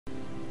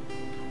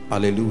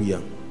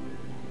Hallelujah.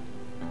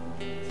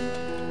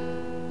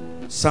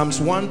 Psalms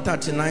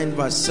 139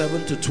 verse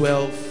 7 to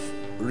 12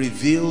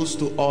 reveals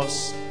to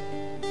us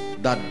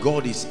that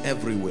God is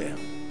everywhere.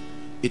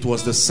 It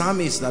was the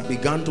psalmist that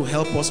began to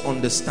help us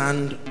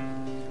understand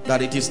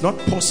that it is not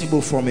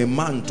possible from a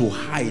man to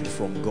hide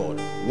from God.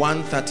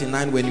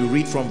 139, when you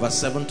read from verse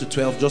 7 to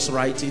 12, just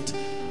write it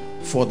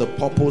for the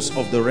purpose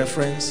of the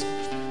reference,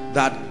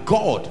 that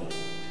God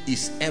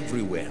is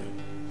everywhere.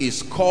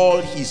 Is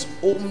called his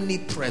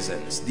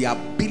omnipresence, the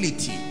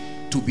ability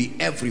to be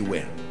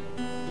everywhere.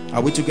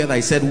 Are we together?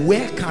 He said,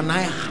 where can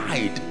I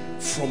hide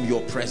from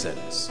your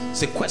presence?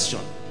 It's a question.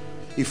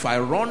 If I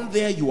run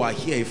there, you are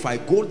here. If I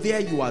go there,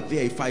 you are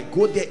there. If I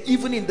go there,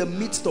 even in the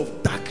midst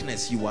of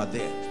darkness, you are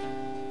there.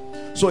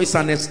 So it's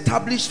an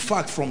established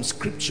fact from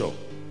scripture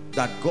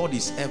that God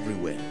is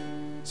everywhere.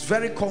 It's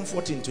very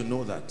comforting to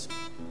know that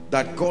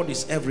God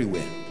is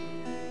everywhere.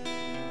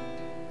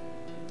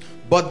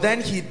 But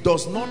then he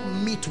does not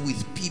meet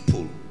with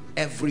people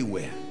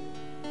everywhere.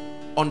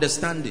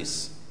 Understand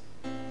this.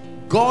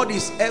 God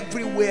is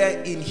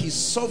everywhere in his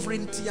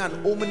sovereignty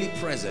and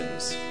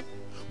omnipresence.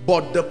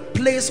 But the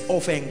place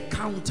of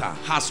encounter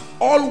has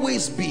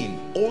always been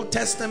Old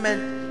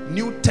Testament,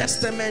 New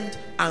Testament,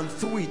 and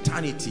through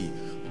eternity.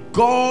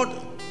 God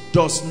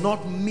does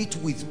not meet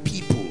with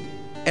people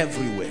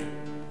everywhere.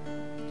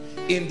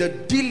 In the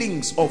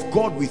dealings of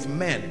God with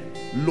men,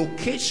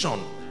 location,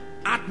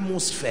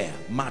 atmosphere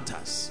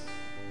matters.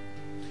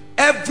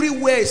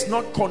 Everywhere is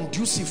not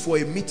conducive for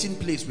a meeting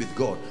place with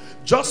God.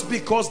 Just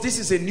because this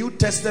is a New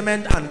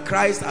Testament and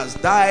Christ has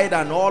died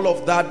and all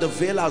of that, the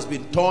veil has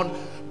been torn,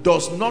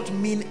 does not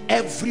mean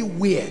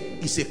everywhere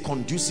is a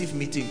conducive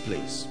meeting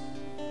place.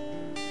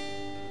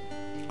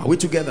 Are we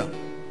together?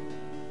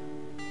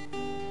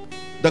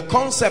 The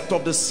concept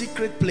of the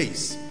secret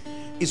place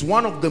is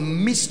one of the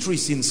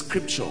mysteries in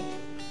scripture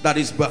that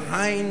is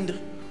behind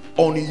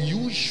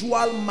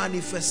unusual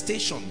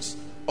manifestations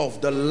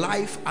of the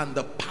life and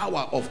the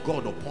power of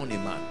God upon a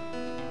man.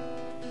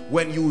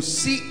 When you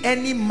see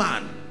any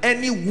man,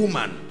 any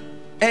woman,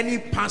 any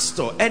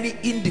pastor, any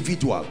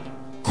individual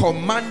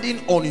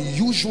commanding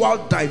unusual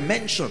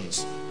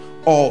dimensions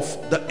of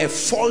the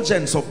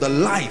effulgence of the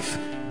life,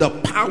 the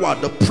power,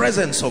 the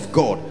presence of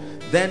God,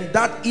 then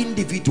that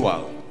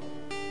individual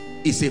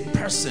is a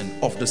person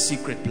of the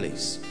secret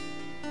place.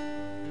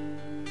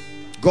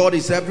 God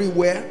is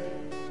everywhere,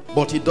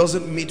 but he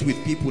doesn't meet with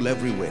people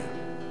everywhere.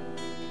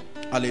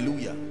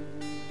 Hallelujah.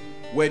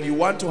 When you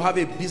want to have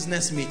a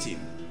business meeting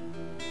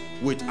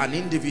with an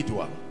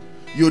individual,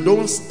 you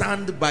don't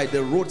stand by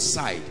the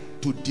roadside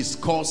to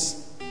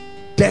discuss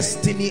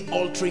destiny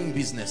altering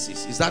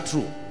businesses. Is that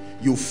true?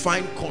 You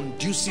find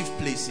conducive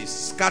places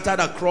scattered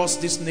across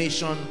this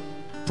nation.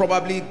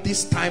 Probably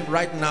this time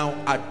right now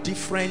are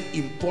different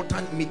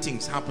important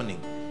meetings happening.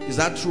 Is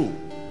that true?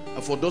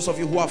 For those of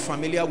you who are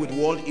familiar with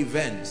world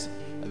events,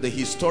 the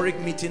historic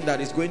meeting that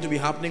is going to be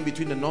happening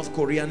between the North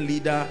Korean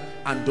leader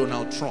and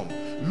Donald Trump.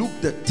 Look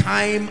the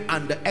time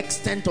and the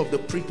extent of the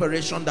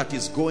preparation that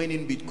is going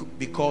in,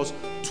 because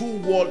two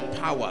world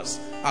powers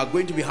are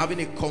going to be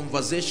having a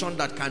conversation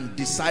that can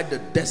decide the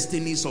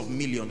destinies of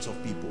millions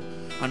of people.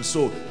 And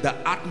so the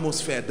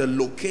atmosphere, the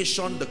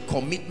location, the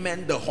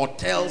commitment, the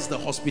hotels, the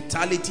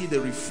hospitality, the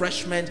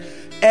refreshment,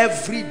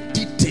 every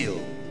detail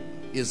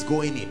is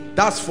going in.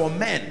 That's for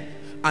men.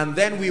 And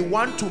then we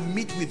want to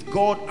meet with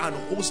God and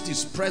host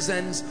his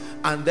presence,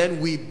 and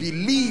then we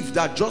believe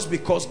that just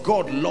because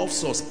God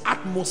loves us,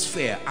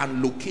 atmosphere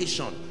and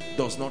location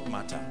does not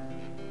matter.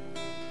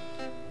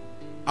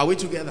 Are we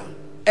together?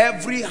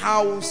 Every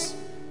house,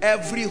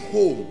 every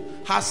home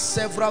has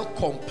several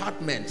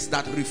compartments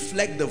that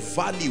reflect the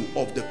value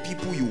of the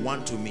people you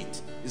want to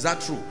meet. Is that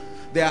true?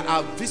 There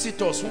are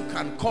visitors who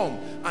can come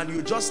and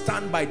you just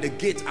stand by the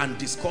gate and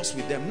discuss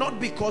with them, not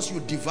because you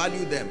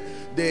devalue them.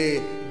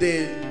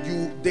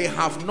 They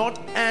have not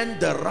earned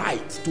the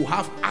right to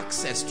have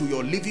access to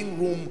your living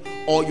room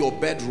or your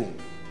bedroom.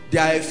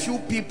 There are a few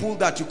people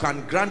that you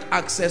can grant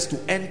access to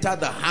enter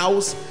the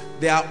house.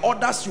 There are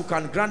others you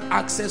can grant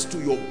access to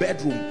your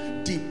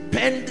bedroom,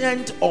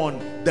 dependent on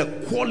the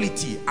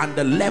quality and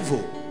the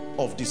level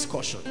of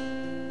discussion.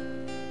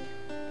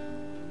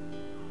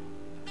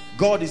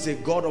 God is a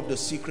God of the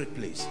secret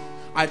place.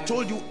 I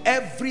told you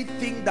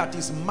everything that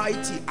is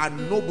mighty and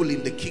noble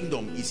in the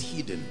kingdom is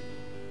hidden.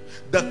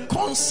 The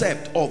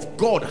concept of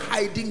God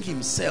hiding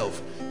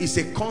himself is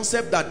a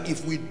concept that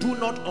if we do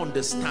not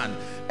understand,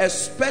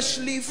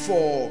 especially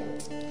for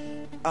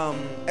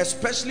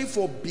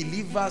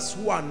believers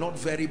who are not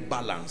very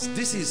balanced,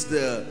 this is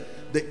the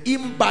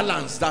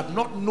imbalance that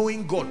not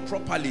knowing God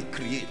properly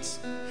creates.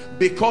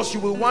 Because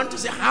you will want to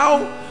say,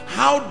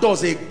 how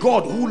does a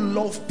God who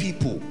loves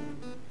people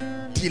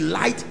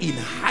delight in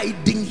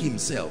hiding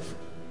himself?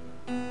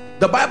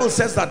 The Bible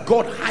says that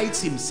God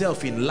hides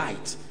himself in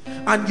light.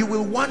 And you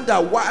will wonder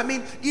why. I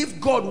mean, if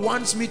God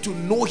wants me to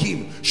know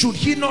him, should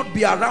he not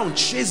be around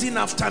chasing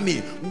after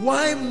me?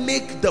 Why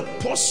make the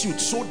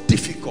pursuit so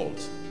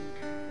difficult?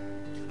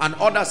 And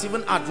others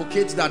even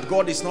advocate that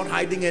God is not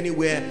hiding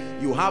anywhere.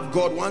 You have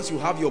God. Once you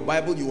have your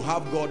Bible, you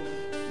have God.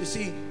 You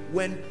see,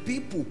 when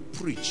people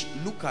preach,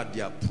 look at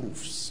their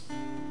proofs.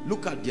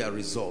 Look at their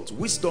results.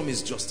 Wisdom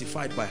is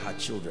justified by her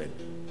children.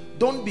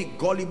 Don't be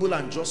gullible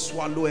and just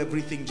swallow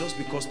everything just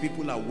because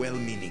people are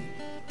well-meaning.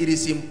 It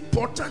is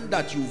important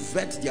that you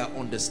vet their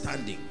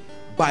understanding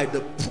by the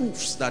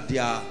proofs that they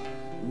are,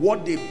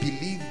 what they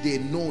believe they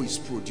know is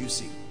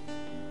producing.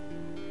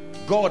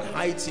 God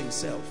hides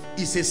himself.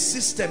 It's a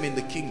system in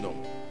the kingdom.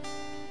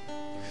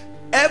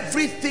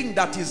 Everything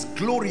that is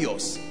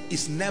glorious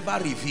is never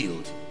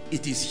revealed.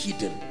 It is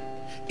hidden.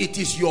 It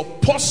is your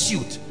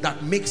pursuit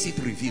that makes it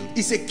revealed.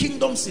 It's a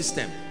kingdom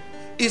system.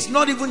 It's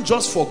not even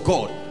just for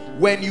God.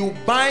 When you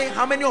buy,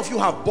 how many of you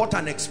have bought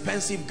an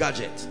expensive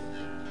gadget?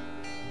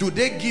 Do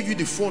they give you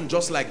the phone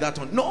just like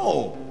that?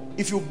 No.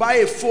 If you buy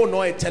a phone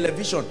or a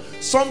television,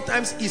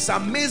 sometimes it's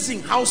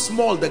amazing how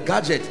small the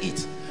gadget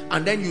is.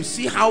 And then you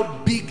see how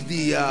big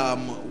the,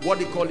 what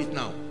do you call it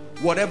now?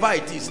 Whatever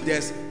it is,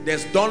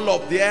 there's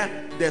Dunlop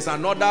there, there's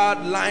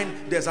another line,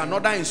 there's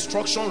another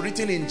instruction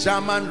written in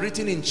German,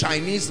 written in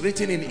Chinese,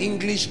 written in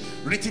English,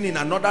 written in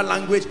another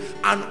language,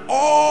 and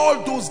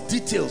all those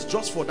details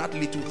just for that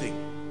little thing.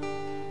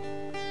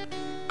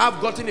 I've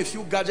gotten a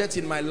few gadgets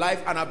in my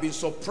life and I've been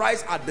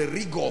surprised at the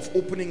rigor of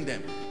opening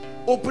them.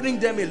 Opening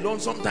them alone,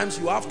 sometimes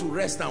you have to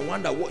rest and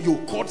wonder, what you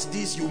cut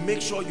this, you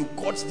make sure you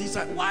cut this.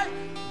 And why?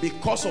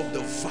 Because of the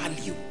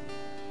value.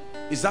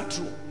 Is that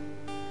true?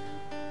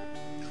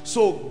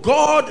 So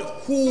God,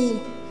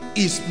 who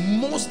is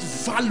most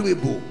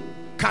valuable,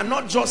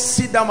 cannot just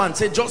sit down and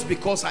say, just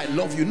because I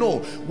love you. No,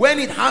 when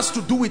it has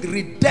to do with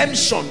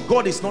redemption,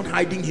 God is not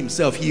hiding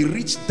himself. He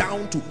reached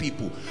down to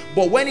people.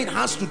 But when it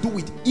has to do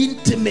with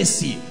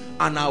intimacy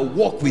and our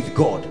walk with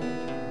God,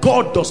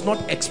 God does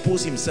not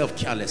expose himself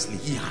carelessly.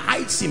 He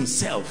hides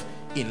himself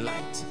in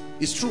light.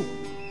 It's true.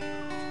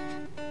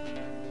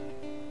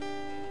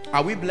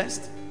 Are we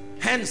blessed?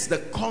 Hence the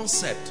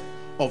concept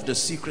of the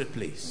secret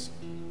place.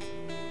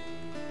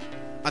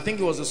 I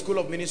think it was a School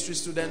of Ministry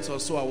students or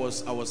so. I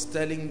was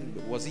telling,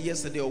 was it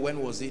yesterday or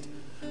when was it?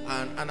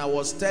 And I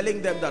was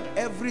telling them that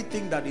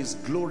everything that is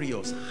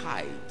glorious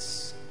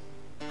hides.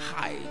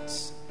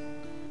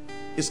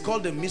 It's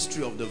called the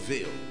mystery of the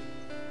veil.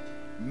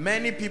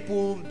 Many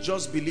people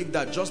just believe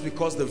that just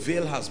because the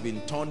veil has been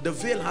torn, the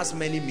veil has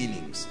many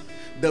meanings.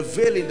 The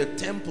veil in the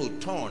temple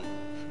torn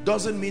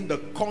doesn't mean the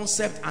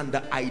concept and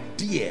the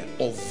idea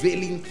of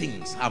veiling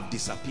things have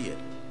disappeared.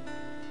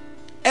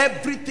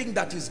 Everything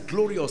that is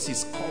glorious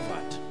is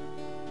covered.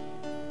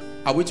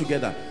 Are we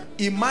together?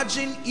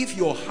 Imagine if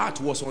your heart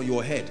was on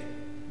your head.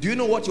 Do you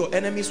know what your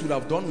enemies would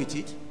have done with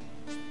it?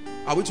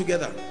 Are we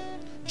together?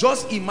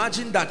 Just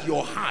imagine that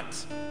your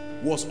heart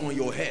was on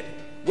your head,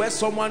 where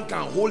someone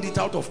can hold it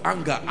out of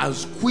anger and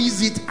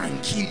squeeze it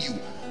and kill you.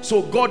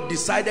 So God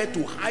decided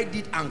to hide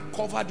it and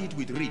covered it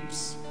with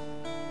ribs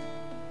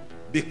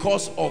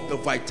because of the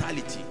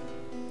vitality.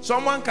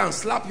 Someone can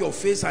slap your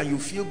face and you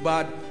feel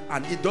bad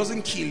and it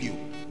doesn't kill you.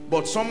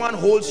 But someone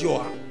holds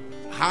your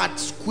heart,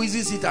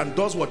 squeezes it and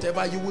does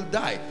whatever, you will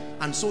die.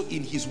 And so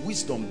in his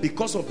wisdom,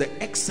 because of the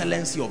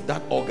excellency of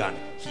that organ,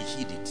 he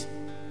hid it.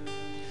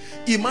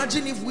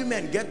 Imagine if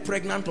women get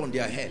pregnant on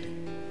their head.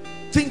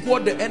 Think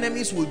what the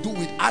enemies will do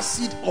with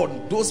acid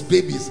on those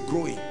babies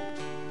growing.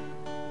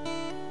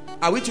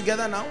 Are we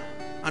together now?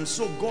 And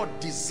so God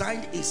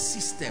designed a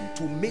system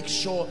to make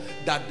sure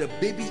that the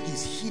baby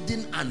is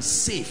hidden and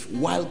safe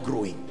while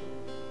growing.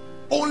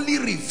 Only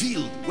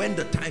revealed when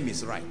the time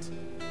is right.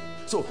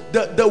 So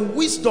the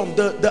wisdom,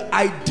 the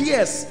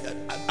ideas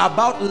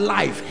about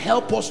life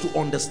help us to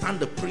understand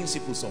the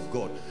principles of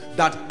God.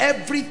 That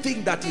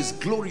everything that is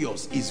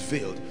glorious is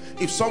veiled.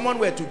 If someone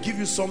were to give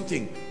you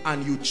something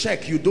and you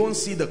check, you don't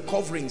see the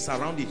coverings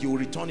around it, you will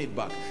return it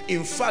back.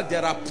 In fact,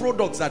 there are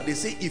products that they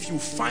say if you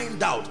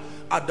find out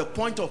at the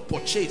point of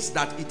purchase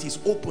that it is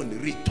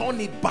open, return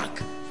it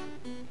back.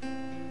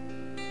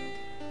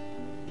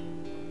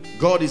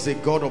 God is a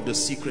God of the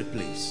secret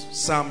place.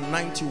 Psalm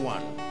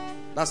 91.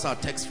 That's our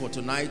text for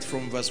tonight,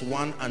 from verse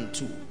 1 and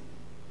 2.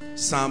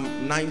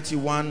 Psalm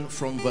 91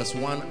 from verse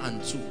 1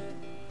 and 2.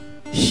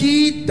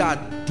 He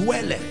that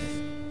dwelleth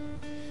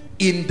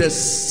in the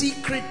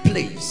secret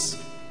place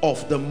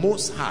of the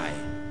Most High.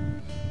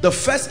 The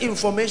first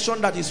information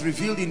that is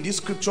revealed in this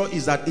scripture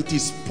is that it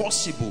is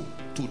possible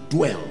to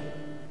dwell.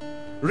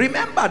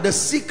 Remember, the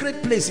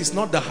secret place is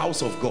not the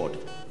house of God.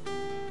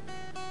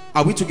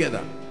 Are we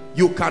together?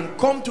 You can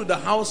come to the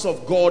house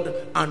of God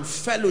and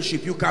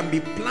fellowship. You can be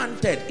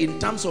planted in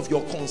terms of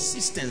your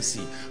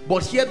consistency.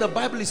 But here the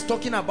Bible is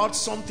talking about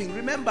something.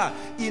 Remember,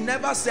 he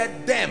never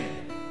said them.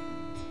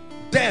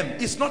 Them.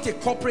 It's not a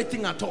corporate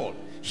thing at all.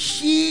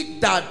 He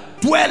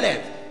that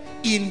dwelleth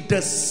in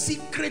the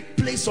secret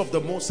place of the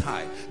Most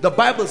High, the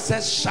Bible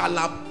says, shall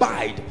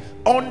abide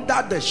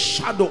under the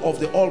shadow of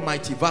the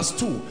Almighty. Verse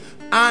 2.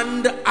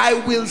 And I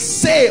will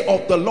say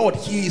of the Lord,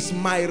 he is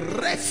my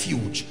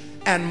refuge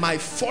and my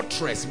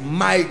fortress,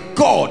 my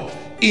God,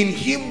 in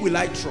him will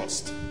I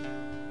trust.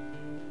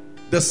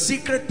 The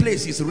secret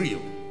place is real.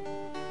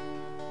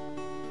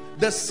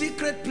 The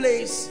secret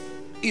place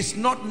is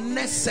not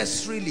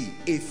necessarily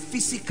a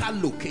physical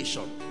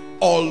location,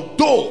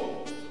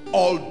 although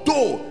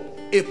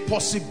a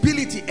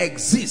possibility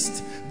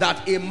exists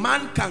that a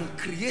man can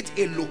create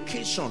a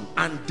location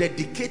and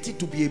dedicate it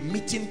to be a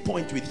meeting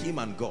point with him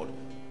and God.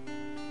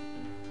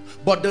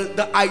 But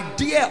the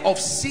idea of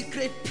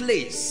secret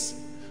place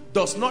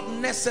does not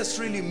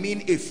necessarily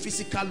mean a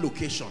physical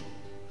location.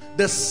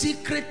 The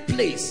secret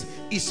place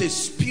is a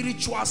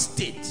spiritual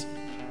state.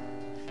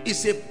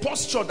 It's a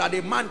posture that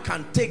a man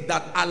can take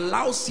that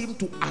allows him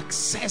to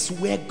access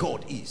where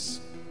God is.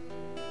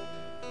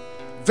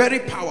 Very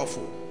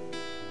powerful.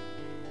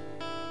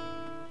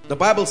 The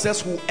Bible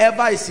says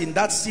whoever is in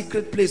that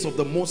secret place of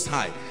the Most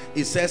High,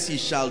 it says he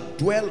shall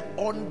dwell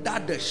under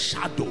the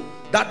shadow.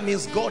 That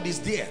means God is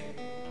there.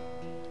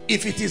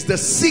 If it is the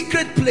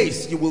secret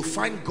place, you will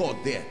find God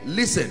there.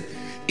 Listen,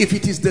 if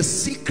it is the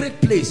secret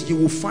place, you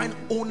will find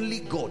only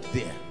God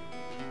there.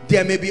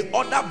 There may be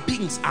other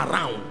beings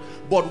around,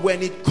 but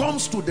when it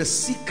comes to the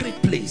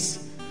secret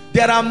place,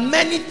 there are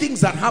many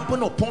things that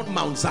happen upon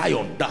Mount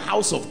Zion, the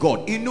house of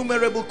God.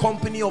 Innumerable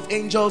company of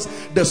angels,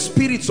 the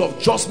spirits of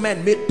just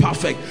men made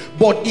perfect.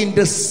 But in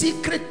the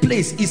secret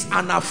place is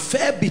an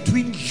affair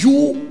between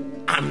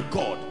you and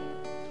God.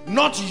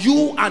 Not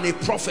you and a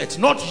prophet,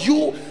 not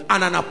you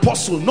and an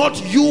apostle,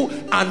 not you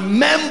and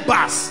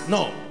members.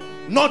 No,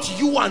 not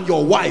you and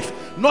your wife,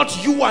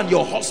 not you and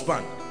your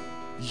husband.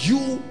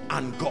 You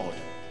and God.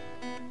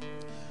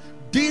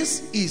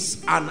 This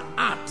is an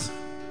art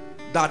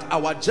that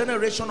our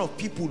generation of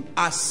people,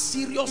 as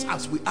serious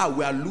as we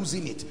are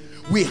losing it.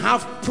 We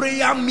have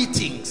prayer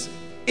meetings,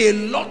 a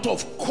lot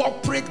of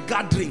corporate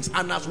gatherings,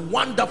 and as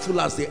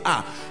wonderful as they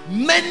are,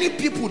 many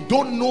people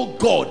don't know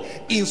God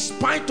in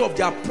spite of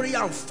their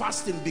prayer and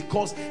fasting,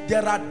 because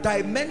there are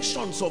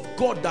dimensions of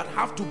God that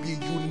have to be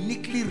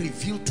uniquely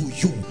revealed to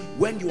you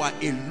when you are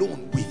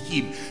alone with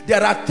Him.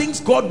 There are things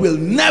God will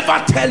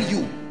never tell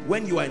you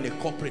when you are in a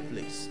corporate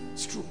place.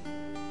 It's true.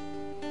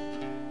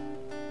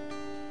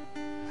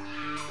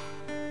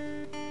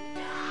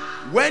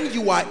 When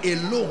you are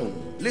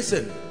alone,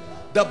 listen,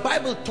 the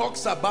Bible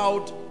talks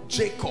about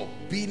Jacob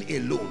being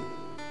alone.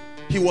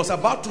 He was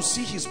about to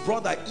see his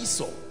brother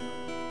Esau,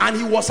 and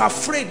he was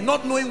afraid,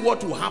 not knowing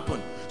what will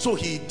happen. So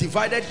he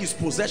divided his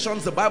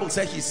possessions. The Bible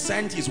said he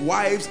sent his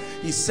wives,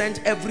 he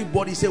sent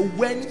everybody. Say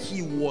when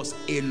he was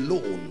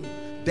alone,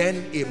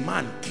 then a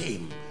man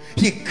came.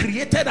 He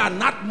created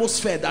an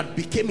atmosphere that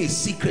became a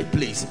secret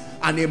place,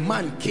 and a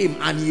man came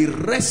and he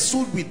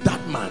wrestled with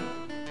that man.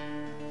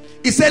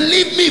 He said,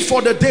 leave me, for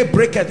the day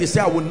breaketh. He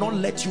said, I will not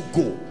let you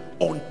go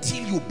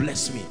until you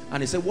bless me.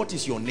 And he said, what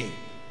is your name?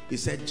 He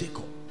said,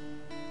 Jacob.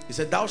 He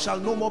said, thou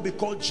shalt no more be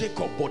called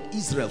Jacob, but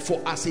Israel,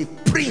 for as a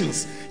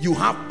prince you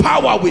have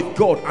power with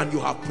God, and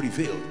you have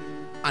prevailed.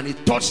 And he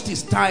touched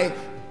his thigh,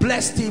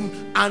 blessed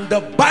him, and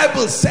the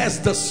Bible says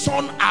the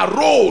sun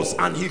arose,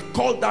 and he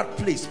called that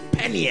place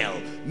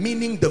Peniel,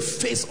 meaning the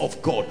face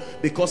of God,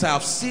 because I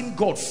have seen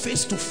God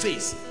face to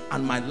face,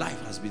 and my life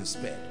has been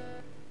spared.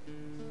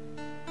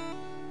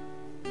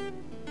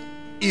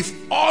 If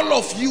all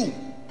of you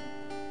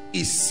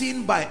is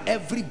seen by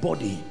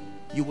everybody,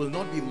 you will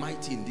not be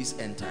mighty in these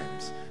end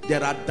times.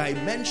 There are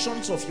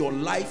dimensions of your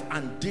life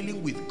and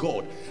dealing with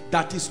God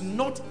that is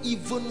not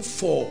even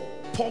for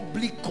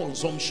public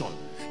consumption.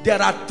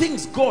 There are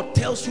things God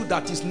tells you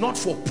that is not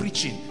for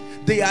preaching.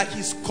 They are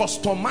his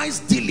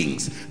customized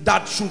dealings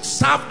that should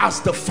serve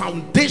as the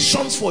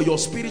foundations for your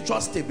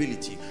spiritual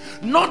stability.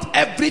 Not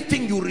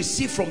everything you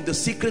receive from the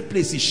secret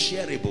place is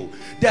shareable.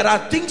 There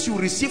are things you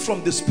receive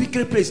from the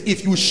secret place,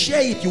 if you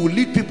share it, you will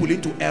lead people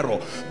into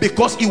error,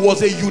 because it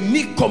was a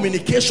unique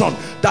communication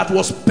that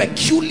was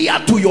peculiar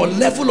to your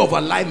level of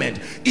alignment.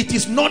 It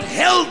is not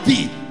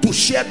healthy to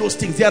share those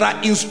things. There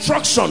are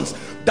instructions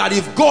that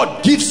if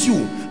God gives you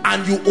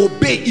and you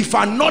obey, if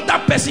another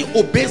person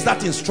obeys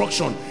that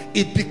instruction,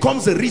 it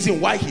becomes the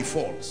reason why he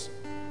falls.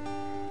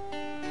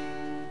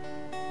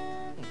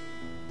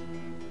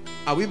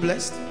 Are we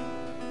blessed?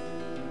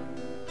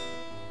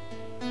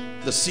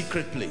 The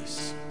secret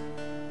place,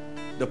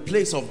 the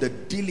place of the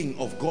dealing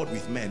of God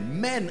with men.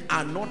 Men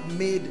are not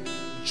made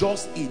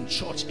just in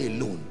church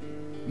alone.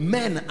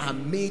 Men are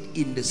made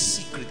in the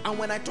secret. And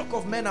when I talk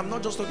of men, I'm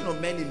not just talking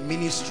of men in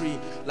ministry,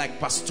 like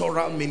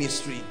pastoral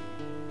ministry.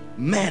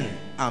 Men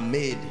are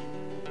made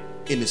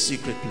in the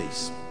secret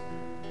place.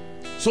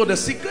 So the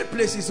secret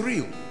place is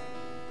real.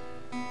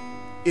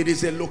 It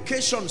is a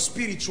location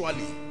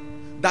spiritually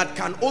that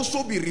can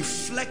also be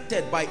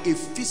reflected by a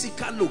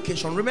physical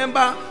location.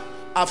 Remember,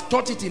 I've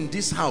taught it in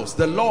this house,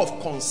 the law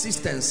of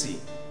consistency.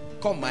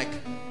 Come, Mike.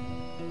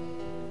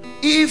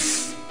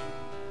 If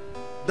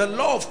the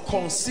law of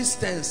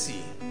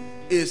consistency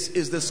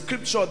is the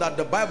scripture that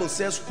the Bible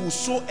says,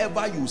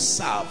 whosoever you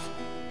serve,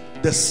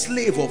 the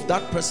slave of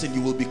that person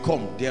you will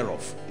become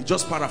thereof. It's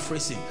just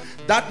paraphrasing.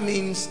 That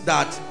means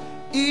that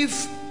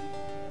if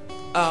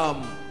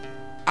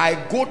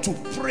I go to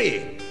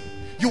pray,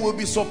 you will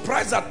be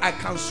surprised that I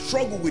can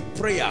struggle with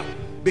prayer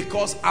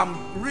because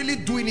I'm really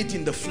doing it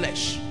in the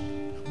flesh.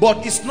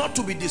 But it's not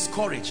to be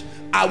discouraged.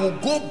 I will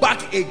go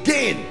back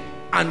again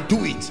and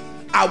do it.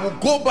 I will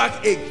go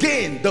back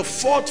again the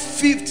 4th,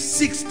 5th,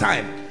 6th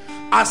time.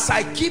 As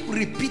I keep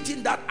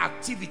repeating that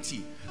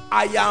activity,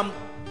 I am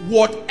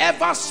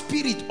whatever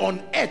spirit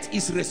on earth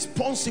is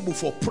responsible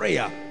for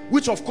prayer,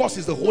 which of course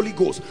is the Holy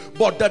Ghost,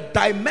 but the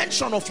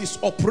dimension of his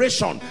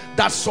operation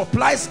that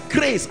supplies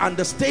grace and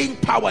the staying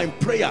power in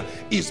prayer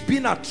is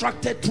being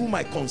attracted through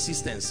my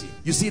consistency.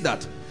 You see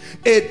that?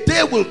 A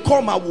day will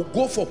come, I will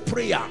go for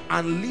prayer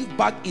and live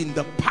back in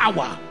the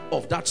power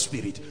of that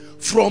spirit.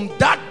 From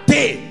that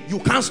day, you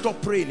can't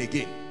stop praying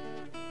again.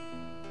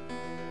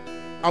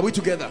 Are we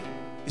together?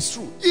 It's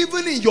true.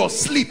 Even in your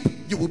sleep,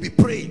 you will be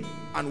praying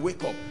and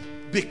wake up,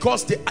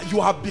 because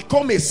you have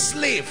become a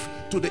slave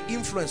to the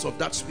influence of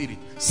that spirit.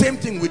 Same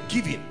thing with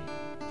giving.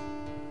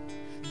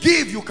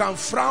 Give, you can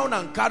frown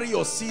and carry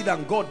your seed,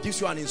 and God gives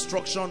you an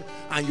instruction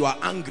and you are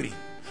angry,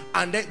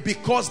 and then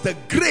because the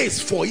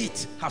grace for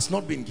it has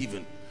not been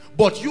given,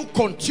 but you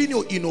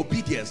continue in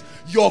obedience,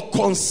 your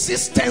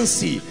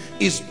consistency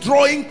is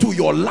drawing to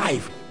your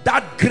life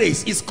that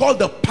grace. Is called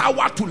the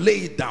power to lay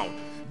it down,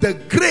 the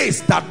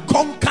grace that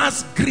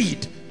conquers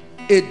greed.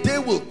 A day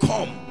will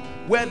come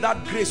where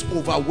that grace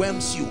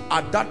overwhelms you.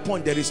 At that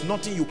point, there is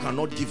nothing you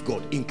cannot give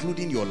God,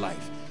 including your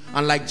life.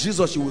 And like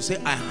Jesus, you will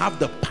say, I have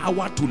the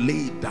power to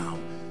lay it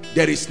down.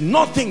 There is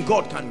nothing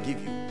God can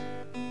give you.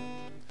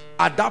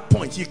 At that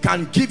point, he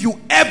can give you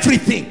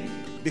everything,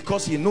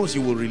 because he knows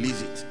you will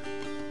release it.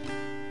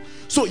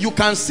 So you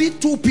can see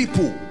two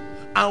people,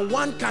 and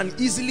one can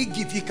easily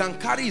give. He can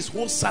carry his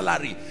whole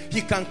salary,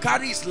 he can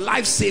carry his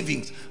life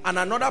savings, and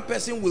another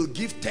person will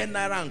give 10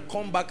 naira and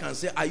come back and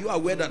say, are you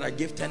aware that I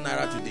gave 10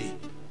 naira today?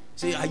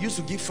 Say, I used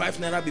to give 5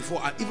 naira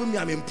before. Even me,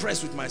 I'm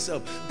impressed with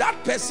myself.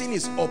 That person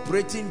is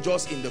operating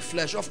just in the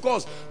flesh. Of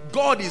course,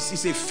 God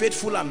is a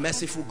faithful and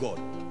merciful God.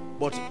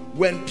 But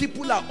when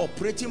people are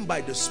operating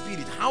by the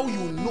Spirit, how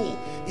you know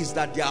is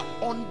that they are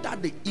under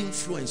the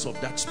influence of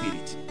that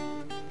Spirit.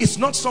 It's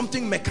not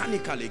something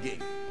mechanical again.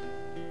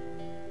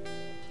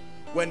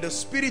 When the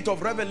spirit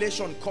of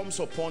revelation comes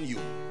upon you,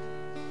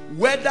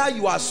 whether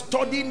you are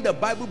studying the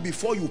Bible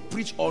before you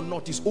preach or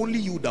not, it's only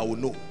you that will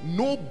know.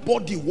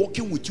 Nobody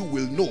walking with you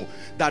will know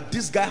that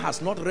this guy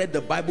has not read the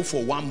Bible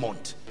for 1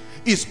 month.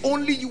 It's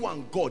only you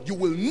and God. You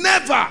will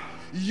never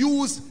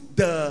use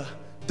the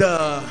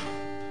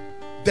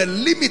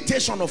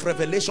limitation of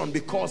revelation,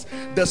 because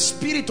the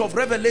spirit of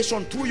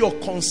revelation through your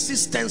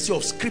consistency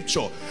of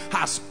scripture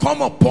has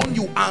come upon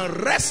you and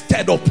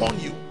rested upon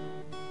you.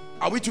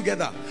 Are we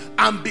together?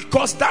 And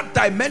because that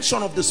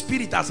dimension of the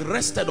spirit has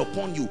rested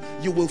upon you,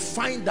 you will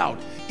find out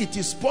it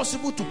is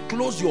possible to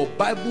close your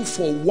Bible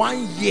for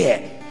 1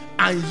 year,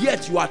 and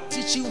yet you are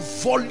teaching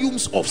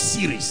volumes of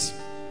series.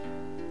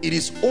 It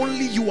is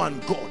only you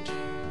and God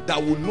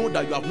that will know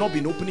that you have not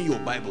been opening your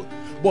Bible.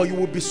 But you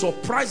will be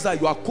surprised that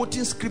you are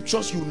quoting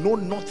scriptures you know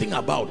nothing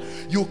about.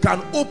 You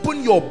can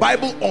open your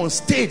Bible on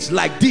stage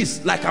like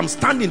this, like I'm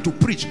standing to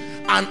preach,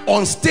 and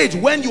on stage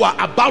when you are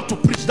about to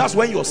preach, that's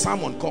when your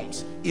sermon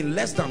comes in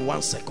less than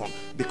 1 second,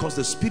 because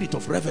the spirit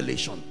of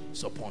revelation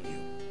is upon you.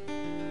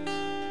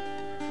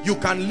 You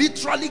can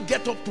literally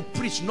get up to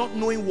preach not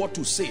knowing what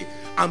to say,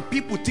 and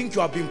people think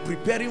you have been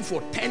preparing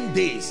for 10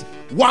 days,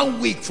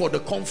 1 week for the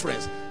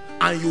conference,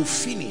 and you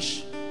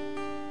finish.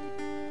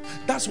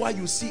 That's why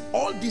you see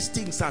all these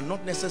things are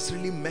not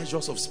necessarily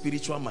measures of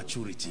spiritual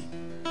maturity,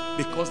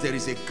 because there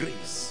is a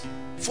grace.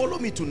 Follow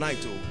me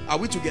tonight. Oh, are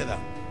we together?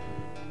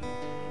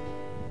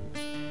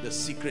 The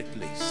secret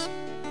place.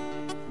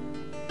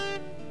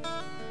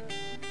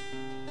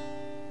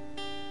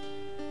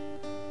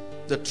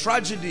 The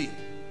tragedy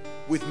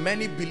with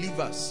many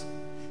believers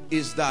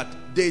is that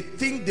they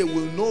think they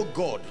will know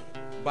God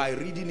by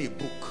reading a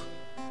book.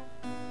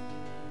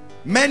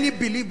 Many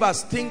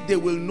believers think they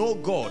will know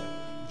God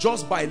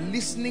just by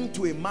listening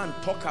to a man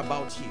talk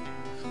about him.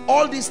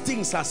 All these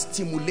things are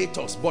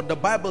stimulators, but the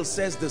Bible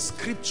says the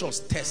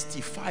scriptures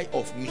testify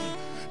of me.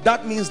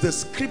 That means the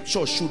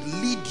scripture should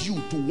lead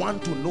you to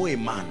want to know a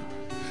man.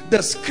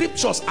 The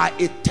scriptures are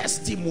a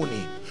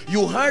testimony.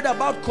 You heard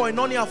about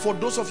koinonia. For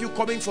those of you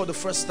coming for the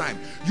first time,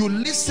 you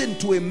listen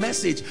to a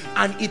message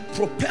and it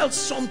propels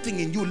something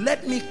in you.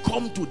 Let me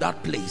come to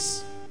that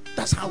place.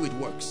 That's how it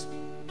works.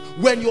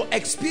 When your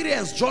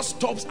experience just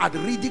stops at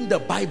reading the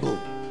Bible,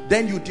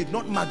 then you did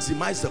not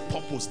maximize the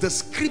purpose. The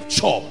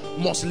scripture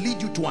must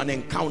lead you to an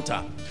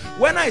encounter.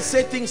 When I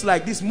say things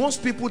like this,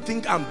 most people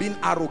think I'm being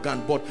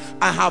arrogant, but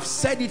I have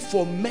said it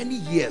for many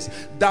years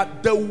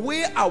that the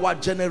way our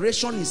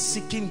generation is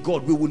seeking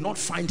God, we will not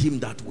find him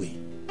that way.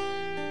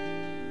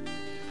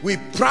 We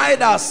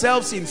pride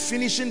ourselves in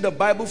finishing the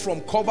Bible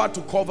from cover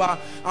to cover,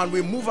 and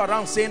we move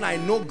around saying, I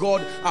know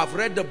God, I've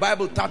read the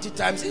Bible 30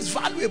 times, it's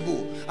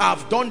valuable,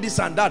 I've done this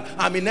and that,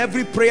 I'm in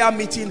every prayer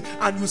meeting.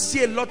 And you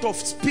see a lot of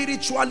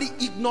spiritually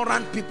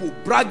ignorant people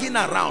bragging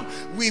around.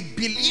 We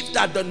believe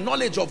that the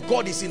knowledge of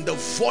God is in the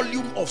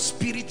volume of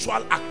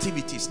spiritual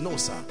activities. No,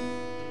 sir.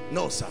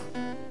 No, sir.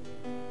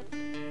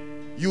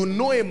 You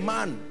know a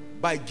man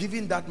by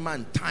giving that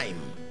man time.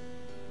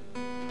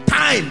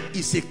 time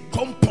is a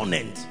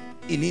component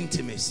in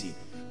intimacy.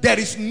 There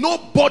is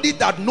nobody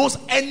that knows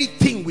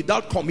anything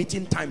without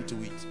committing time to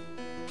it.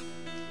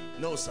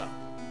 No, sir.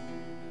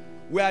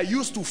 We are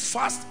used to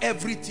fast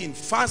everything,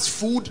 fast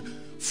food,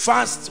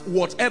 fast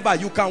whatever.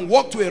 You can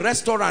walk to a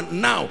restaurant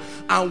now,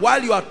 and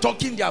while you are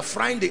talking, they are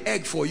frying the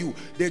egg for you.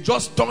 They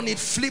just turn it,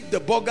 flip the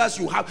burgers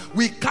you have.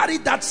 We carry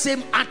that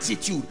same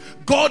attitude.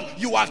 God,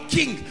 you are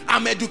king.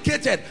 I'm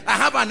educated. I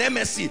have an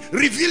MSc.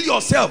 Reveal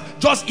yourself.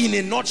 Just in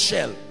a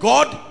nutshell.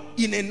 God,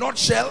 in a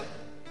nutshell.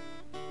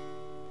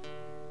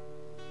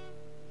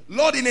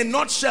 Lord, in a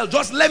nutshell,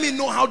 just let me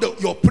know how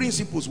your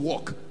principles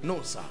work.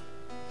 No, sir.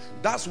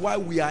 That's why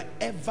we are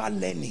ever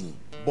learning,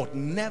 but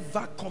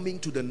never coming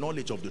to the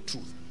knowledge of the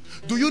truth.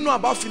 Do you know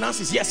about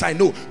finances? Yes, I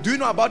know. Do you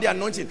know about the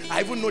anointing?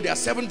 I even know there are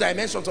 7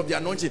 dimensions of the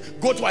anointing.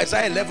 Go to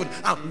Isaiah 11,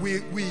 and we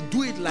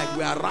do it like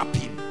we are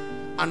rapping.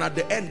 And at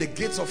the end, the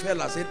gates of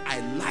hell are saying, I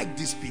like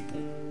these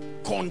people.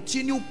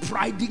 Continue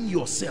priding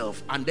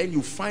yourself, and then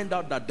you find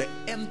out that the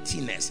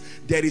emptiness,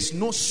 there is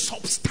no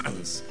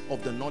substance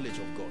of the knowledge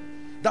of God.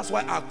 That's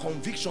why our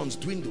convictions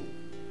dwindle.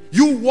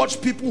 You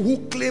watch people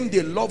who claim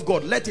they love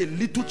God, let a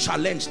little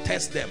challenge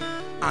test them,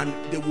 and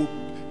they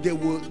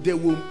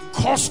will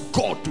curse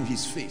God to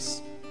his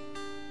face.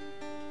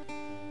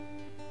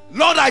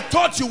 Lord, I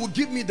thought you would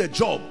give me the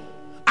job.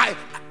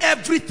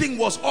 Everything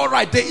was all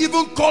right. They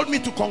even called me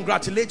to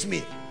congratulate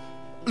me.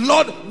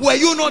 Lord, were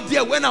you not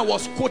there when I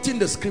was quoting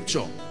the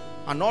scripture?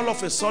 And all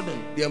of a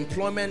sudden, the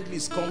employment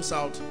list comes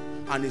out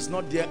and it's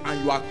not there,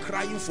 and you are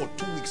crying for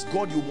 2 weeks.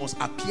 God, you must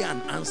appear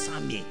and answer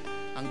me.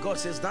 And God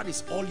says, that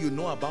is all you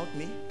know about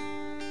me?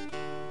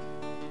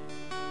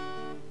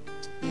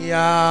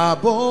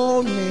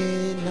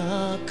 Yabone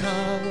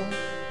nakao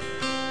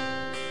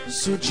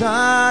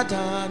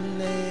sujada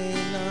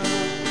nena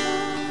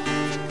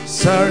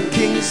Sir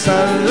King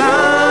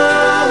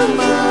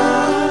Salama,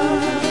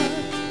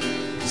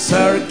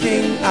 Sir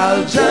King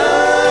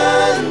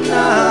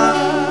Al-Jannah.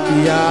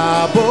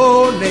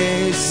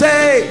 Yabone,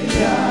 say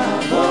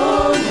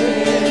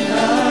Yabone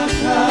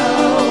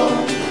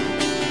nakao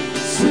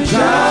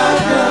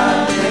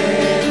sujada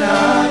nena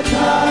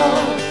kao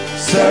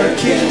Sir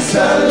King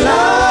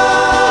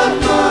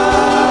Salama,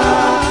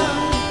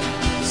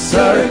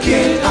 Sir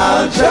King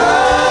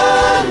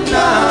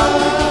Al-Jannah.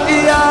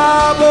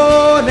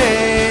 Yabone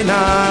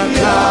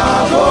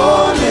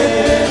nakao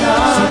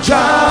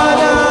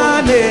sujada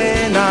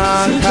nena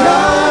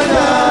kao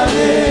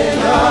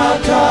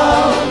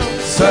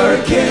Sir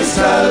King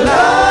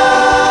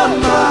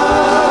Salama,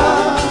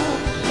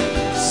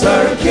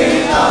 Sir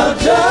King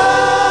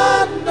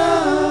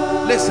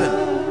Al-Jannah. Listen,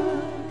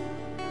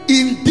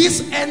 in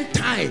this end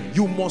time,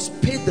 you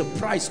must pay the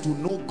price to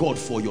know God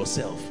for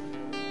yourself.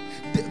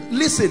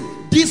 Listen,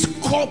 this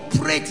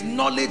corporate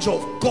knowledge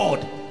of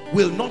God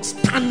will not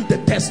stand the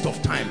test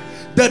of time.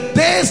 The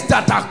days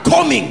that are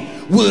coming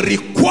will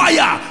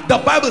require, the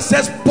Bible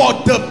says,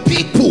 but the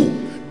people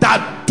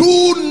that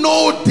do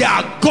know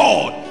their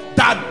God,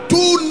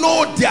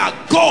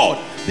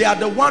 they are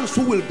the ones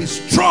who will be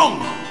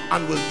strong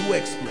and will do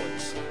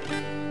exploits.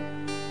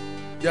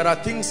 There are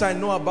things I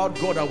know about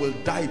God I will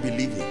die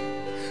believing.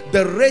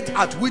 The rate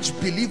at which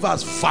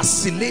believers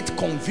vacillate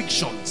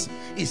convictions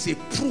is a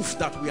proof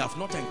that we have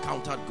not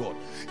encountered God.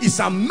 It's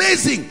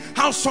amazing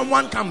how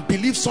someone can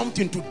believe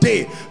something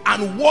today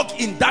and walk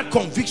in that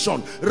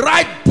conviction,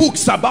 write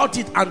books about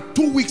it, and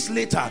 2 weeks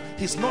later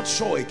he's not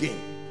sure again.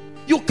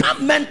 You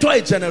can't mentor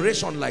a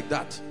generation like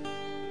that.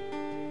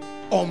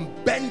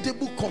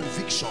 Unbendable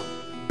conviction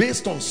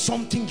based on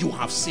something you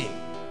have seen.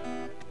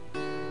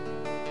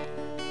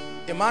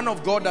 A man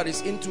of God that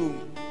is into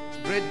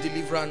great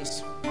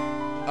deliverance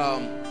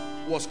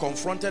was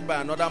confronted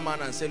by another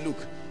man and said, look,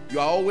 you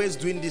are always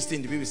doing this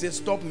thing to people. He said,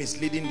 stop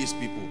misleading these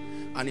people.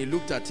 And he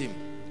looked at him.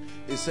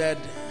 He said,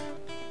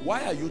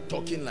 why are you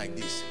talking like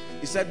this?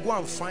 He said, go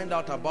and find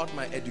out about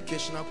my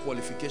educational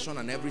qualification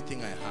and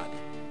everything I had.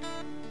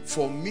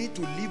 For me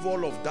to leave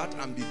all of that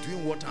and be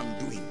doing what I'm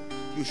doing,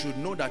 you should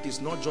know that it's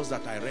not just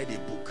that I read a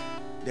book.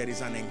 There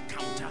is an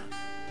encounter.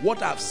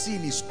 What I've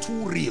seen is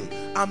too real.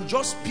 I'm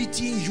just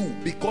pitying you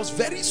because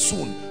very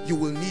soon you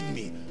will need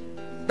me.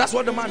 That's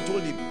what the man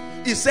told him.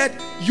 He said,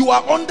 you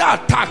are under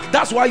attack.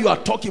 That's why you are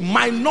talking.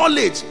 My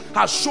knowledge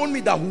has shown me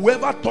that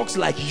whoever talks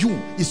like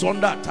you is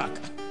under attack.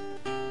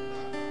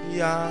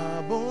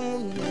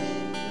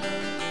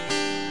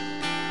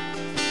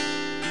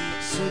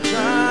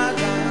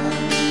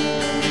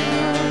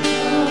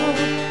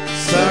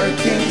 Sir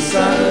King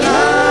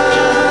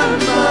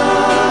Salama,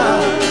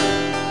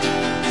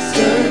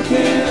 Sir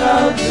King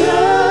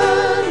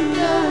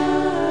Al-Jannah.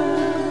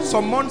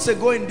 Some months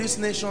ago in this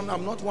nation,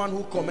 I'm not one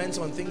who comments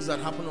on things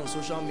that happen on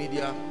social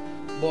media,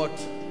 but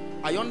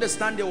I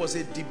understand there was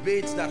a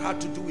debate that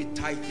had to do with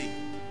tithing.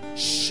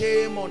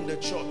 Shame on the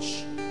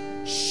church.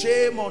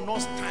 Shame on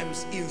us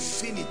times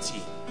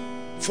infinity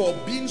for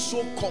being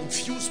so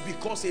confused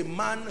because a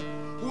man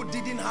who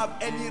didn't have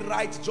any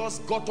right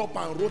just got up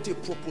and wrote a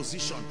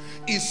proposition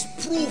is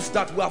proof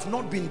that we have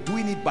not been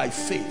doing it by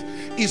faith.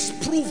 Is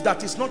proof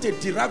that it's not a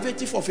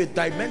derivative of a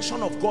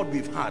dimension of God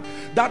we've had.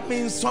 That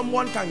means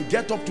someone can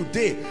get up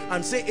today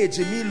and say,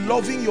 Ejimi,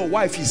 loving your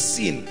wife is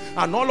sin,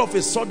 and all of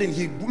a sudden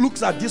he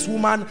looks at this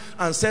woman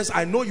and says,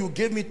 I know you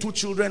gave me 2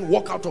 children,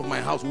 walk out of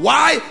my house.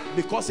 Why?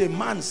 Because a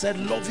man said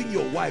loving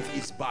your wife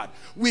is bad.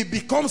 We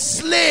become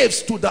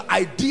slaves to the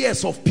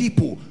ideas of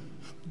people.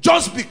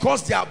 Just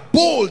because they are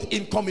bold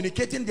in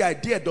communicating the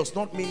idea does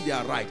not mean they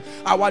are right.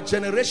 Our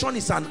generation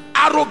is an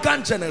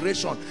arrogant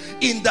generation.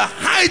 In the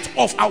height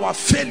of our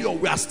failure,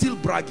 we are still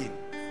bragging.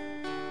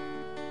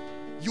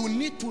 You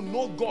need to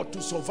know God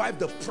to survive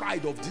the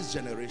pride of this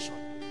generation.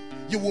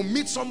 You will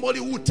meet somebody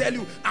who will tell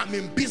you, I'm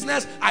in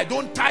business, I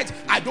don't tithe,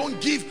 I don't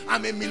give,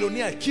 I'm a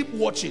millionaire. Keep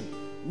watching.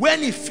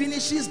 When he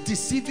finishes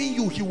deceiving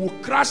you, he will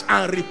crash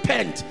and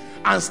repent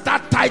and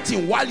start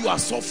tithing while you are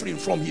suffering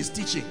from his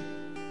teaching.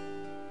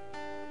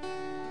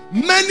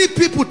 Many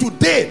people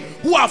today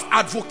who have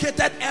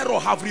advocated error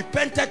have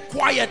repented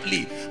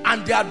quietly,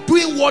 and they are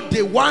doing what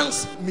they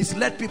once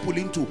misled people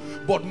into.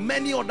 But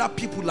many other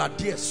people are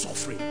there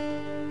suffering.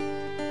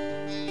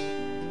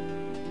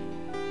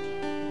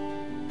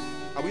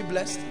 Are we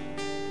blessed?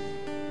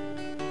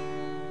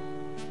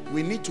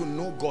 We need to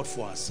know God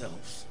for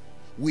ourselves.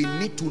 We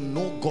need to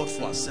know God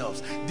for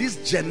ourselves. This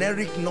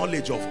generic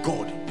knowledge of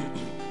God.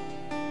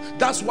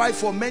 That's why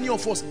for many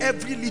of us,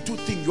 every little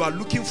thing you are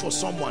looking for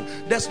someone.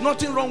 There's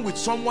nothing wrong with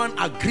someone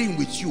agreeing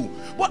with you.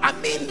 But I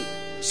mean,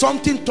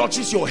 something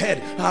touches your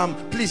head.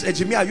 Please,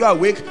 Ejimi, are you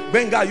awake?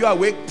 Benga, are you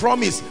awake?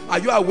 Promise, are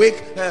you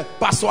awake?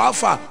 Pastor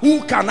Alpha,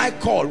 who can I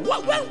call?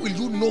 When will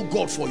you know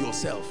God for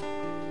yourself?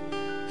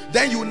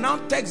 Then you now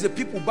text the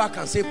people back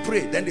and say,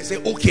 pray. Then they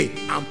say, okay,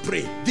 and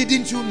pray.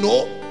 Didn't you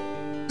know?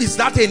 Is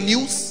that a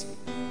news?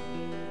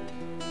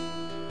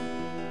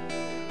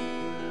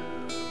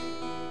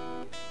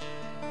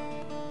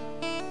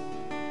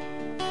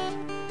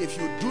 If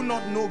you do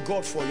not know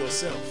God for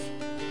yourself,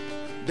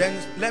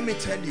 then let me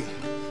tell you,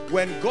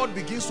 when God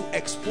begins to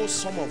expose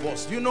some of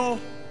us, you know,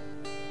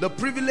 the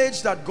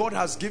privilege that God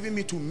has given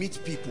me to meet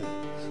people,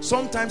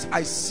 sometimes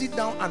I sit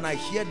down and I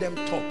hear them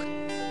talk.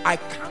 I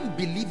can't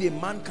believe a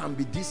man can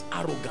be this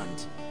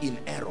arrogant in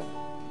error.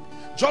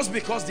 Just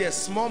because there's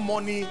small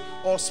money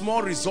or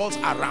small results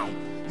around,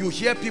 you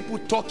hear people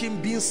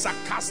talking, being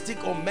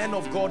sarcastic on men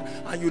of God,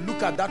 and you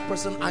look at that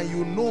person and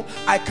you know,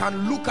 I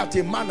can look at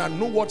a man and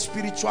know what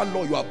spiritual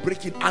law you are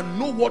breaking and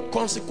know what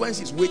consequence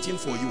is waiting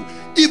for you,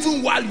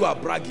 even while you are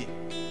bragging.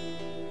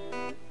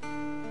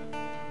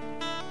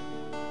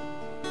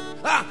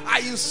 I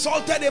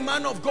insulted a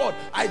man of God,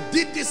 I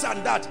did this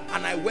and that,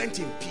 and I went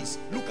in peace.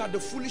 Look at the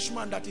foolish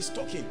man that is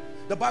talking.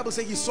 The Bible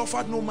says he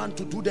suffered no man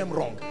to do them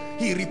wrong.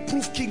 He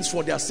reproved kings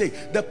for their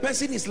sake. The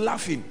person is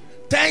laughing.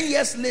 10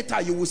 years later,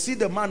 you will see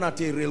the man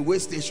at a railway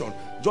station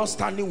just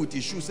standing with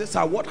his shoes. Say,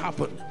 sir, what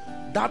happened?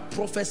 That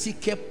prophecy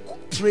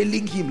kept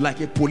trailing him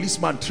like a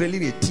policeman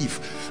trailing a thief.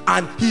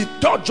 And he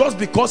thought just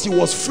because he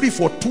was free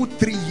for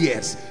 2-3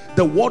 years,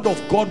 the word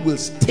of God will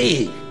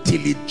stay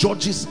till it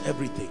judges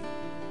everything.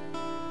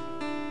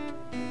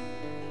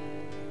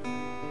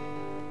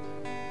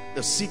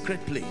 The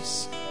secret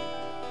place.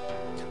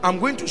 I'm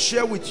going to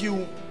share with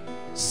you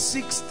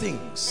 6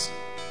 things,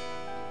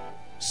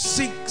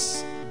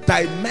 6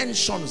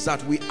 dimensions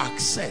that we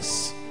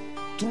access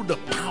through the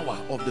power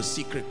of the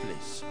secret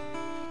place.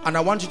 And I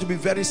want you to be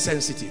very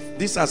sensitive.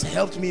 This has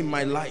helped me in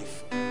my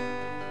life.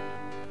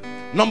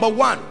 Number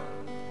 1,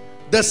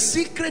 the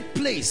secret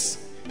place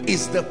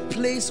is the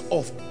place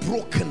of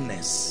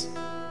brokenness.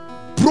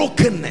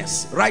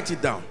 Brokenness. Write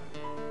it down.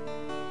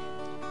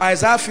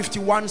 Isaiah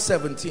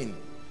 51:17.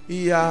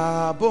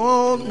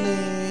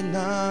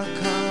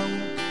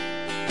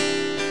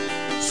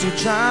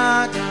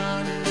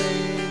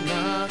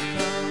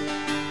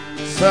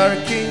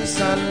 Sarking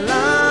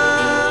salama,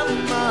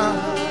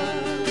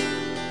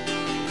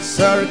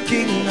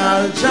 sarking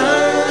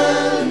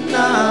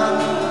aljana,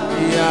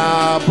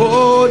 ya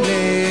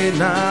bone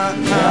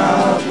naka,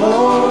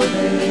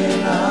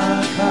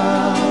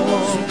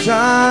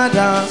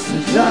 sujada,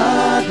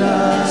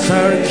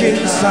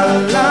 sarking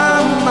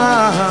salama,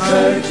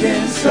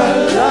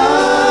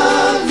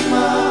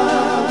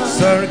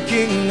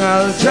 sarking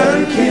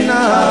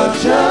aljana.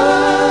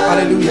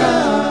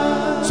 Hallelujah.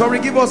 Sorry,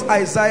 give us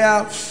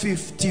Isaiah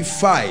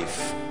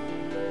 55,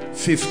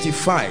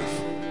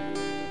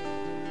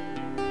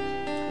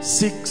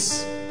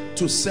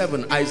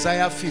 6-7.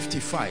 Isaiah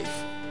 55.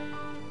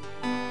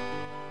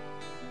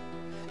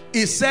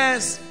 It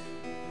says,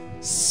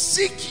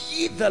 seek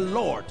ye the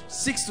Lord,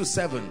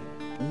 6-7,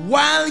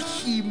 while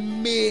he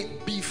may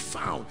be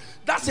found.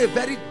 That's a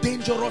very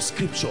dangerous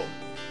scripture.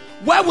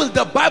 Where will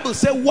the Bible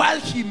say while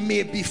he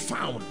may be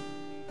found?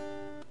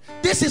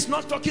 This is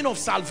not talking of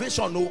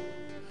salvation, no.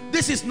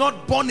 This is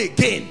not born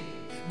again.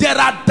 There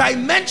are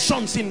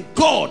dimensions in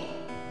God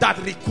that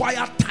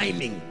require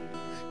timing.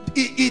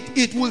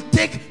 It will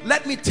take,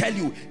 let me tell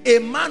you, a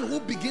man who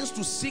begins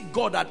to seek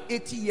God at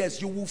 80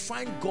 years, you will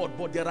find God,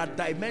 but there are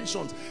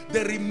dimensions.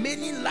 The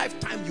remaining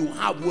lifetime you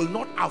have will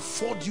not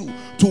afford you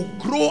to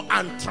grow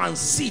and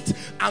transit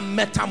and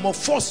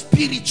metamorphose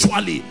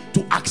spiritually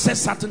to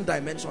access certain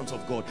dimensions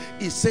of God.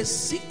 It says,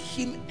 seek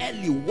him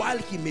early while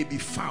he may be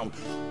found.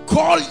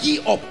 Call ye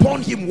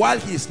upon him while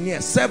he is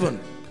near. 7.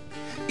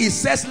 It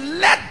says,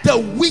 let the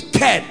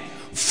wicked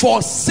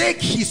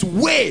forsake his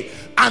way,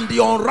 and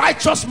the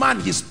unrighteous man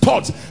his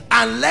thoughts,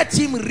 and let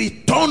him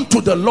return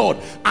to the Lord,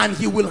 and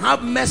he will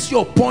have mercy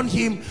upon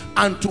him,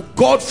 and to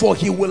God, for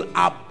he will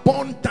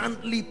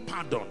abundantly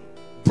pardon.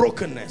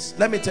 Brokenness.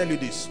 Let me tell you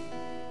this.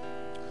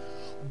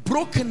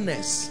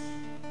 Brokenness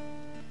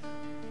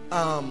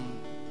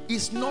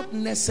is not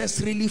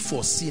necessarily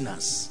for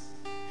sinners.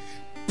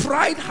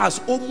 Pride has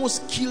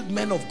almost killed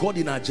men of God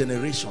in our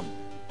generation.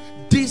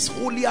 This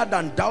holier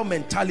than thou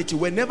mentality.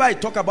 Whenever I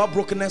talk about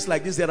brokenness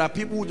like this, there are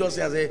people who just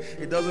say,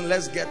 it doesn't,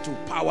 let's get to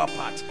power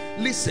part.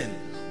 Listen,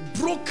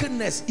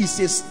 brokenness is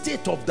a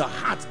state of the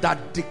heart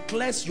that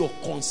declares your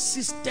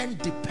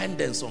consistent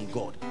dependence on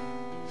God.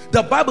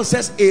 The Bible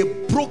says, a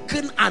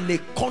broken and a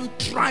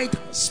contrite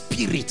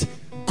spirit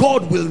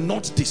God will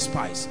not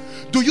despise.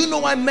 Do you know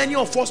why many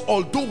of us,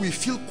 although we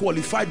feel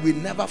qualified, we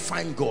never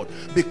find God?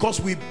 Because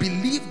we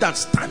believe that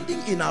standing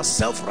in our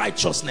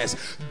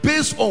self-righteousness,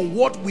 based on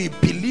what we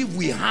believe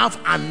we have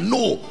and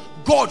know,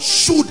 God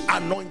should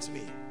anoint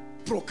me.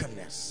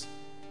 Brokenness.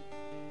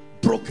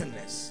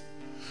 Brokenness.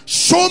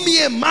 Show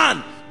me a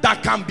man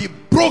that can be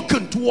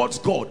broken towards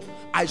God.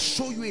 I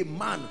show you a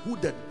man who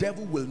the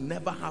devil will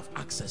never have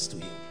access to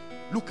him.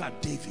 Look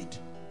at David.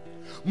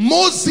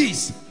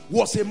 Moses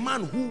was a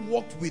man who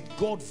walked with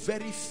God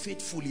very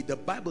faithfully. The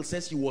Bible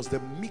says he was the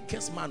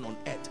meekest man on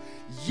earth.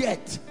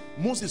 Yet,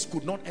 Moses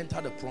could not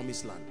enter the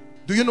promised land.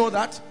 Do you know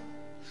that?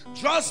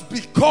 Just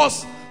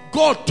because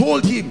God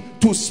told him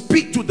to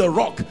speak to the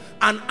rock,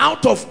 and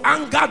out of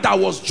anger that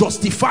was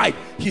justified,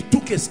 he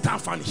took a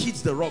staff and hit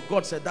the rock.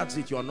 God said, that's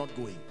it, you are not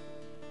going.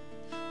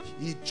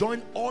 He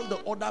joined all the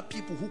other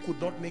people who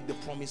could not make the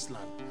promised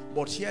land.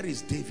 But here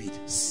is David.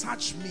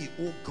 Search me,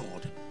 O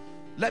God.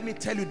 Let me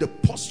tell you the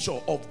posture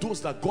of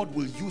those that God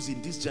will use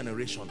in this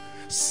generation.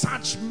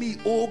 Search me,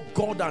 O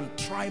God, and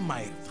try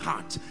my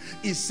heart.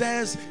 It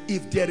says,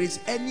 if there is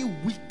any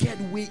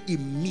wicked way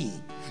in me,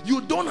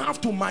 you don't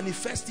have to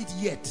manifest it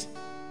yet.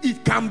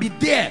 It can be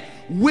there,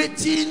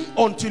 waiting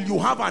until you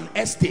have an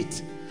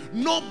estate.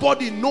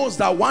 Nobody knows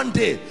that one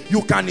day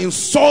you can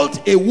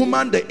insult a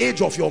woman the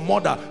age of your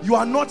mother. You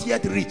are not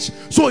yet rich,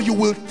 so you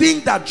will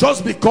think that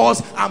just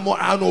because I'm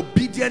an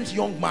obedient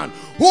young man.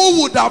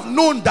 Who would have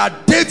known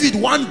that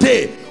David one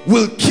day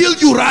will kill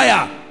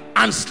Uriah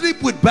and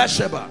sleep with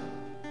Bathsheba?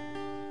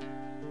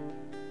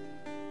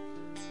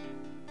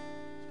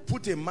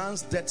 Put a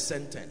man's death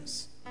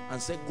sentence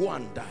and say, go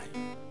and die.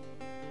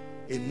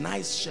 A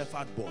nice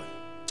shepherd boy.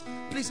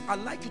 Please,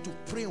 I'd like you to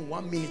pray in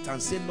 1 minute and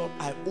say, Lord,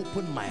 I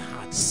open my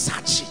heart.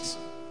 Search it.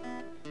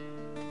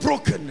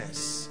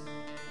 Brokenness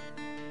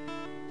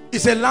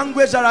is a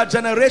language that our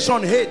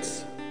generation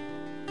hates.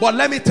 But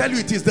let me tell you,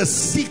 it is the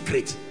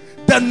secret.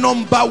 The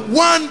number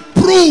one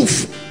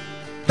proof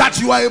that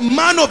you are a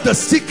man of the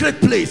secret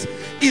place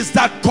is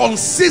that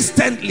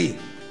consistently,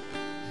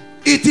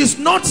 it is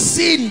not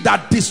sin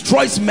that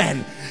destroys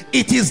men.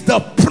 It is the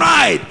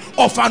pride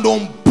of an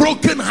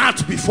unbroken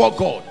heart before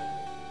God.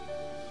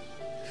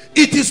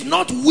 It is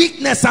not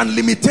weakness and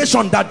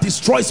limitation that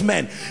destroys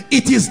men.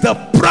 It is the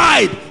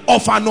pride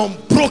of an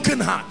unbroken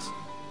heart.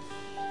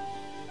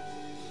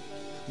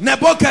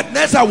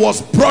 Nebuchadnezzar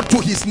was brought to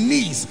his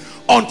knees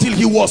until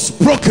he was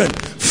broken.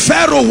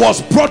 Pharaoh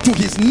was brought to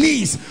his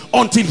knees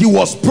until he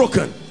was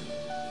broken.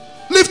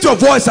 Lift your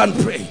voice and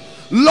pray.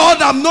 Lord,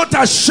 I'm not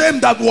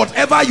ashamed of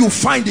whatever you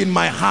find in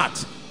my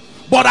heart,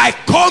 but I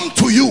come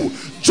to you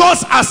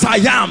just as I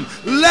am.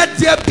 Let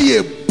there be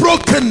a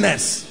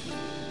brokenness.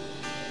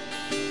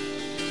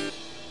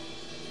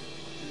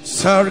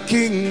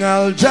 Sarking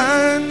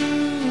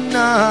Al-Jannah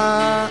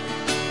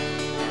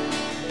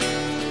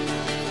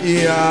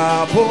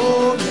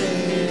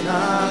Yabone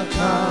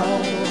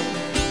Nakao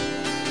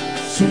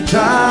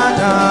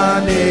Sujada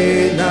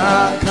Ne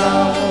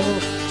Nakao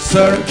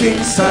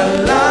Sarking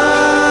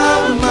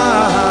Salama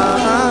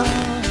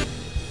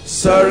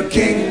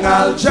Sarking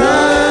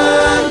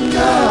Al-Jannah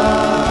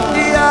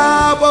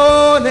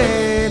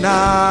Yabone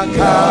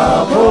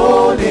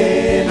Nakao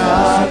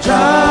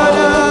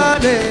Sujada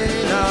Ne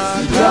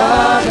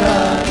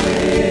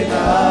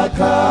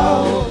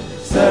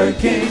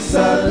Sarking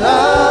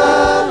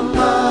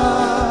Salama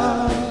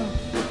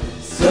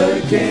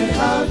Sarking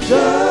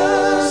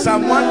Al-Jannah.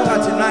 Psalm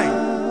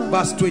 139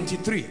 verse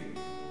 23.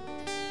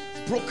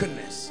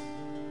 Brokenness.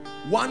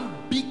 One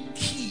big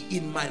key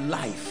in my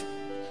life.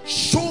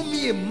 Show me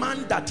me a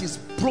man that is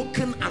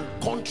broken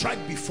and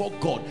contrite before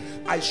God.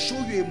 I show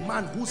you a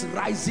man whose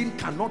rising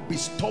cannot be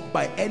stopped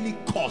by any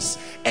cause,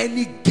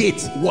 any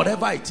gate,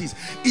 whatever it is.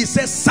 He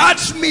says,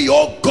 search me,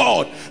 O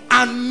God,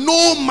 and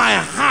know my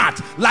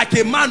heart. Like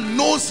a man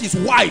knows his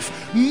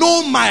wife,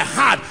 know my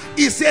heart.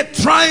 He said,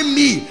 try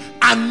me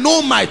and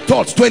know my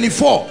thoughts.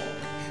 24.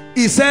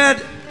 He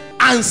said,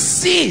 and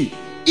see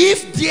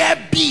if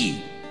there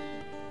be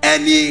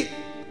any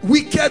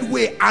wicked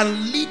way,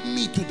 and lead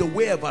me to the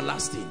way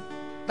everlasting.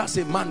 That's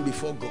a man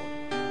before God.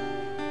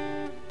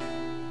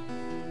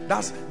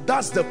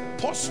 That's the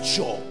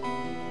posture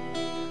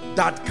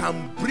that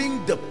can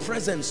bring the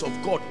presence of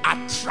God,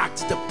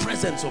 attract the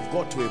presence of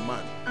God to a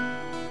man.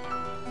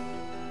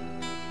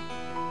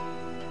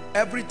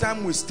 Every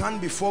time we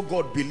stand before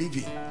God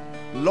believing,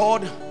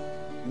 Lord,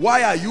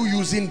 why are you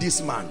using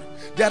this man?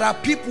 There are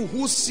people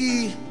who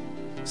see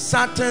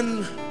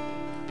certain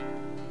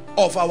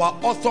of our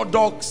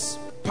orthodox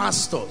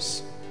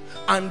pastors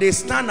and they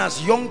stand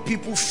as young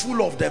people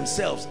full of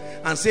themselves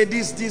and say,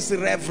 this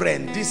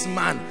reverend, this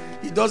man,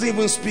 he doesn't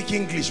even speak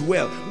English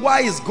well.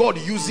 Why is God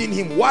using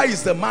him? Why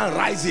is the man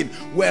rising?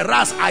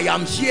 Whereas I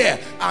am here,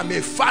 I'm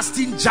a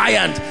fasting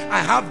giant, I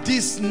have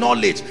this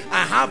knowledge,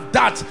 I have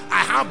that,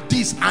 I have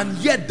this, and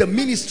yet the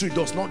ministry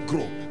does not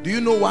grow. Do you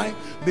know why?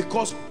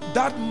 Because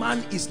that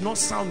man is not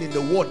sound in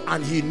the word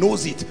and he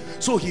knows it.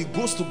 So he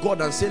goes to God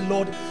and says,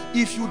 Lord,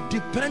 if you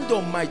depend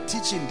on my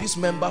teaching, these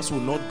members will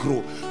not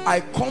grow.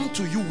 I come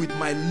to you with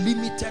my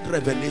limited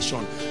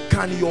revelation.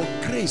 Can your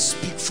grace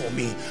speak for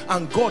me?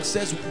 And God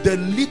says, the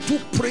little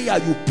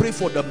prayer you pray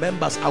for the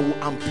members, I will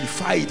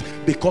amplify it,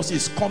 because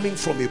it's coming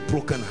from a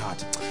broken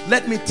heart.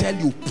 Let me tell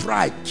you,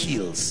 pride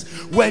kills.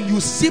 When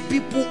you see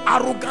people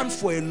arrogant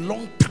for a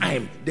long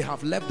time, they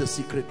have left the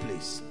secret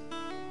place.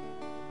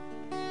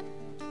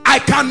 I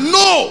can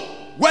know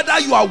whether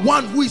you are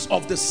one who is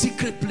of the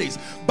secret place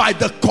by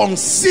the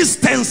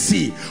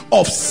consistency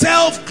of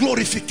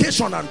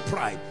self-glorification and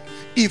pride.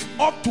 If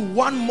up to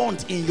 1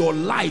 month in your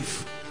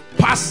life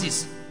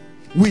passes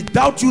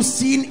without you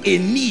seeing a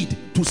need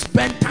to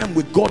spend time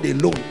with God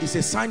alone, it's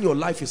a sign your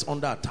life is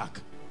under attack.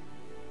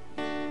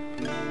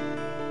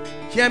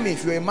 Hear me,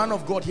 if you're a man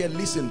of God here,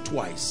 listen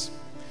twice.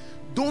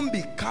 Don't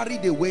be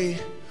carried away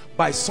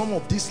by some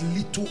of these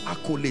little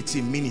accolades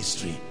in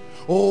ministry.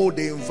 Oh,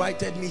 they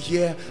invited me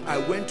here, I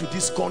went to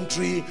this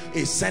country,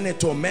 a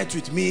senator met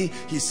with me,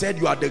 he said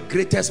you are the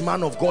greatest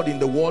man of God in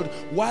the world.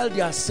 While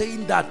they are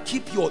saying that,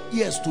 keep your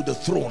ears to the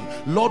throne.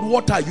 Lord,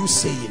 what are you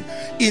saying?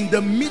 In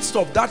the midst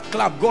of that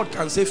clap, God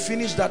can say,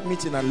 finish that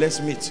meeting and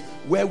let's meet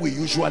where we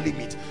usually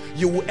meet.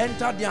 You will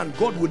enter there and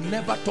God will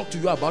never talk to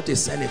you about a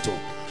senator.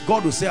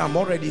 God will say, I'm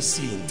already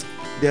seeing.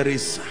 There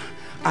is...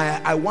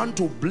 I want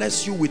to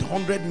bless you with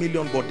 100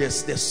 million, but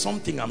there's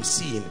something I'm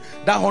seeing.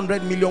 That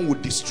 100 million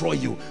would destroy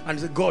you. And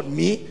say, God,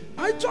 me?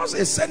 I just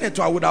a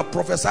senator. I would have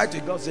prophesied to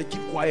God, say, keep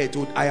quiet.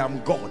 I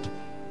am God.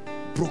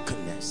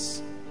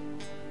 Brokenness.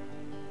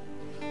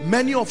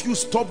 Many of you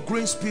stopped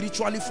growing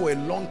spiritually for a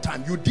long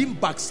time. You didn't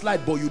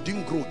backslide, but you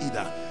didn't grow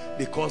either,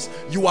 because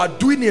you are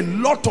doing a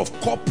lot of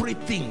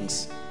corporate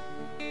things.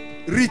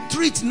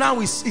 Retreat now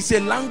is a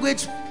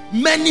language.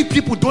 Many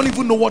people don't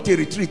even know what a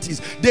retreat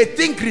is. They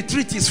think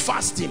retreat is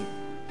fasting.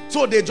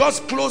 So they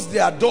just close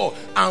their door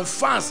and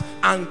fast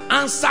and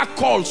answer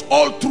calls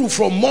all through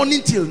from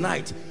morning till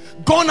night.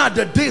 Gone are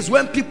the days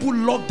when people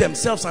lock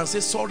themselves and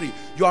say, sorry,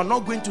 you are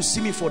not going to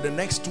see me for the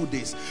next 2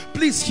 days.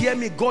 Please hear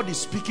me, God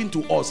is speaking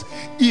to us.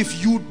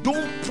 If you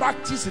don't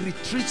practice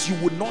retreats, you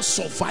will not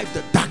survive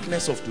the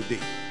darkness of today.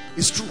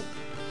 It's true.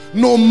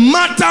 No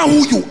matter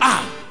who you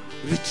are,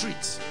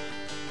 retreat.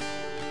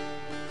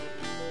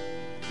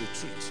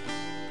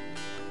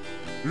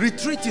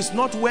 Retreat is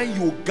not when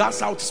you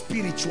gas out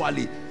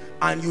spiritually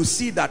and you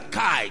see that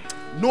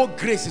no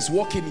grace is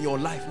working in your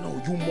life.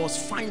 No, you must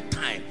find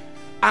time.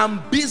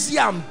 I'm busy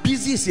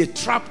is a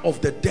trap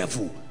of the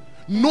devil.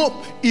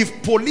 No,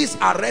 if police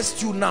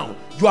arrest you now,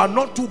 you are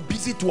not too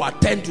busy to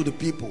attend to the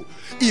people.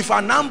 If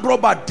an armed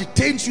robber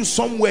detains you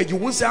somewhere, you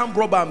won't say, armed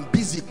robber, I'm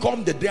busy,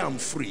 come the day I'm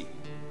free.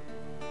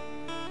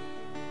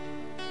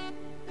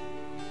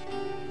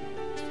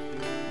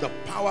 The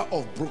power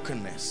of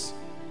brokenness.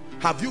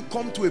 Have you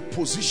come to a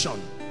position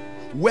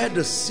where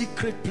the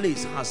secret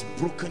place has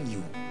broken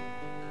you?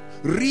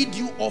 Rid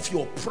you of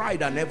your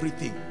pride and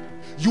everything.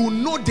 You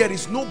know there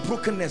is no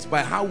brokenness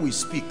by how we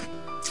speak.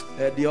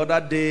 The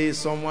other day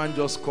someone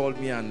just called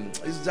me, and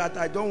it's that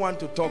I don't want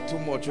to talk too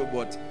much,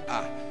 but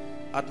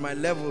at my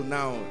level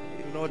now,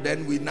 you know,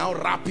 then we now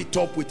wrap it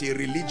up with a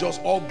religious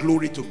all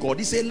glory to God.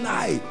 It's a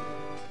lie.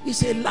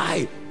 It's a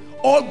lie.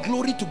 All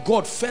glory to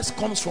God first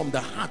comes from the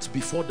heart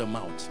before the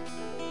mouth.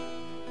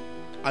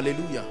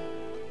 Hallelujah.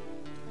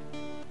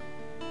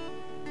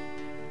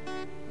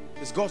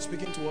 Is God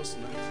speaking to us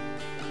tonight?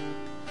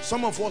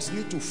 Some of us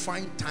need to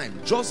find time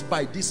just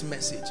by this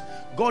message.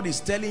 God is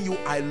telling you,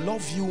 I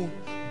love you,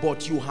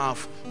 but you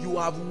have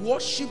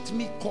worshipped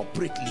me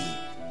corporately,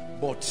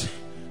 but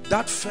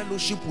that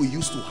fellowship we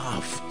used to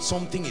have,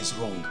 something is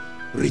wrong.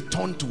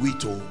 return to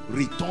it. Oh,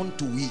 return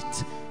to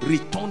it.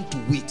 Return to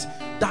it.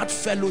 That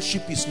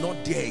fellowship is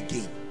not there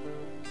again.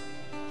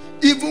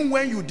 Even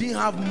when you didn't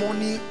have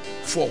money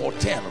for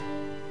hotel,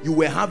 you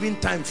were having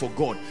time for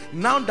God.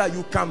 Now that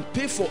you can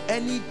pay for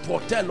any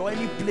hotel or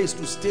any place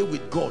to stay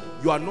with God,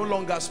 you are no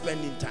longer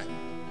spending time.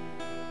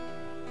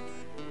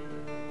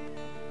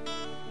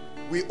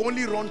 We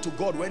only run to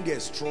God when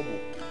there's trouble.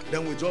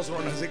 Then we just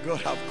run and say,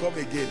 God, I've come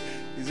again.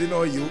 Is it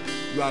not you?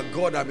 You are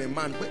God, I'm a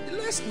man. But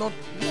let's not,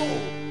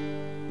 no.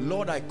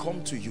 Lord, I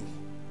come to you.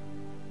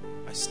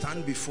 I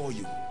stand before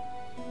you.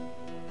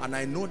 And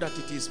I know that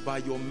it is by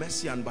your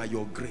mercy and by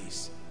your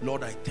grace.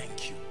 Lord, I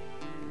thank you.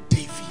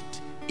 David,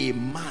 a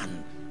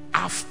man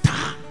after,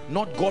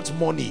 not God's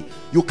money.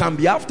 You can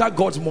be after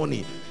God's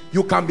money.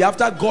 You can be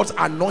after God's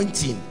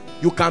anointing.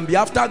 You can be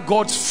after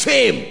God's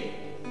fame.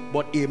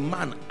 But a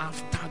man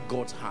after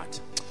God's heart.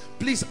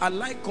 Please, I'd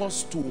like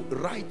us to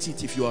write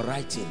it. If you are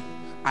writing,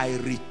 I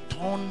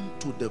return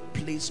to the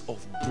place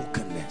of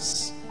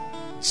brokenness.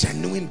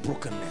 Genuine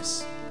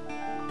brokenness.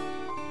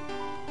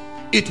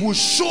 It will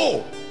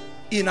show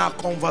in our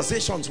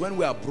conversations when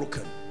we are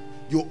broken.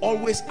 You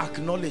always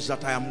acknowledge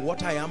that I am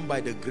what I am by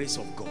the grace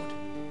of God.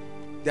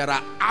 There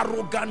are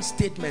arrogant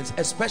statements,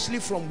 especially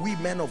from we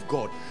men of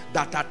God,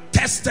 that are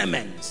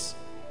testaments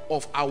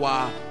of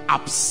our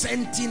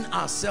absenting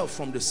ourselves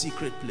from the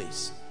secret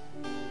place.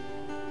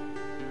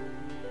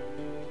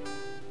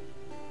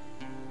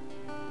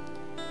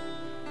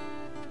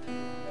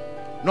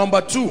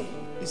 Number two,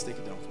 please take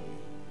it down for me.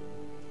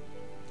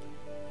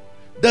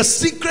 The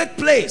secret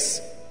place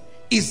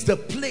is the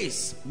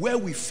place where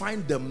we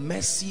find the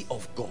mercy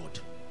of God.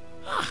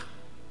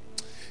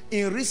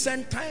 In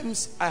recent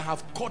times, I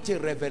have caught a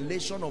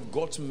revelation of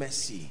God's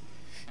mercy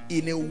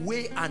in a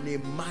way and a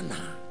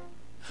manner.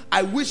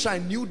 I wish I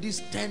knew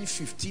this 10,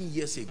 15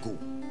 years ago.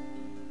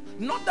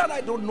 Not that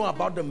I don't know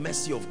about the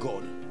mercy of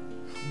God,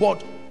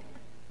 but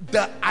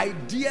the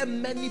idea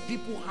many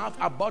people have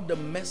about the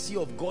mercy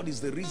of God is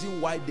the reason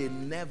why they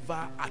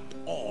never at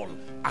all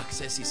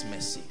access his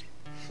mercy.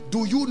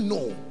 Do you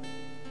know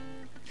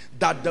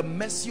that the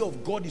mercy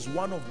of God is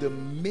one of the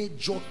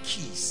major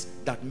keys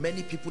that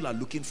many people are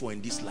looking for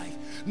in this life?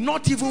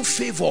 Not even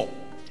favor,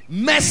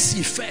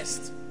 mercy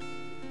first.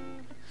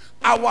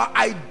 Our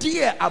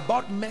idea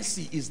about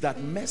mercy is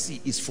that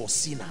mercy is for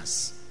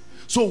sinners.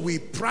 So we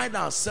pride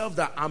ourselves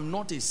that I'm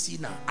not a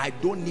sinner. I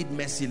don't need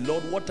mercy.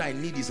 Lord, what I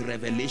need is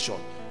revelation.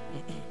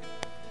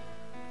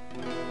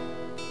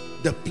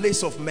 The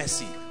place of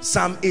mercy.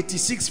 Psalm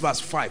 86 verse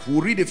 5.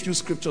 We'll read a few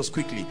scriptures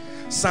quickly.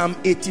 Psalm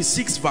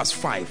 86 verse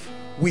 5.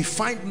 We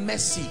find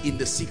mercy in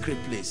the secret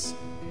place.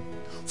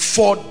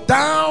 For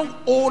thou,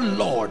 O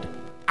Lord,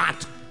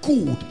 art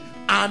good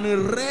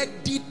and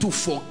ready to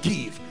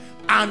forgive,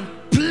 and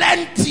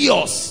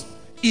plenteous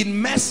in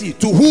mercy.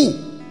 To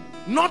who?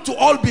 Not to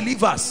all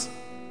believers.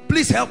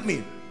 Please help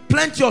me.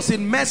 Plenteous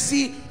in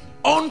mercy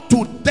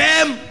unto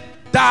them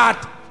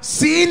that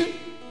sin,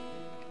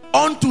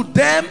 unto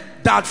them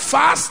that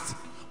fast,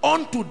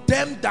 unto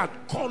them that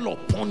call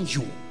upon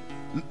you.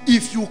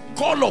 If you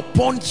call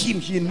upon him,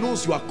 he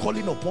knows you are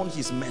calling upon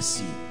his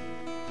mercy.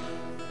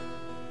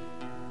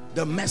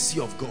 The mercy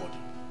of God.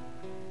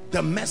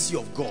 The mercy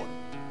of God.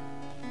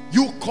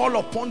 You call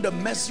upon the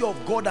mercy of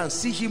God and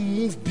see him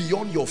move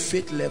beyond your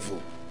faith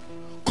level.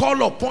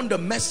 Call upon the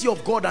mercy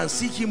of God and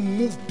see him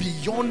move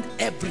beyond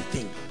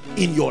everything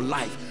in your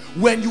life.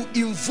 When you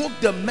invoke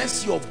the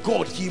mercy of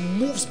God, he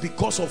moves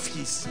because of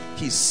his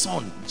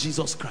son,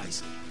 Jesus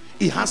Christ.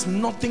 It has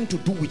nothing to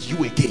do with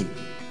you again.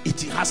 It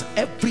has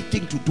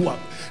everything to do.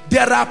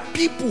 There are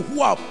people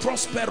who are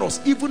prosperous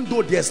even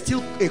though there's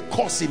still a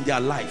curse in their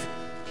life.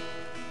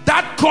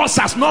 That curse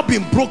has not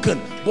been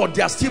broken, but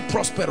they are still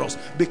prosperous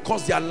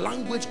because their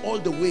language all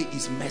the way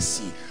is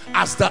mercy.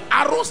 As the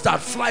arrows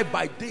that fly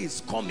by day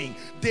is coming,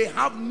 they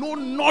have no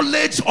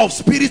knowledge of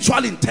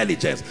spiritual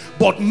intelligence,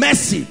 but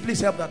mercy.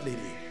 Please help that lady.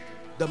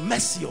 The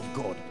mercy of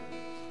God.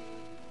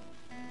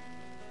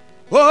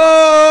 Oh,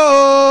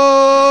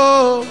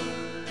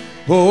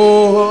 oh,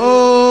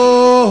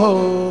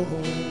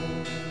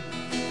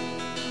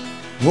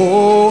 oh, oh,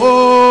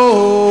 oh,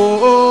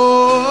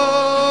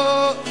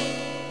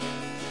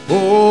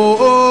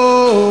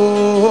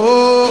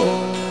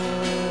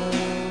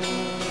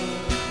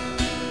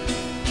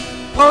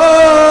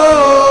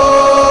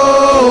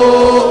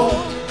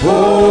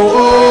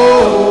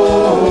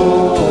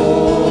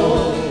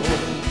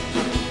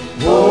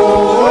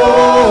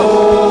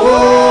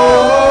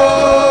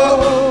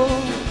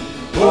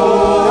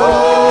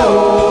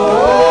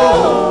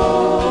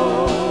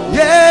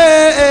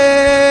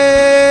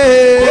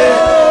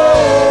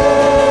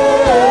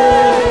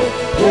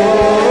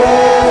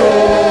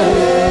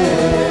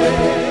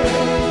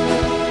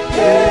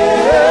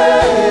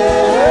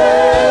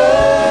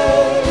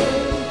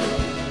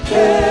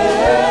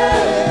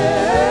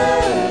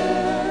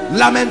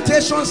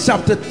 Lamentations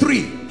chapter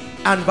 3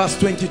 and verse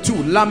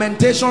 22.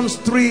 Lamentations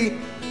 3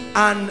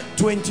 and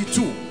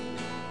 22.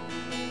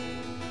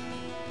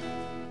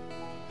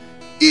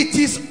 It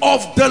is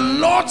of the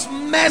Lord's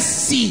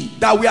mercy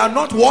that we are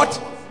not what?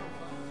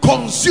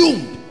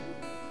 consumed,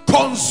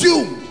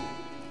 consumed,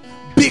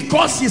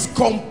 because his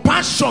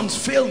compassions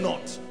fail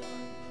not.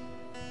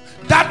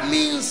 That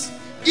means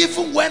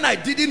even when I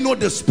didn't know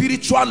the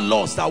spiritual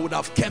laws that would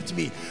have kept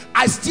me,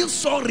 I still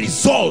saw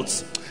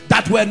results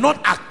that were not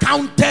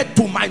accounted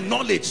to my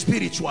knowledge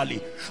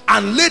spiritually.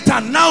 And later,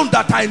 now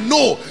that I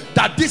know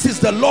that this is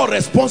the law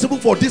responsible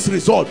for this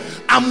result,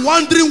 I'm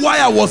wondering why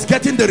I was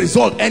getting the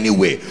result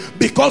anyway.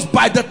 Because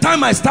by the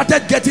time I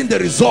started getting the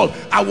result,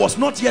 I was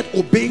not yet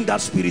obeying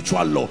that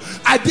spiritual law.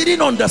 I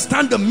didn't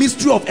understand the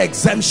mystery of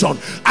exemption.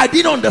 I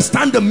didn't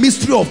understand the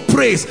mystery of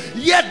praise.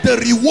 Yet the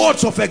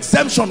rewards of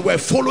exemption were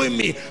following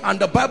me. And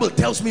the Bible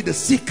tells me the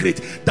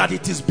secret, that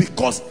it is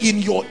because in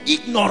your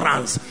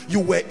ignorance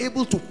you were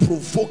able to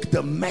provoke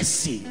the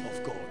mercy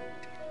of God.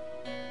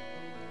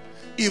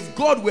 If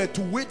God were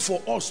to wait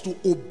for us to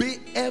obey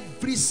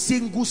every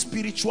single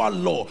spiritual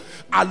law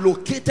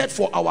allocated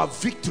for our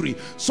victory,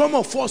 some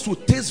of us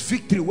would taste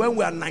victory when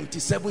we are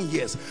 97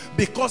 years,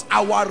 because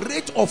our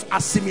rate of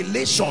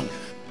assimilation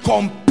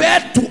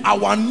compared to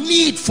our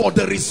need for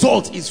the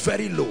result is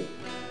very low.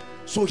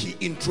 So he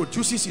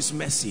introduces his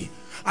mercy.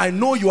 I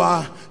know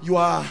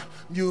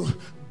you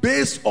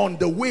based on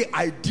the way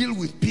I deal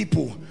with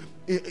people,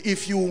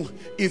 if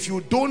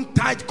you don't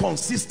tithe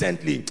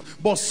consistently,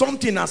 but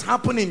something has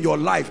happened in your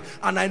life,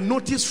 and I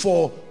notice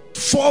for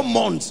 4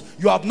 months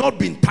you have not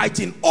been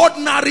tithing,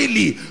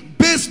 ordinarily,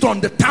 based on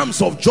the terms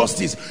of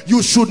justice,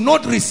 you should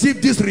not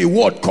receive this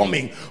reward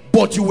coming.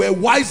 But you were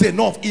wise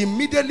enough,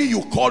 immediately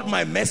you called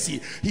my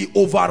mercy. He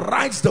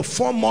overrides the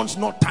 4 months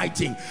not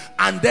tithing,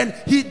 and then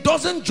he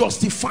doesn't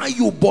justify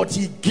you, but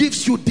he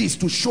gives you this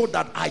to show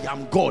that I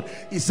am God.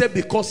 He said,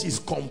 because his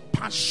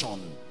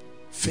compassion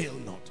fail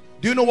not.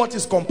 Do you know what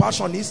his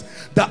compassion is?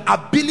 The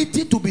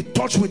ability to be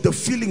touched with the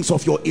feelings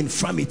of your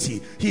infirmity.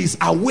 He is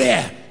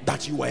aware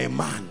that you are a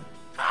man.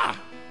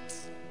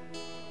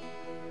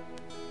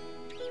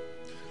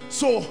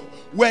 So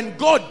when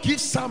God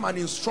gives Sam an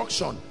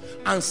instruction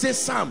and says,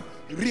 Sam,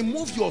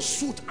 remove your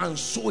suit and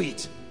sew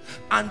it,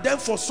 and then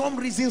for some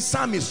reason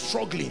Sam is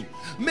struggling,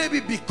 maybe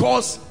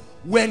because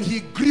when he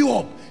grew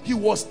up, he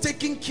was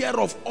taking care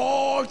of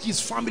all his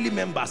family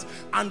members,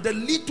 and the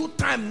little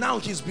time now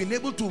he's been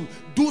able to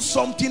do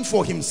something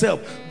for himself,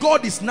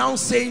 God is now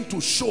saying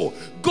to show.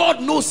 God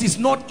knows it's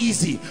not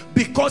easy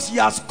because he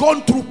has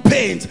gone through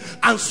pains,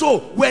 and so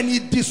when he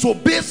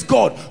disobeys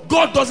God,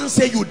 God doesn't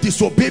say, you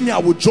disobey me, I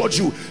will judge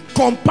you.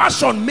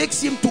 Compassion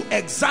makes him to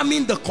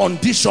examine the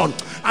condition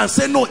and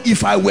say, no,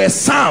 if I were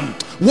Sam,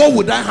 what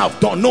would I have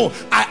done? No,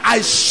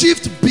 I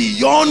shift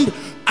beyond.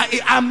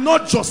 I'm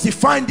not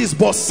justifying this,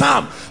 but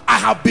Sam, I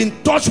have been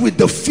touched with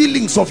the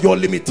feelings of your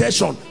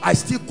limitation. I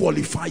still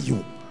qualify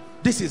you.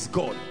 This is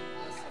God.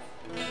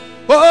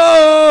 Oh,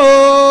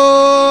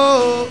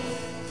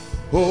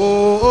 oh,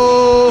 oh,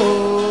 oh,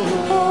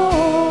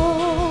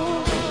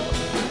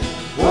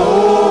 oh,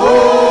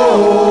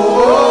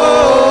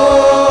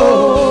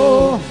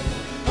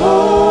 oh,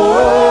 oh,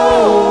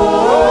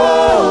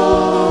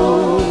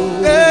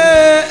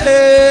 eh,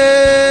 eh,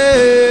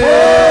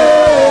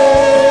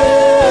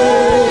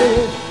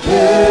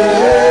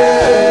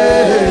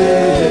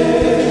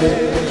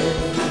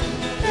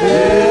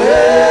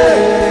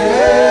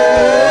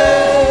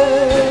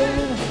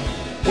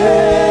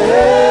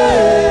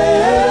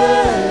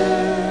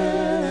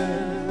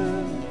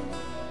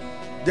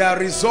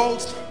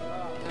 results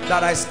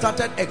that I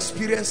started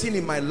experiencing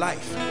in my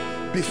life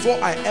before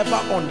I ever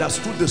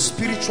understood the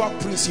spiritual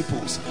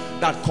principles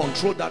that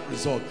control that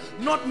result.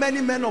 Not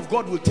many men of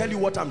God will tell you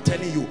what I'm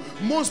telling you.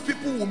 Most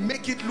people will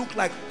make it look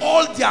like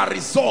all their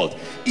result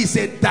is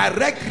a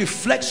direct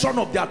reflection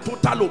of their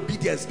total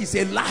obedience. It's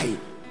a lie.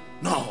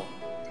 No.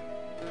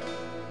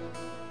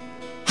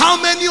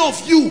 How many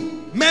of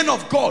you, men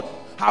of God,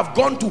 have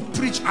gone to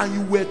preach and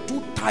you were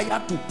too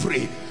tired to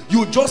pray?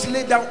 You just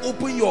lay down,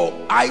 open your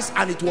eyes,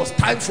 and it was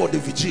time for the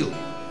vigil.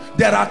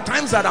 There are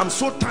times that I'm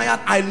so tired,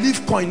 I leave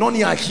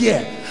koinonia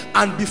here,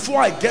 and before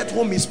I get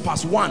home it's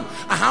past 1.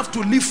 I have to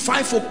leave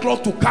 5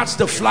 o'clock to catch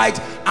the flight.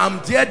 I'm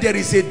there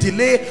is a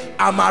delay,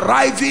 I'm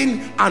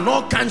arriving, and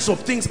all kinds of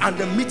things, and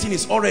the meeting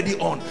is already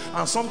on.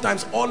 And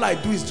sometimes all I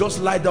do is just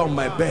lie down on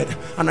my bed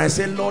and I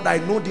say, Lord, I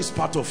know this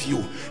part of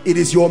you. It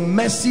is your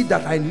mercy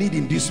that I need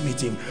in this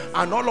meeting.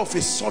 And all of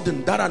a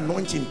sudden that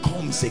anointing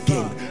comes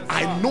again.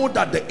 I know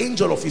that the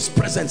angel of his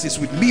presence is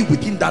with me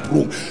within that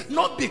room.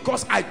 Not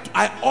because I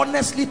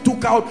honestly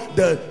took out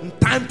the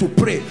time to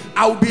pray.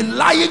 I will be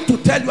lying to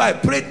tell you I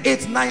prayed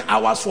 8-9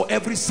 hours for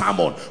every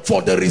sermon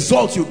for the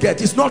results you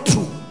get. It's not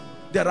true.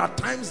 There are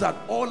times that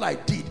all I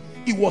did,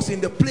 it was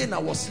in the plane, I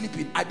was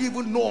sleeping. I didn't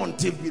even know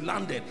until we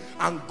landed,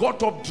 and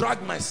got up,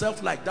 dragged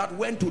myself like that,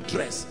 went to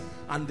dress,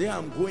 and there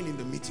I'm going in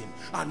the meeting,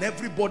 and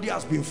everybody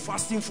has been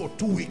fasting for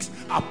 2 weeks.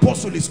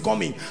 Apostle is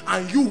coming,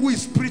 and you who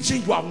is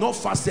preaching, you have not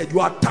fasted, you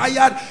are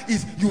tired,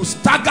 you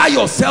stagger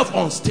yourself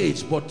on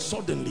stage. But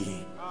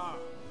suddenly,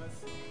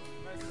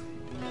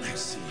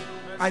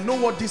 I know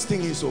what this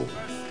thing is. Oh,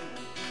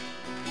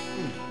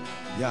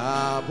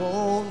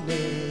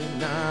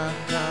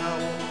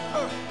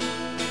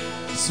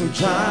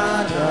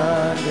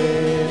 sujada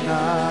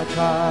na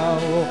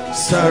kau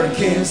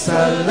sarkin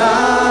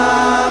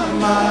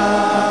salama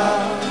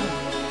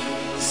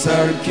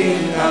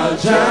sarkin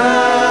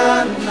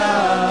aljana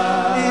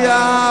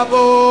ya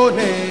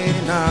bone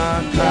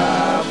na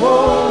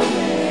kau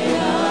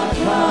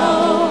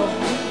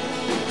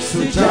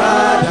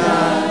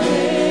sujada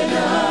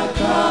na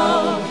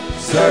kau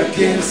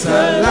sarkin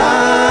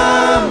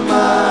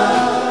salama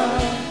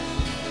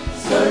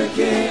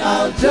sarkin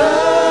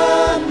aljana.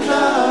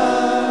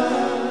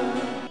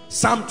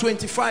 Psalm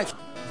 25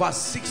 verse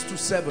 6 to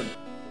 7.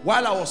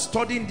 While I was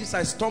studying this,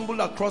 I stumbled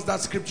across that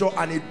scripture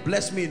and it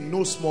blessed me in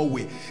no small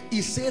way.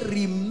 It said,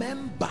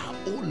 remember,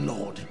 O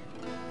Lord,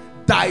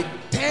 thy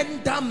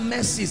tender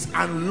mercies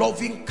and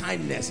loving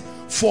kindness,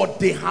 for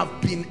they have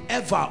been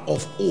ever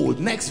of old.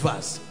 Next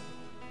verse.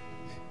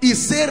 He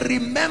said,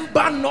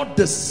 remember not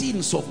the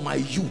sins of my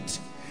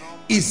youth.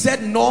 He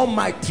said, nor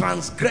my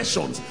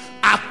transgressions.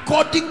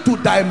 According to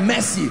thy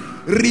mercy,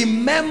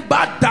 remember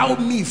thou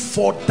me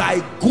for thy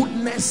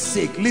goodness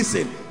sake.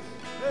 Listen,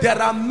 there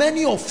are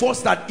many of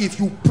us that if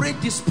you pray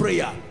this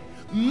prayer,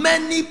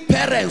 many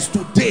parents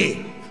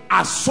today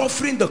are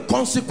suffering the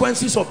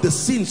consequences of the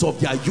sins of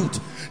their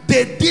youth.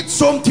 They did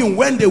something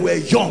when they were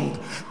young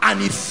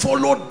and it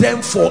followed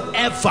them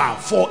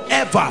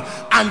forever,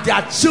 and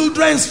their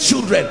children's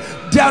children,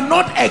 they are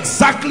not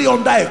exactly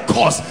under a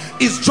curse.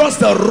 It's just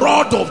the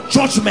rod of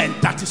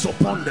judgment that is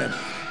upon them.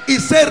 He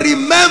said,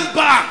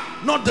 remember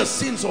not the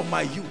sins of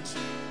my youth.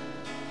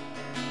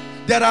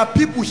 There are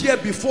people here,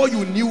 before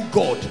you knew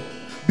God,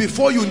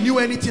 before you knew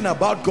anything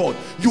about God,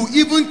 you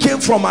even came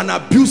from an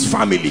abused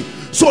family,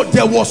 so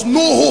there was no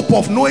hope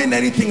of knowing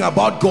anything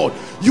about God.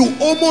 You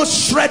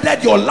almost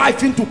shredded your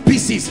life into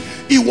pieces.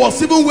 It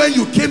was even when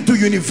you came to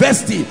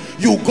university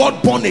you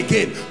got born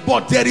again.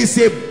 But there is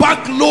a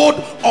backload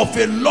of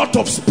a lot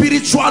of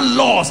spiritual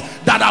laws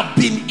that have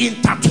been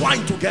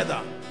intertwined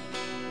together.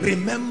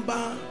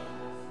 Remember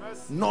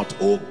not,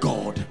 O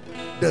God,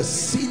 the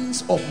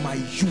sins of my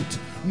youth,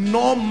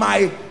 nor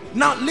my...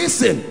 Now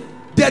listen,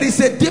 there is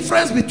a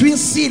difference between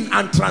sin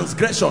and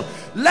transgression.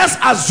 Let's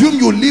assume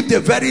you lived a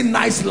very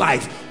nice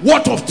life.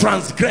 What of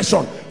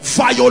transgression?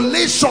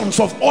 Violations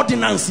of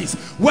ordinances,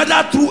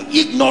 whether through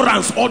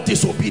ignorance or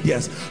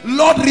disobedience.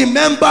 Lord,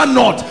 remember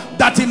not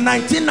that in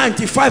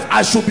 1995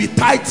 I should be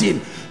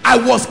tithing. I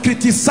was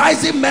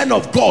criticizing men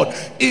of God.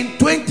 In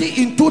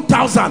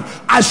 2000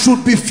 I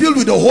should be filled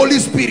with the Holy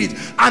Spirit,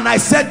 and I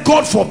said,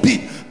 God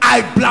forbid,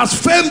 I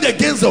blasphemed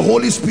against the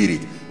Holy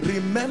Spirit.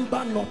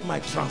 Remember not my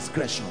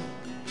transgression.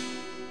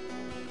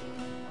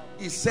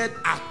 He said,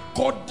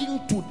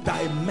 according to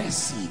thy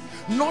mercy,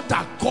 not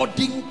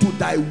according to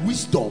thy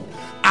wisdom,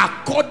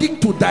 according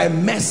to thy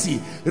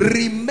mercy,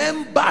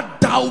 remember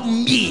thou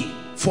me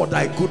for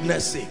thy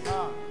goodness sake.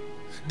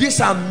 These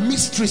are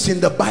mysteries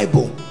in the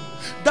Bible.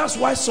 That's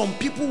why some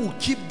people will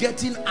keep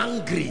getting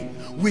angry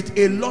with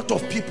a lot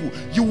of people.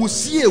 You will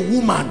see a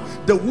woman,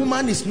 the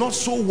woman is not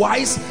so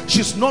wise,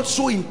 she's not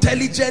so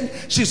intelligent,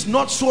 she's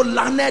not so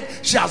learned,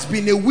 she has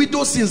been a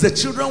widow since the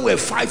children were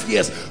 5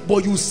 years,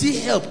 but you see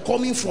help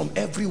coming from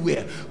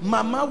everywhere.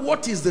 Mama,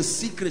 what is the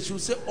secret? She'll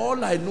say,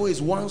 all I know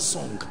is one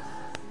song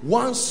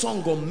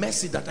of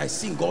mercy that I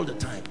sing all the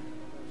time.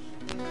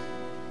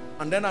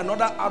 And then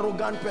another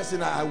arrogant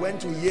person, I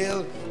went to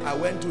Yale, I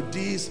went to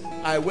this,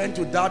 I went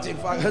to that. In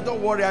fact,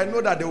 don't worry, I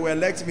know that they will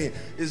elect me.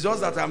 It's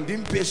just that I'm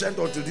being patient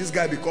until this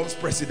guy becomes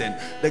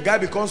president. The guy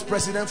becomes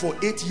president for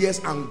 8 years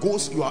and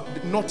goes, you are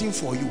nothing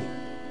for you.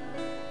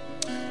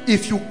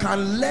 If you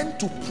can learn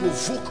to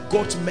provoke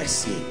God's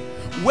mercy.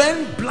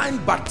 When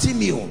blind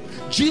Bartimaeus,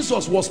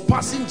 Jesus was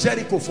passing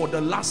Jericho for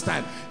the last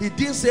time, he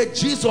didn't say,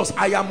 Jesus,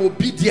 I am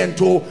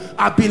obedient, oh,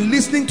 I've been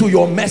listening to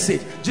your message.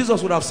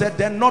 Jesus would have said,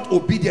 then not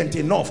obedient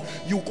enough.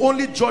 You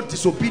only judge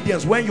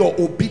disobedience when your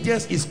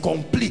obedience is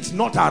complete,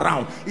 not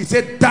around. He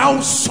said,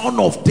 thou son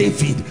of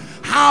David,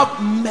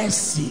 have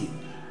mercy.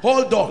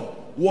 Hold on,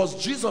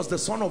 was Jesus the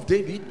son of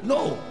David?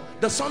 No,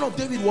 the son of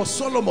David was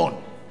Solomon.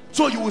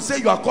 So you will say,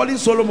 you are calling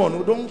Solomon.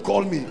 Oh, don't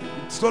call me.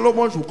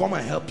 Solomon should come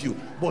and help you.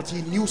 But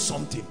he knew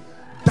something.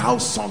 Thou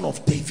son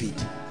of David,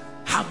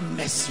 have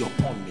mercy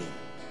upon me.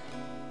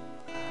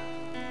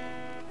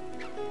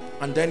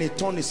 And then he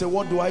turned, he said,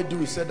 what do I do?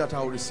 He said that I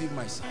will receive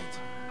my sight.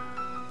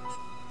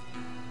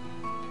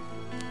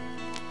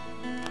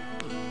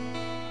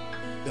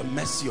 The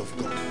mercy of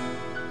God.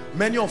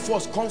 Many of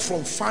us come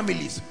from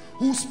families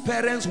whose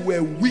parents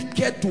were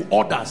wicked to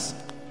others.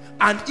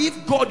 And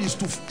if God is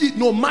to,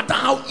 no matter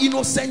how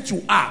innocent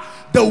you are,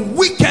 the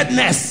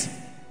wickedness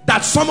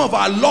that some of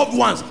our loved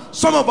ones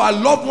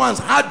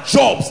had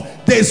jobs,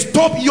 they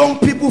stop young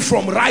people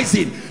from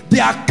rising.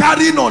 They are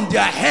carrying on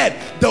their head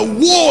the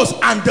woes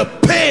and the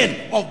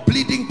pain of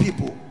bleeding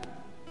people.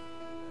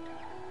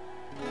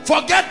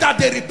 Forget that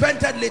they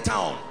repented later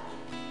on.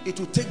 It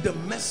will take the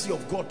mercy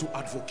of God to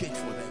advocate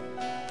for them.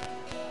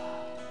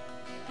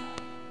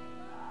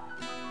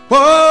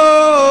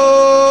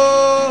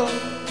 Oh,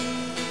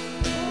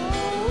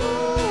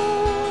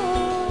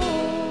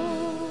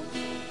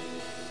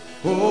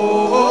 oh, oh,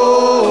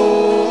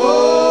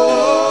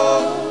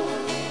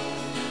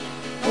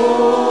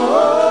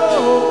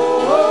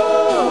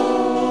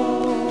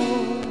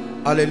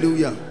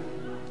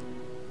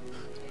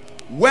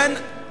 When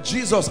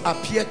Jesus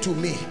appeared to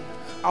me,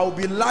 I would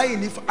be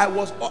lying if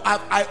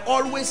I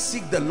always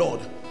seek the Lord.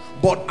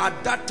 But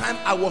at that time,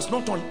 I was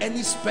not on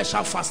any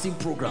special fasting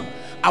program.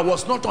 I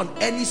was not on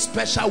any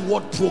special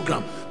word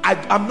program.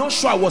 I'm not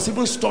sure I was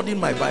even studying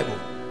my Bible.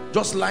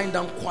 Just lying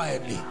down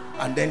quietly.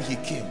 And then he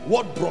came.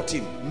 What brought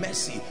him?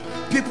 Mercy.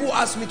 People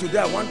ask me today,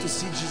 I want to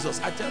see Jesus.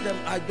 I tell them,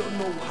 I don't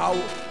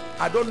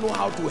know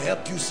how to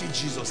help you see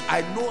Jesus.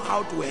 I know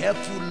how to help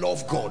you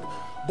love God.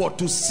 But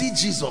to see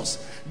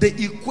Jesus, the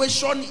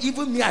equation,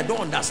 even me, I don't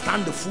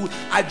understand the full.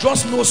 I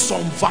just know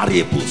some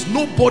variables.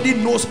 Nobody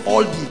knows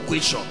all the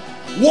equation.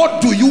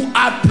 What do you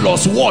add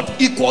plus what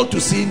equal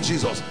to seeing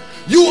Jesus?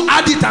 You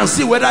add it and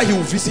see whether he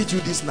will visit you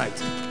this night.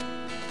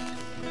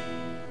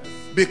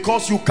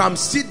 Because you can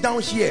sit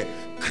down here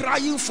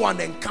crying for an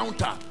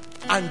encounter,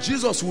 and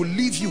Jesus will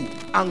leave you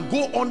and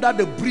go under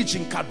the bridge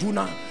in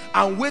Kaduna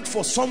and wait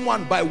for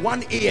someone by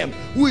 1 a.m.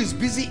 who is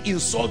busy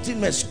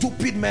insulting a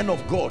stupid man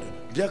of God.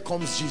 There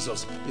comes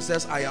Jesus. He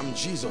says, I am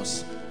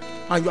Jesus.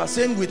 And you are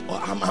saying,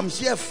 I'm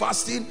here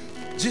fasting.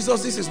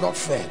 Jesus, this is not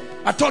fair.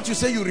 I thought you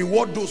say you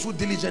reward those who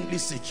diligently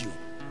seek you.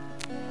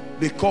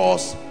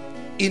 Because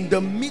in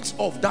the midst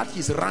of that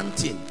he's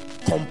ranting,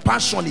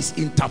 compassion is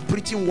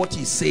interpreting what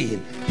he's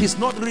saying. He's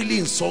not really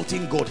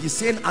insulting God. He's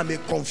saying, I'm a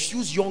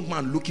confused young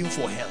man looking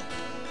for help.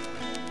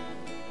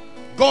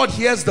 God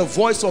hears the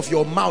voice of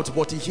your mouth,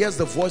 but he hears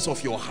the voice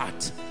of your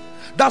heart.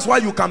 That's why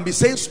you can be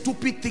saying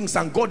stupid things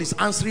and God is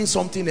answering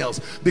something else.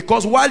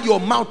 Because while your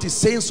mouth is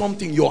saying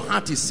something, your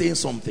heart is saying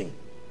something.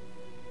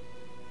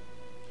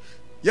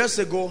 Years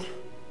ago,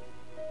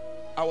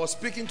 I was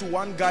speaking to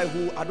one guy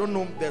who, I don't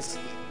know,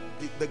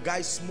 the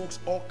guy smokes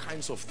all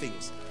kinds of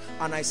things.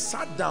 And I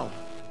sat down.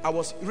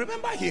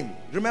 Remember him?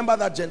 Remember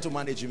that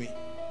gentleman, Ejimi?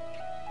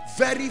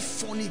 Very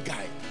funny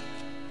guy.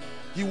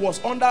 He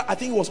was I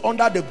think he was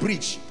under the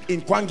bridge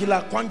in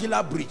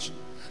Kwangila Bridge.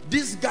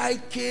 This guy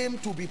came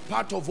to be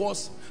part of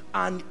us,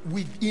 and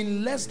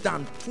in less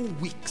than 2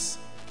 weeks,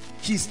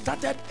 he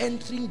started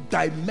entering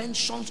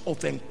dimensions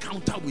of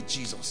encounter with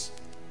Jesus.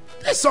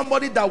 There's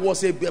somebody that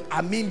was you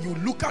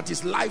look at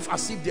his life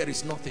as if there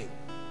is nothing.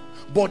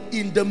 But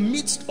in the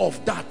midst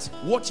of that,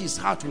 what his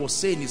heart was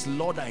saying is,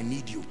 Lord, I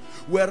need you.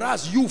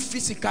 Whereas you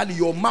physically,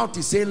 your mouth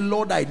is saying,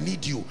 Lord, I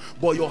need you.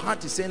 But your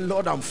heart is saying,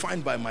 Lord, I'm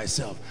fine by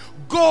myself.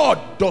 God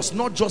does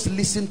not just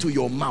listen to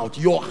your mouth.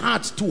 Your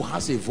heart too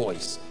has a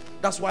voice.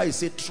 That's why he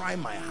said, try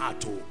my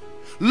heart, oh.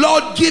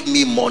 Lord, give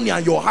me money.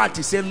 And your heart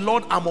is saying,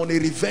 Lord, I'm on a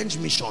revenge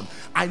mission.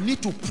 I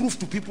need to prove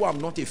to people I'm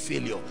not a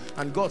failure.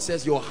 And God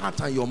says your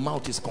heart and your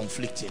mouth is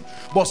conflicting.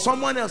 But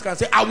someone else can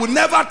say, I will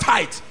never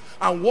tithe.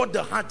 And what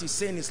the heart is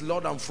saying is,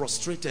 Lord, I'm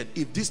frustrated.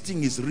 If this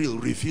thing is real,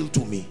 reveal to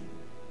me.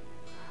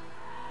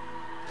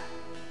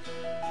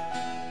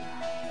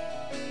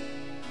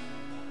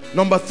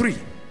 Number 3.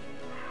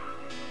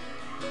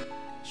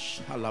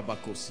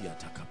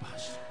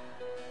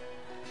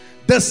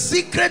 The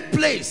secret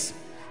place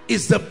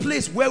is the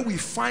place where we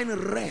find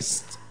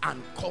rest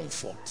and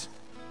comfort.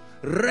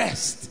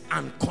 Rest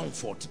and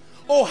comfort.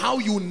 Oh, how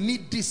you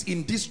need this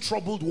in this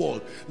troubled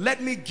world.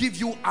 Let me give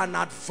you an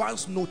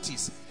advance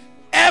notice.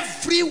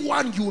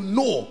 Everyone you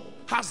know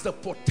has the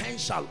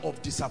potential of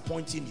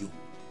disappointing you.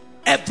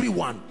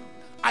 Everyone.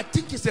 I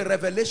think it's a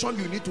revelation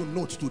you need to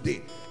note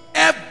today.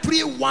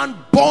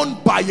 Everyone born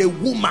by a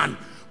woman,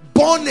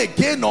 born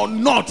again or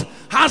not,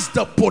 has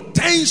the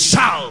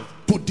potential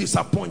to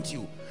disappoint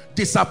you.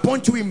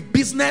 Disappoint you in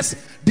business,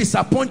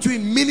 disappoint you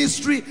in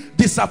ministry,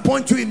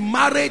 disappoint you in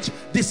marriage,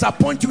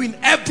 disappoint you in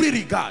every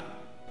regard.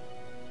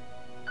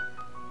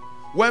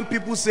 When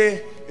people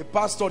say, a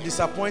pastor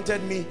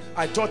disappointed me,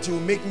 I thought he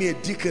would make me a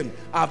deacon.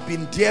 I've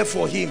been there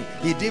for him.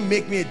 He didn't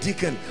make me a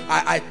deacon.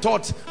 I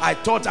thought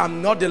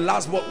I'm not the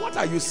last. But what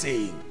are you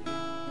saying?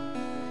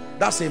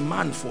 That's a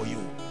man for you.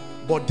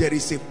 But there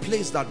is a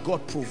place that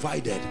God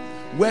provided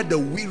where the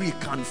weary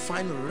can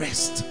find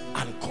rest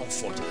and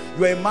comfort.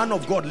 You are a man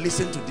of God,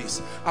 listen to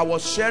this. I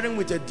was sharing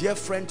with a dear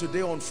friend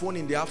today on phone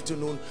in the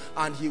afternoon,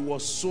 and he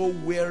was so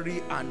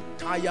weary and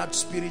tired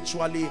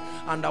spiritually,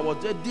 and I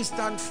was a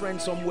distant friend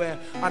somewhere,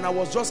 and I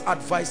was just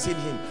advising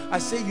him. I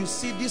say, you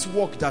see this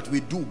work that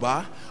we do,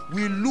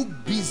 we look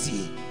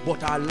busy,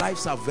 but our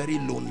lives are very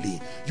lonely.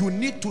 You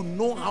need to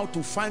know how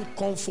to find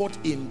comfort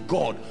in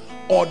God.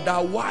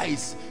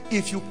 Otherwise,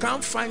 if you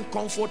can't find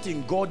comfort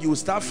in God, you will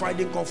start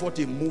finding comfort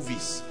in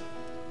movies.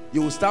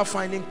 You will start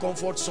finding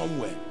comfort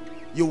somewhere.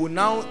 You will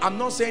now, I'm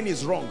not saying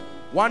it's wrong.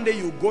 One day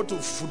you go to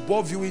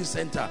football viewing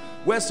center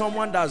where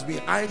someone that's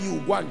been eyeing you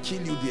will go and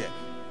kill you there.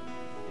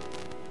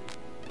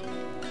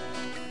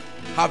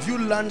 Have you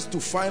learned to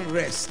find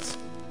rest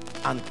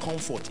and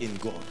comfort in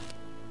God?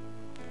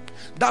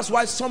 That's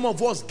why some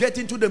of us get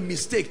into the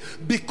mistake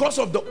because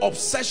of the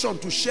obsession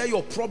to share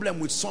your problem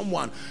with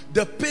someone.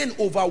 The pain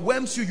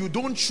overwhelms you. You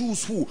don't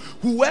choose who.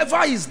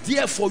 Whoever is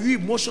there for you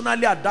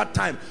emotionally at that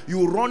time,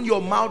 you run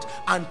your mouth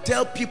and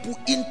tell people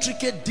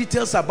intricate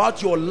details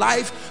about your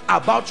life,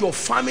 about your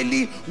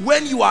family.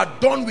 When you are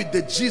done with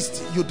the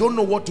gist, you don't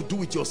know what to do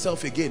with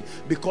yourself again,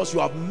 because you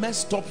have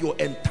messed up your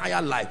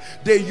entire life.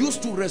 They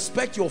used to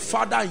respect your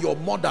father and your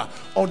mother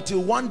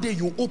until one day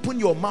you open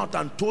your mouth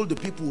and told the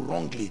people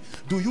wrongly.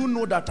 Do you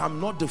know that I'm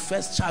not the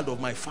first child of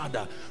my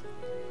father?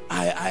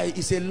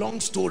 It's a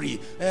long story.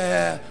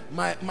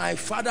 My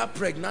father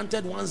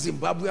pregnanted one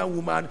Zimbabwean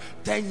woman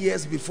 10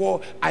 years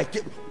before I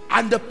came.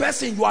 And the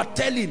person you are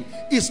telling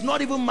is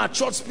not even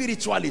matured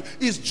spiritually.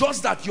 It's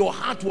just that your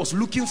heart was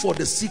looking for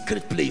the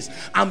secret place.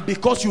 And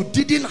because you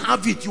didn't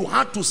have it, you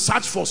had to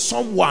search for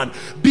someone.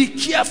 Be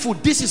careful.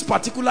 This is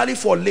particularly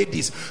for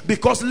ladies.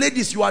 Because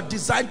ladies, you are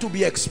designed to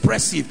be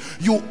expressive.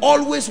 You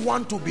always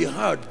want to be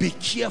heard. Be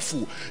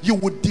careful. You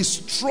would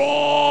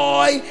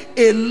destroy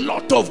a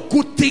lot of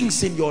good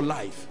things in your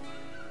life.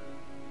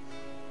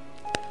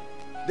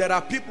 There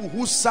are people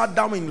who sat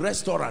down in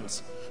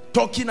restaurants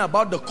talking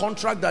about the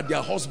contract that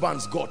their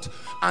husbands got,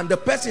 and the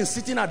person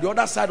sitting at the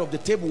other side of the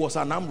table was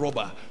an armed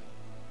robber.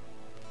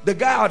 The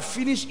guy had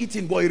finished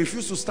eating, but he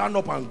refused to stand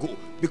up and go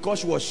because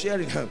she was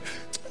sharing him.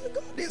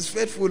 God is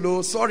faithful.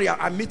 Oh, sorry,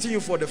 I'm meeting you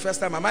for the first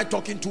time. Am I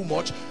talking too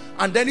much?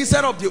 And then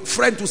instead of the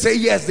friend to say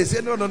yes, they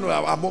say no,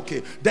 I'm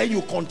okay. Then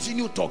you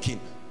continue talking.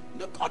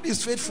 God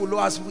is faithful.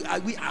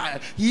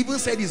 He even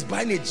said he's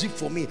buying a Jeep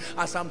for me.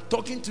 As I'm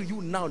talking to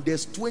you now,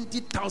 there's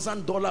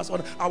 $20,000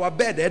 on our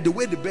bed. The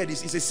way the bed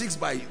is a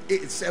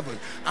 6x7,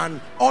 and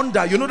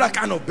under, you know, that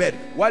kind of bed.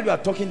 While you are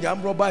talking, the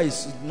armed robber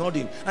is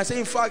nodding. I say,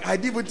 in fact, I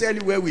didn't even tell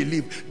you where we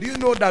live. Do you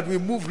know that we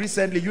moved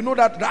recently? You know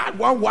that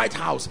one white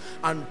house,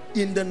 and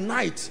in the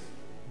night,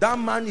 that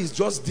man is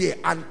just there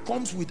and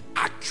comes with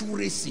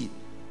accuracy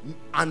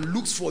and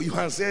looks for you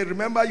and say,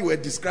 remember you were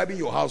describing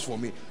your house for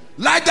me.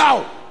 Lie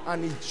down.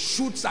 And he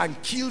shoots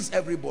and kills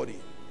everybody.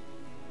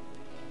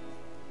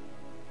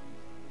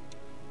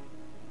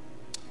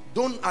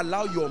 Don't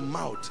allow your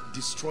mouth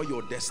destroy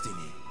your destiny.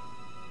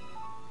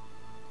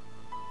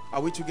 Are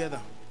we together?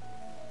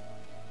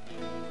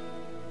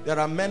 There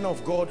are men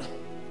of God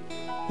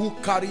who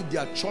carried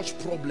their church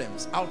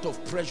problems out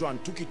of pressure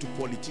and took it to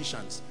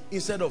politicians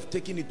instead of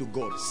taking it to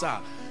God. Sir,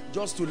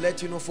 just to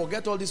let you know,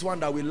 forget all this one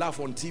that we laugh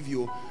on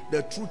TV.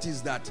 The truth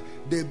is that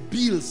the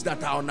bills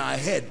that are on our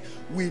head,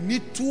 we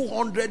need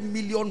 200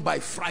 million by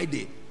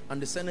Friday.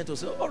 And the senator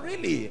said, oh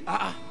really?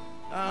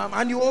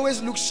 And you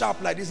always look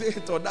sharp like this.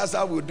 So that's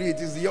how we do it.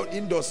 It's the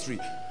industry.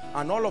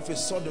 And all of a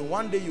sudden,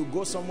 one day you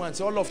go somewhere and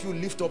say, all of you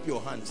lift up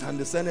your hands. And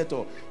the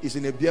senator is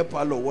in a beer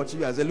parlor watching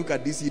you and say, look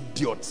at these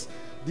idiots.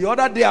 The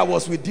other day I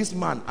was with this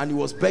man and he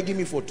was begging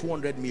me for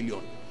 200 million.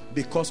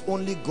 Because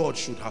only God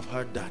should have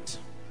heard that.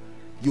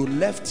 You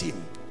left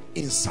him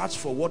in search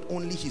for what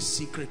only his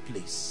secret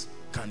place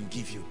can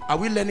give you. Are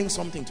we learning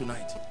something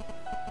tonight?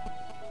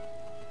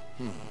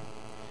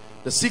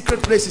 The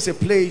secret place is a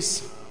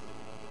place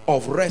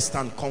of rest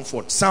and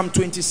comfort. Psalm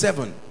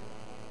 27.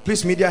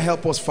 Please, media,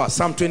 help us fast.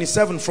 Psalm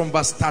 27 from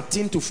verse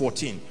 13 to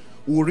 14.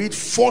 We'll read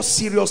 4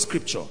 serious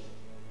scripture.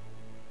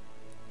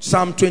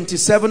 Psalm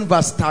 27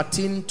 verse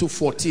 13 to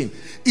 14.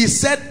 He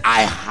said,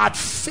 I had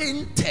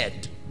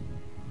fainted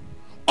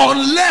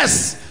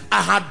unless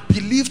I had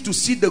believed to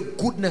see the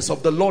goodness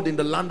of the Lord in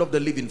the land of the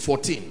living.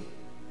 14.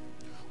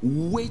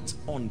 Wait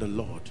on the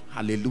Lord.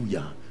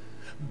 Hallelujah.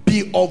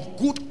 Be of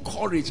good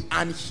courage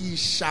and he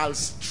shall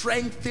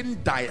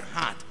strengthen thy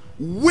heart.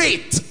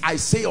 Wait, I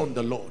say, on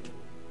the Lord.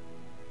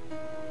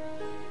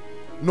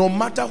 No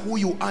matter who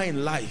you are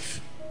in life,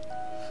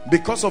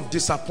 because of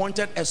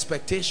disappointed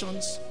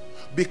expectations,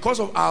 because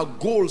of our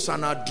goals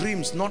and our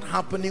dreams not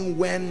happening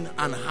when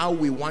and how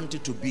we want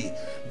it to be,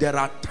 there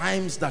are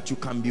times that you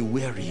can be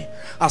weary.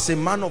 As a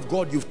man of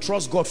God, you've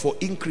trusted God for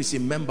increase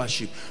in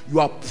membership.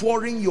 You are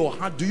pouring your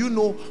heart. Do you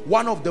know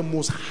one of the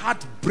most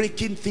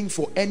heartbreaking things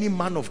for any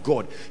man of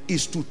God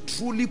is to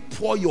truly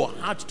pour your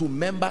heart to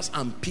members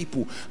and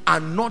people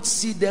and not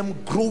see them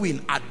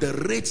growing at the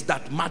rate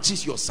that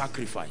matches your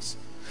sacrifice?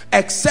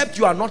 Except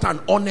you are not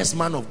an honest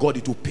man of God,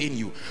 it will pain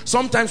you.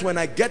 Sometimes when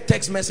I get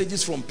text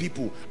messages from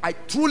people, I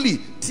truly,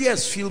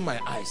 tears fill my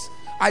eyes.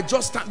 I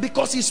just can't,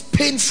 because it's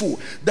painful.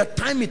 The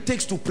time it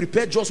takes to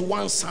prepare just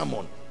one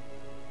sermon.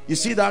 You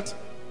see that?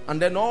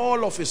 And then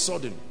all of a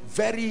sudden,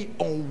 very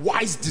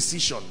unwise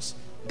decisions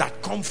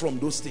that come from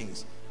those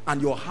things.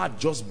 And your heart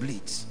just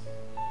bleeds.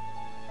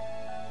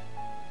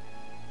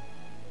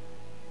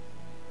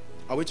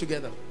 Are we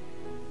together?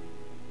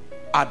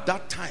 At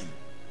that time,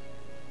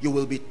 you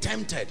will be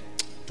tempted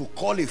to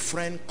call a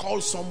friend,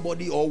 call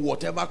somebody or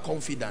whatever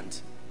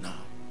confidant. Now,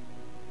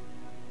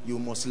 you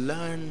must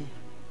learn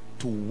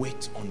to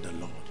wait on the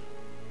Lord.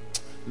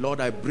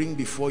 Lord, I bring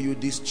before you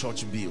these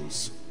church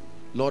bills.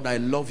 Lord, I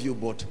love you,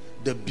 but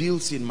the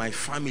bills in my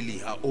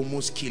family are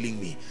almost killing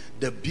me.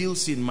 The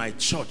bills in my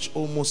church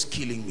almost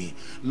killing me.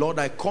 Lord,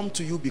 I come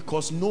to you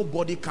because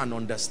nobody can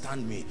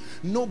understand me.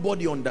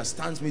 Nobody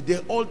understands me. They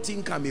all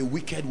think I'm a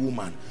wicked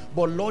woman.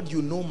 But Lord,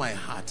 you know my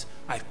heart.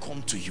 I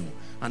come to you.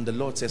 And the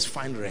Lord says,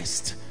 find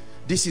rest.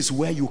 This is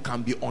where you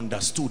can be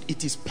understood.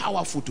 It is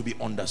powerful to be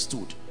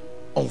understood.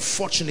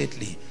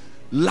 Unfortunately,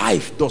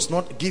 life does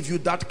not give you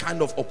that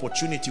kind of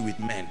opportunity with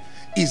men.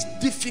 It's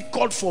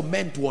difficult for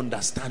men to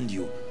understand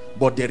you.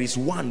 But there is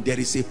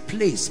a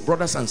place,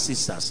 brothers and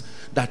sisters,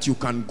 that you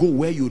can go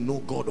where you know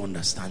God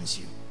understands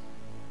you.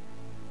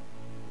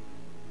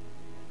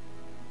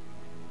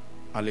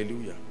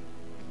 Hallelujah.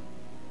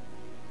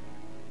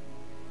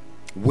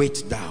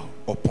 Wait thou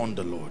upon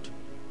the Lord.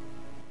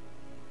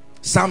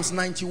 Psalms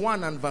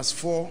 91 and verse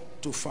 4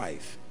 to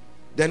 5.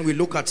 Then we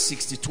look at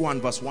 62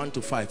 and verse 1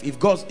 to 5.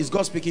 Is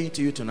God speaking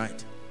to you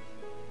tonight?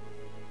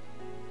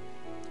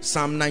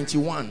 Psalm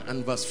 91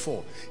 and verse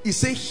 4. He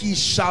says, he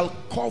shall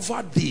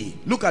cover thee.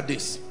 Look at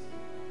this.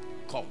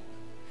 Come.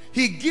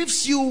 He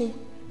gives you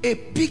a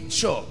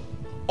picture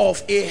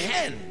of a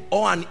hen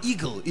or an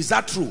eagle. Is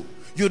that true?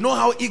 You know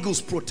how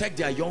eagles protect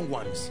their young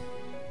ones.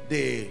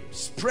 They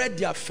spread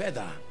their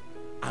feather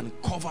and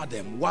cover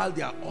them while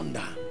they are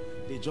under.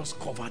 They just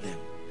cover them.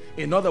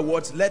 In other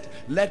words,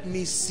 let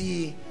me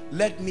see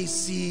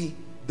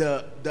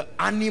the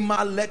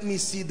animal. Let me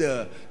see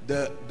the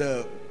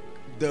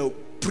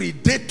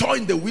predator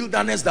in the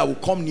wilderness that will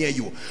come near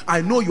you.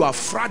 I know you are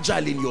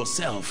fragile in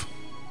yourself,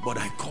 but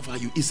I cover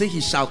you. He said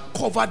he shall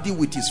cover thee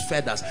with his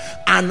feathers,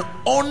 and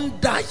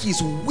under his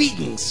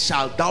wings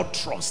shalt thou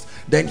trust.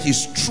 Then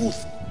his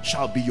truth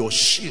shall be your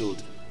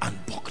shield and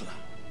buckler.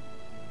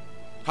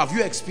 Have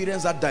you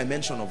experienced that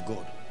dimension of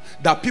God?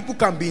 That people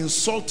can be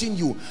insulting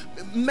you.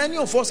 Many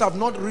of us have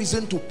not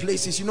risen to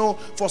places. You know,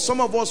 for some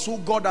of us who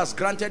God has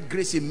granted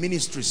grace in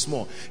ministry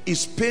small,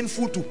 it's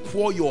painful to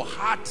pour your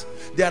heart.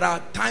 There are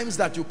times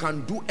that you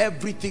can do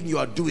everything you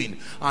are doing,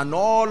 and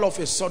all of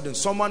a sudden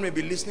someone may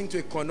be listening to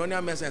a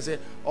koinonia message and say,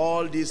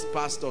 all these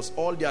pastors,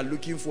 all they are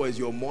looking for is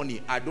your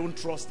money. I don't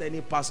trust any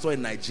pastor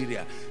in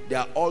Nigeria. They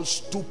are all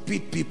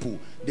stupid people.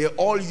 They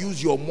all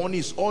use your money.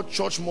 It's all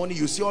church money.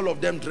 You see all of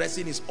them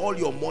dressing, it's all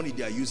your money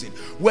they are using.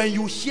 When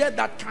you hear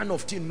that kind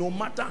of thing, no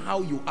matter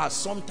how you are,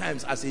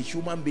 sometimes as a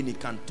human being it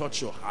can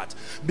touch your heart,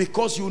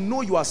 because you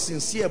know you are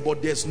sincere,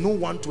 but there's no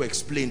one to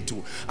explain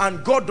to.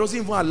 And God doesn't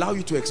even allow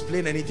you to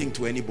explain anything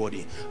to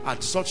anybody.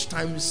 At such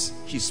times,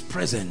 his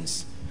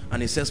presence,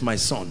 and he says, my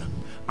son,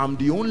 I'm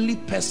the only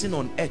person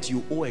on earth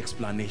you owe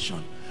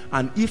explanation.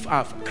 And if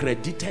I've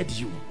credited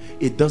you,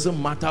 it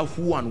doesn't matter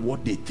who and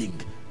what they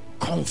think.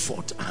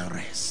 Comfort and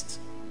rest.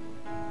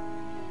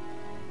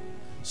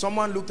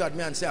 Someone looked at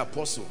me and said,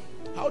 Apostle,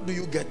 how do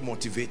you get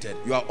motivated?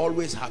 You are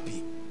always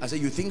happy. I said,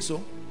 you think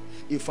so?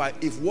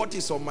 If what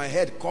is on my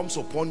head comes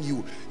upon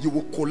you, you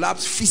will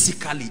collapse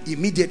physically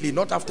immediately,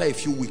 not after a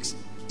few weeks.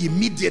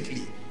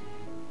 Immediately.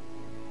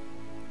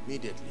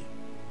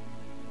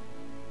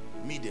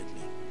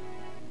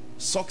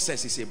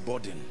 Success is a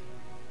burden.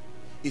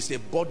 It's a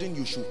burden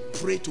you should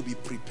pray to be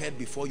prepared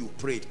before you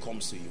pray it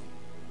comes to you.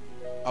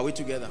 Are we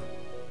together?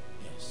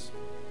 Yes.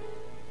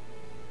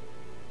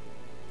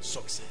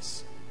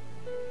 Success.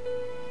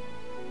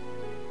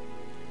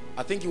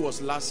 I think it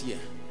was last year.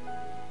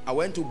 I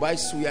went to buy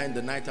suya in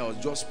the night. I was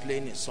just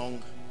playing a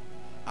song,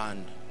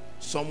 and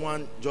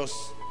someone just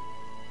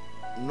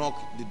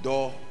knocked the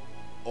door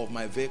of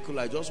my vehicle.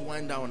 I just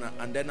went down,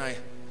 and then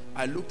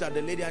I looked at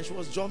the lady, and she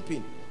was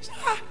jumping. She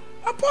said,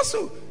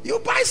 Apostle, you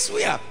buy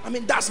suya? I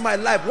mean, that's my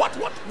life.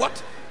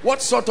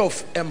 What sort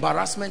of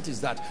embarrassment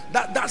is that?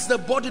 That's the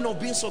burden of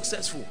being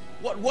successful.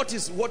 What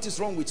is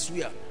wrong with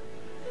suya?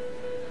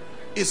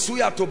 Is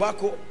suya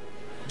tobacco?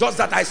 Just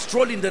that I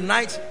stroll in the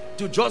night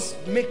to just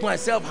make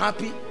myself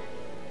happy?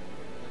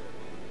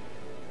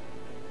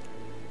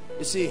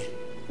 You see,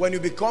 when you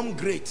become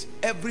great,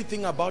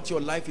 everything about your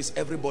life is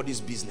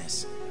everybody's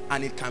business,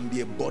 and it can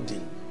be a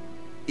burden.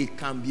 It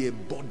can be a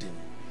burden.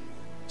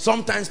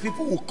 Sometimes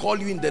people will call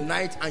you in the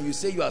night and you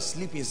say you are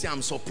sleeping. Say,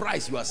 I'm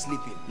surprised you are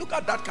sleeping. Look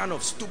at that kind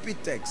of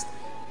stupid text.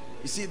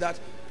 You see that?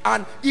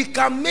 And it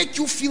can make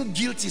you feel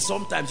guilty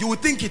sometimes. You will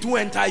think it will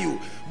enter you,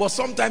 but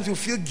sometimes you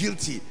feel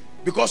guilty,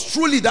 because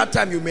truly that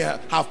time you may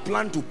have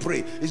planned to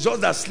pray. It's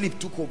just that sleep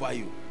took over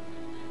you.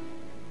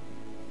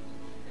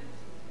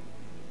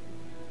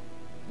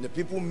 The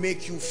people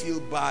make you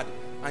feel bad,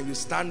 and you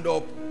stand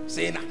up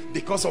saying,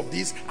 because of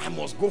this I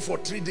must go for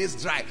 3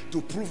 days dry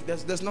to prove.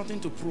 There's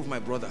nothing to prove, my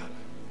brother.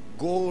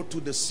 Go to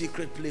the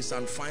secret place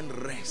and find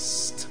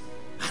rest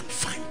and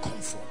find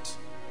comfort.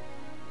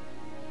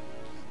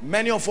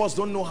 Many of us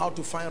don't know how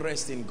to find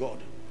rest in God.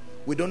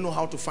 We don't know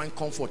how to find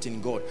comfort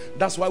in God.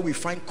 That's why we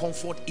find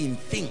comfort in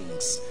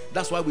things.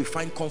 That's why we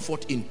find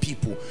comfort in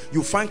people.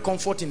 You find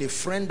comfort in a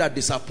friend that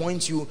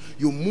disappoints you.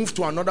 You move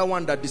to another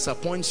one that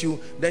disappoints you.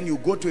 Then you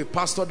go to a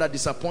pastor that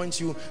disappoints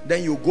you.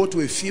 Then you go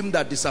to a film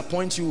that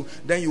disappoints you.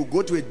 Then you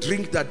go to a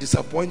drink that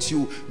disappoints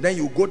you. Then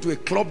you go to a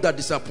club that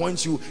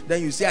disappoints you.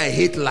 Then you say, I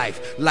hate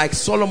life. Like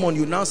Solomon,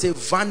 you now say,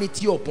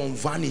 vanity upon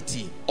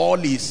vanity. All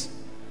is.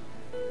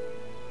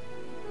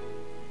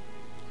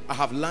 I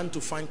have learned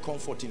to find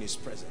comfort in his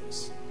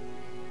presence.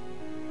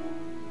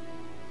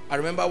 I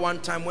remember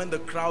one time when the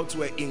crowds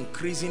were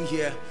increasing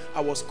here,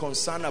 I was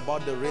concerned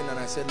about the rain, and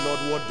I said, Lord,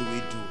 what do we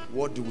do?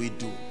 What do we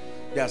do?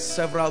 There are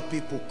several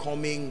people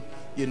coming,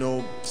 you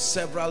know,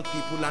 several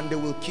people, and they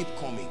will keep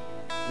coming.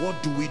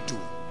 What do we do?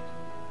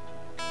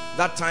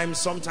 That time,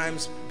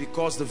 sometimes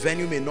because the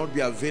venue may not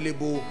be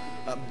available,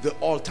 the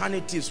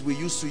alternatives we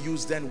used to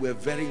use then were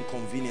very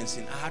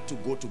inconveniencing. I had to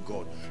go to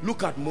God.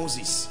 Look at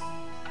Moses.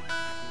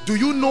 Do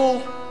you know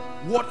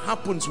what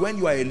happens when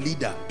you are a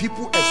leader?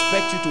 People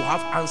expect you to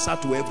have answer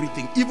to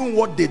everything, even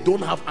what they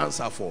don't have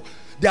answer for.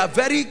 They are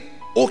very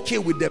okay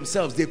with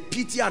themselves. They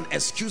pity and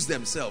excuse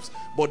themselves,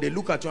 but they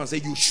look at you and say,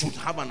 you should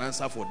have an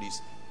answer for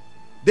this.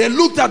 They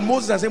looked at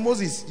Moses and said,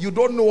 Moses, you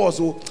don't know us.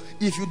 So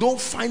if you don't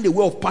find a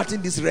way of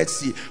parting this Red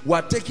Sea, we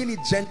are taking it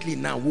gently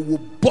now. We will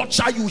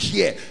butcher you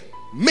here,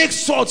 make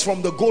swords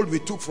from the gold we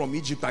took from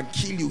Egypt, and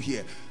kill you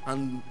here,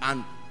 and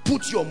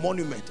put your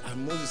monument.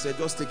 And Moses said,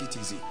 just take it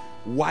easy.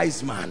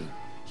 Wise man,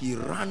 he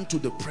ran to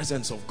the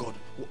presence of God.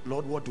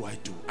 Lord, what do I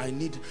do? I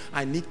need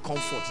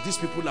comfort. These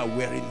people are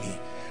wearing me.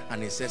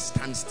 And he said,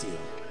 stand still.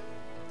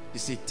 He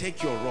said,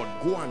 take your rod,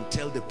 go and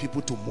tell the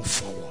people to move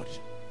forward.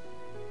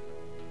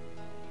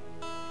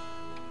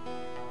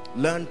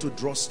 Learn to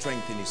draw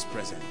strength in his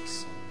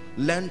presence.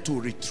 Learn to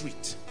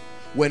retreat.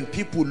 When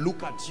people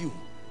look at you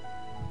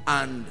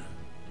and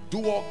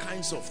do all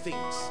kinds of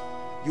things,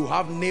 you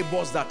have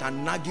neighbors that are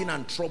nagging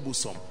and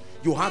troublesome.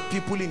 You have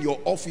people in your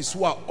office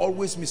who are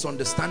always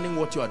misunderstanding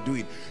what you are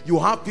doing. You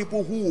have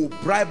people who will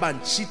bribe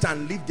and cheat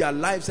and live their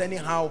lives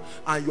anyhow,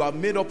 and you have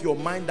made up your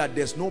mind that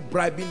there's no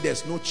bribing,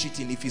 there's no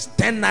cheating. If it's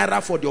 10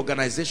 naira for the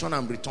organization,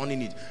 I'm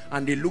returning it.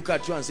 And they look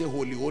at you and say,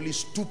 holy, holy,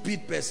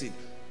 stupid person.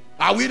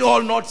 Are we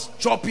all not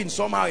chopping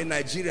somehow in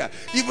Nigeria?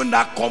 Even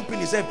that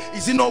company said,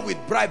 is it not with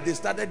bribe they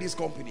started this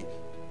company?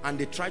 And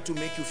they try to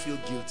make you feel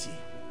guilty.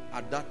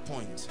 At that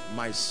point,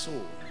 my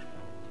soul,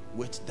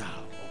 wait thou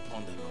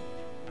upon the Lord.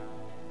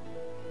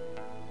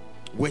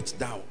 Wait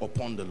thou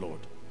upon the Lord.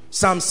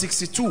 Psalm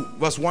 62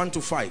 verse 1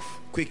 to 5.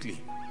 Quickly,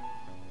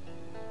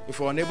 if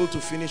we're unable to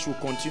finish, we'll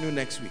continue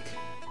next week.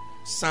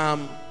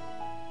 Some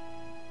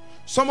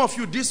of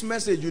you, this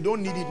message, you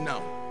don't need it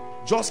now.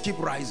 Just keep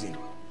rising.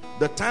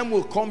 The time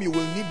will come, you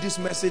will need this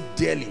message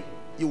daily.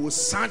 You will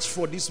search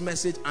for this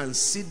message and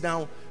sit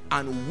down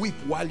and weep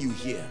while you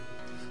hear.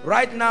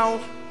 Right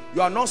now,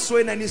 you are not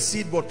sowing any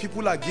seed, but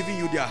people are giving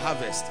you their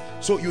harvest.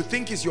 So you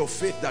think it's your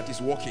faith that is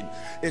working.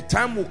 A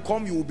time will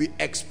come, you will be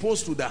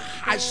exposed to the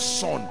harsh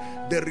sun,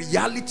 the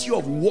reality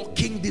of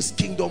walking these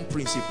kingdom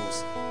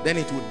principles. Then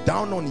it will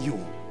down on you.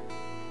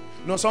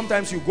 You know,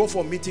 sometimes you go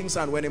for meetings,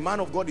 and when a man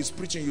of God is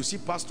preaching, you see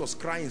pastors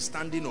crying,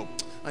 standing up,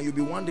 and you'll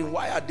be wondering,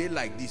 why are they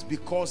like this?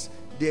 Because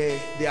they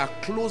are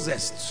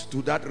closest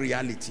to that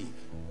reality.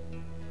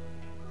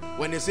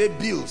 When they say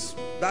bills,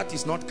 that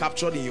is not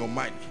captured in your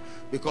mind,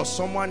 because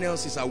someone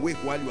else is awake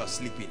while you are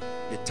sleeping.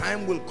 The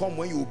time will come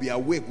when you will be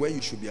awake where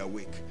you should be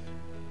awake.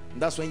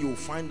 And that's when you will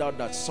find out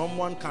that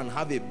someone can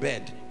have a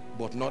bed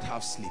but not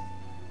have sleep.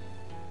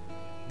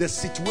 The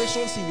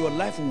situations in your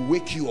life will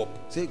wake you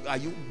up. Say, are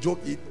you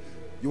joking?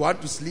 You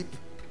want to sleep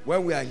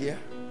when we are here?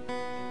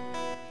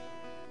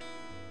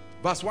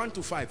 Verse 1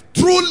 to 5.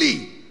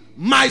 Truly,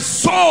 my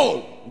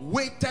soul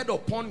waited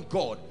upon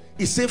God.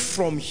 He said,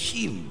 from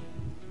him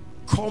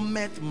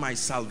cometh my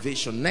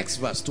salvation. Next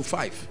verse, to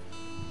 5.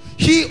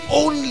 He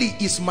only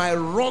is my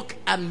rock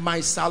and my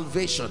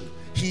salvation.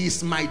 He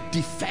is my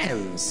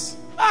defense.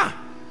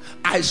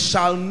 I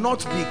shall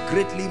not be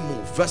greatly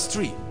moved. Verse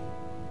 3.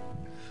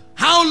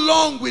 How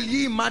long will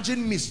ye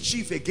imagine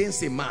mischief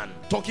against a man?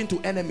 Talking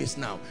to enemies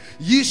now.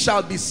 Ye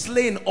shall be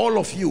slain, all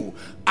of you.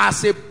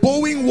 As a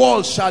bowing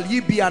wall shall ye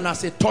be, and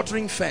as a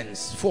tottering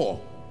fence. 4.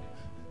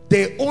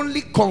 They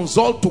only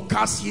consult to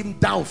cast him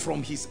down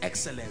from his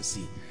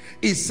excellency.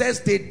 It says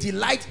they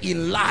delight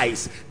in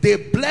lies. They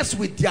bless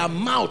with their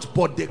mouth,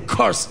 but they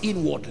curse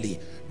inwardly.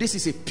 This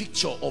is a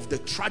picture of the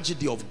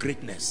tragedy of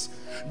greatness.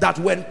 That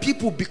when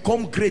people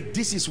become great,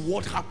 this is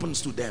what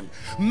happens to them.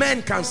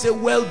 Men can say,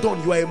 well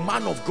done, you are a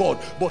man of God.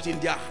 But in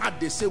their heart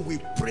they say, we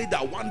pray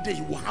that one day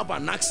you will have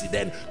an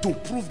accident to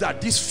prove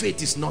that this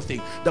faith is nothing.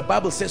 The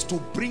Bible says to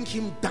bring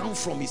him down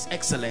from his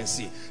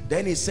excellency.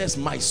 Then it says,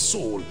 my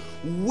soul,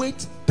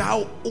 wait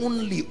thou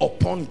only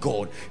upon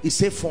God. He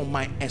said, for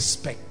my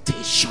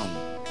expectation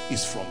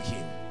is from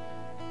him.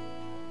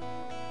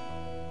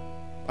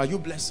 Are you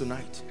blessed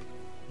tonight?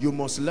 You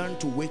must learn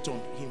to wait on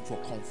him for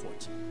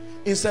comfort.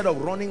 Instead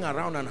of running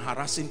around and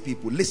harassing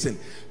people. Listen,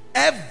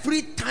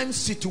 every time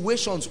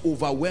situations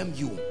overwhelm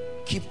you,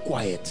 keep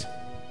quiet.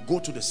 go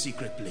to the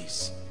secret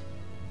place.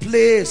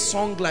 Play a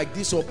song like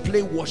this or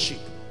play worship.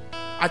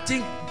 I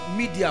think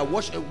media,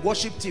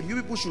 worship team, you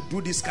people should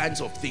do these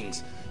kinds of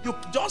things. You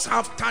just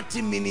have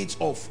 30 minutes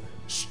of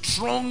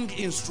strong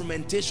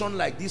instrumentation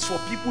like this for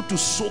people to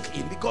soak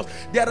in, because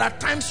there are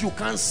times you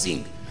can't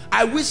sing.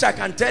 I wish I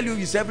can tell you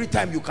it's every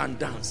time you can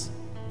dance.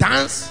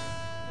 Dance?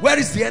 Where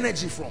is the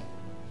energy from?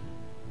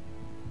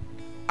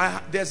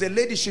 There's a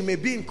lady, she may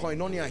be in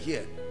Koinonia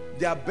here.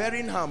 They are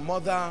burying her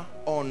mother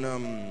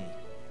on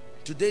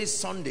today's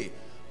Sunday,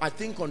 I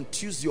think on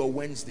Tuesday or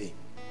Wednesday.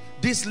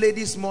 This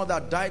lady's mother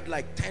died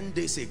like 10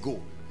 days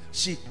ago.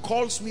 She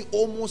calls me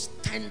almost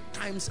 10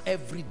 times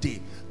every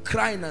day,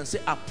 crying and say,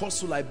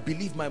 Apostle, I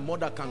believe my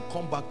mother can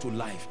come back to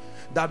life.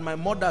 That my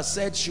mother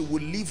said she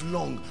will live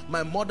long.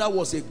 My mother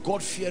was a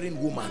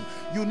God-fearing woman.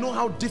 You know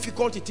how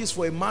difficult it is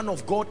for a man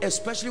of God,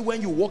 especially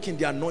when you walk in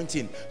the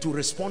anointing, to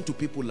respond to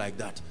people like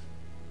that.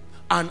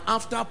 And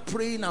after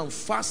praying and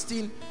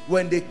fasting,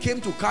 when they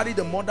came to carry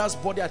the mother's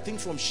body, I think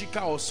from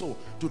Shika or so,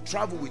 to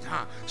travel with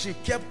her, she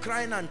kept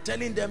crying and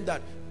telling them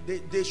that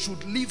they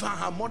should leave her.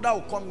 Her mother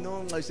will come.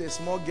 No, I say,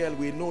 small girl,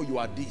 we know you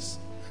are this.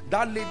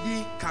 That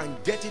lady can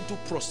get into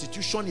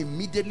prostitution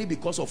immediately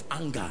because of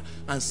anger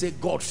and say,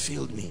 God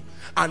failed me.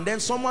 And then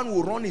someone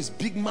will run his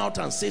big mouth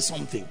and say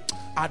something.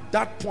 At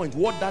that point,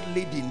 what that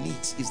lady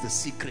needs is the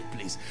secret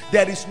place.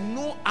 There is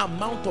no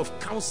amount of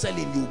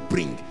counseling you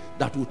bring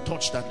that will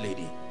touch that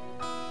lady.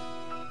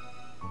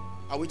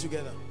 Are we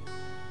together?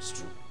 It's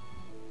true.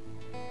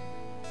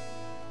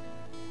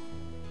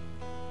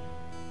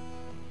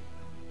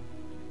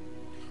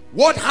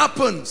 What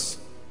happens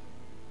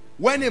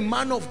when a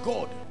man of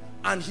God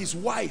and his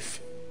wife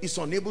is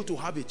unable to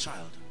have a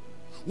child?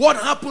 What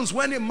happens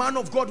when a man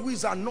of God who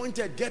is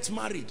anointed gets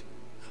married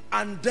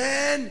and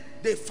then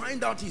they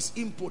find out he's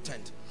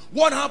impotent?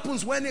 What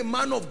happens when a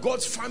man of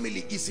God's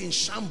family is in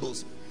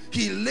shambles?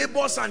 He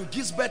labors and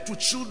gives birth to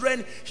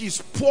children.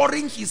 He's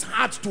pouring his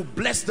heart to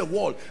bless the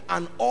world,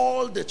 and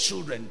all the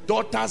children,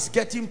 daughters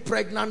getting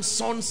pregnant,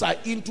 sons are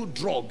into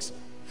drugs.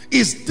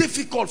 It's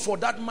difficult for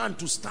that man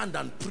to stand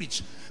and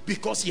preach,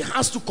 because he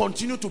has to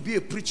continue to be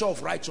a preacher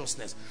of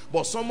righteousness.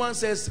 But someone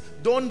says,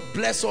 don't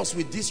bless us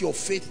with this your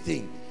faith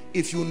thing.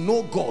 If you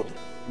know God,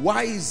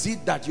 why is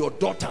it that your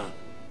daughter,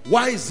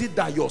 why is it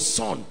that your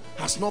son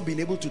has not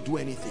been able to do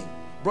anything?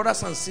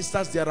 Brothers and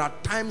sisters, there are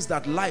times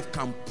that life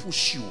can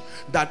push you,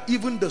 that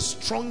even the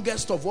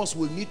strongest of us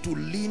will need to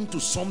lean to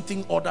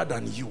something other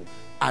than you.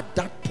 At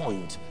that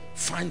point,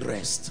 find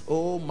rest.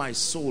 Oh, my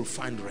soul,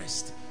 find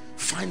rest.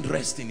 Find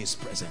rest in his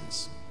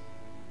presence.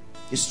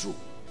 It's true.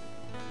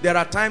 There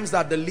are times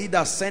that the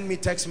leaders send me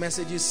text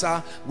messages,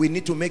 sir, we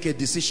need to make a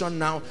decision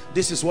now.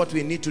 This is what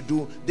we need to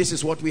do. This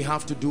is what we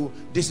have to do.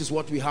 This is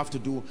what we have to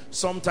do.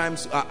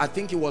 Sometimes, I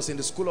think it was in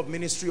the school of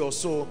ministry or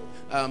so,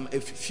 a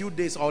few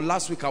days or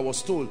last week, I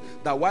was told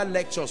that while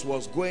lectures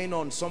was going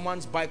on,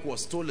 someone's bike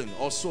was stolen.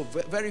 Also,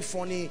 very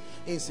funny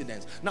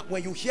incidents. Now,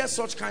 when you hear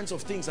such kinds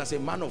of things as a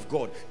man of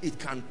God, it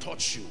can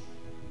touch you.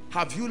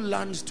 Have you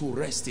learned to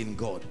rest in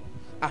God?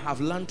 I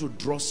have learned to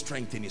draw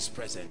strength in his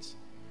presence.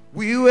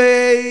 We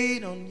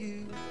wait on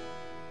you,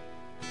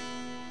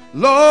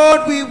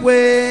 Lord, we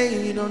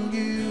wait on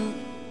you.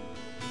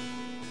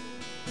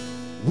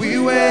 We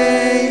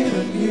wait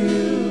on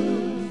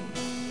you,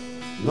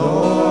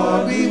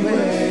 Lord, we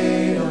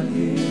wait on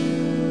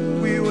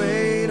you. We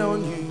wait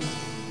on you,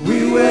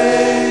 we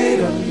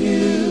wait on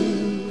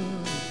you,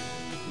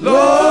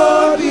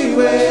 Lord, we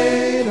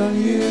wait on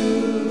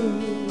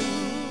you.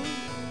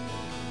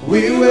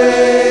 We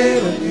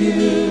wait on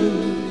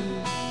you,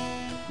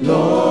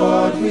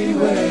 Lord, we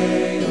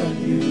wait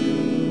on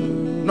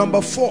you.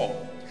 Number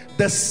 4,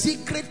 the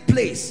secret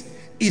place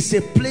is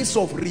a place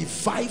of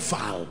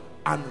revival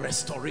and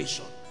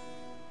restoration.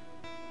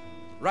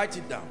 Write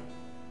it down.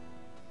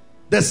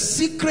 The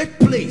secret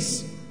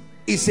place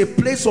is a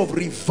place of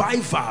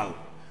revival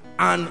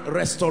and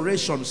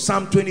restoration.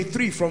 Psalm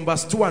 23 from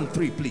verse 2 and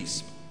 3,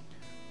 please.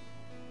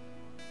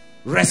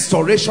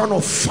 Restoration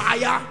of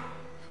fire,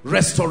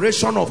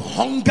 restoration of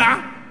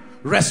hunger,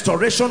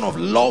 restoration of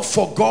love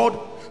for God,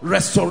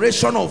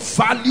 restoration of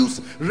values,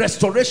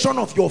 restoration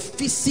of your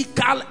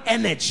physical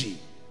energy.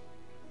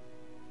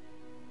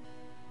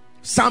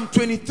 Psalm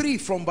 23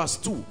 from verse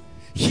 2.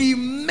 He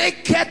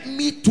maketh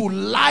me to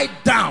lie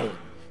down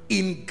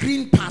in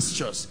green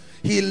pastures.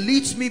 He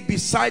leads me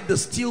beside the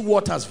still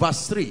waters.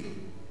 Verse 3.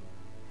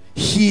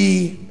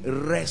 He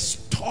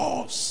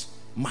restores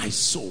my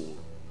soul.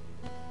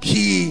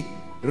 He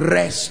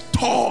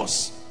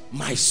restores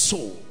my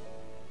soul.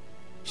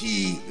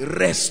 He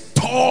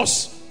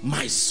restores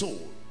my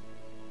soul.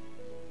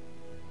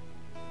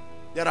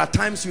 There are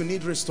times you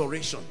need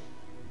restoration.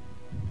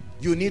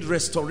 You need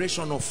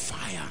restoration of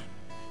fire.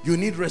 You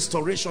need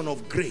restoration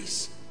of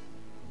grace.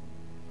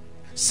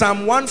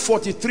 Psalm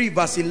 143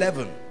 verse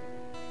 11.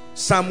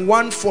 Psalm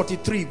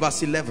 143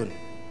 verse 11.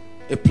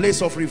 A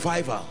place of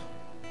revival.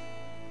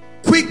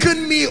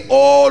 Quicken me,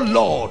 O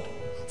Lord,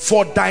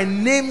 for thy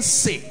name's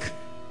sake,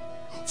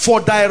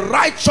 for thy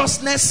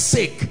righteousness'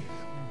 sake,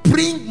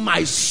 bring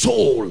my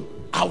soul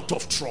out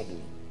of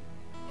trouble.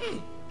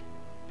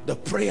 The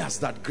prayers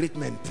that great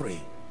men pray.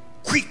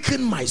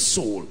 Quicken my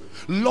soul.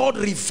 Lord,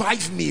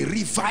 revive me,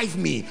 revive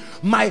me.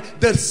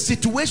 The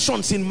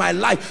situations in my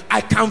life,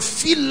 I can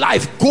feel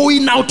life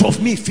going out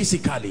of me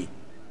physically.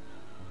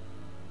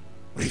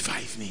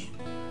 Revive me.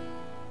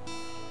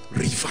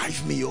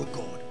 Revive me, oh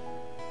God.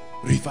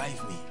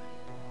 Revive me.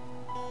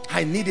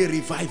 I need a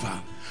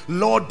reviver.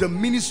 Lord, the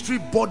ministry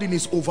burden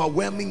is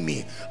overwhelming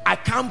me. I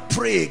can't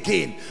pray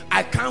again.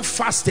 I can't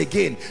fast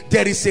again.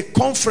 There is a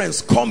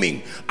conference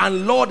coming,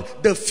 and Lord,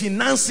 the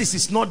finances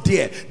is not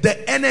there.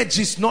 The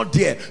energy is not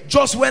there.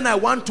 Just when I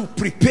want to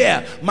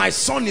prepare, my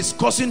son is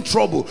causing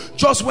trouble.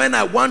 Just when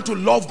I want to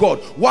love God,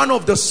 one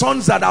of the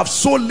sons that I've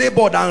so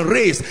labored and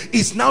raised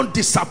is now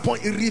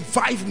disappointed.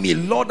 Revive me,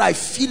 Lord. I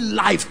feel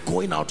life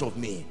going out of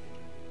me.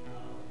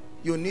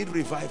 You need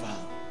revival.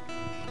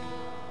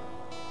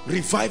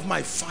 Revive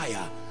my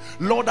fire.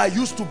 Lord, I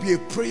used to be a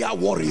prayer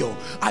warrior.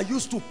 I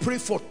used to pray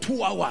for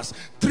 2 hours,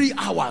 3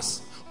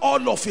 hours.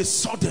 All of a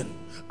sudden,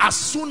 as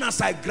soon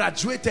as I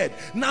graduated,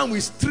 now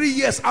it's 3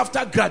 years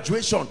after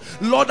graduation,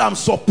 Lord, I'm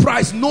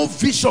surprised. No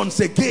visions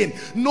again,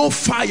 no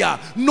fire,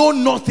 no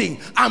nothing.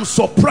 I'm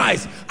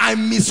surprised. I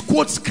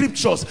misquote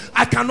scriptures.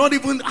 I cannot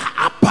even,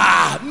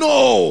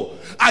 no.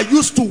 I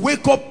used to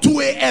wake up 2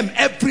 a.m.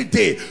 every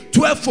day,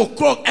 12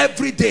 o'clock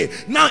every day.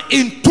 Now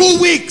in 2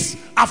 weeks,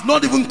 I've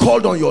not even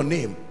called on your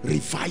name.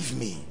 Revive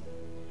me.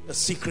 A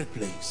secret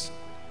place.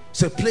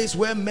 It's a place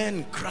where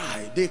men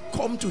cry. They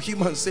come to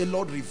him and say,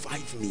 Lord,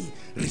 revive me.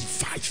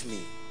 Revive me.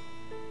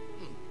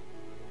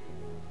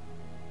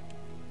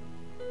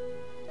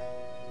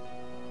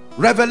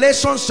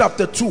 Revelation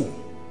chapter 2,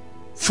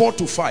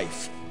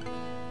 4-5.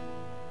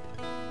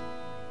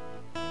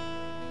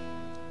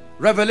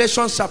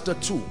 Revelation chapter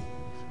 2.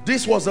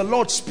 This was the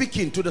Lord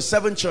speaking to the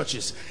 7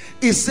 churches.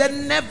 He said,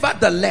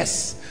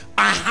 nevertheless,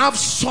 I have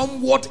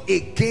somewhat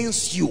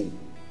against you.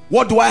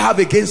 What do I have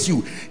against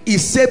you? He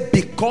said,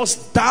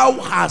 because thou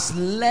hast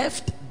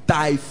left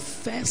thy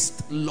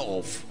first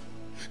love.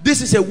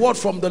 This is a word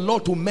from the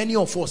Lord to many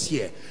of us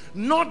here.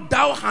 Not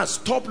thou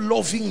hast stopped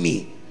loving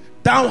me.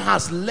 Thou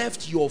hast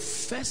left your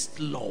first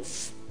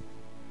love.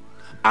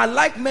 I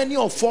like many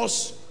of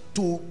us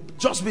to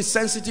just be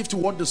sensitive to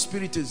what the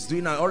Spirit is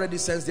doing. I already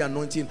sense the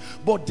anointing.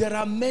 But there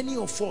are many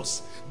of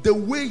us, the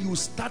way you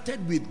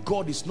started with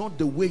God is not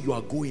the way you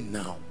are going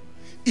now.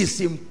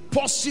 It's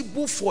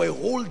impossible for a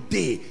whole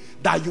day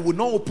that you will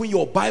not open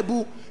your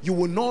Bible, you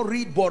will not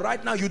read, but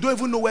right now you don't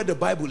even know where the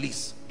Bible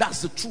is.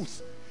 That's the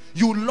truth.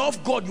 You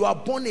love God, you are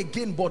born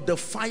again, but the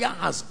fire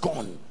has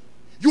gone.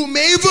 You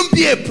may even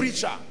be a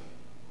preacher.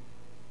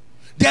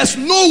 There's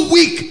no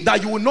week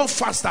that you will not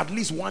fast at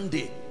least one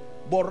day.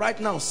 But right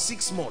now,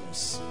 6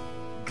 months,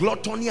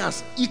 gluttony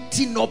has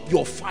eaten up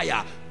your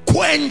fire.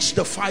 Quench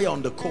the fire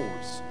on the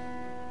coals.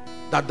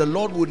 That the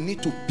Lord would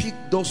need to pick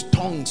those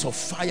tongues of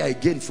fire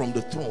again from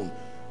the throne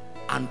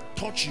and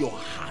touch your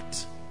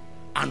heart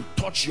and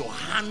touch your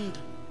hand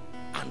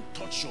and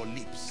touch your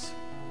lips.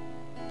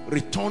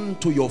 Return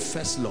to your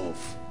first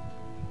love.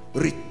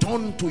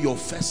 Return to your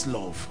first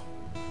love.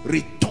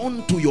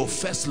 Return to your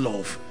first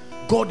love.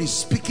 God is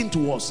speaking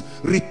to us.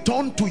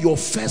 Return to your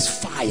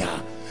first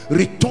fire.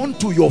 Return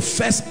to your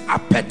first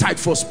appetite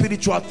for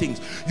spiritual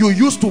things. You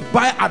used to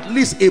buy at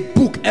least a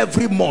book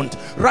every month.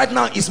 Right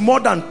now it's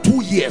more than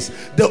 2 years.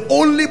 The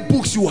only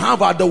books you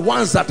have are the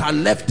ones that are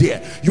left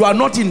there. You are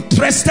not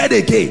interested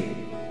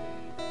again.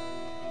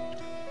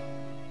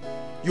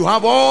 You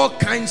have all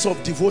kinds of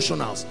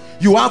devotionals.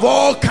 You have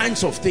all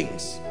kinds of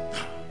things.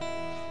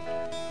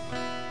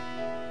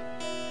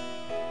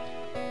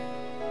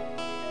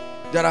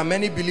 There are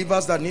many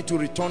believers that need to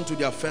return to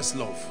their first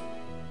love.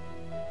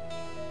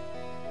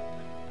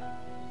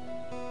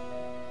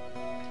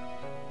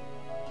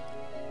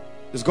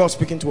 Is God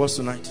speaking to us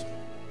tonight?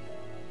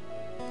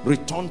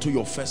 Return to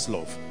your first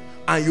love.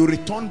 And you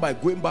return by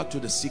going back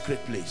to the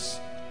secret place.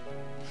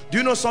 Do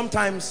you know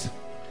sometimes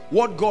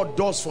what God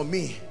does for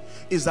me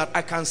is that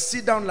I can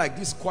sit down like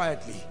this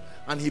quietly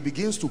and he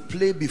begins to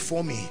play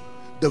before me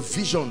the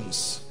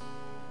visions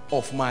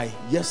of my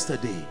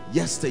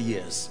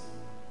yesteryears.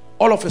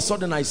 All of a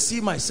sudden I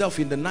see myself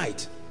in the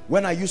night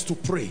when I used to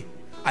pray.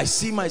 I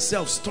see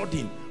myself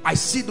studying. I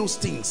see those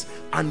things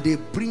and they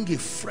bring a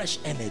fresh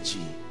energy.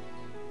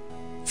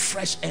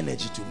 Fresh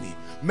energy to me.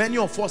 Many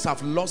of us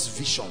have lost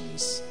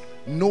visions.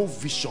 No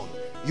vision.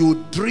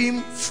 You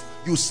dream,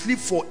 you sleep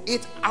for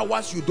 8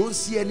 hours, you don't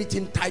see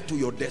anything tied to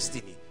your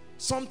destiny.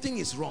 Something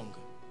is wrong.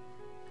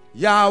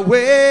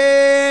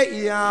 Yahweh,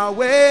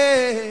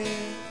 Yahweh,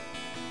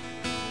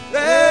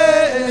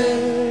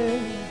 hey,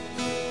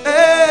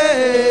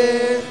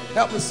 hey.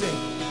 Help me sing.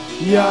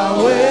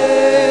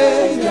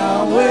 Yahweh,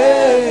 Yahweh,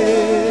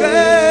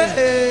 hey,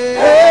 hey,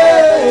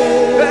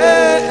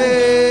 hey,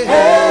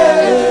 hey.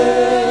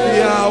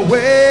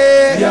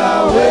 Yahweh,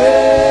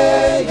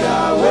 Yahweh,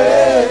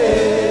 Yahweh,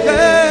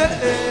 hey,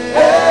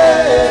 hey,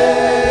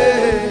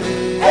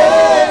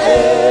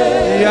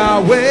 hey.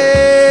 Yahweh.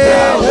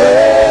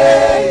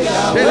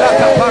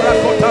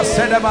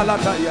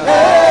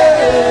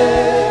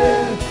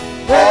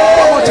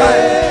 One more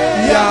time.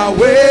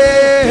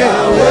 Yahweh,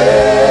 Yahweh.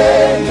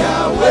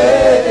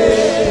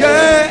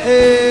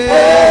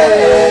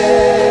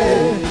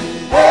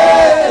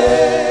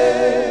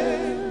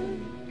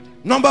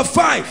 Number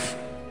 5,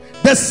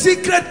 the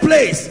secret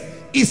place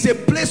is a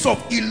place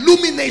of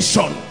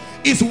illumination.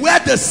 Is where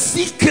the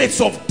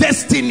secrets of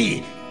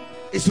destiny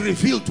is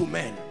revealed to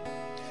men.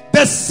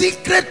 The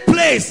secret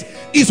place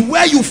is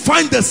where you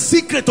find the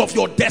secret of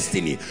your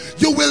destiny.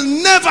 You will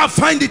never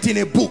find it in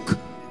a book.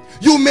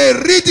 You may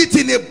read it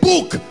in a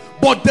book,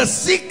 but the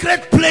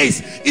secret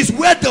place is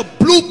where the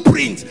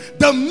blueprints,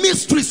 the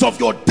mysteries of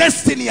your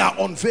destiny are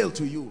unveiled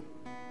to you.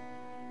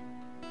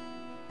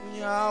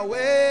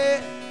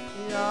 Yahweh,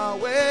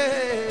 Yahweh,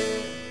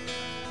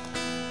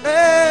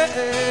 hey,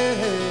 hey,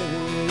 hey,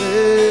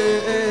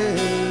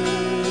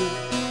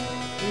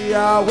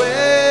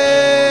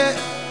 Yahweh,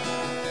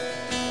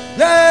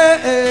 hey,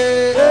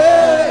 hey,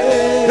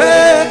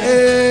 hey,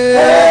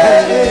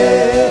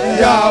 hey,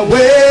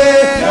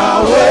 Yahweh,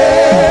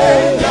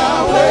 Yahweh,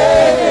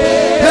 Yahweh,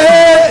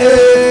 hey,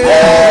 hey.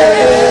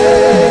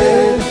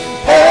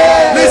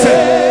 Listen,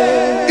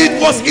 it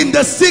was in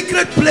the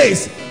secret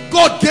place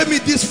God gave me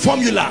this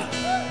formula,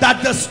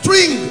 that the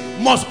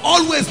string must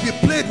always be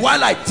played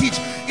while I teach.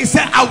 He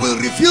said, I will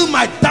reveal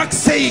my dark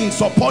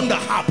sayings upon the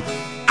harp.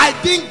 I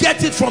didn't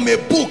get it from a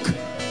book.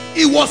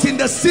 It was in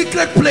the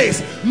secret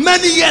place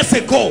many years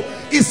ago.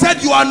 He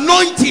said, your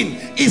anointing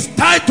is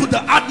tied to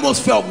the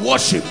atmosphere of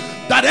worship,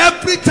 that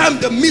every time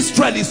the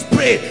minstrel is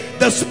prayed,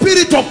 the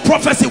spirit of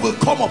prophecy will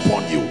come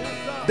upon you.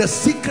 The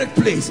secret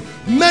place.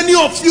 Many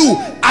of you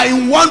are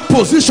in one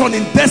position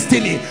in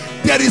destiny.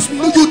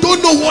 You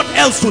don't know what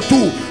else to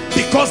do,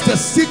 because the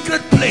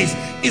secret place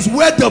is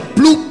where the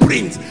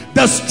blueprint,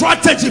 the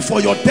strategy for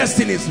your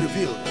destiny is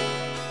revealed.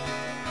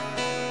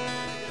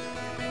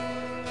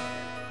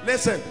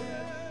 Listen,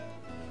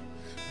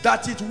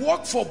 that it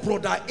worked for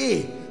brother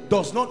A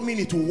does not mean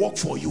it will work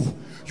for you.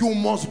 You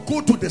must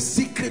go to the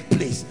secret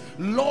place.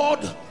 Lord,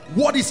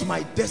 what is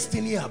my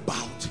destiny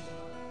about?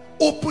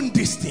 Open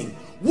this thing.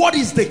 What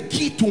is the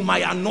key to my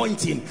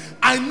anointing?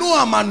 I know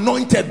I'm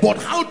anointed, but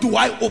how do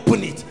I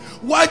open it?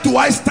 Why do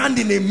I stand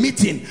in a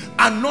meeting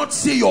and not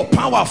see your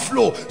power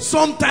flow?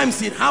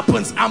 Sometimes it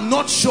happens, I'm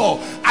not sure.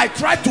 I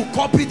try to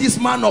copy this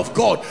man of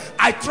God.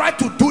 I try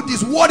to do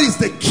this. What is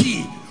the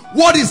key?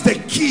 What is the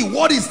key?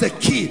 What is the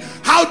key?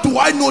 How do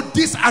I know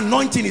this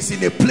anointing is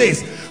in a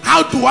place?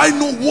 How do I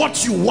know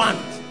what you want?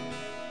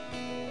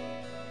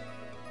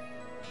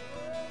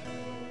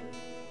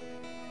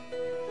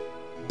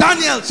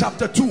 Daniel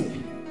chapter 2.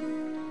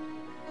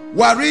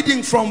 We're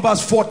reading from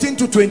verse 14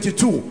 to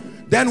 22.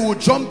 Then we'll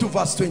jump to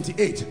verse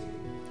 28.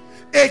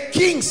 A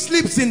king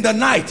sleeps in the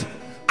night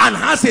and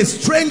has a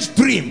strange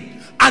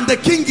dream, and the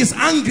king is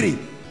angry.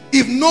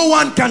 If no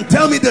one can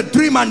tell me the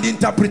dream and the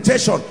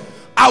interpretation,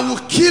 I will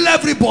kill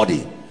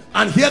everybody.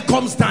 And here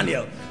comes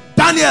Daniel.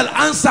 Daniel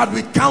answered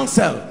with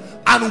counsel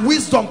and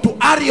wisdom to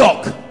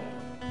Arioch,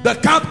 the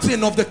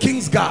captain of the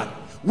king's guard,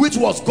 which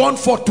was gone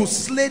forth to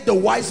slay the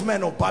wise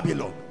men of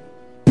Babylon.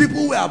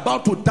 People were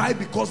about to die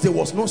because there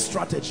was no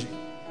strategy.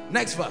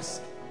 Next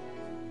verse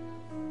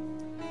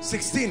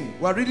 16.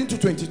 We're reading to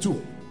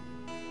 22.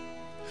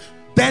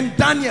 Then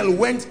Daniel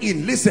went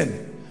in,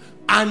 listen,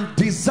 and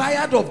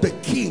desired of the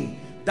king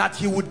that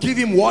he would give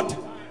him what?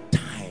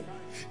 Time.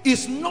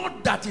 It's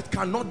not that it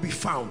cannot be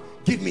found.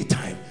 Give me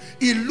time.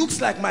 It looks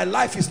like my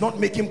life is not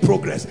making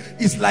progress.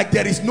 It's like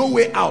there is no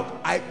way out.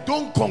 I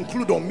don't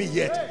conclude on me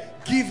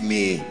yet. Give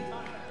me.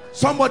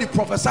 Somebody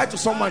prophesy to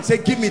someone and say,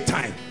 give me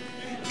time.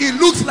 It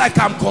looks like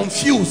I'm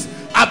confused.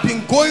 I've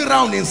been going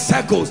around in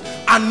circles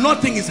and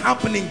nothing is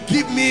happening.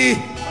 Give me.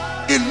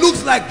 It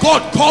looks like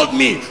God called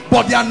me,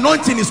 but the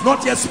anointing is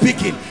not yet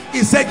speaking.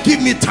 He said,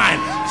 give me time.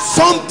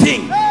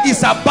 Something is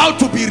about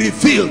to be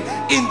revealed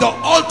in the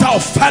altar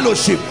of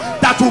fellowship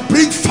that will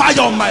bring fire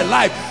on my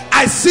life.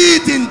 I see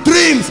it in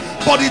dreams,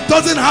 but it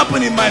doesn't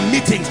happen in my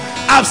meetings.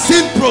 I've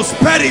seen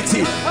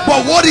prosperity,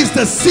 but what is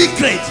the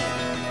secret?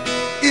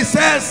 He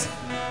says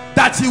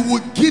that he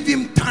would give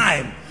him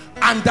time,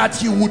 and that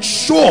he would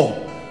show,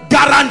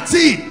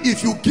 guaranteed,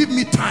 if you give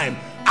me time,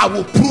 I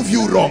will prove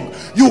you wrong.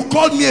 You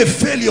called me a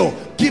failure,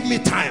 give me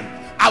time,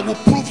 I will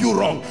prove you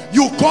wrong.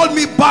 You called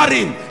me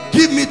barren,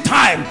 give me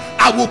time,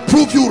 I will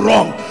prove you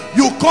wrong.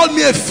 You called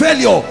me a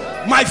failure,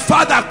 my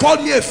father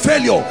called me a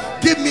failure,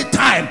 give me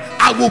time,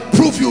 I will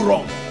prove you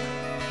wrong.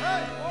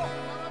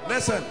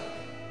 Listen,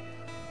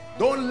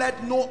 don't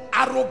let no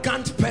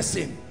arrogant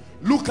person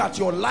look at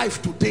your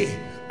life today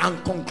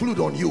and conclude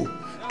on you.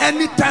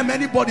 Anytime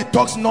anybody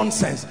talks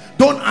nonsense,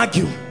 don't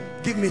argue.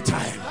 Give me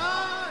time.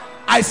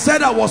 I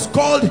said I was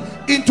called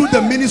into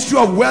the ministry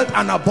of wealth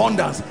and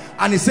abundance,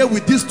 and he said,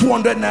 with this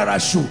 200 naira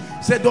shoe,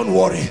 he said, don't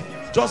worry,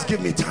 just give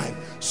me time.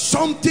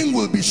 Something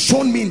will be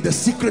shown me in the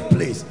secret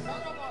place.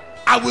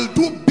 I will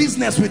do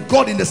business with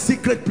God in the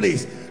secret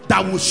place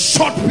that will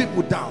shut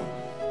people down.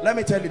 Let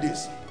me tell you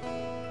this.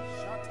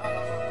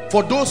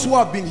 For those who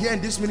have been here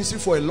in this ministry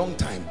for a long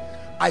time,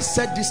 I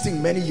said this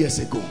thing many years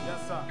ago.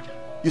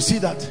 You see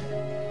that?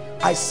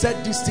 I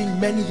said this thing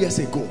many years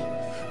ago.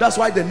 That's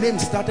why the name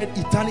started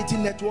Eternity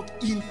Network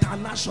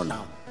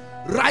International.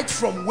 right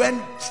from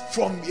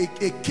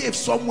a cave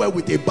somewhere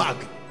with a bag,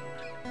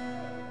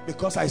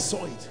 because I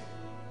saw it.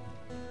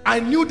 I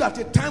knew that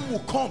a time will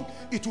come,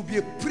 it will be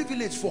a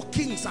privilege for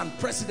kings and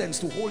presidents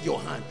to hold your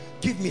hand.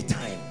 Give me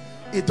time.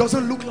 It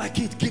doesn't look like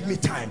it. Give me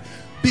time.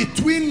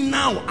 Between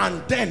now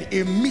and then,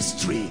 a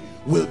mystery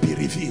will be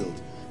revealed.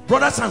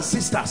 Brothers and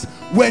sisters,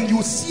 when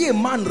you see a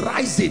man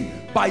rising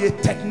by a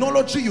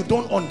technology you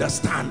don't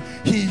understand,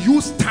 he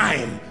used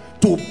time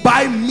to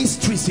buy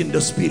mysteries in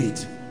the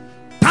spirit.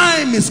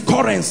 Time is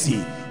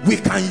currency. We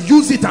can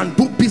use it and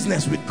do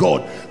business with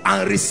God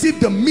and receive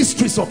the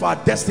mysteries of our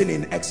destiny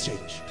in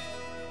exchange.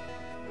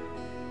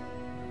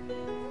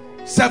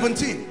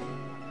 17.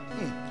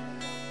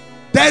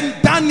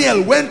 Then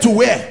Daniel went to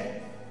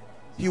where?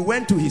 He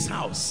went to his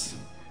house,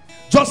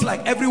 just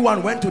like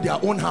everyone went to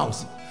their own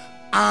house,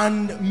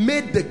 and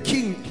made the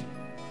king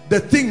the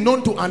thing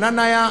known to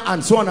Ananias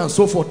and so on and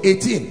so forth.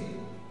 18.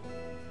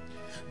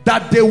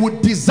 That they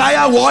would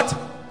desire what?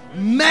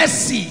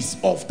 Mercies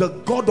of the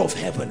God of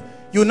heaven.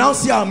 You now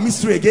see our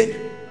mystery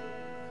again.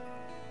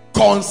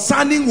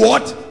 Concerning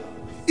what?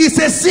 It's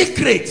a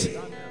secret.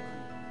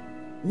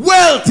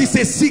 Wealth is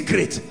a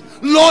secret.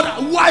 Lord,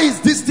 why is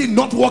this thing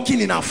not working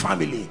in our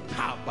family?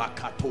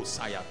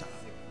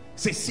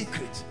 It's a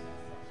secret.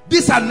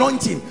 This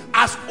anointing,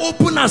 as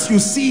open as you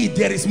see,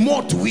 there is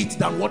more to it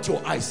than what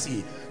your eyes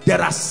see.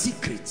 There are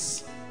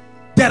secrets.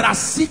 There are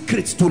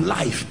secrets to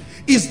life.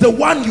 It's the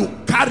one you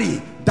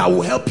carry that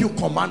will help you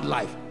command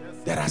life.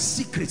 There are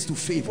secrets to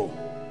favor.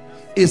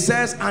 It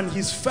says, and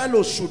his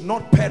fellows should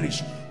not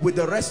perish with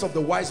the rest of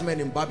the wise men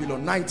in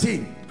Babylon.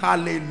 19.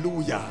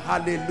 Hallelujah,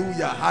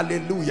 hallelujah,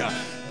 hallelujah.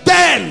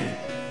 Then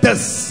the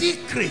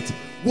secret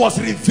was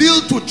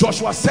revealed to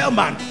Joshua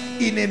Selman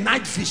in a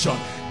night vision.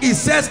 It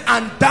says,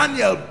 and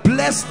Daniel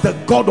blessed the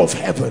God of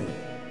heaven.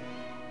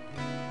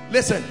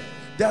 Listen,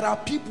 there are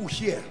people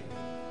here.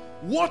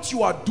 What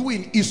you are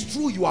doing is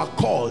true, you are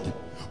called,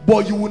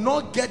 but you will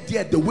not get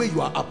there the way you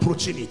are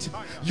approaching it.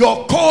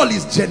 Your call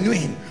is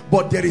genuine,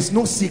 but there is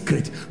no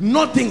secret.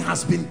 Nothing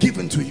has been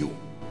given to you.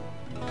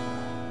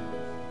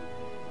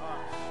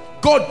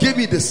 God gave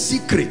me the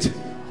secret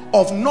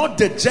of not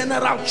the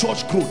general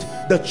church growth,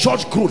 the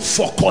church growth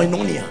for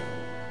koinonia.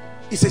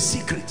 It's a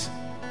secret.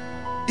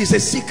 It's a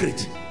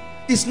secret.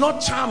 It's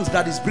not charms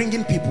that is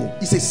bringing people.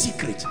 It's a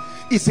secret.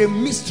 It's a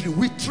mystery.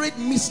 We trade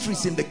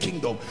mysteries in the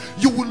kingdom.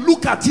 You will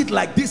look at it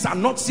like this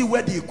and not see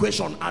where the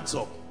equation adds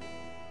up.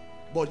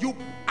 But you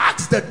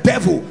ask the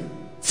devil,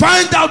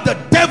 find out the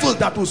devil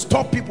that will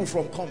stop people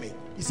from coming.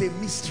 It's a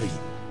mystery.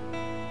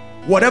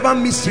 Whatever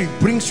mystery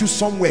brings you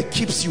somewhere,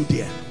 keeps you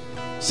there.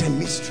 It's a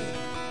mystery.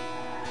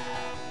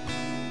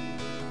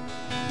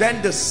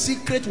 Then the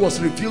secret was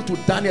revealed to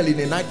Daniel in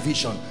a night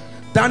vision.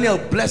 Daniel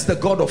blessed the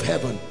God of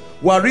heaven.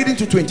 We are reading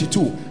to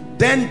 22.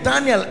 Then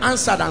Daniel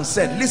answered and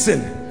said,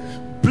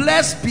 listen,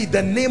 blessed be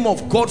the name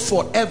of God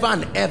forever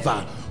and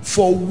ever,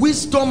 for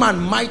wisdom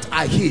and might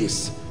are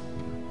his.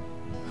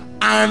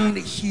 And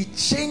he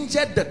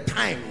changed the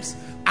times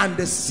and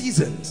the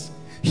seasons.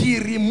 He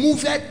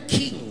removed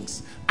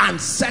kings and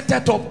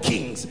setteth up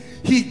kings.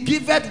 He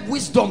giveth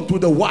wisdom to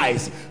the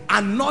wise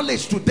and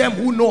knowledge to them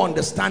who know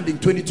understanding.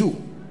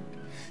 22.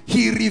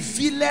 He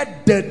revealed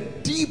the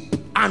deep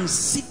and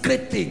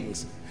secret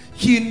things.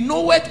 He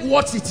knoweth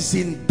what it is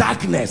in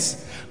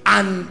darkness,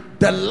 and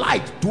the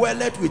light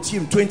dwelleth with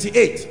him.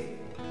 28.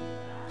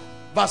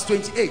 Verse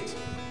 28.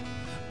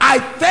 I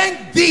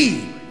thank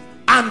thee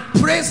and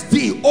praise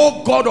thee,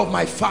 O God of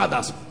my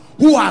fathers,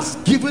 who has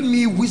given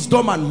me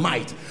wisdom and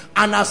might,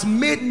 and has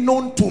made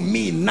known to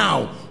me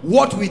now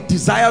what we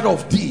desired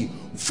of thee.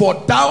 For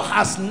thou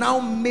hast now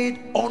made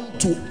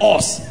unto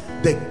us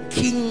the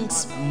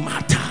king's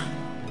matter.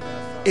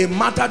 A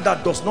matter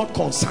that does not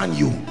concern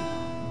you,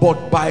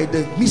 but by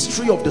the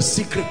mystery of the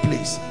secret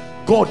place,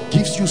 God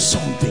gives you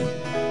something.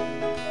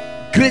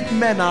 Great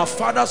men, our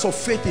fathers of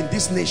faith in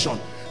this nation,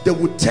 they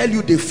would tell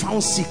you they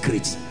found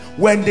secrets.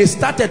 When they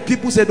started,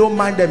 people said don't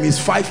mind them, it's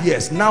 5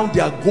 years. Now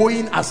they are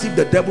going as if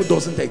the devil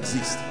doesn't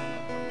exist.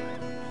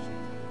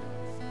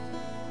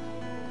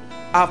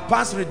 I've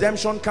passed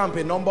redemption camp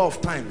a number of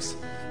times,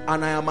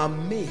 and I am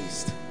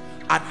amazed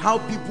at how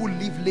people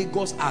leave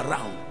Lagos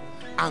around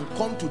and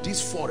come to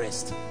this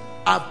forest.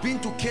 I've been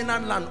to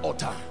Canaan land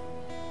altar.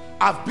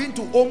 I've been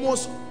to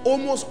almost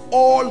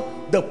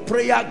all the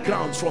prayer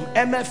grounds, from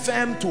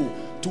MFM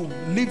to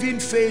Living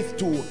Faith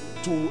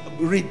to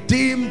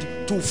Redeemed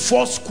to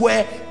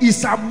Foursquare.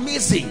 It's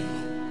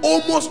amazing.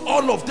 Almost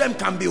all of them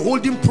can be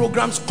holding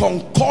programs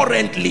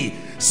concurrently,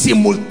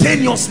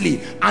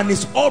 simultaneously, and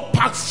it's all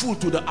packed full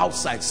to the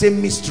outside.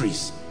 Same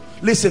mysteries.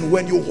 Listen,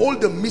 when you hold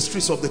the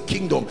mysteries of the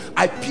kingdom,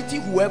 I pity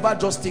whoever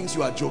just thinks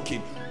you are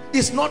joking.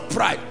 It's not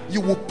pride.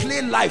 You will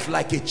play life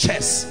like a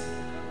chess.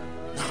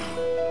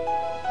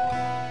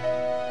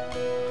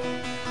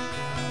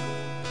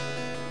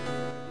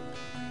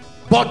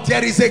 But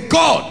there is a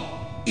God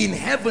in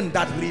heaven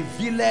that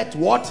revealeth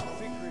what?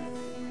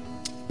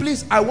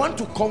 Please, I want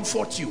to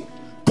comfort you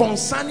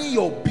concerning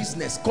your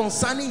business,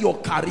 concerning your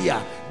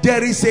career.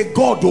 There is a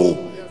God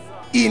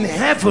in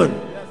heaven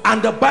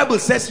And the Bible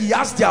says he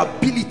has the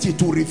ability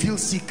to reveal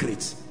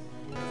secrets.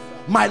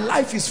 My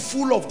life is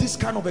full of this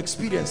kind of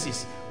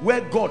experiences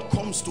where God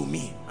comes to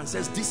me and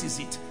says, this is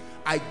it.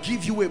 I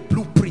give you a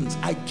blueprint.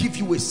 I give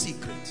you a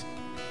secret.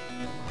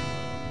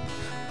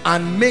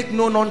 And make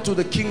known unto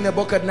the king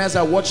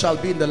Nebuchadnezzar what shall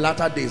be in the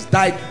latter days.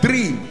 Thy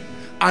dream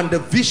and the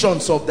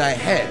visions of thy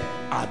head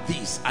are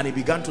these. And he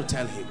began to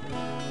tell him.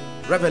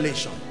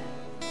 Revelation.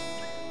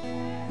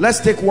 Let's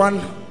take one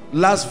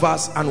last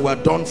verse and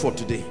we're done for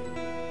today.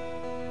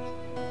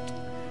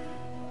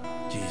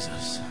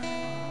 Jesus.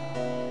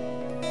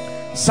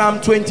 Psalm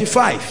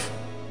 25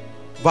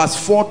 verse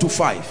 4 to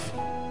 5.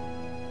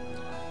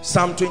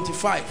 Psalm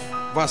 25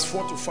 verse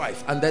 4 to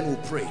 5, and then we'll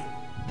pray.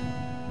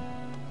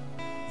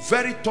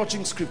 Very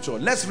touching scripture.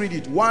 Let's read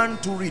it. 1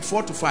 to read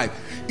 4 to 5.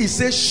 It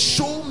says,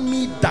 show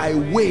me thy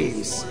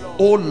ways,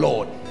 O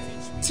Lord,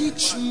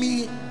 teach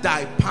me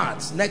thy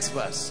paths. Next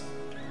verse.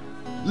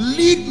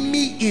 Lead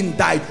me in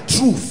thy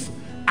truth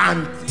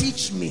and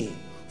teach me,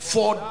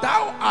 for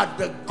thou art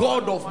the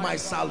God of my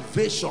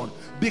salvation.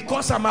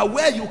 Because I'm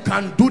aware you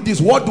can do this,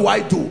 what do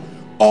I do?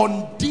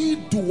 On thee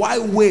do I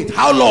wait.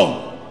 How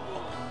long?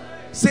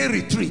 Say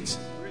retreat.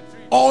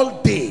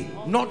 All day,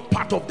 not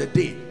part of the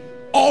day.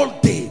 All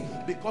day.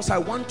 Because I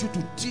want you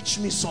to teach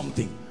me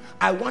something.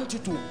 I want you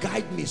to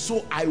guide me.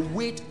 So I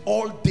wait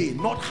all day,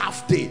 not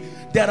half day.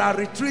 There are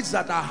retreats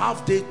that are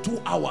half day,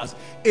 2 hours.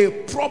 A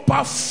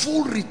proper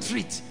full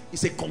retreat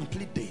is a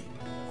complete day.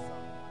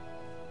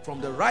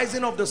 From the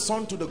rising of the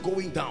sun to the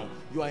going down,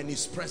 you are in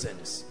his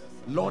presence.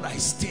 Lord, I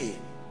stay.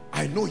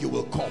 I know you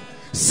will come.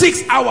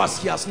 6 hours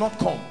he has not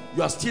come.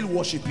 You are still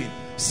worshiping,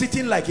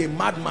 sitting like a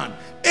madman.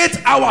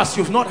 8 hours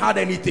you've not had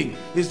anything.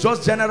 It's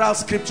just general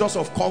scriptures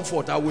of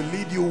comfort. I will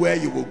lead you where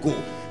you will go.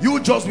 You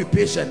just be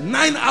patient.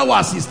 9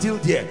 hours he's still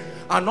there.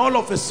 And all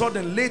of a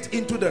sudden, late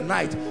into the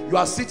night, you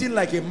are sitting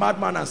like a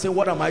madman and say,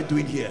 what am I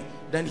doing here?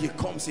 Then he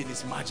comes in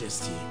his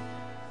majesty.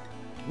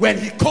 When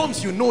he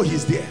comes, you know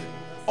he's there.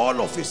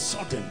 All of a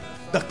sudden,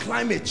 the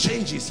climate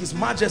changes. His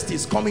majesty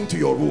is coming to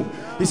your room.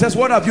 He says,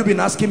 what have you been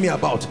asking me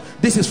about?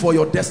 This is for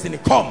your destiny.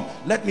 Come,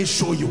 let me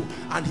show you.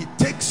 And he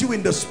takes you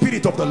in the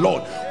spirit of the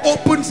Lord,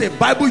 opens a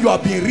Bible you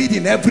have been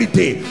reading every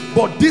day,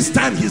 but this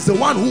time he's the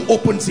one who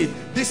opens it.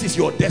 This is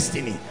your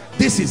destiny.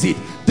 This is it.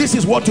 This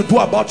is what to do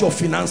about your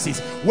finances.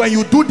 When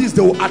you do this,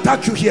 they will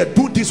attack you here.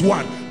 Do this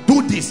one.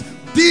 Do this.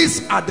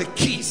 These are the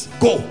keys.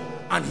 Go.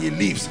 And he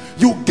leaves.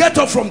 You get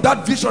up from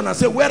that vision and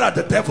say, where are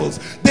the devils?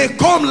 They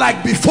come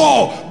like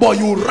before, but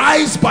you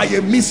rise by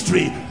a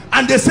mystery.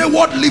 And they say,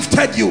 what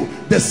lifted you?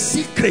 The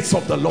secrets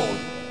of the Lord.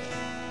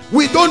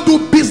 We don't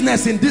do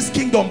business in this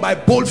kingdom by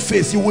bold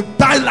face. You will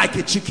die like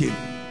a chicken.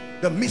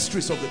 The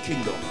mysteries of the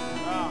kingdom.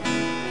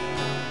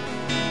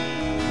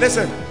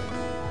 Listen,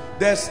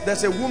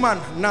 there's a woman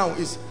now.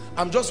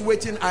 I'm just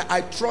waiting.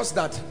 I trust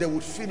that they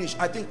would finish.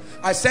 I think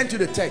I sent you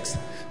the text.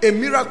 A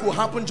miracle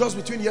happened just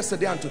between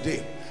yesterday and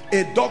today.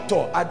 A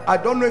doctor, I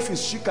don't know if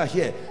it's Shika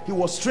here, he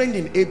was trained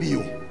in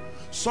ABU.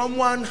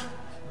 Someone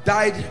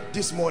died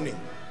this morning.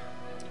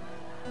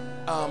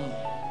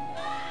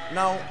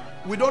 Now,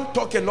 we don't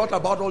talk a lot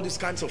about all these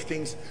kinds of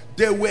things.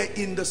 They were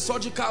in the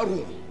surgical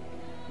room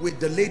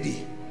with the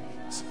lady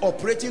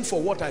operating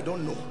for what I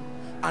don't know.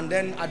 And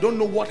then I don't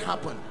know what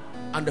happened.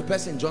 And the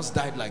person just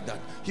died like that.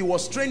 He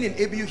was trained in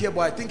ABU here,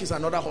 but I think it's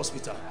another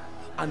hospital.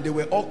 And they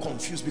were all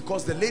confused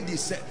because the lady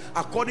said,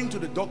 according to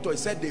the doctor, he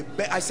said,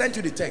 I sent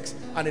you the text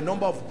and a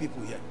number of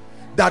people here,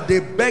 that they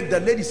begged. The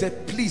lady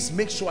said, please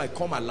make sure I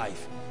come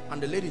alive.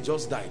 And the lady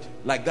just died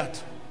like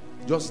that.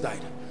 Just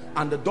died.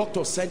 And the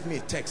doctor sent me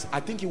a text. I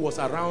think it was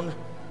around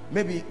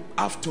maybe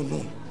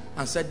afternoon,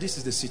 and said, this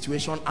is the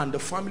situation. And the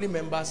family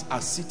members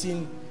are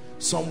sitting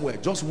somewhere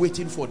just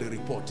waiting for the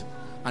report.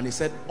 And he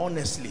said,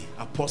 honestly,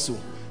 Apostle,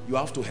 you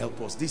have to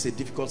help us. This is a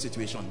difficult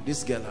situation.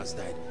 This girl has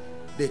died.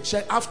 They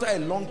checked. After a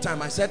long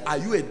time, I said, are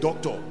you a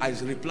doctor? I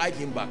replied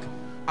him back,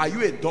 are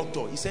you a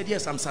doctor? He said,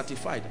 yes, I'm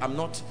certified. I'm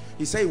not.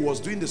 He said he was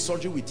doing the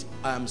surgery with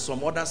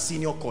some other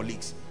senior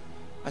colleagues.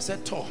 I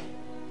said, Tor,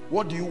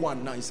 what do you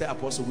want now? He said,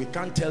 Apostle, we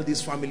can't tell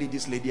this family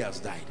this lady has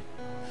died.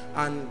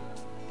 And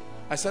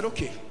I said,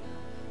 okay.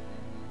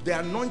 The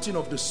anointing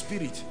of the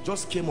Spirit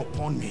just came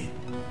upon me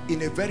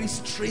in a very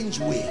strange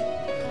way.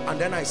 And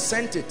then I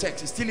sent a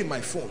text. It's still in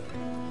my phone.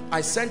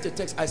 I sent a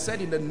text. I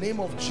said, in the name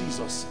of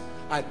Jesus,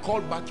 I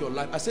called back your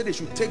life. I said they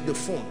should take the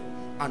phone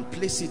and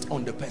place it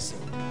on the person.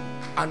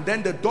 And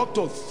then the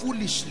doctor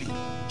foolishly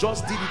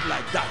just did it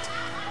like that.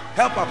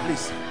 Help her,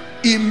 please.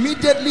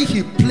 Immediately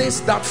he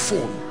placed that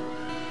phone.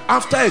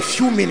 After a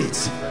few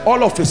minutes,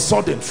 all of a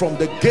sudden, from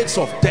the gates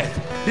of death,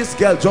 this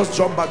girl just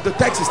jumped back. The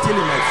text is still in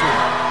my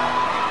phone.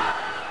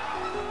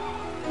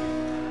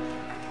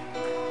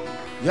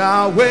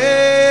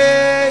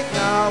 Yahweh,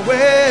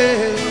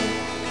 Yahweh,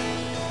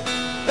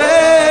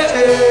 hey,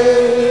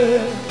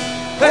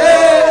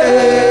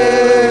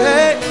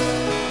 hey,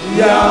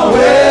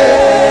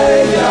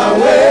 Yahweh,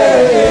 Yahweh,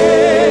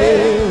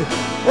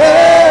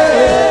 hey,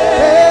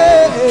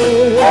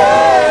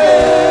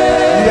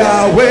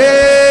 Yahweh,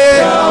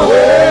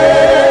 Yahweh,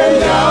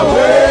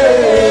 Yahweh,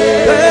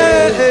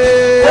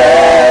 hey,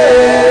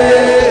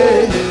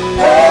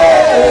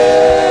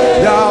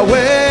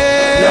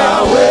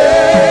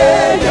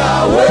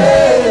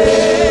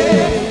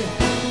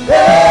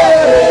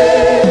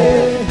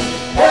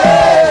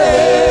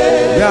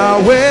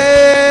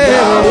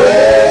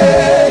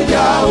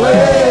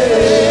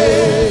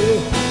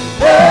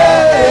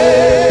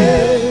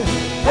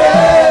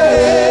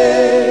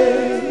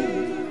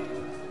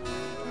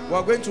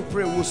 going to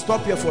pray. We'll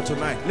stop here for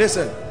tonight.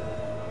 Listen.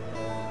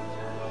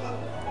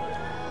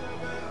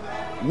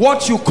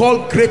 What you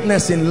call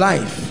greatness in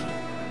life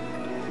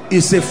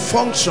is a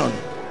function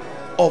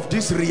of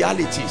these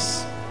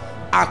realities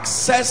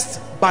accessed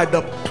by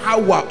the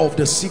power of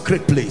the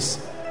secret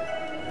place.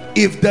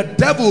 If the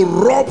devil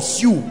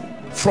robs you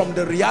from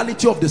the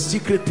reality of the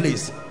secret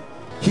place,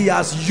 he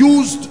has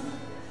used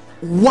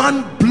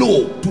one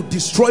blow to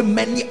destroy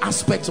many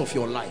aspects of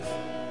your life.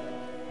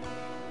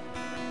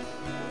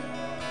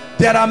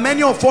 There are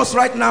many of us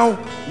right now,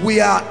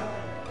 we are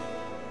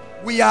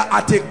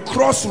at a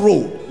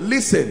crossroad.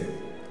 Listen,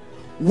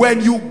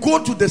 when you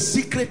go to the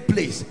secret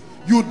place,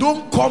 you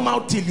don't come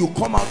out till you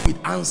come out with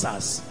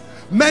answers.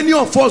 Many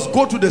of us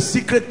go to the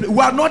secret place. We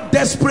are not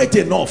desperate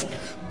enough.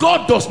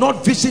 God does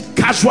not visit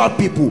casual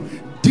people.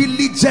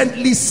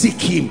 Diligently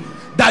seek him,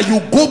 that you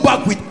go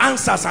back with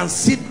answers and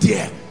sit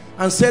there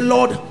and say,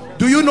 Lord,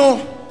 do you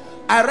know,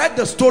 I read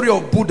the story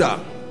of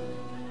Buddha.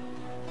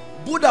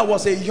 Buddha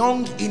was a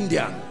young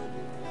Indian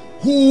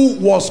who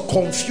was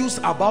confused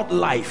about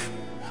life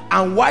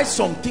and why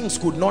some things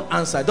could not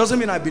answer. It doesn't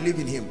mean I believe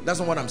in him. That's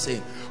not what I'm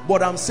saying.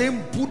 But I'm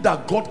saying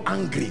Buddha got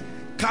angry,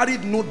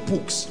 carried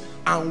notebooks,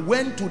 and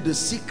went to the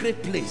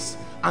secret place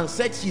and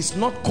said he's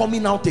not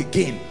coming out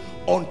again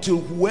until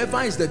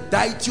whoever is the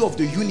deity of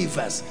the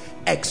universe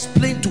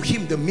explained to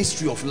him the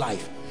mystery of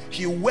life.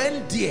 He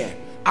went there,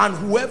 and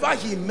whoever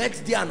he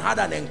met there and had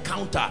an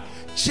encounter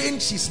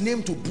changed his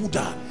name to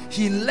Buddha.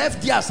 He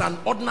left there as an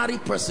ordinary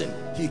person.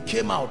 He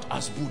came out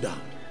as Buddha.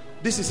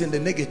 This is in the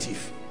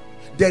negative.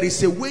 There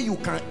is a way you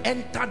can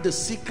enter the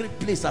secret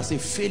place as a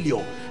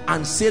failure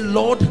and say,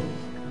 Lord,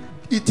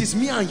 it is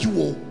me and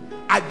you.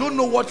 I don't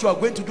know what you are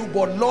going to do,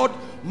 but Lord,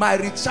 my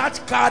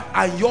recharge card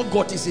and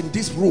yogurt is in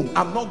this room.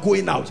 I'm not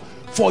going out.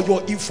 For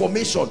your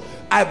information,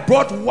 I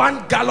brought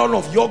 1 gallon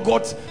of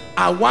yogurt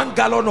and 1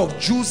 gallon of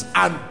juice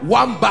and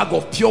 1 bag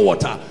of pure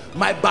water.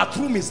 My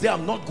bathroom is there.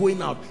 I'm not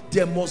going out.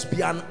 There must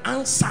be an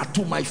answer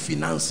to my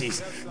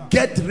finances.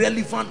 Get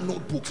relevant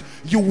notebooks.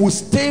 You will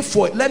stay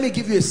for, let me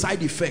give you a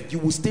side effect. You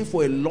will stay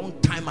for a long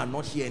time and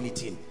not hear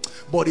anything.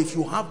 But if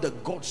you have the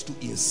guts to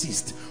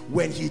insist,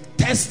 when he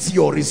tests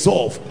your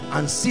resolve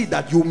and see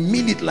that you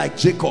mean it like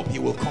Jacob, he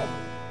will come.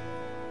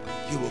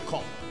 He will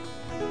come.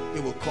 He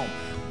will come.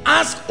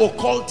 Ask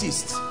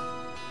occultists.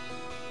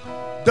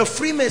 The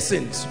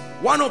Freemasons,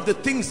 one of the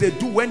things they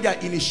do when they are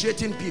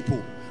initiating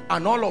people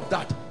and all of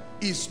that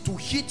is to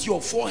hit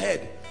your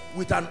forehead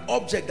with an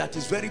object that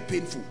is very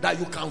painful, that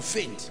you can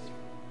faint.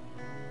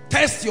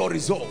 Test your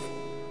resolve.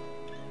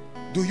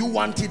 Do you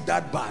want it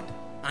that bad?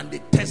 And they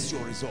test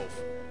your resolve.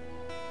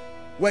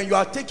 When you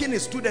are taking a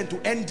student to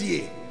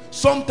NDA,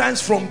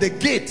 sometimes from the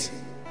gate,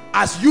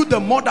 as you the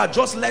mother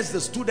just lets the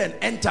student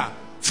enter,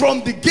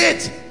 from the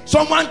gate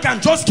someone can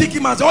just kick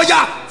him and say, oh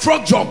yeah,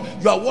 frog jump.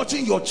 You are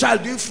watching your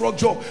child doing frog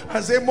jump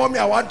and say, mommy,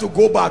 I want to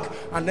go back.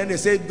 And then they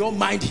say, don't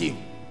mind him.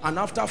 And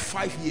after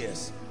 5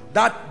 years,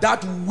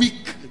 that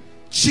weak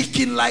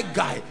chicken-like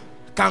guy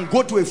can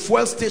go to a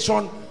fuel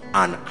station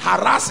and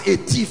harass a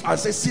thief and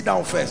say, sit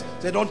down first.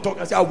 Say, don't talk.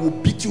 I say, I will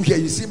beat you here.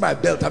 You see my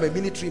belt, I'm a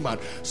military man.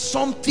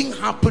 Something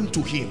happened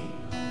to him.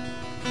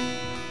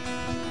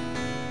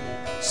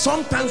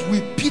 Sometimes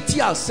we pity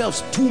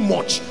ourselves too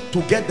much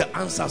to get the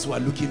answers we are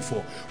looking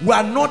for. We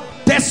are not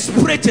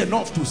desperate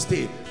enough to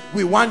stay.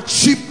 We want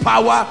cheap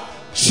power,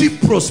 cheap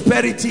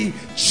prosperity,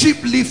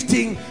 cheap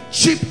lifting,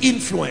 cheap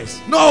influence.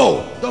 No,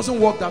 it doesn't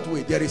work that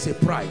way. There is a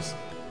price.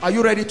 Are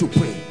you ready to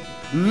pray?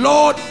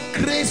 Lord,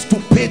 grace to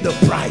pay the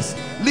price.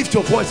 Lift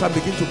your voice and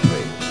begin to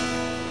pray.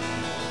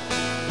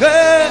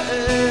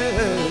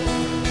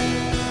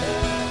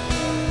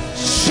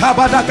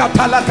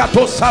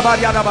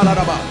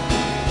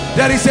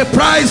 There is a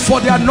price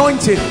for the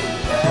anointing.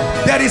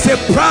 There is a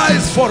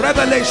price for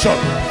revelation.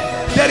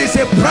 There is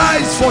a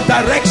price for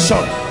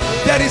direction.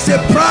 There is a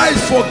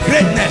price for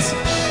greatness.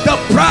 The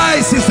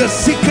price is the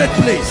secret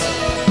place,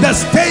 the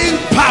staying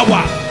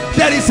power.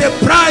 There is a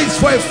price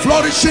for a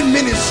flourishing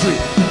ministry.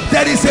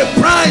 There is a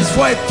price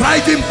for a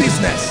thriving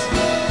business.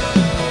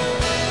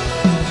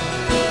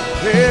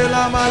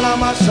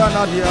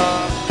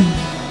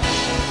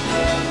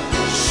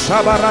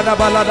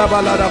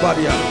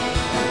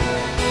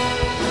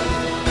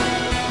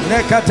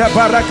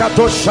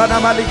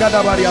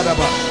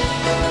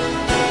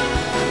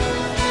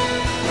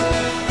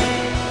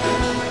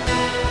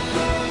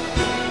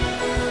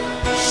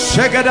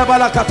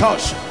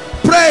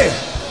 Pray,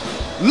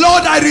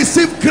 Lord, I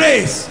receive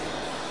grace,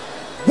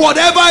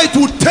 whatever it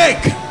would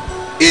take,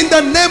 in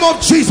the name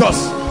of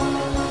Jesus.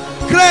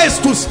 Grace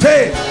to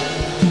stay.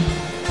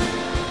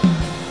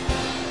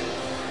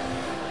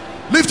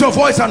 Lift your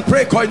voice and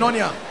pray,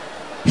 Koinonia.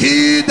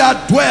 He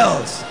that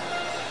dwells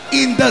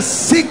in the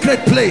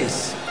secret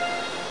place,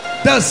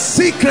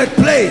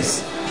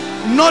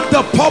 not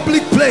the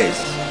public place.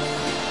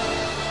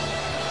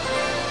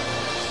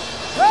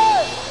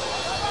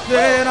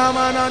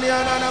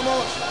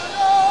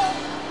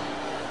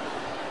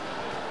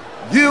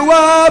 You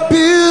are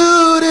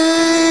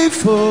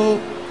beautiful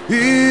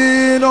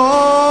in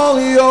all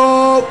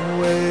your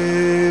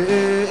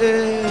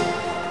ways.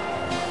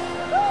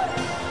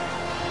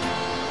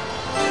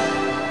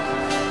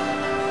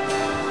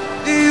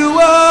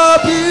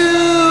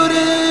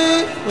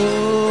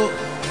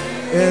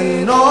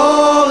 in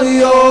all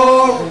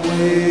your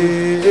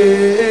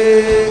ways.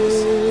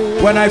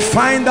 When I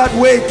find that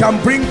way, it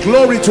can bring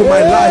glory to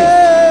my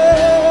life.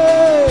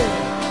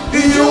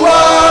 You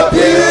are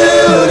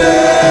beautiful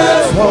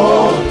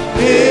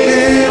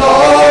in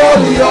all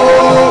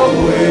your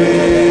ways.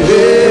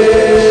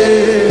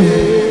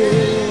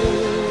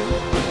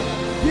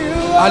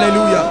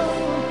 Hallelujah.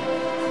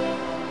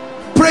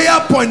 Prayer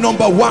point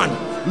number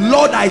 1.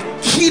 Lord, I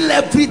kill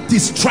every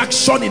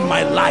distraction in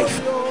my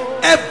life.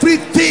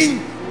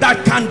 Everything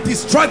that can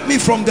distract me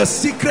from the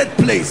secret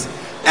place.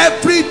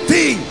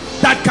 Everything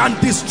that can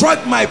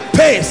distract my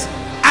pace.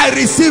 I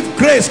receive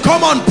grace.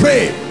 Come on,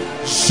 pray.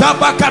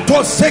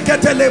 Shabakato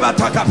sekete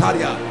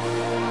levatakaparia.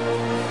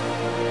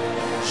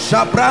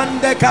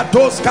 Shabrande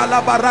katos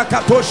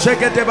kalabarakato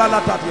shekete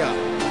balatatia.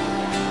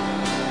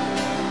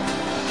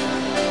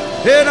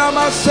 Hena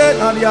masen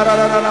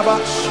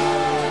anyararanabash.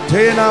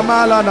 Tena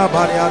malana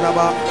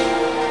barianaba.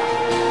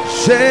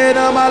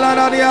 Shena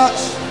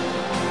malananias.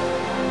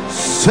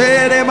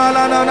 Sere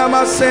malana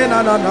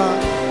namasena nana.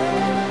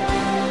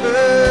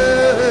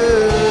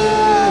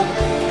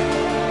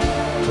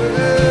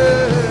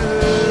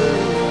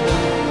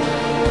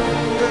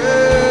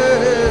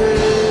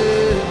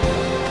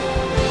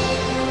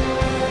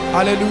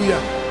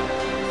 Hallelujah.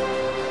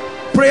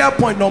 Prayer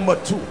point number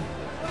 2.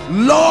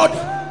 Lord,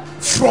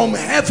 from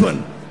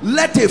heaven,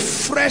 let a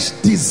fresh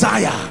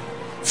desire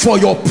for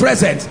your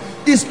presence.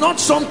 It's not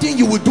something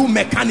you will do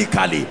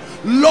mechanically.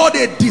 Lord,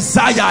 a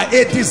desire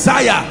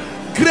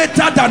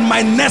greater than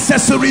my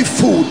necessary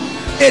food.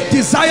 A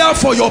desire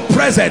for your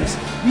presence,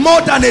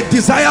 more than a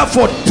desire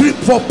for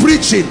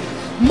preaching,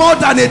 more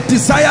than a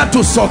desire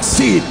to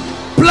succeed.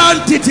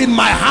 Plant it in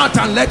my heart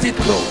and let it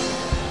grow.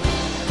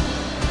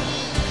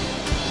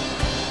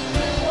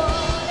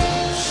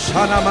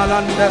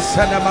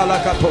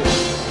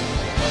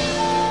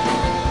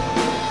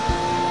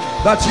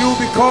 That you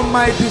become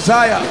my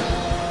desire.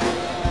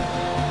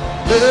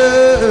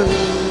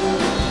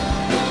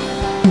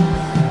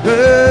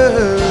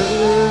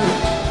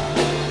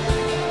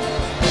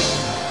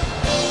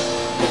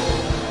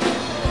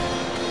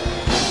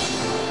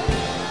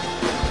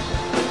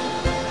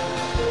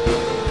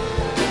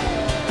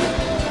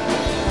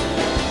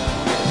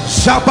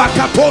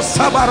 Shabakato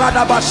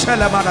sabarada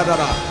bashele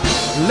manadara.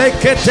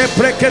 Lekete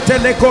brekete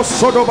leko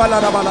sodo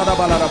balada balada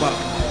balada.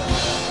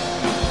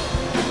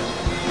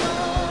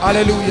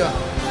 Hallelujah.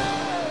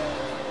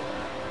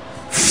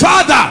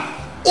 Father,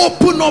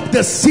 open up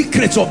the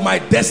secrets of my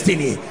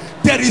destiny.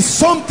 There is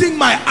something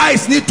my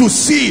eyes need to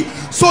see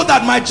so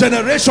that my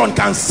generation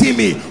can see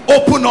me.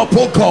 Open up,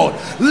 oh God.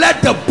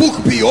 Let the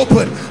book be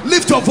open.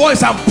 Lift your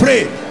voice and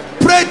pray.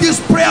 Pray this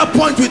prayer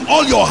point with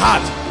all your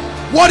heart.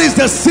 What is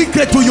the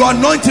secret to your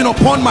anointing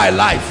upon my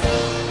life?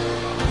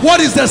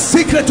 What is the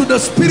secret to the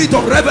spirit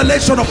of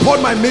revelation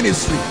upon my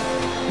ministry?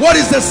 What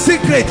is the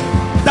secret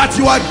that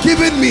you are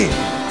giving me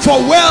for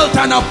wealth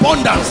and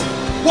abundance?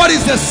 What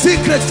is the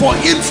secret for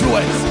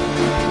influence?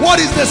 What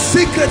is the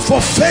secret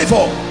for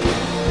favor?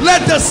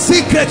 Let the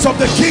secrets of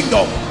the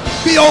kingdom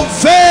be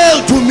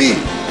unveiled to me.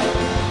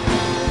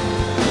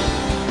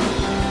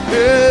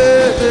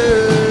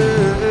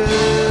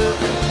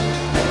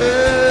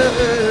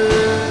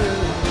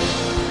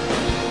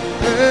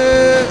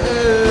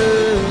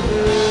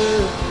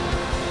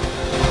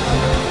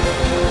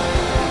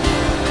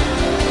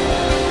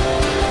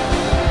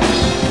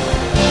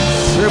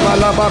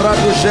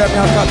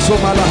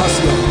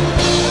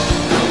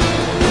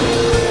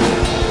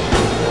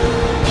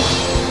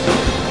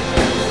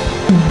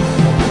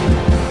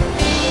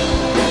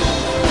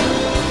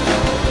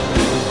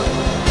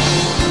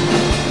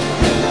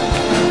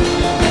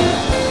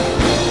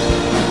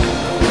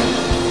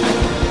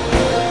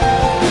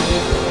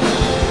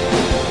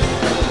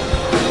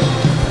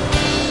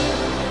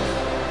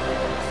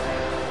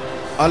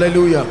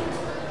 Hallelujah.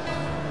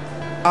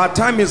 Our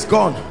time is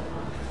gone,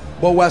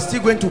 but we're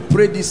still going to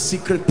pray this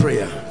secret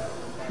prayer.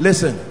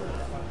 Listen,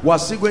 we're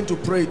still going to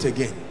pray it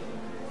again.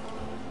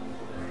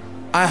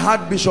 I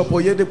heard Bishop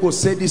Oyedepo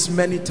say this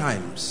many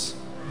times,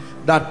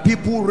 that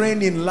people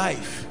reign in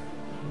life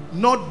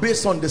not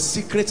based on the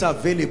secrets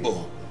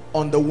available,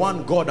 on the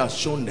one God has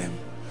shown them.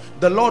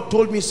 The Lord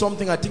told me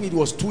something, I think it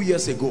was 2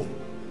 years ago.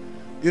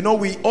 You know,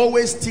 we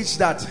always teach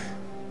that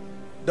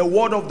the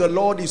word of the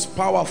Lord is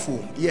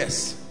powerful,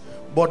 yes,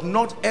 but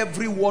not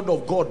every word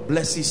of God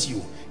blesses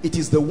you. It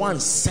is the one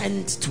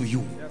sent to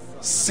you.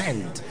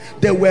 Sent.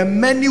 There were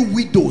many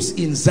widows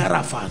in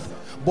Zarephath,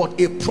 but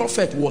a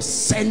prophet was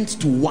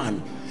sent to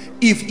one.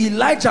 If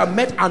Elijah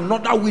met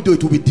another widow,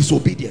 it would be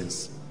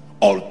disobedience,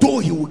 although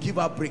he would give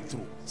her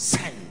breakthrough.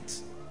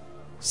 Sent.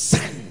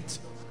 Sent.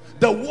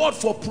 The word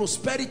for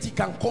prosperity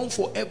can come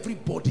for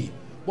everybody,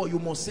 but you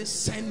must say,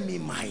 send me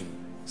mine.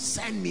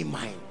 Send me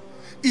mine.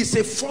 It's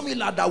a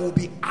formula that will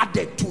be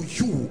added to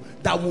you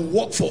that will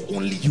work for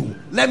only you.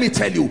 Let me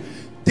tell you,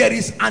 there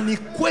is an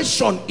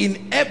equation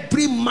in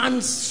every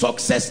man's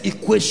success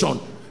equation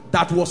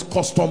that was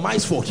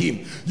customized for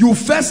him. You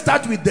first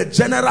start with the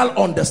general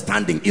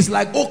understanding. It's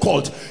like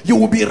occult. You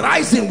will be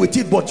rising with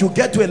it, but you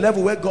get to a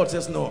level where God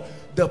says, no,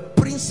 The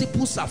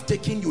principles have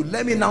taken you.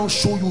 Let me now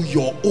show you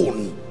your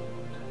own.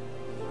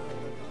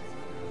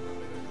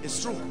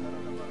 It's true.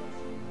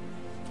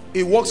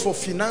 It works for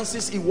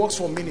finances, it works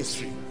for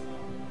ministry.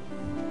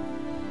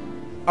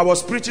 I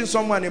was preaching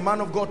somewhere and a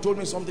man of God told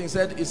me something.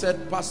 He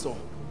said, Pastor,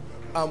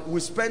 we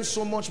spend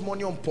so much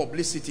money on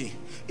publicity.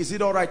 Is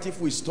it all right if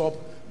we stop?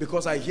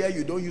 Because I hear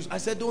you don't use. I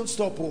said, don't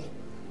stop. Oh.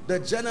 The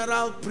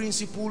general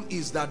principle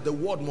is that the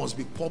word must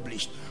be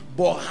published.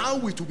 But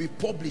how it will be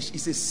published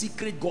is a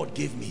secret God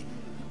gave me.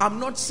 I'm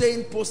not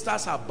saying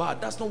posters are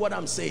bad. That's not what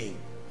I'm saying.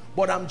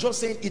 But I'm just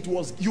saying it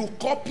was, you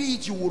copy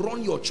it, you will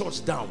run your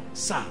church down.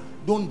 Sir,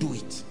 don't do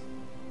it.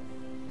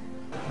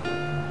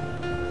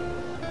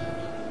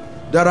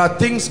 There are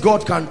things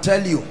God can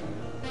tell you.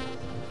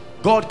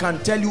 God can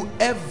tell you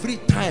every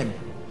time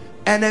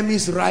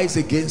enemies rise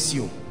against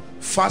you.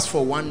 Fast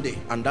for one day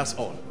and that's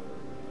all.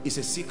 It's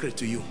a secret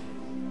to you.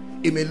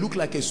 It may look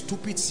like a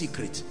stupid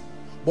secret,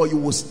 but you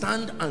will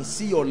stand and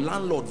see your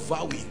landlord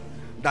vowing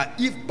that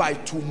if by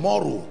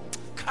tomorrow,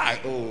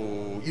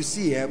 you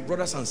see,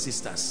 brothers and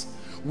sisters,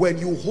 when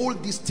you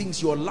hold these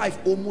things, your life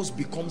almost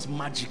becomes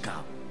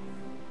magical.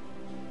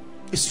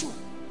 It's true.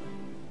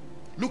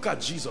 Look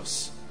at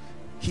Jesus.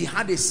 He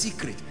had a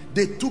secret.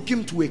 They took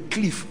him to a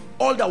cliff.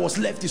 All that was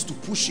left is to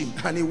push him,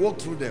 and he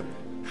walked through them.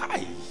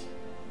 Hi.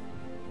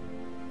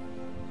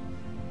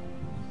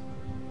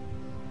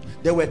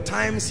 There were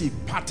times he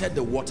parted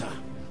the water,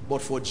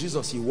 but for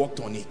Jesus, he walked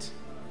on it.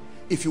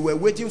 If you were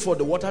waiting for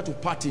the water to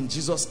part in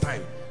Jesus'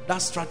 time, that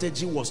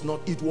strategy was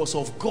not, it was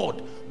of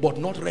God, but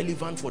not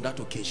relevant for that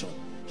occasion.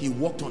 He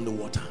walked on the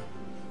water.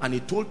 And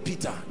he told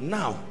Peter,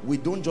 now we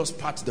don't just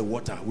part the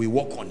water, we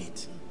walk on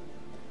it.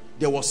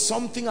 There was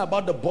something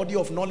about the body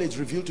of knowledge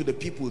revealed to the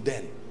people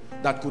then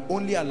that could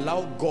only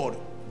allow God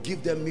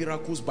give them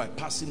miracles by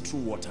passing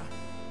through water.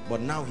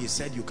 But now he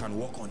said you can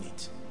walk on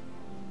it.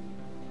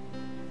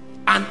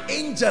 An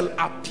angel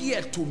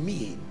appeared to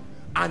me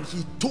and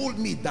he told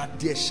me that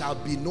there shall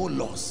be no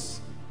loss.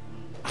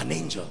 An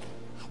angel.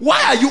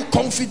 Why are you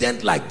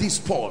confident like this,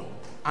 Paul?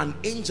 An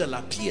angel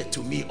appeared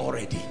to me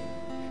already.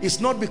 It's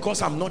not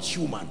because I'm not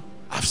human.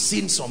 I've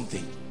seen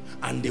something.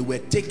 And they were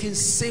taken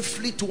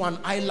safely to an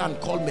island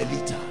called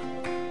Melita.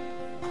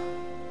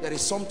 There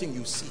is something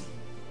you see.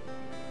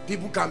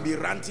 People can be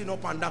ranting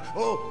up and down.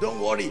 Oh, don't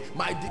worry.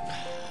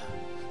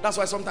 That's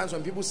why sometimes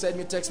when people send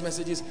me text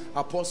messages,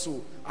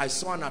 Apostle, I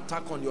saw an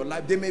attack on your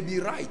life. They may be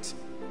right.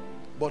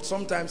 But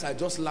sometimes I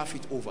just laugh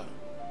it over.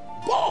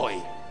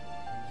 Boy,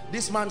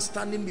 this man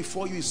standing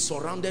before you is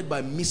surrounded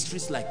by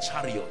mysteries like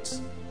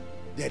chariots.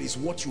 There is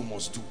what you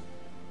must do.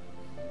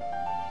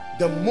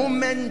 The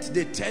moment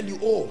they tell you,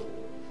 oh,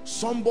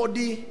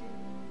 somebody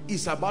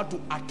is about to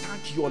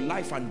attack your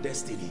life and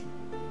destiny,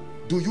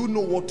 do you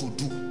know what to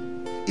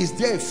do? Is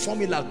there a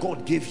formula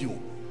God gave you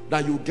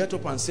that you get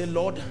up and say,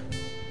 Lord,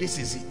 this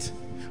is it?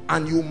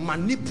 And you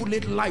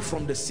manipulate life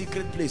from the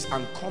secret place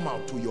and come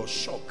out to your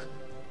shock.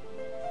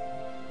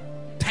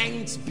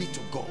 Thanks be to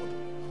God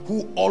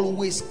who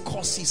always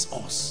causes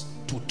us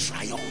to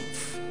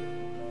triumph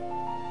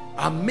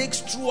and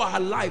makes through our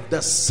life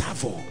the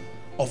savor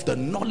of the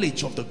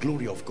knowledge of the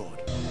glory of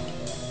God.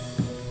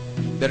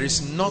 There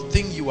is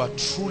nothing you are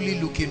truly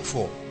looking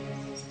for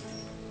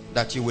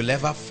that you will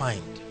ever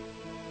find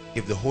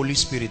if the Holy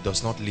Spirit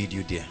does not lead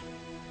you there.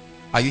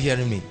 Are you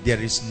hearing me?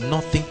 There is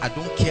nothing, I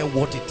don't care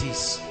what it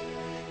is.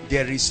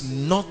 There is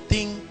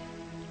nothing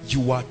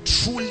you are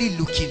truly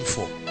looking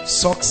for.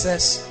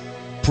 Success,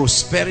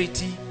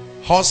 prosperity,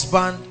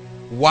 husband,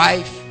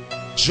 wife,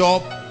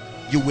 job,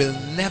 you will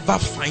never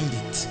find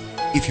it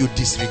if you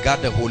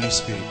disregard the Holy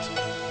Spirit.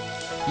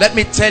 Let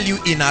me tell you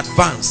in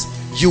advance,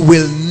 you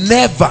will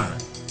never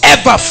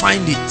ever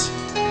find it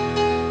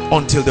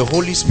until the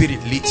Holy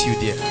Spirit leads you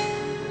there.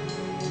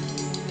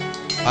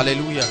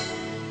 Hallelujah.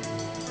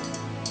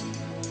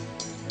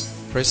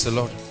 Praise the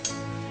Lord.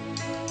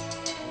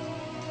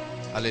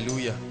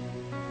 Hallelujah.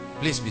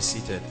 Please be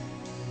seated.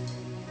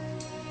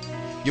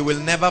 You will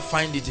never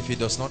find it if it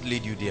does not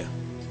lead you there.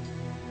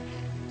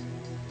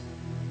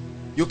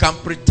 You can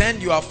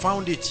pretend you have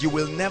found it. You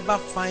will never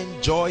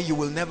find joy. You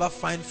will never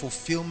find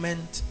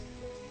fulfillment.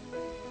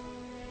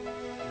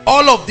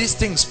 All of these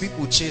things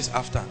people chase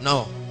after.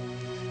 No.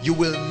 You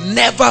will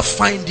never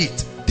find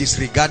it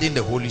disregarding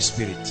the Holy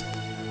Spirit.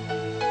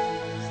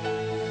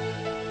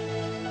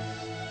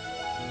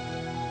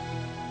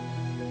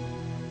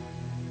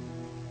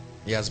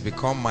 He has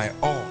become my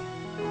all.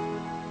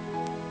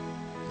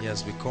 He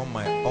has become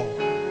my all.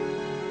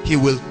 He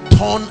will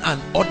turn an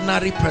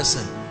ordinary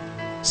person.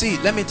 See,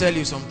 let me tell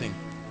you something.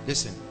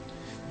 Listen.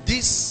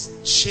 This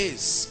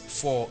chase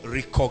for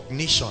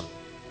recognition,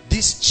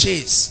 this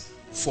chase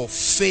for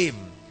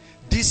fame,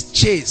 this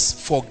chase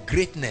for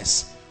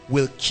greatness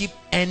will keep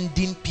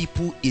ending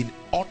people in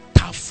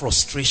utter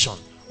frustration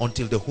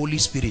until the Holy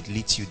Spirit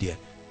leads you there.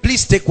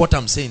 Please take what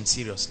I'm saying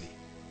seriously.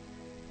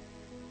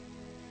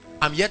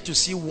 I'm yet to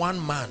see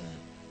one man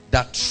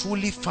that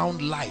truly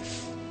found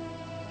life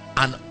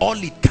and all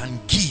it can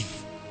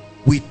give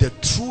with the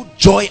true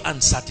joy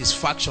and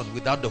satisfaction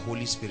without the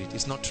Holy Spirit.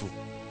 It's not true.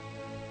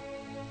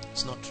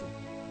 It's not true.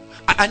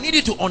 I need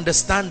you to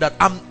understand that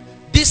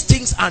these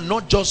things are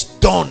not just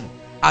done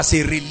as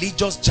a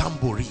religious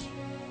jamboree.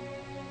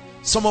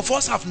 Some of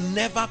us have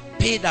never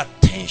paid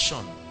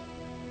attention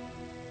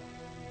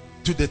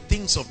to the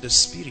things of the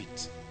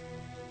Spirit.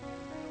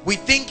 We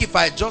think if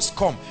I just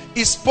come,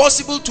 it's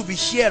possible to be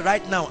here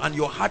right now and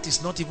your heart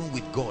is not even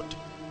with God.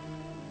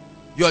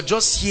 You're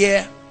just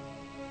here,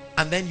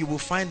 and then you will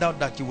find out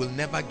that you will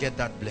never get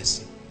that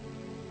blessing.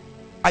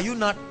 Are you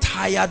not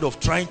tired of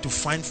trying to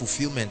find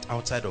fulfillment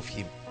outside of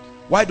Him?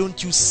 Why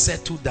don't you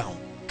settle down,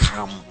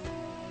 camp,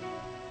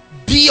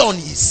 be on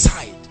His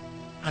side,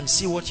 and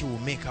see what He will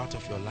make out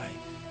of your life?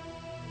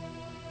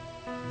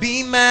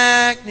 Be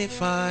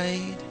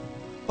magnified,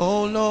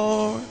 O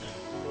Lord.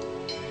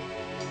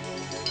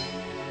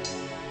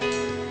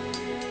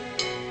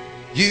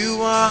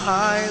 You are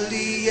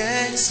highly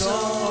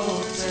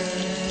exalted,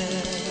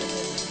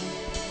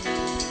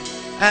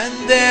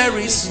 and there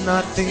is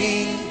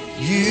nothing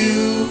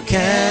you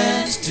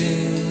can't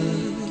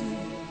do.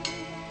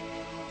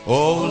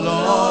 Oh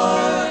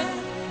Lord,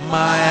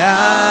 my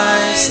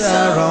eyes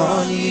are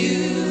on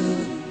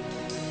you.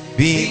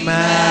 Be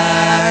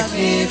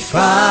magnified,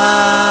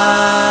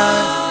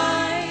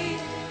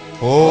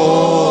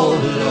 oh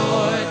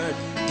Lord,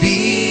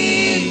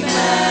 be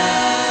magnified.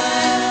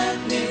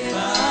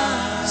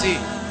 See,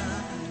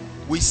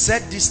 we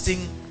said this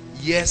thing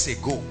years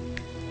ago,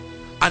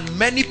 and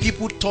many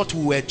people thought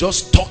we were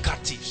just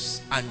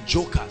talkatives and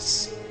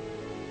jokers.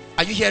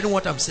 Are you hearing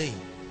what I'm saying?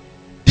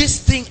 This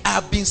thing, I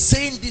have been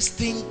saying this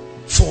thing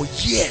for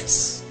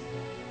years.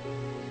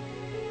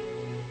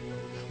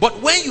 But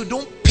when you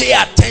don't pay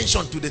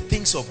attention to the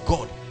things of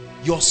God,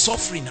 your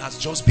suffering has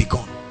just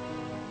begun.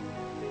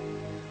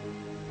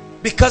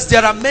 Because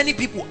there are many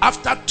people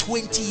after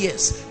 20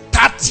 years,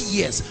 30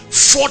 years,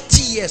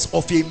 40 years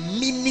of a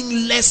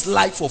meaningless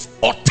life of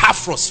utter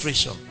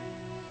frustration,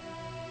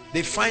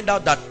 they find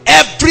out that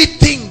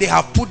everything they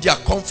have put their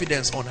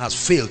confidence on has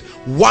failed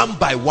one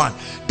by one.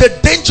 The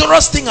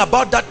dangerous thing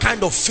about that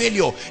kind of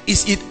failure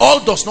is it all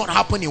does not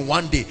happen in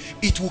one day.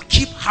 It will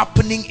keep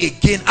happening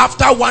again.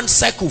 After one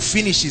cycle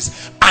finishes,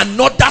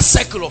 another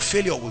cycle of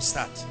failure will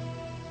start.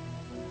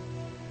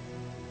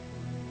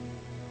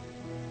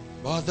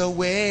 But the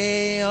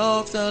way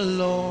of the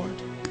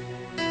Lord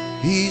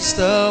is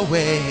the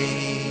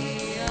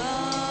way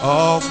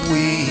of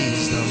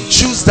wisdom.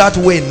 Choose that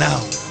way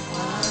now.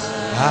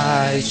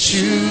 I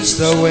choose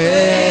the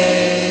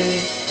way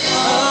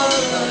of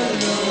the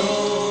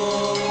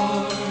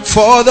Lord.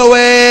 For the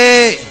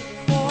way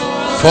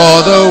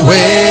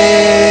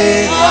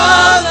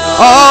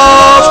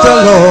of the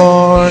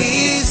Lord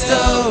is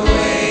the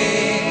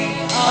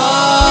way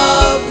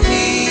of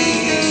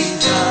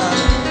wisdom.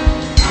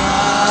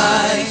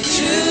 I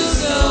choose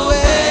the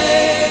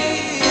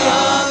way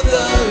of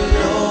the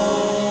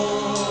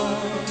Lord.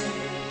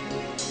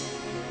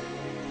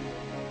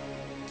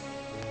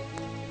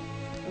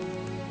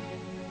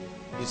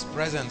 His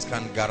presence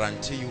can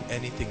guarantee you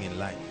anything in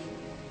life.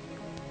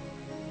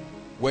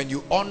 When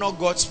you honor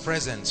God's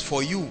presence,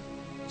 for you,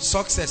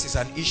 success is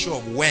an issue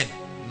of when,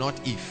 not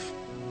if.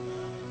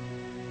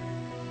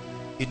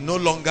 It no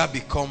longer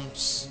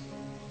becomes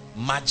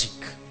magic.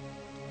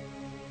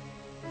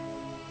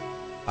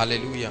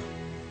 Hallelujah.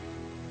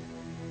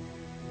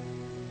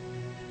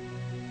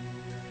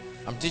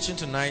 I'm teaching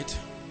tonight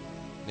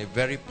on a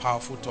very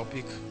powerful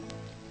topic,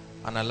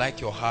 and I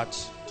like your heart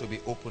to be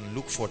open.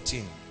 Luke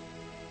 14.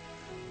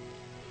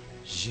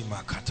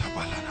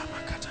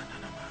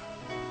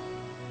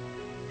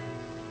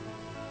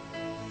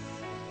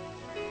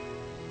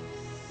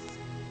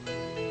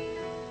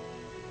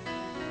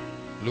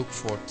 Luke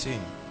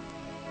 14.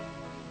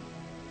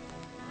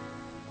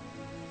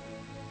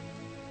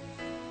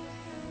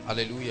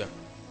 Hallelujah.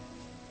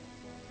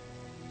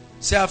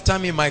 Say after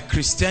me, my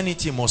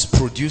Christianity must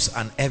produce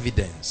an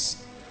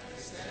evidence.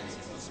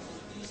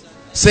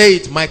 Say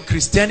it, my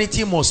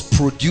Christianity must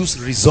produce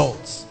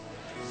results.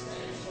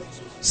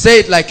 Say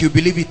it like you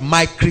believe it.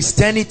 My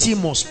Christianity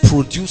must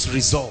produce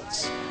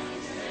results.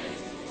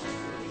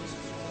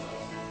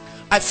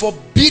 I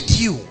forbid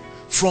you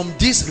from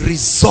this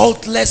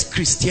resultless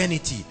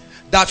Christianity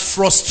that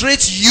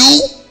frustrates you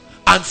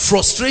and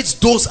frustrates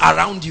those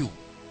around you.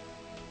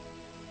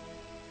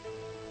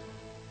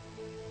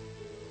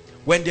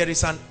 When there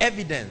is an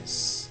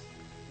evidence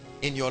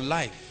in your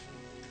life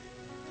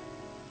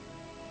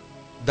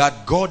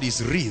that God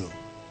is real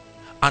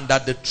and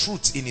that the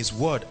truths in His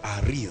word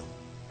are real,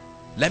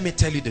 let me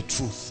tell you the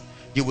truth,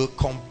 you will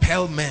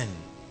compel men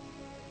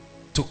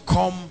to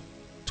come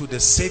to the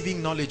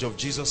saving knowledge of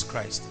Jesus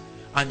Christ,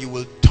 and you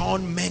will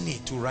turn many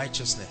to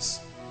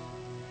righteousness.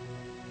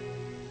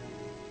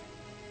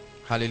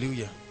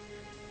 Hallelujah.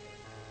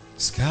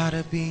 It's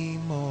gotta be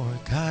more,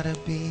 gotta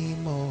be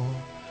more.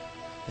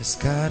 There's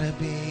gotta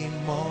be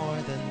more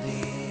than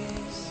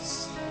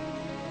this.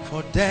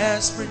 For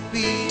desperate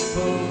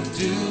people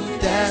do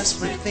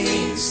desperate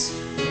things.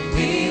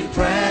 We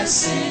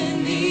press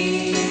in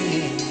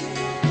need.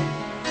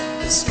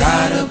 There's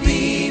gotta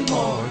be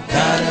more,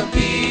 gotta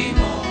be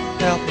more.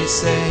 Help me. me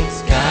say,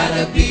 it's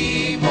gotta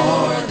be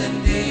more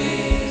than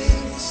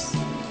this.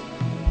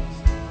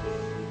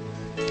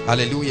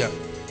 Hallelujah.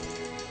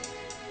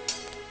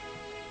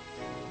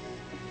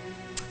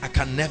 I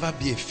can never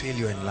be a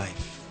failure in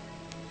life.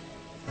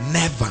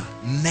 Never,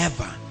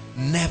 never,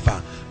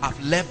 never.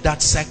 I've left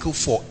that cycle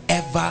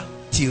forever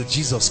till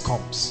Jesus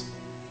comes.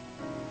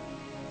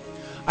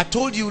 I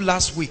told you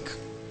last week,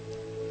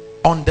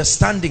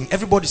 understanding.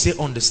 Everybody say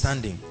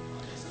understanding.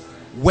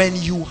 When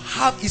you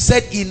have, he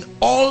said, in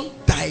all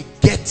thy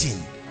getting,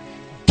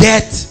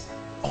 get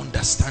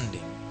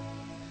understanding.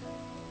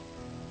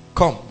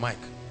 Come, Mike.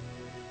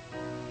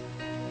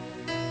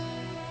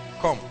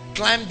 Come,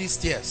 climb these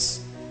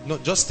stairs. No,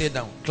 just stay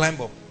down.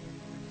 Climb up.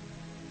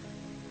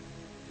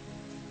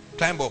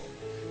 Climb up.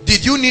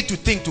 Did you need to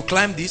think to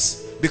climb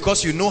this?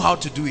 Because you know how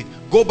to do it.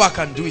 Go back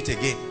and do it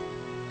again.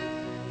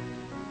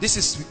 This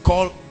is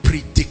called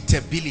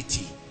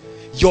predictability.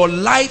 Your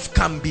life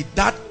can be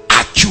that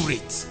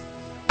accurate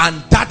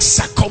and that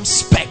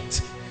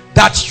circumspect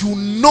that you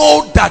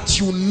know that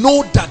you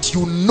know that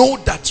you know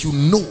that you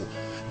know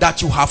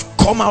that you have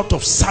come out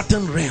of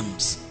certain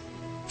realms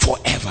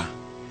forever.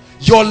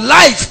 Your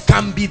life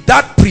can be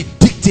that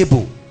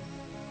predictable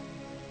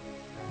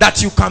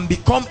that you can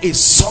become a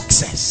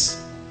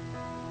success.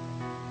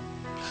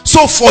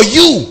 So for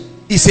you,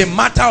 it's a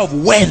matter of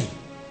when,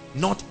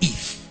 not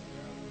if.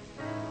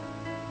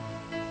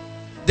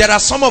 There are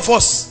some of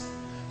us,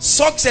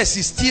 success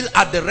is still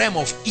at the realm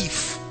of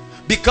if,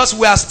 because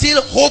we are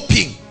still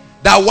hoping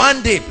that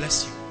one day,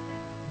 bless you,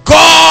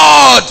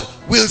 God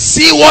will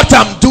see what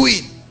I'm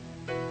doing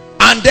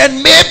and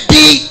then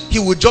maybe he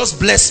will just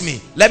bless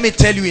me. Let me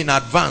tell you in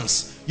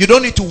advance, you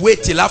don't need to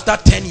wait till after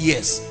 10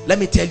 years. Let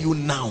me tell you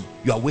now,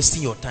 you are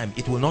wasting your time.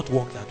 It will not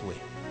work that way.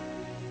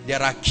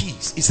 There are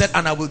keys. He said,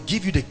 and I will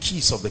give you the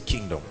keys of the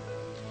kingdom.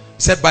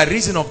 He said, by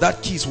reason of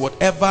that keys,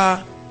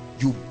 whatever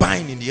you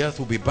bind in the earth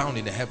will be bound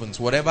in the heavens.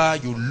 Whatever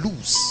you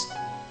lose,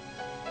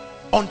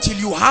 until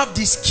you have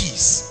these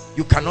keys,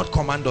 you cannot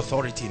command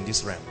authority in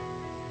this realm.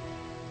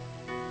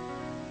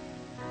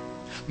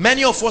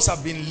 Many of us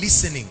have been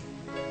listening,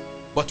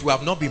 but we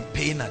have not been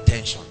paying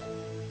attention.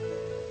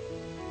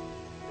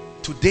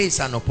 Today is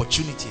an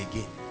opportunity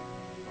again.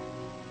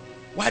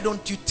 Why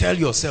don't you tell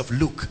yourself,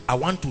 look, I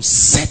want to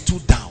settle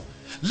down.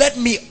 Let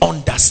me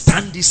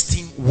understand this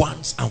thing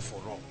once and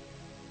for all.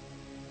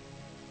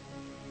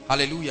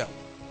 Hallelujah.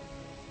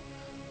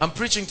 I'm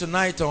preaching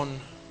tonight on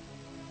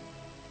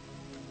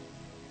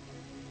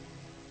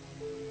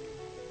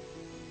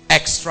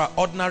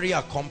extraordinary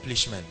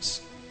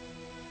accomplishments.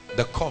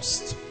 The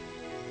cost.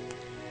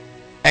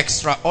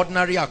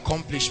 Extraordinary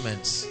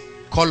accomplishments,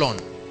 colon,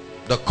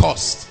 the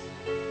cost.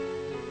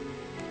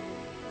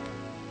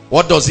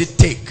 What does it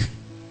take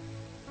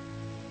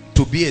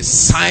to be a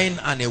sign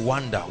and a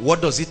wonder?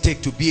 What does it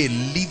take to be a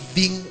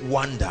living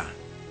wonder?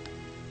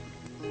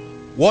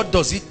 What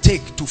does it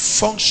take to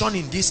function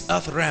in this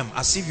earth realm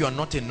as if you are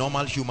not a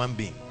normal human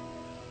being?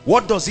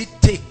 What does it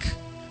take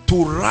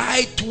to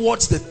ride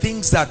towards the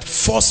things that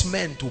force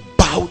men to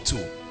bow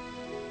to?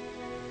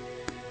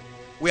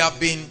 We have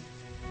been,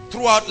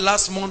 throughout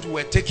last month, we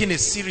were taking a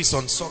series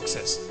on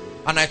success.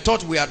 And I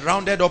thought we had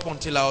rounded up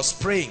until I was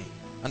praying.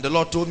 And the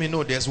Lord told me,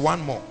 no, there's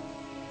one more.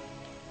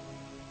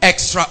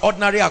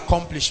 Extraordinary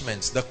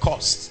accomplishments, the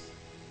cost.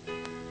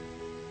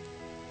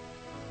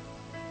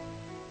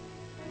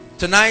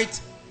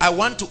 Tonight, I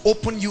want to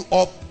open you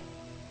up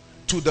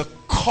to the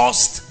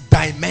cost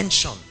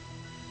dimension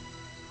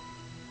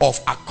of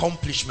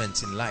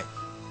accomplishments in life.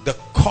 The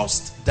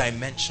cost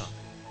dimension.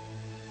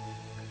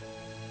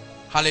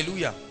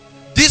 Hallelujah.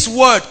 This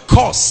word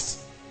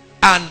cost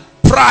and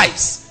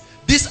price,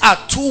 these are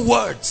two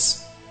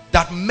words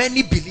that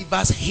many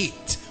believers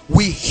hate.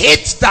 We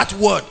hate that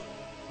word.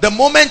 The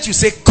moment you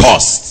say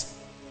cost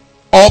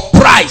or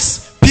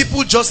price,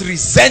 people just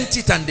resent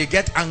it and they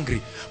get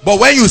angry. But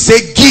when you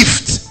say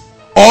gift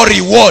or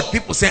reward,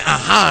 people say,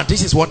 aha,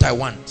 this is what I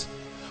want.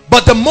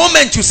 But the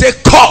moment you say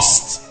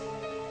cost,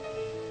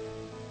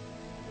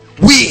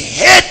 we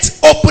hate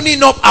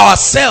opening up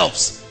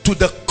ourselves to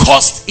the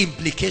cost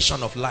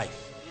implication of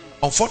life.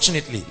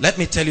 Unfortunately, let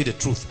me tell you the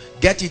truth.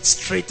 Get it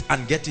straight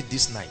and get it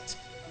this night.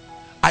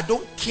 I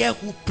don't care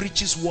who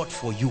preaches what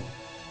for you.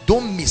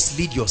 Don't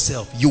mislead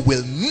yourself. You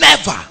will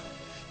never,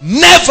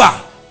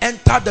 never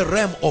enter the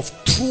realm of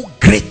true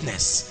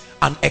greatness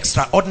and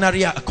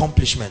extraordinary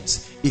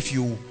accomplishments if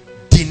you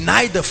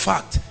deny the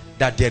fact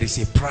that there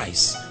is a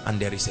price and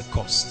there is a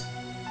cost.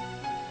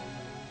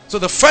 So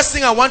the first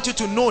thing I want you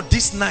to know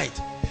this night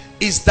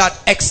is that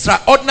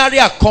extraordinary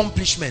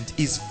accomplishment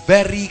is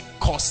very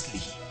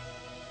costly.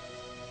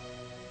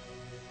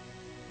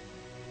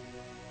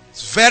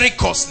 It's very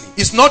costly.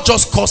 It's not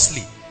just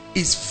costly,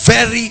 it's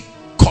very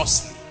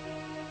costly.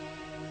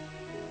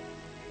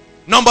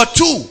 Number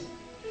two,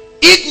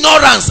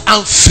 ignorance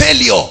and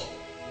failure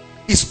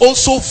is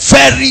also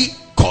very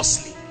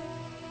costly.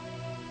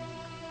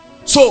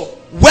 So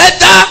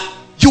whether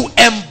you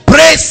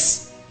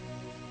embrace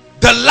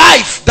the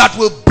life that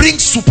will bring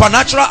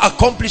supernatural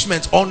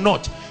accomplishments or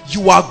not,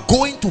 you are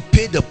going to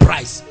pay the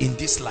price in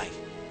this life.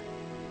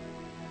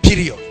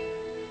 Period.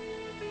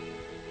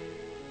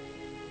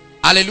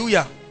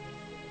 Hallelujah.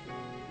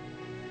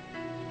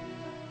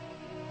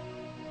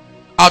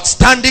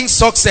 Outstanding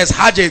success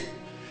had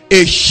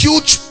a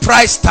huge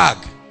price tag.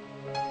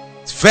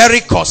 It's very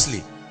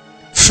costly.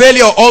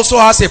 Failure also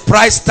has a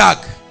price tag.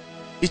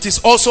 It is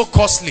also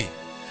costly.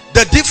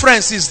 The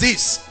difference is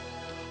this: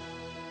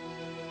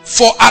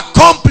 for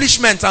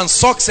accomplishment and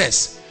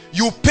success,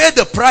 you pay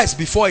the price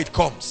before it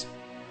comes.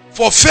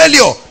 For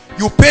failure,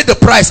 you pay the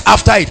price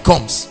after it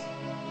comes.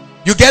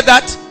 You get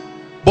that?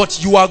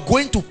 But you are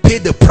going to pay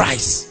the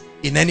price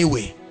in any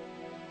way.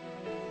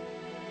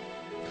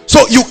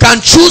 So you can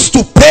choose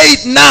to pay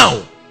it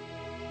now.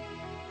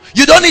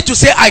 You don't need to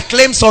say, I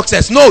claim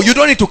success. No, you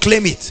don't need to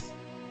claim it.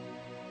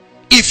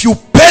 If you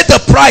pay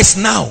the price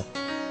now,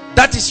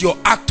 that is your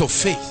act of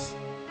faith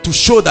to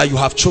show that you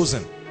have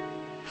chosen.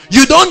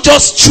 You don't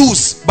just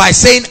choose by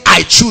saying,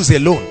 I choose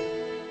alone.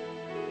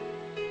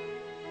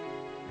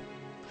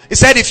 He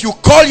said, if you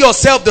call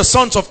yourself the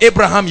sons of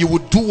Abraham, you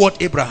would do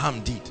what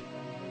Abraham did.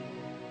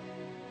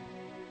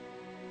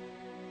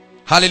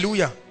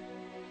 Hallelujah.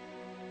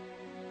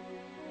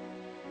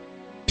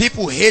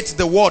 People hate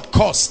the word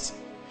cost.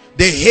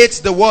 They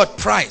hate the word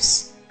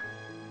price.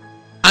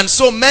 And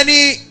so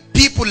many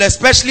people,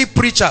 especially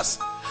preachers,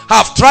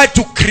 have tried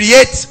to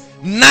create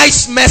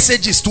nice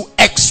messages to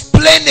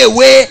explain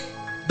away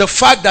the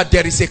fact that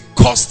there is a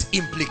cost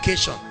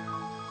implication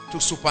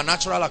to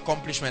supernatural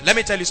accomplishment. Let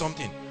me tell you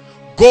something.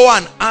 Go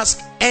and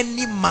ask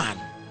any man,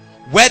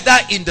 whether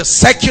in the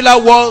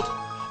secular world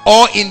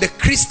or in the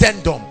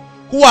Christendom,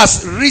 who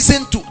has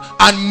risen to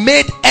and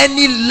made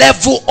any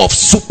level of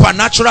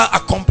supernatural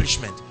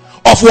accomplishment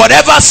of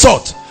whatever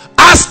sort.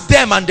 Ask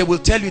them and they will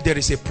tell you there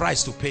is a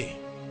price to pay.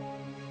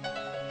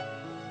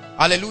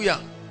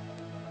 Hallelujah.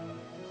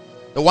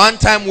 The one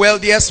time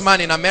wealthiest man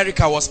in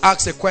America was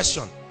asked a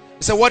question.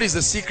 He said, what is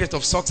the secret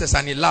of success?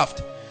 And he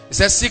laughed. He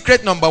said,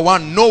 secret number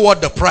one, know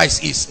what the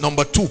price is.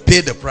 Number two,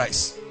 pay the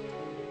price.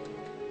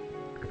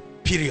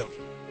 Period.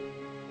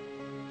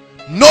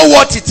 Know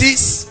what it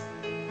is,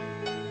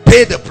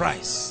 pay the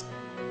price.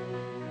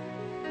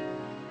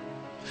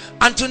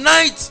 And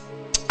tonight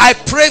I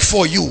pray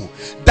for you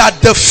that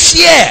the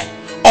fear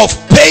of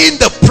paying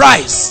the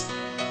price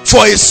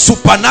for a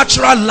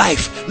supernatural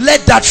life, let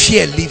that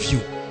fear leave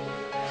you.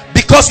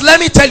 Because let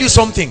me tell you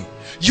something,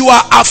 you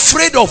are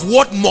afraid of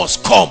what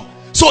must come.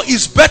 So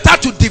it's better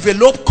to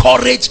develop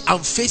courage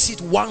and face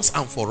it once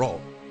and for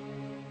all.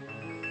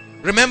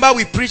 Remember,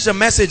 we preached a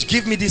message,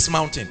 give me this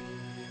mountain.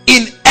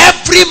 In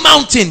every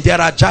mountain there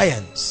are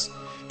giants.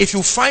 If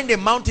you find a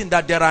mountain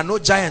that there are no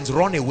giants,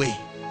 run away.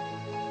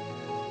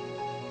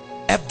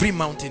 Every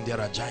mountain there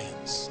are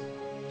giants.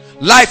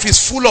 Life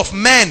is full of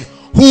men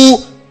who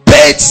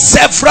paid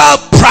several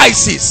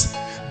prices,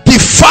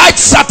 defied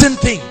certain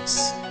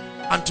things,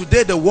 and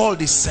today the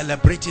world is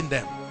celebrating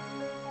them.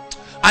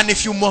 And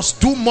if you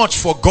must do much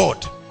for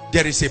God,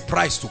 there is a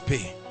price to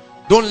pay.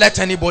 Don't let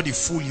anybody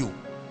fool you.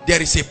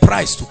 There is a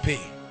price to pay.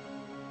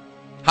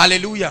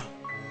 Hallelujah.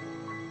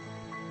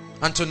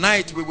 And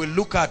tonight we will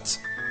look at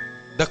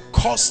the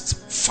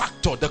cost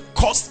factor, the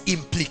cost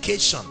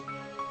implication.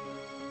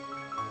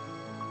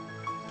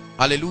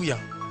 Hallelujah.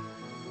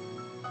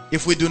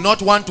 If we do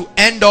not want to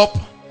end up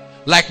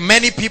like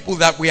many people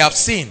that we have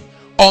seen,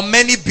 or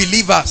many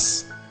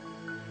believers,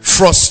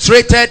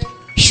 frustrated,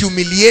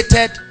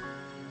 humiliated,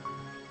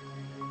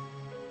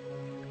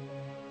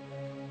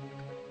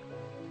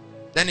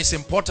 then it's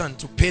important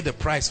to pay the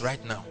price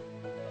right now.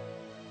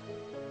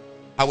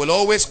 I will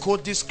always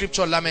quote this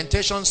scripture,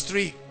 Lamentations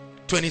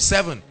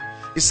 3:27.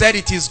 It said,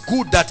 it is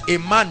good that a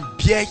man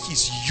bear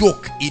his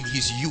yoke in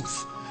his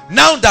youth.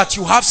 Now that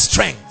you have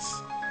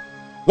strength,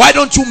 why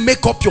don't you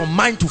make up your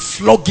mind to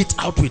flog it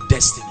out with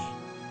destiny,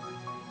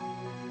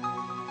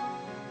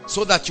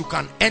 so that you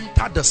can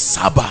enter the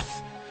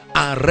Sabbath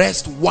and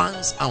rest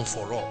once and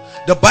for all.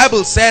 The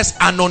Bible says,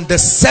 and on the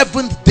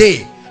seventh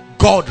day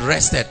God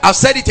rested. I've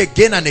said it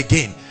again and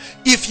again.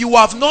 If you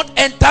have not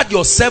entered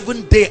your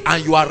seventh day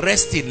and you are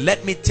resting,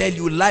 let me tell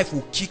you, life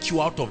will kick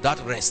you out of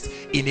that rest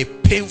in a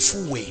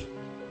painful way.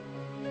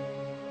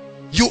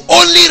 You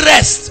only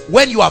rest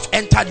when you have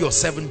entered your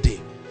seventh day.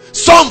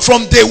 Some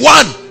from day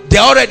one,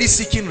 they're already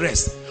seeking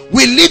rest.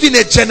 We live in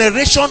a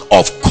generation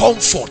of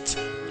comfort.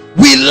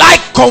 We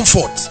like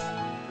comfort.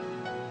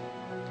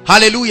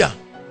 Hallelujah.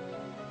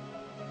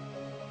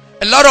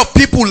 A lot of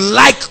people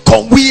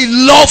we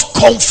love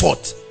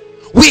comfort.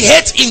 We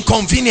hate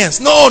inconvenience.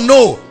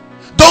 No.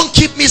 Don't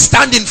keep me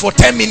standing for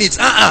 10 minutes.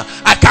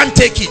 I can't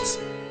take it.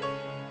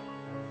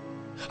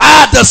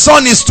 The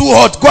sun is too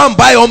hot. Go and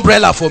buy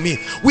umbrella for me.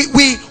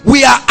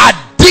 We are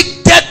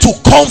addicted to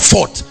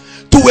comfort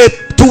to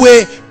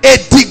a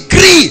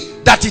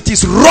degree that it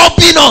is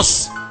robbing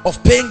us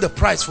of paying the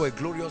price for a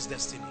glorious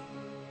destiny.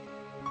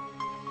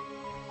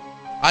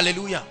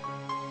 Hallelujah.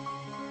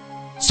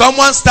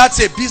 Someone starts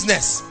a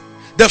business.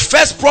 The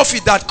first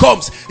profit that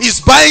comes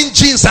is buying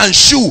jeans and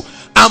shoe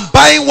and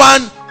buying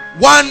one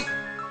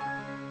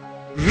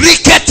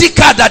rickety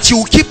car that you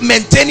will keep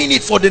maintaining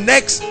it for the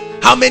next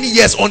how many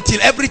years until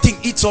everything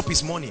eats up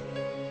his money.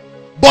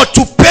 But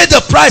to pay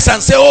the price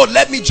and say, oh,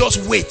 let me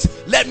just wait,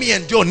 let me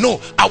endure. No,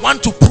 I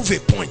want to prove a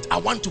point. I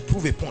want to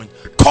prove a point.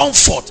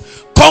 Comfort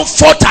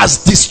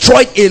has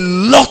destroyed a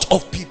lot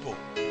of people.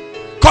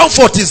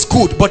 Comfort is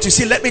good, but you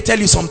see, let me tell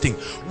you something.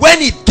 When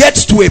it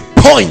gets to a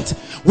point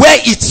where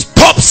it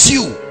stops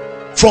you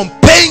from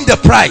paying the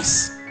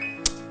price,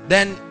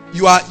 then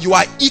you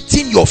are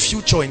eating your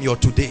future in your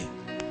today.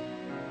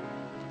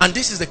 And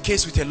this is the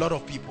case with a lot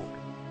of people.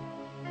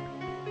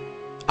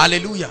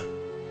 Hallelujah.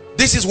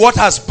 This is what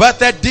has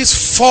birthed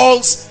this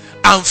false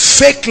and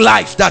fake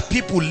life that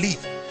people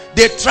live.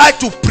 They try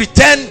to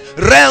pretend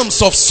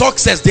realms of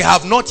success they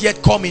have not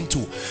yet come into,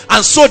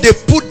 and so they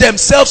put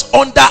themselves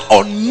under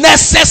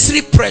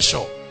unnecessary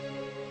pressure.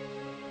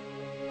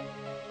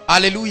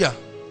 Hallelujah.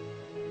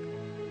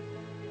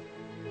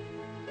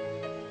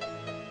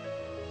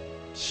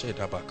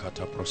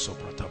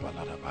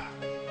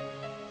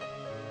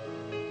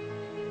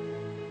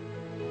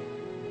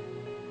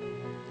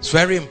 It's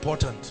very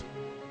important.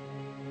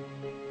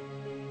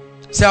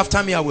 Say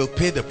after me, I will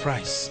pay the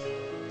price.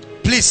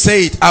 Please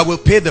say it. I will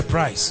pay the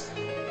price.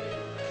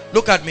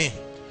 Look at me.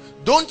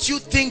 Don't you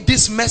think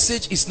this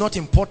message is not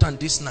important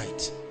this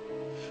night?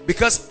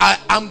 Because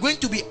I'm going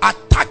to be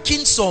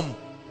attacking some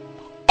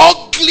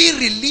ugly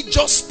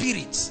religious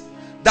spirits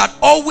that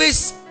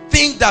always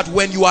think that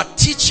when you are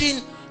teaching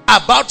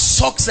about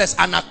success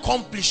and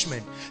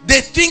accomplishment,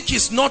 they think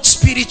it's not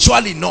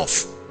spiritual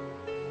enough.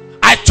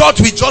 I thought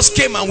we just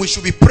came and we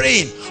should be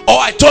praying, or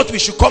I thought we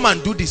should come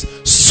and do this.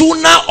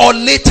 Sooner or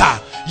later,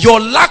 your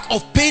lack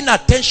of paying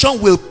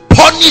attention will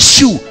punish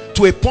you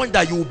to a point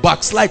that you will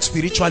backslide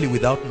spiritually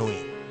without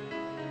knowing.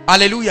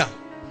 Hallelujah.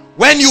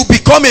 When you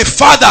become a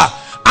father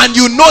and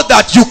you know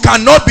that you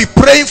cannot be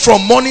praying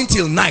from morning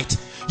till night,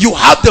 you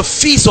have the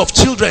fees of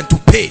children to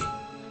pay.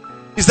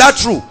 Is that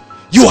true?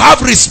 You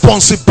have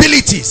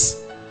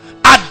responsibilities.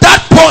 At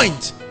that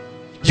point,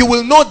 you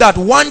will know that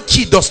one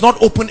key does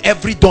not open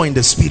every door in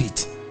the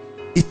spirit.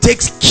 It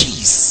takes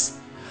keys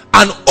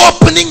and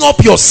opening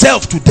up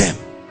yourself to them.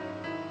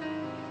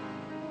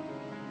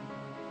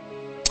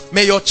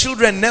 May your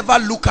children never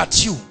look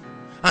at you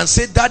and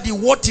say, Daddy,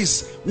 what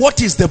is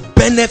the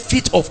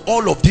benefit of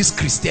all of this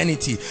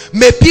Christianity?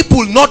 May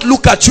people not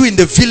look at you in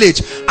the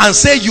village and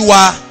say, you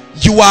are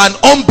an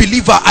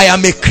unbeliever, I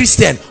am a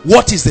Christian.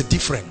 What is the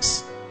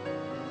difference?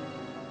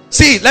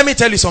 See, let me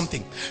tell you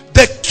something.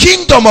 The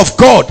kingdom of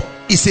God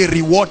is a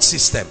reward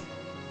system.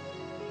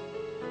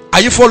 Are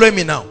you following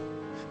me now?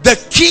 The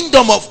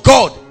kingdom of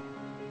God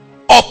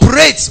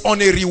operates on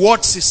a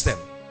reward system.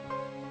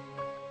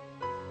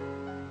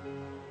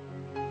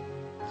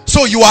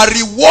 So you are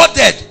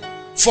rewarded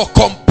for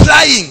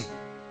complying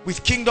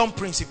with kingdom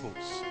principles.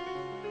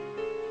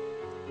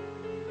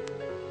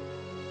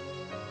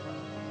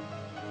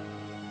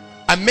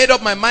 I made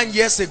up my mind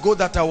years ago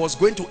that I was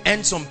going to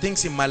end some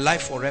things in my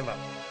life forever.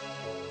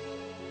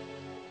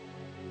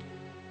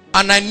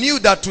 And I knew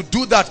that to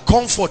do that,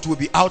 comfort will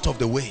be out of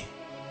the way.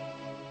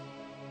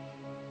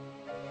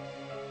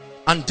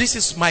 And this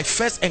is my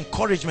first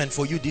encouragement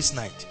for you this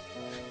night.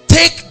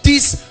 Take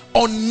this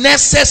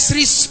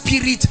unnecessary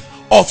spirit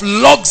of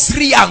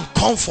luxury and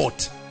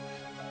comfort.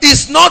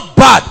 It's not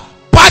bad.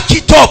 Pack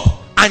it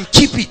up and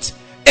keep it.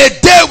 A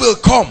day will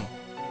come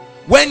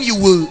when you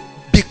will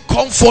be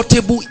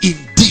comfortable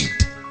indeed.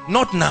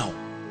 Not now.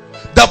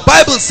 The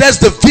Bible says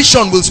the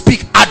vision will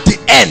speak at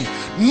the end.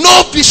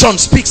 No vision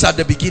speaks at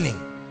the beginning.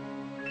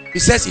 It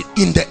says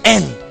in the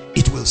end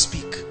it will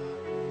speak.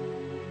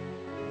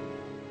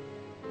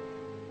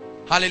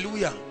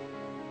 Hallelujah.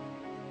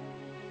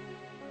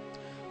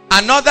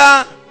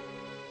 Another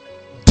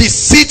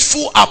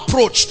deceitful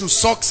approach to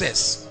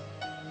success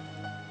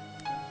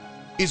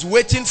is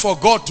waiting for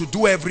God to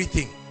do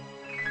everything.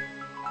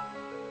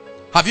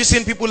 Have you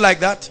seen people like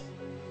that?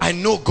 I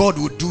know God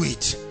will do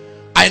it.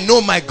 I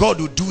know my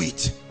God will do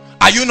it.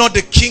 Are you not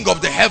the king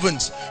of the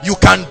heavens? You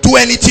can do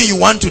anything you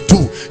want to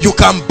do. You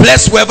can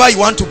bless whoever you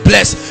want to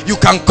bless. You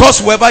can curse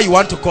whoever you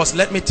want to curse.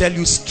 Let me tell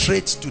you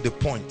straight to the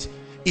point.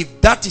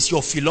 If that is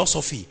your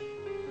philosophy,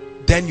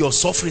 then your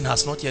suffering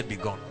has not yet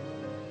begun.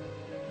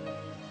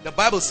 The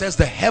Bible says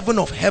the heaven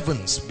of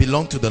heavens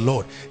belong to the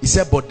Lord. He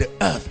said, but the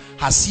earth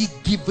has he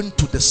given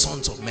to the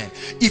sons of men.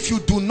 If you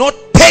do not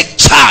take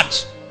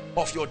charge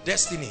of your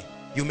destiny,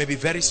 you may be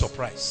very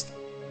surprised.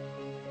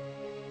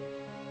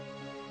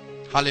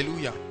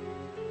 Hallelujah.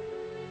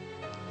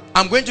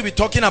 I'm going to be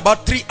talking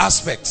about three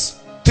aspects,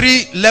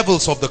 three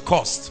levels of the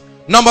cost.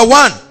 Number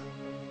one,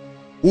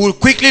 we will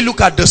quickly look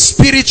at the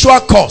spiritual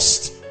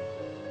cost.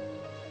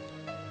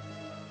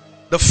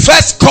 The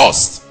first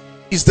cost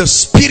is the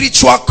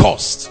spiritual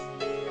cost.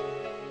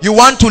 You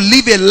want to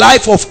live a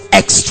life of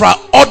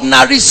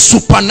extraordinary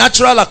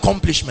supernatural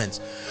accomplishments.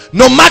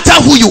 No matter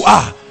who you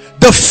are,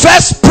 the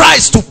first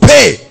price to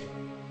pay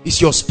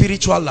is your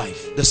spiritual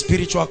life, the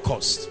spiritual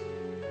cost.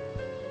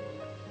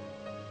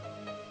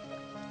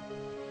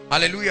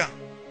 Hallelujah.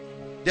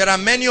 There are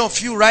many of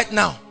you right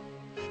now.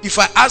 If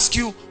I ask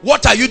you,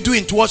 what are you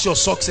doing towards your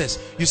success?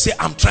 You say,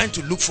 I'm trying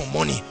to look for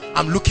money.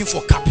 I'm looking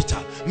for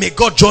capital. May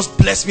God just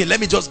bless me. Let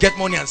me just get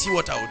money and see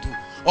what I will do.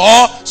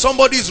 Or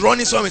somebody is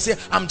running somewhere and say,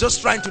 I'm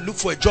just trying to look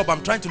for a job.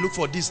 I'm trying to look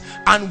for this.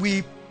 And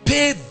we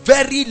pay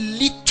very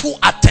little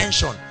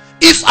attention,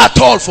 if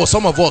at all, for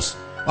some of us,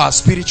 our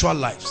spiritual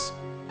lives.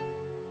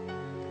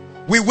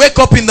 We wake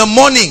up in the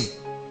morning,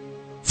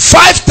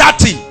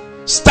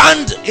 5:30,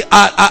 stand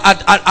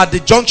at the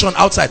junction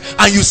outside,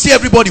 and you see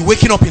everybody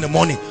waking up in the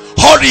morning,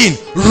 hurrying,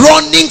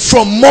 running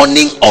from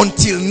morning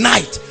until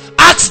night.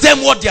 Ask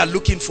them what they are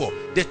looking for.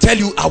 They tell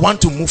you, I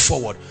want to move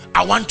forward.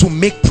 I want to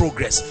make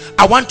progress.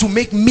 I want to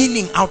make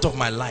meaning out of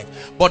my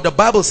life. But the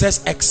Bible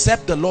says,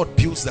 except the Lord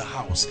builds the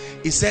house.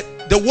 It said,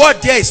 the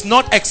word there is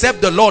not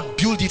except the Lord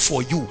build it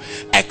for you.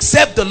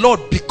 Except the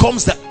Lord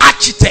becomes the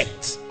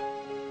architect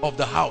of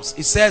the house.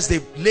 It says they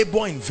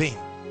labor in vain.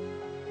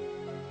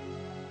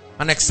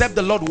 And except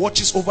the Lord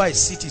watches over a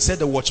city, he said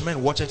the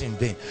watchman watcheth in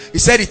vain. He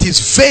said it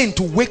is vain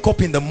to wake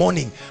up in the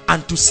morning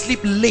and to sleep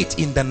late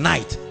in the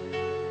night,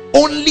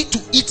 only to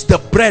eat the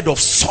bread of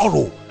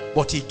sorrow,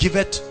 but he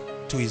giveth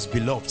to his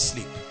beloved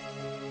sleep.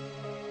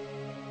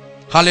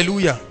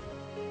 Hallelujah.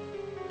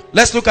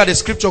 Let's look at the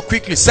scripture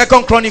quickly.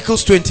 2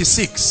 Chronicles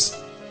 26.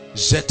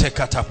 2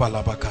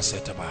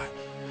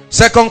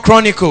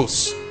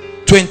 Chronicles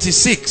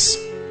 26.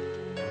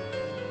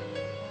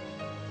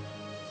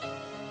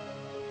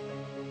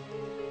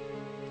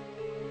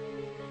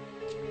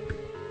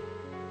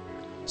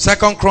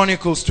 Second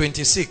Chronicles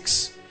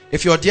 26.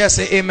 If you're there,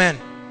 say amen.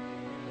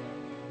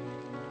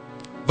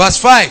 Verse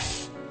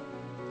 5.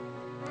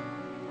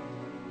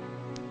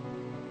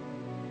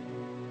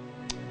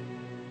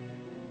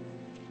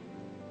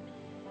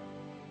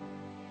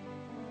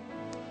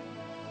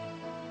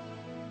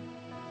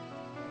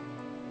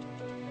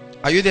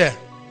 Are you there?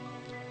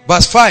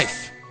 Verse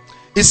 5.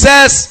 It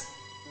says,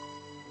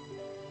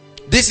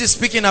 this is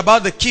speaking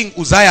about the king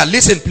Uzziah.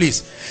 Listen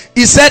please.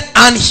 He said,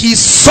 and he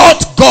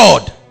sought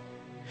God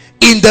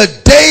in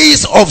the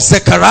days of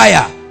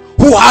Zechariah,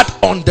 who had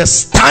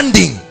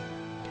understanding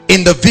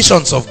in the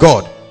visions of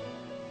God.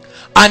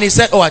 And he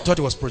said, oh, I thought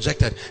it was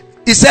projected.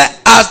 He said,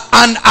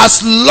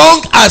 as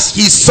long as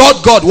he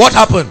sought God, what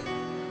happened?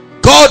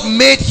 God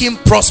made him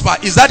prosper.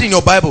 Is that in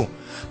your Bible?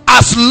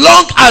 As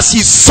long as he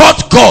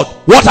sought God,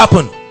 what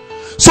happened?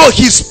 So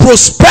his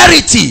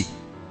prosperity,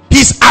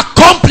 his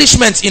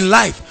accomplishments in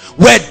life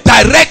were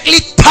directly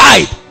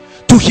tied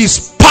to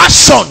his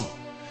passion,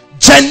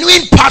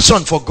 genuine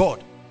passion for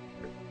God.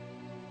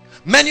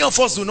 Many of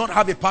us do not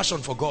have a passion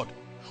for God.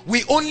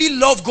 We only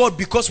love God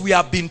because we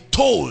have been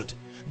told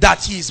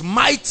that he is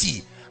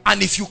mighty,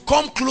 and if you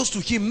come close to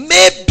him,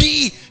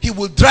 maybe he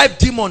will drive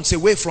demons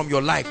away from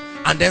your life,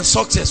 and then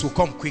success will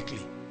come quickly.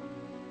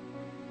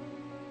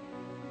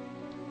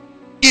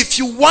 If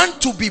you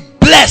want to be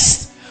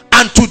blessed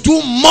and to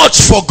do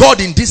much for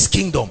God in this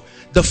kingdom,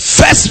 the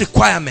first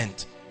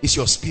requirement is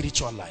your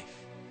spiritual life.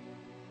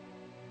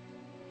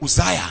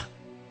 Uzziah,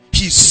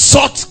 he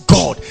sought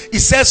God.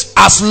 It says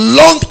as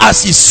long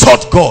as he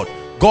sought God,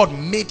 God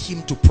made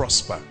him to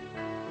prosper.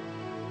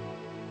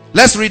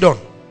 Let's read on.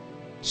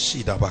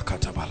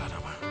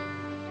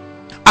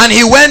 And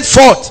he went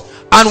forth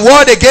and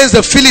warred against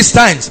the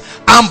Philistines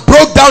and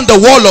broke down the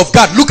wall of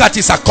God. Look at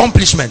his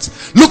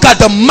accomplishments. Look at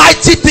the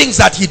mighty things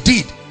that he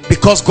did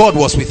because God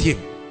was with him.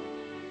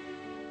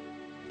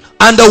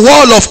 And the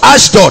wall of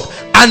Ashdod,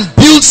 and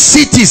built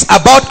cities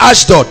about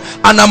Ashdod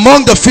and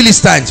among the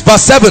Philistines.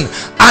 Verse 7.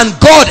 And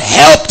God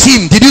helped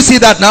him. Did you see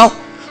that now?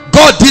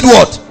 God did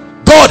what?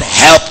 God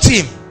helped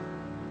him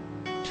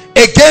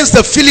against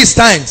the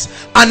Philistines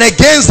and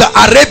against the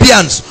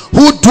Arabians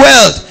who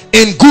dwelled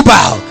in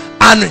Gubal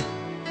and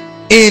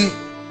in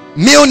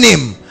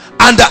Milnim,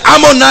 and the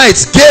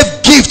Ammonites gave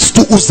gifts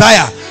to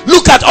Uzziah.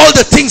 Look at all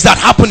the things that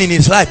happened in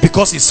his life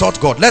because he sought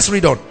God. Let's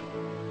read on.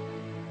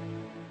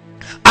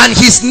 And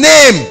his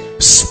name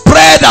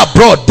spread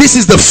abroad. This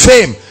is the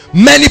fame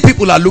many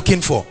people are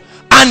looking for.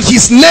 And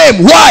his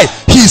name, why?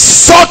 He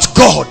sought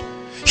God.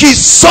 He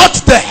sought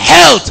the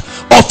health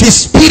of his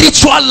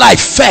spiritual life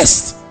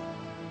first.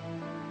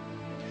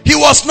 He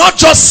was not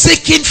just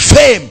seeking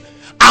fame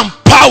and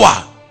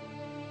power.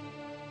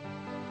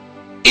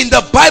 In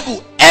the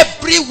Bible,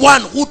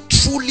 everyone who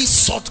truly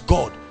sought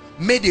God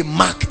made a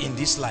mark in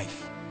this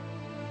life.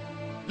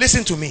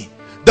 Listen to me.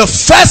 The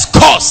first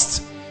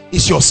cost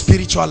is your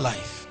spiritual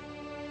life.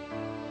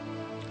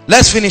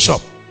 Let's finish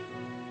up.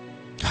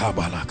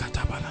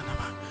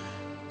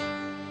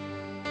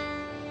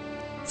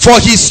 For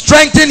he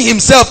strengthened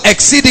himself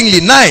exceedingly.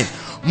 9.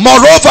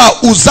 Moreover,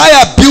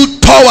 Uzziah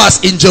built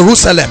towers in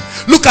Jerusalem.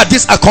 Look at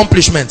these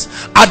accomplishments.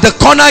 At the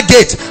corner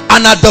gate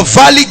and at the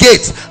valley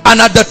gate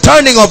and at the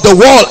turning of the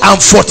wall,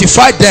 and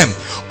fortified them.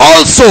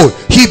 Also,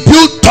 he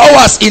built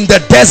towers in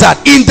the desert.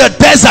 In the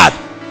desert.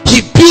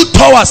 He built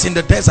towers in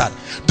the desert.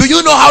 Do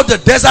you know how the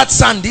desert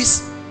sand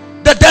is?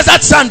 The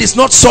desert sand is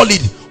not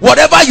solid.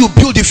 Whatever you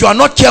build, if you are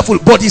not careful,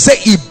 but he said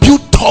he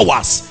built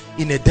towers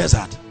in a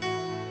desert.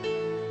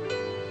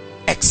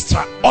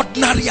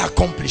 Extraordinary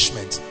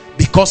accomplishment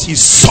because he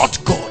sought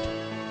God.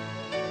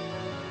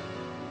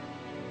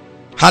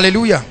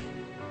 Hallelujah.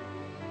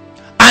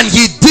 And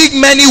he digged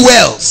many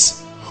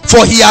wells,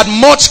 for he had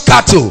much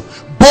cattle,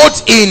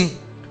 both in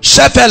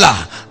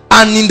Shephelah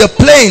and in the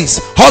plains,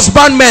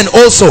 husbandmen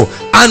also,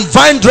 and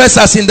vine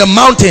dressers in the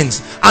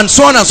mountains, and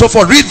so on and so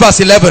forth. Read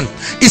verse 11.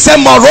 He said,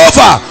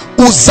 moreover,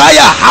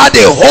 Uzziah had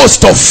a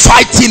host of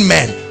fighting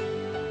men.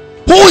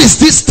 Who is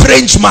this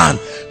strange man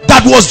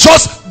that was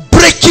just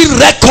breaking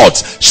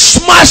records,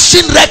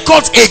 smashing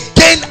records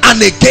again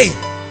and again,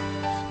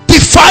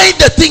 defying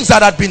the things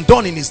that had been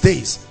done in his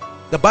days?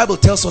 The Bible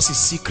tells us his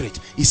secret.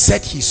 He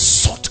said he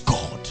sought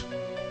God.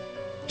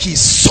 He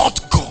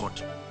sought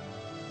God.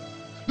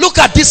 Look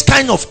at this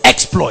kind of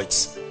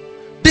exploits.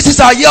 This is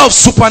our year of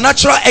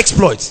supernatural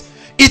exploits.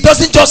 It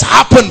doesn't just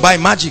happen by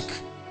magic.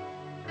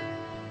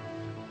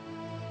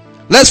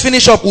 Let's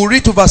finish up. We'll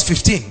read to verse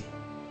 15.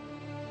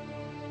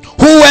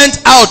 Who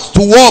went out to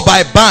war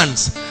by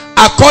bands,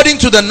 according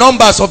to the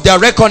numbers of their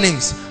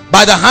reckonings,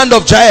 by the hand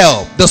of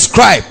Jael the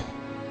scribe.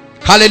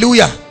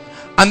 Hallelujah.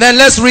 And then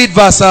let's read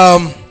verse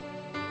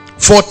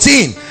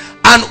 14.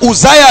 And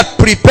Uzziah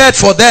prepared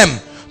for them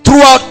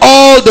throughout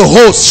all the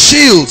host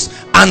shields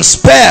and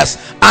spears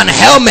and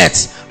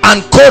helmets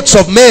and coats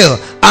of mail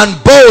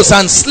and bows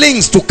and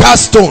slings to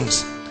cast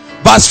stones.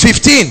 Verse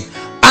 15.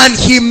 And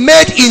he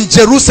made in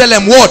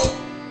Jerusalem what?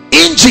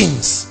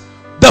 Engines.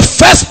 The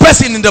first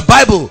person in the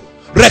Bible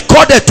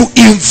recorded to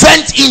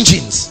invent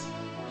engines.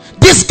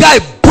 This guy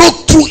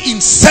broke through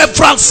in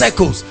several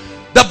circles.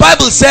 The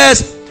Bible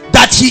says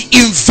that he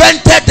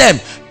invented them,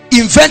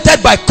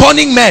 invented by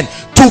cunning men,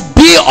 to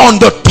be on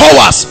the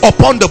towers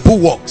upon the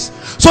bulwarks,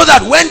 so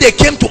that when they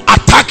came to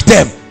attack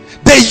them,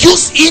 they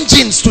used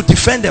engines to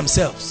defend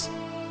themselves.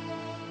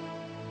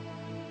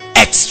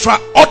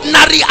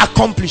 Extraordinary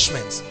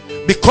accomplishments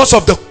because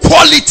of the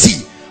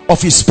quality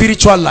of his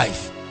spiritual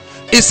life.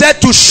 He said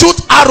to shoot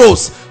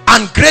arrows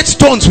and great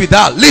stones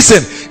without.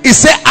 Listen, he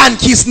said, and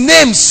his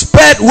name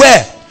spread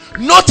where?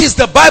 Notice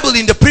the Bible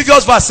in the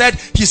previous verse said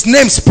his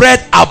name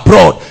spread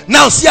abroad.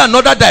 Now see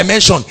another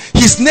dimension.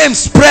 His name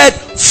spread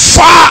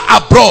far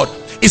abroad.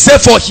 He said,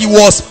 for he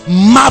was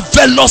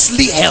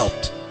marvelously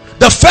helped.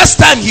 The first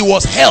time he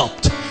was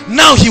helped,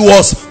 now he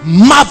was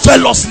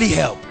marvelously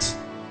helped,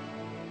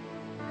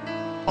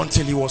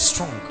 until he was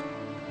strong.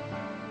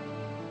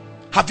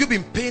 Have you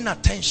been paying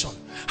attention?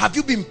 Have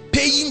you been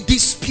paying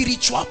this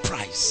spiritual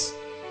price?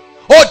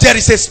 Oh, there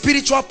is a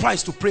spiritual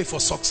price to pray for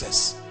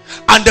success.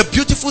 And the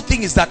beautiful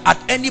thing is that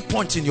at any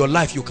point in your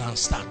life you can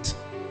start.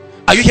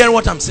 Are you hearing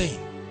what I'm saying?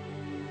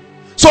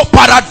 So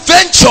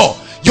peradventure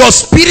your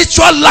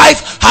spiritual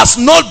life has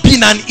not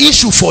been an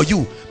issue for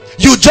you.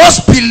 You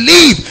just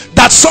believe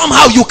that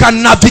somehow you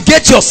can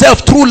navigate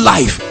yourself through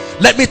life.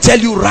 Let me tell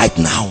you right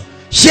now,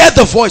 hear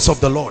the voice of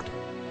the Lord.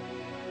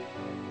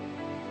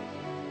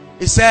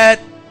 He said,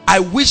 I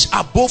wish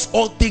above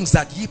all things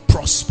that ye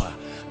prosper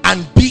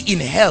and be in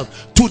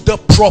health, to the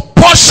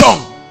proportion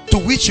to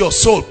which your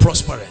soul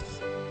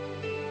prospereth.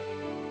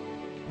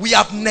 We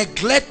have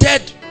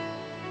neglected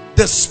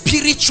the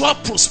spiritual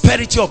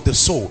prosperity of the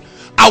soul,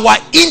 our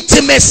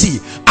intimacy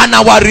and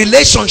our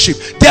relationship.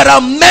 There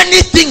are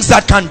many things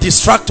that can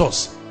distract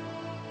us.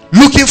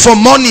 Looking for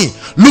money,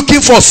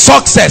 looking for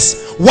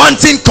success,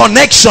 wanting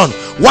connection,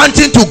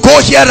 wanting to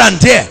go here and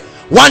there,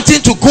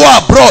 wanting to go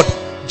abroad.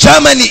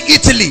 Germany,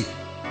 Italy,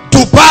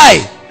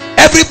 Dubai,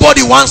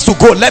 everybody wants to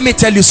go. Let me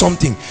tell you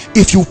something.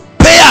 If you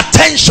pay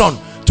attention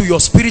to your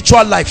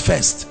spiritual life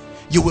first,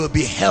 you will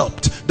be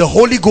helped. The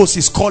Holy Ghost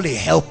is called a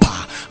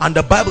helper, and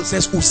the Bible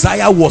says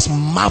Uzziah was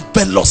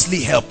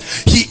marvelously helped.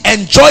 He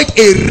enjoyed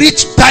a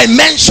rich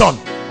dimension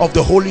of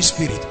the Holy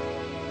Spirit.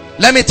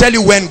 Let me tell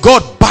you, when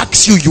God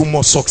backs you, you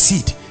must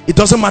succeed. It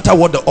doesn't matter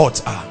what the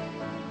odds are.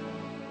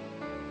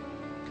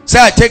 Say,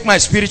 I take my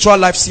spiritual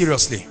life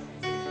seriously.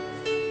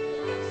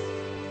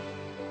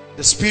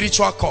 The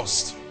spiritual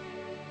cost.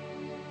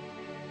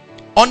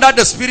 Under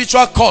the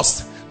spiritual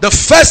cost, the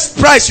first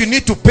price you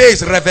need to pay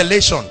is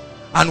revelation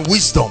and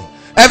wisdom.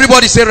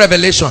 Everybody say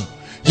revelation.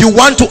 You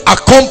want to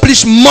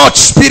accomplish much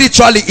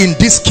spiritually in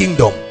this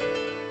kingdom.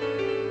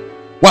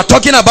 We're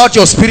talking about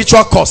your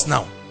spiritual cost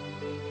now.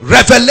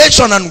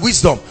 Revelation and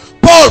wisdom.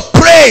 Paul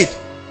prayed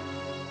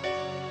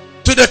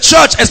to the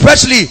church,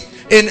 especially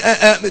in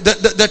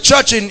the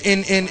church in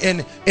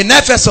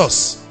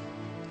Ephesus.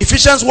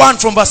 Ephesians 1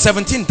 from verse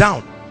 17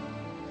 down.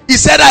 He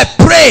said, I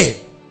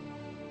pray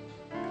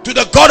to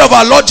the God of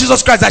our Lord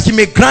Jesus Christ that he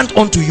may grant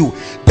unto you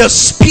the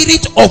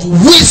spirit of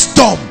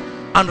wisdom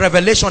and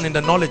revelation in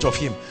the knowledge of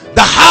him.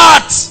 The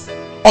heart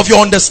of your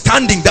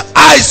understanding, the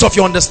eyes of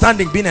your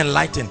understanding being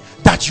enlightened,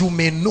 that you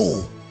may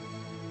know.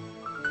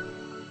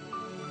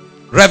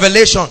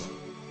 Revelation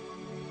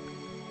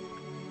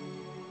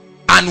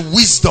and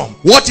wisdom.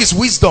 What is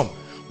wisdom?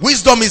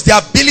 Wisdom is the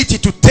ability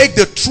to take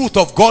the truth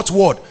of God's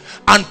word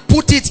and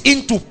put it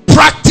into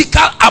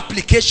practical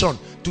application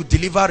to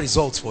deliver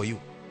results for you.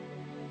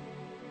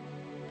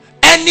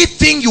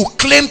 Anything you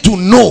claim to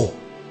know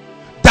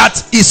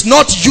that is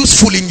not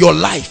useful in your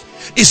life,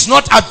 is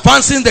not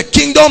advancing the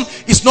kingdom,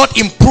 is not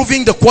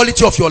improving the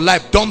quality of your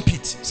life, dump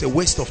it. It's a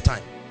waste of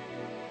time.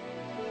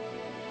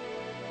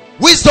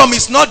 Wisdom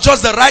is not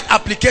just the right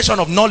application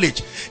of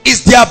knowledge.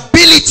 It's the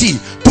ability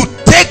to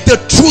take the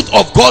truth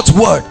of God's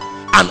word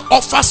and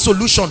offer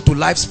solution to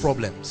life's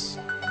problems.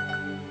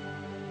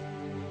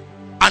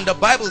 And the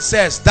Bible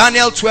says,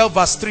 Daniel 12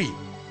 verse 3,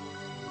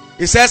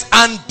 it says,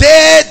 and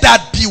they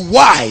that be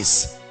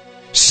wise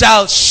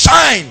shall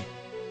shine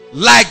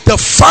like the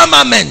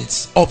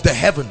firmament of the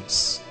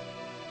heavens.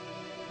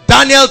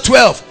 Daniel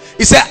 12,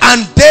 he said,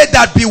 and they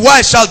that be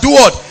wise shall do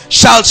what?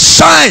 Shall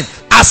shine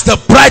as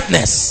the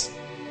brightness.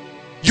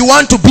 You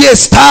want to be a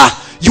star?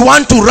 You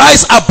want to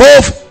rise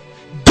above?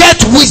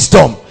 Get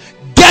wisdom,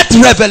 get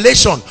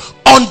revelation,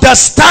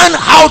 understand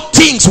how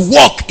things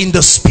work in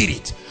the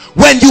spirit.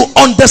 When you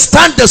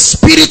understand the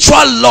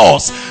spiritual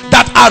laws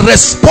that are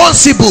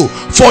responsible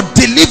for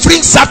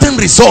delivering certain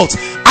results,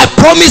 I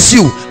promise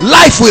you,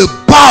 life will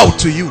bow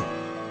to you.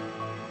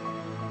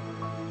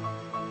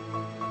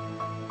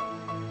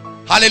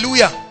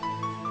 Hallelujah.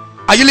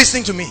 Are you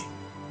listening to me?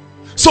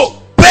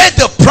 So pay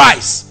the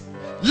price.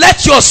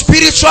 Let your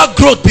spiritual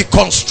growth be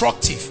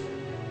constructive.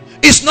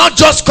 It's not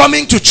just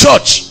coming to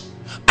church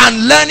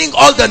and learning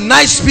all the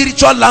nice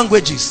spiritual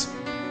languages.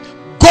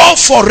 Go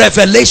for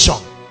revelation.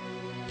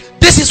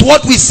 This is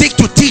what we seek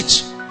to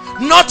teach.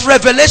 Not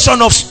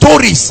revelation of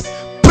stories,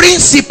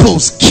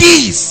 principles,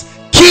 keys.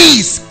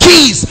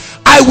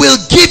 I will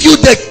give you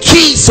the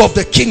keys of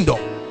the kingdom.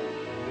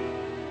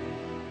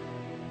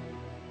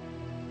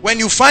 When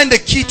you find the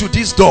key to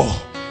this door,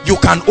 you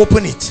can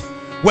open it.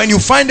 When you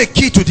find the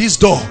key to this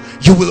door,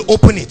 you will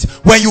open it.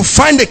 When you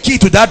find the key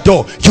to that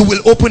door, you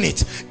will open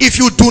it. If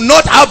you do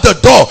not have the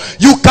door,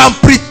 you can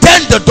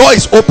pretend the door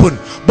is open,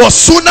 but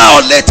sooner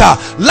or later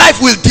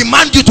life will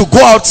demand you to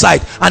go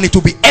outside, and it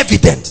will be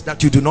evident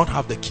that you do not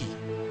have the key.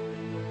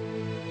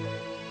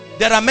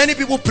 There are many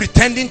people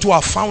pretending to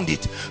have found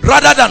it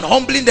rather than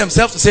humbling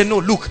themselves to say, no,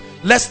 look,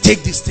 let's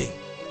take this thing.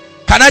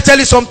 Can I tell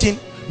you something?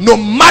 No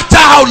matter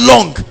how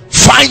long,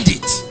 find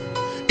it.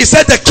 He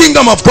said the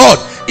kingdom of God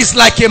is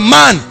like a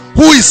man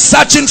who is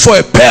searching for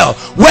a pearl.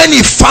 When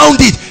he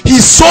found it, he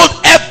sold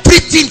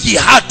everything he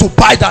had to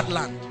buy that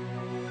land.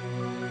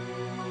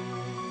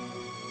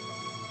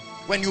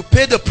 When you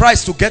pay the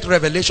price to get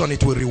revelation,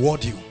 it will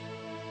reward you.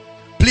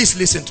 Please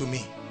listen to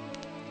me.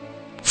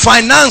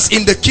 Finance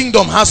in the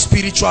kingdom has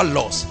spiritual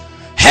laws.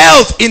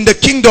 Health in the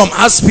kingdom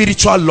has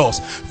spiritual laws.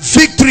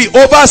 Victory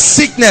over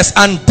sickness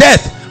and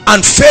death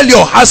and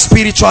failure has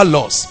spiritual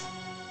laws.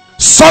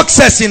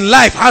 Success in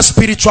life has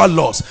spiritual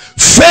laws.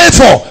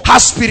 Favor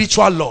has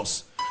spiritual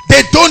laws.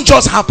 They don't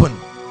just happen.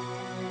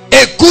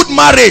 A good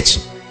marriage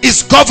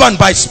is governed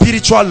by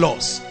spiritual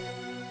laws.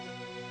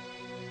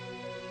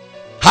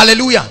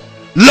 Hallelujah.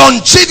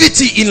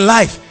 Longevity in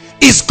life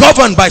is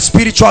governed by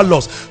spiritual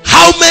laws.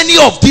 How many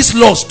of these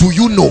laws do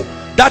you know?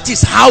 That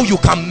is how you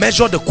can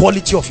measure the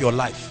quality of your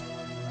life.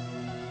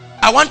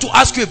 I want to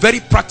ask you a very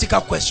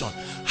practical question.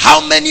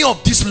 How many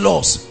of these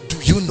laws do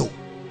you know?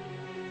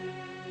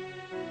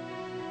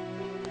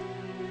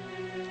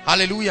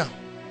 Hallelujah.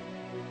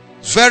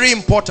 It's very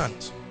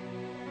important.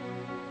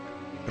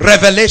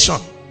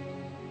 Revelation.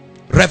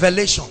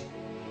 Revelation.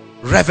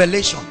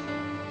 Revelation.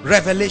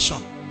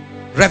 Revelation.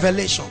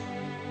 Revelation.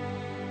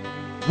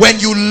 When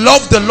you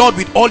love the Lord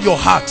with all your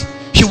heart,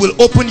 he will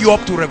open you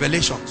up to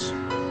revelations.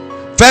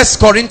 1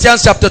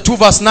 Corinthians chapter 2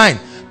 verse 9,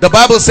 the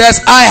Bible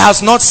says, eye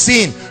has not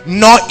seen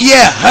nor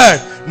ear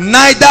heard,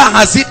 neither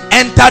has it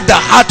entered the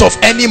heart of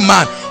any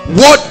man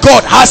what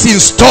God has in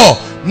store,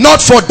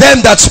 not for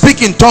them that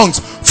speak in tongues,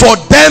 for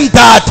them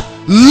that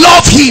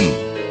love him.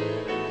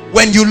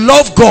 When you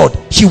love God,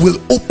 he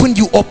will open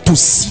you up to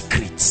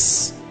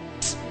secrets.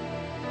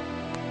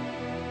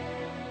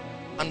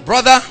 And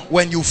brother,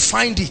 when you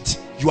find it,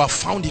 you have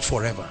found it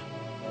forever.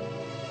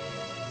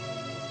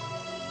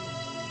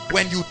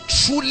 When you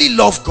truly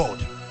love God,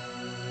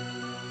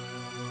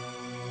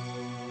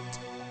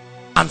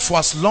 and for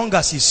as long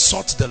as he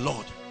sought the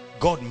Lord,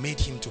 God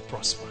made him to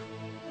prosper.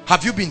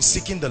 Have you been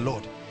seeking the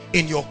Lord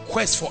in your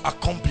quest for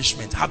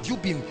accomplishment? Have you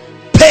been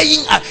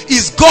paying?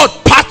 Is God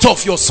part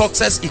of your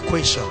success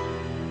equation?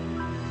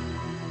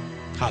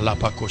 I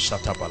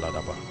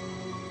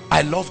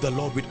love the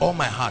Lord with all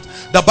my heart.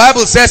 The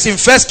Bible says in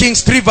 1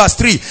 Kings 3 verse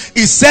 3,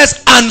 it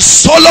says, and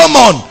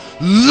Solomon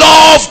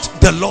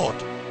loved the Lord.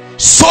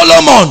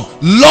 Solomon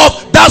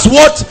loved, that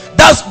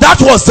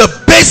was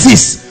the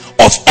basis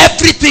of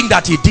everything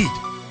that he did.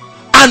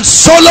 And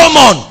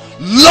Solomon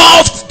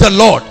loved the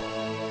Lord.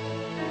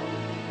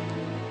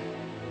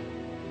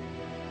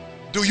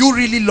 Do you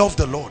really love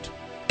the Lord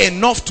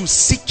enough to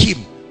seek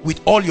him with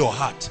all your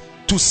heart,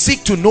 to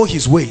seek to know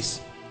his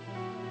ways?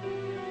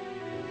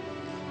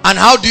 And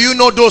how do you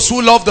know those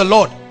who love the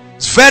Lord?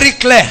 It's very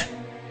clear.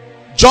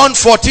 John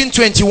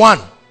 14:21.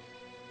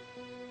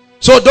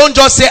 So don't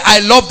just say I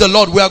love the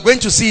Lord. We are going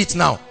to see it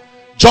now.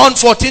 John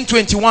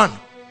 14:21.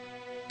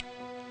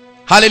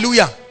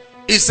 Hallelujah.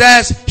 It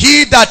says,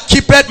 he that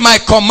keepeth my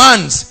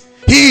commands,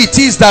 he it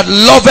is that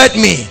loveth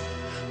me,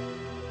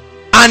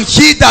 and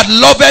he that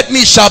loveth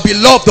me shall be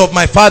loved of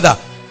my Father.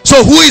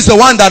 So who is the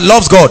one that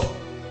loves God?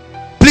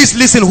 Please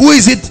listen. Who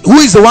is it? Who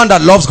is the one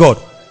that loves God?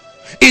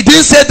 It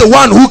didn't say the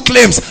one who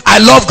claims, I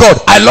love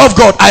God, I love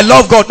God, I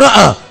love God.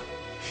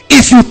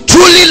 If you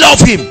truly love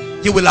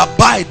him, you will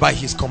abide by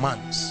his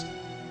commands.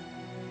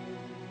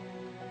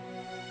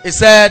 He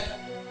said,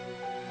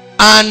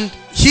 and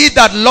he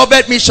that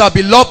loveth me shall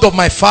be loved of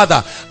my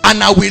Father,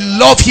 and I will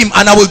love him,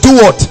 and I will do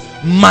what?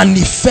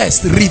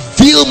 Manifest,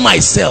 reveal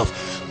myself.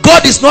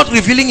 God is not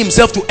revealing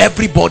himself to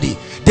everybody.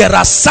 There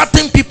are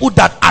certain people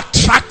that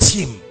attract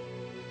him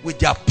with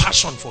their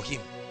passion for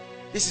him.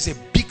 This is a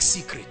big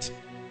secret.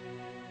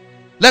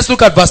 Let's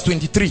look at verse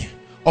 23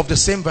 of the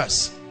same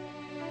verse.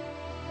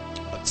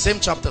 Same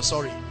chapter,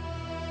 sorry.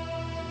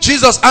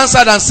 Jesus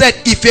answered and said,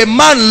 if a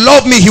man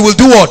love me, he will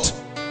do what?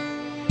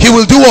 He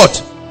will do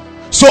what?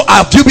 So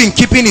have you been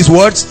keeping his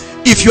words?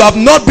 If you have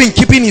not been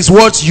keeping his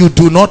words, you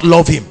do not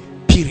love him.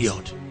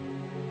 Period.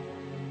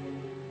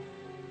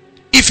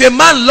 If a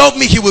man love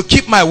me, he will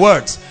keep my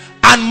words,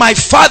 and my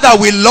Father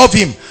will love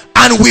him,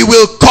 and we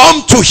will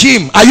come to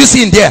him. Are you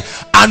seeing there?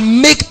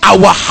 And make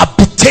our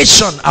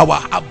habitation,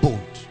 our abode.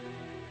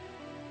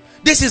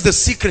 This is the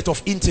secret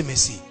of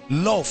intimacy.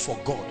 Love for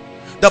God.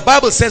 The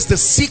Bible says the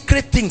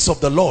secret things of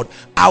the Lord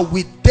are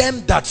with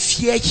them that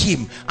fear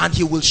him, and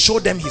he will show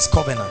them his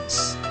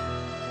covenants.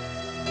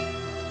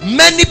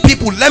 Many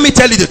people, let me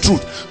tell you the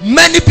truth,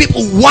 many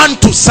people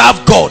want to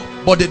serve God,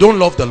 but they don't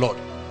love the Lord.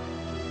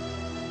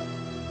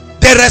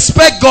 They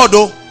respect God,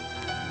 though.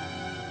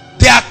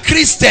 They are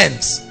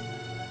Christians.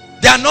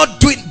 They are not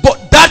doing,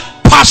 but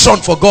that passion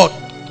for God,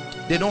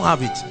 they don't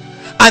have it.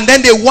 And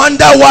then they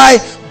wonder why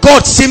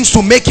God seems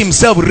to make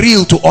himself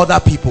real to other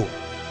people.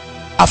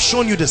 I've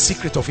shown you the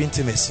secret of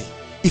intimacy.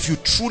 If you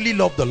truly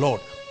love the Lord,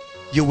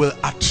 you will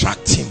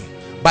attract him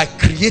by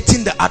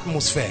creating the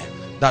atmosphere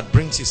that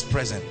brings his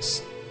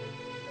presence.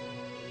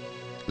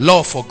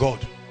 Love for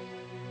God.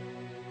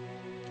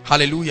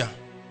 Hallelujah.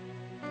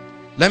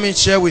 Let me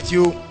share with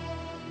you,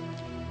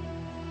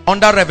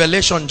 under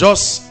revelation,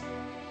 just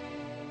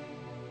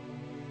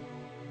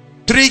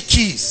 3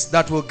 keys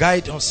that will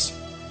guide us.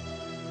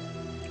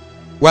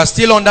 We are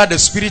still under the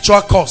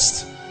spiritual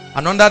cost,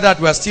 and under that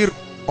we are still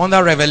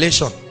under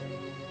revelation.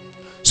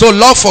 So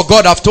love for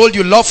God, I've told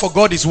you, love for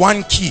God is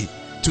one key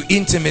to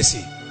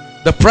intimacy.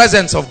 The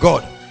presence of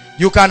God.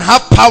 You can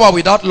have power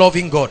without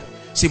loving God.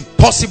 It's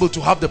impossible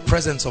to have the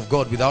presence of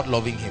God without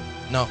loving him.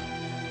 No.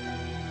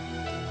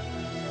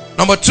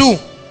 Number 2,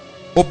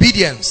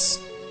 obedience.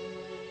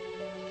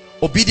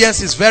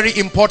 Obedience is very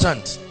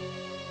important.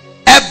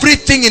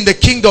 Everything in the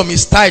kingdom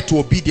is tied to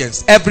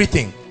obedience.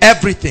 Everything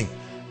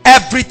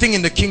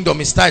in the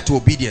kingdom is tied to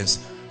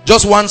obedience.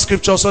 Just one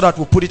scripture so that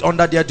we'll put it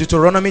under there.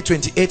 Deuteronomy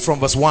 28 from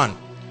verse 1.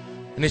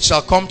 And it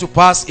shall come to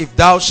pass, if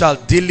thou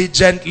shalt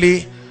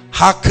diligently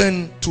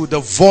hearken to the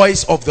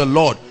voice of the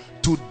Lord,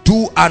 to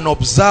do and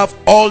observe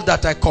all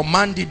that I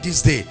command thee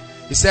this day.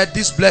 He said,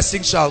 this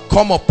blessing shall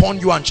come upon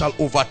you and shall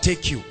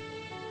overtake you.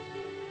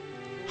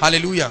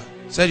 Hallelujah.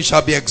 He said, you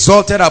shall be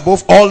exalted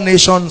above all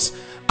nations,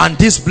 and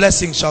this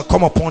blessing shall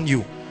come upon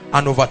you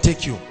and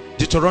overtake you.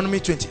 Deuteronomy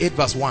 28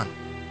 verse 1.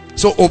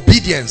 So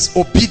obedience,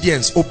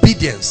 obedience,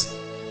 obedience.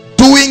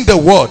 Doing the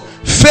word.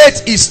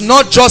 Faith is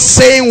not just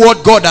saying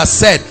what God has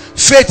said.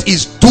 Faith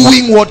is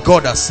doing what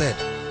God has said.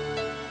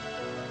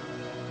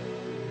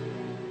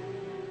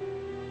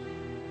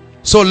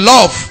 So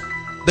love,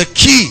 the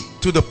key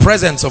to the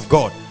presence of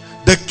God.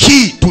 The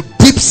key to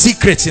deep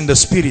secrets in the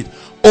spirit.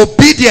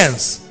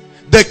 Obedience,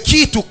 the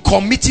key to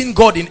committing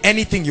God in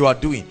anything you are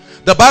doing.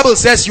 The Bible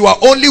says you are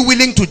only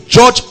willing to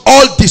judge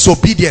all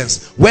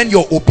disobedience when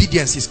your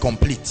obedience is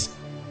complete.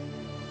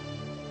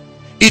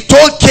 He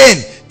told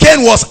Cain,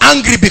 Cain was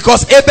angry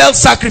because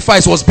Abel's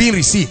sacrifice was being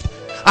received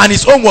and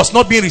his own was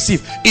not being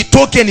received. He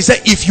told Cain, he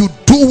said, if you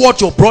do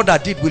what your brother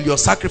did, will your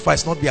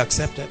sacrifice not be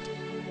accepted?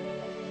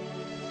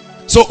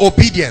 So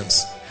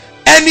obedience.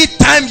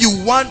 Anytime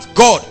you want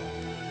God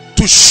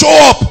to show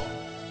up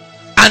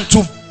and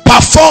to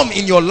perform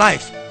in your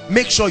life,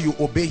 make sure you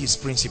obey his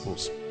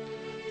principles.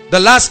 The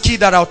last key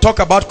that I'll talk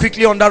about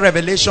quickly under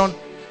revelation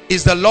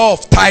is the law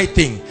of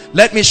tithing.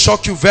 Let me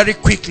shock you very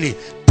quickly.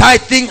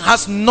 Tithing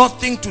has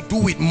nothing to do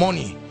with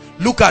money.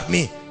 Look at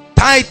me.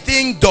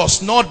 Tithing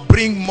does not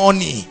bring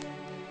money.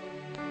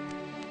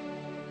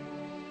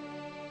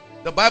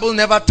 The Bible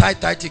never tied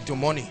tithing to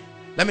money.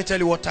 Let me tell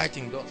you what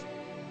tithing does.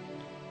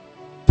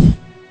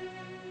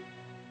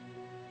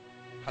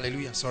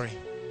 Hallelujah, sorry.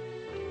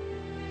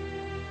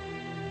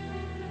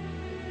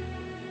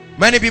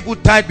 Many people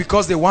tithe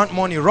because they want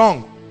money.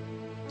 Wrong.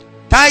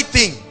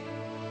 Tithing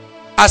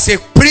as a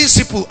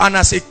principle and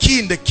as a key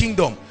in the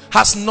kingdom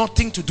has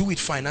nothing to do with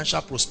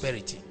financial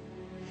prosperity.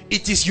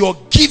 It is your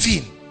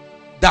giving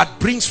that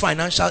brings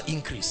financial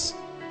increase.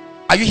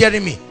 Are you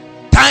hearing me?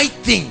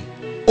 Tithing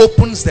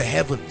opens the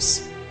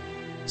heavens.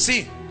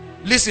 See,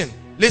 listen,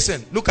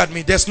 look at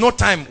me. There's no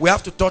time. We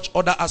have to touch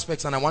other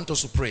aspects and I want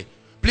us to pray.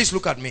 Please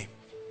look at me.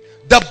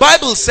 The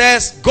Bible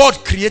says God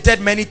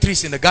created many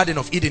trees in the Garden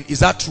of Eden. Is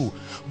that true?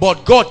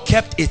 But God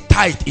kept a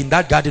tithe in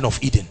that Garden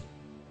of Eden.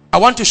 I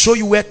want to show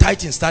you where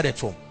tithing started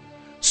from.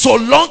 So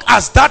long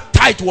as that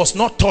tithe was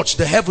not touched,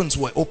 the heavens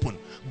were open.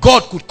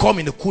 God could come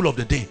in the cool of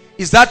the day.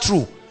 Is that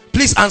true?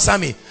 Please answer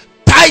me.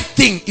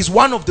 Tithing is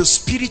one of the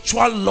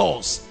spiritual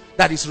laws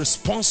that is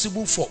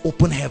responsible for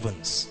open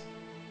heavens.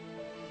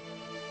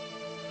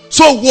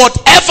 So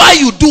whatever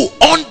you do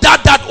under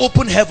that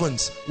open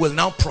heavens will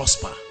now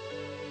prosper.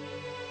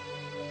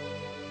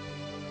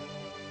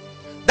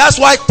 That's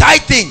why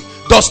tithing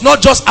does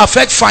not just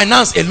affect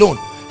finance alone.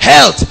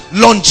 Health,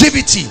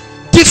 longevity,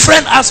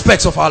 different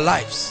aspects of our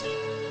lives.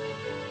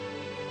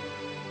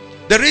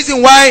 The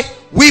reason why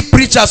we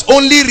preachers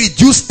only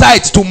reduce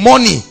tithes to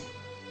money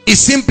is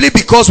simply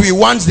because we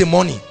want the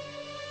money.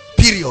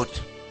 Period.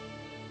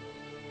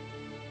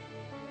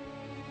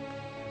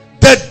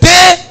 The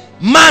day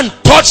man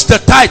touched the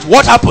tithe,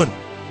 what happened?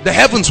 The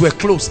heavens were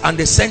closed and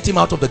they sent him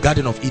out of the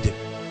Garden of Eden.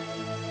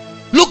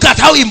 Look at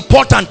how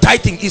important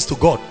tithing is to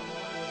God.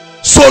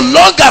 So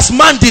long as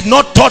man did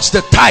not touch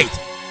the tithe,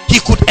 he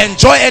could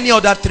enjoy any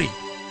other three.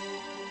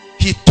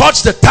 He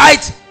touched the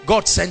tithe,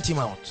 God sent him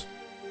out.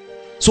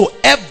 So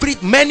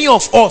many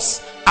of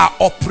us are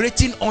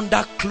operating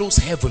under closed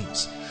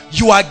heavens.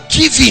 You are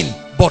giving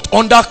but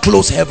under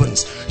closed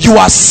heavens. You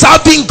are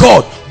serving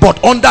God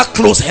but under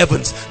closed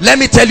heavens. Let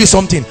me tell you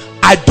something.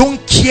 I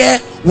don't care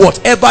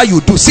whatever you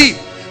do. See,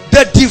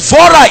 the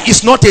devourer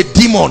is not a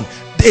demon.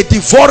 The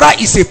devourer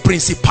is a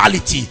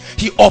principality.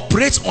 He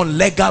operates on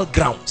legal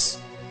grounds.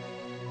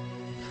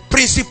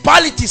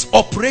 Principalities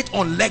operate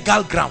on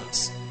legal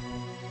grounds.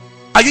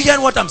 Are you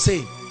hearing what I'm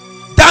saying?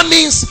 That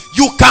means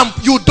you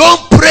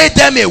don't pray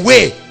them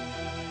away.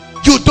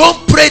 You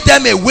don't pray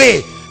them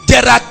away.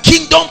 There are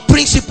kingdom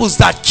principles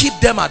that keep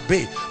them at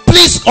bay.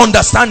 Please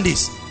understand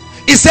this.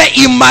 He said,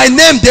 in my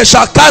name they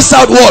shall cast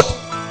out what?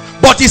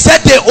 But he said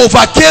they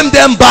overcame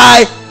them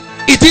by,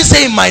 it didn't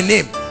say in my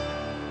name.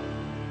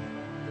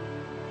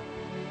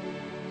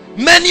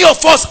 Many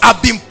of us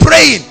have been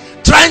praying,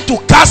 trying to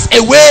cast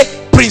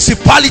away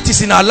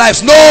principalities in our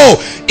lives. No,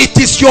 it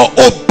is your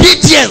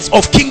obedience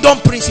of kingdom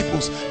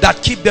principles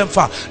that keep them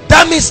far.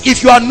 That means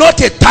if you are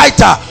not a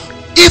tither,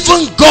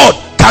 even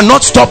God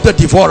cannot stop the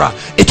devourer.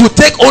 It will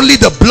take only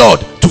the blood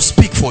to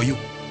speak for you.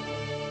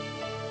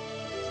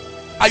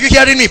 Are you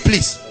hearing me?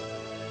 Please.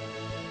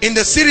 In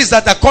the series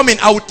that are coming,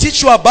 I will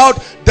teach you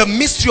about the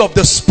mystery of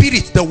the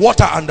spirit, the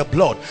water and the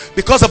blood,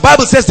 because the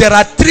Bible says there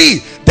are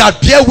three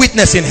that bear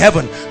witness in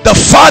heaven: the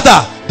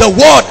Father, the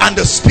Word and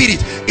the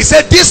Spirit. He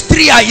said these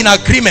three are in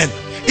agreement.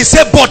 He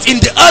said, but in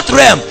the earth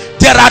realm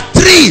there are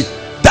three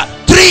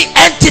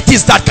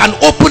entities that can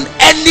open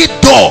any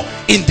door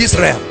in this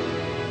realm: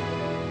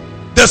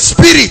 the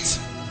Spirit,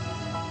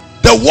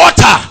 the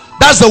water,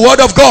 that's the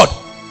word of God,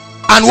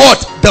 and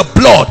what? The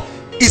blood.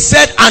 He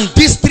said, and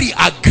these three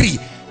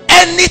agree.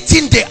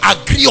 Anything they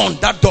agree on,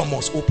 that door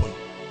must open.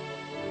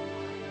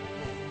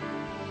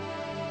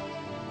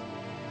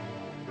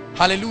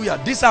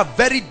 Hallelujah. These are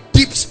very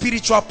deep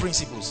spiritual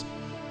principles.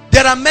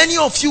 There are many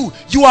of you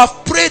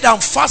have prayed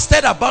and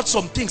fasted about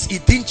some things,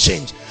 it didn't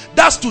change.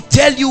 That's to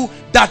tell you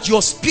that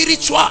your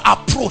spiritual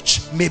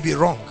approach may be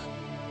wrong.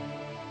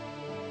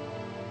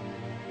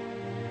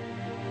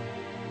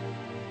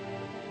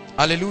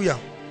 Hallelujah.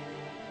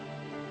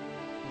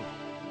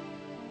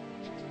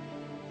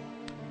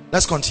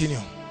 Let's continue.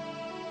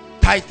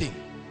 Tithing,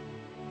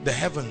 the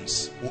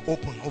heavens will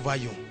open over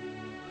you.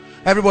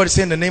 Everybody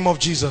say, in the name of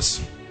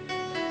Jesus,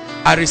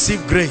 I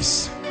receive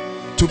grace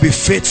to be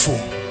faithful.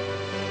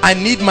 I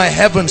need my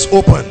heavens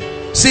open.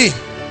 See,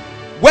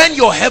 when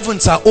your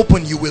heavens are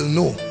open, you will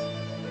know.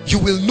 You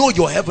will know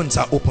your heavens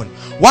are open.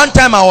 One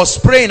time I was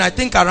praying, I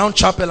think around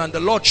chapel, and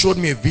the Lord showed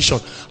me a vision.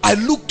 I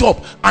looked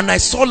up and I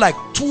saw like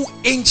two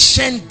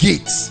ancient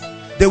gates.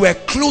 They were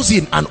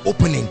closing and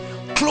opening,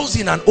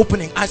 closing and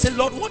opening. I said,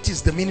 Lord, what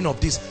is the meaning of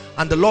this?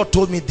 And the Lord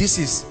told me, this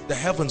is the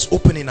heavens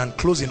opening and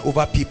closing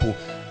over people,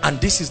 and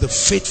this is the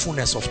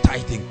faithfulness of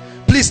tithing.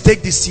 Please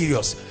take this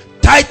serious.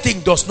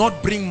 Tithing does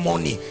not bring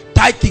money.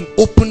 Tithing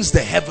opens the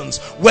heavens.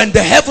 When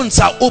the heavens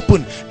are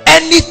open,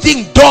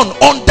 anything done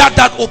under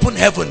that open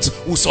heavens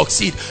will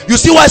succeed. You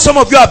see why some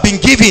of you have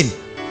been giving?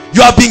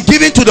 You have been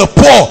giving to the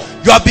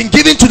poor, you have been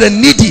giving to the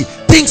needy.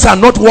 Things are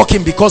not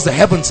working because the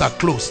heavens are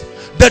closed.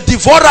 The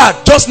devourer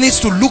just needs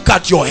to look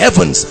at your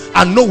heavens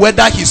and know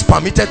whether he's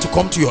permitted to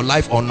come to your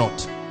life or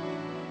not.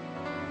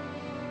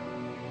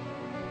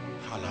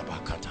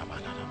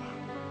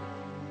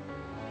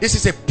 This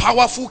is a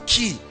powerful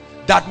key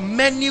that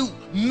many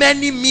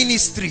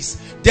ministries,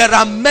 there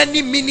are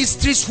many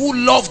ministries who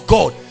love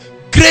God,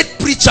 great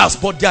preachers,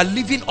 but they are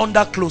living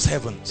under closed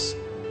heavens.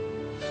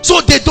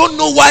 So they don't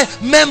know why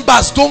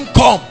members don't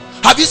come.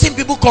 Have you seen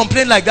people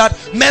complain like that?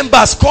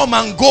 Members come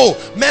and go,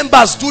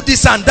 members do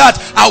this and that.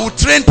 I will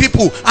train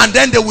people and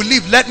then they will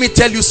leave. Let me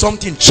tell you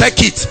something, check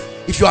it.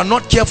 If you are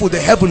not careful, the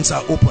heavens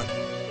are open.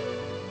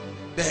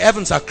 The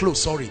heavens are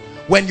closed, sorry.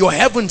 When your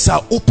heavens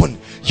are open,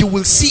 you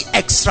will see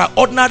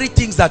extraordinary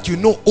things that you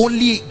know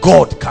only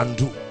God can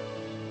do.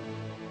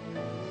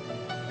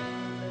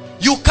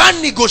 You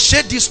can't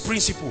negotiate this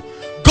principle.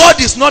 God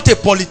is not a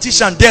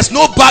politician. There's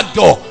no back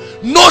door,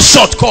 no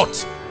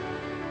shortcut.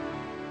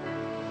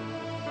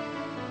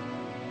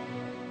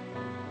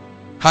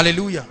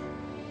 Hallelujah.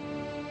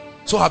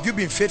 So have you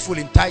been faithful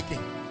in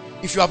tithing?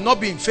 If you have not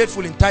been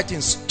faithful in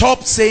tithing,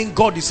 stop saying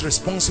God is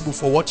responsible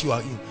for what you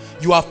are in.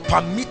 You have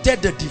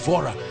permitted the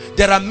devourer.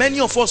 There are many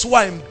of us who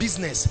are in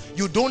business.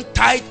 You don't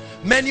tithe.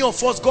 Many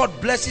of us, God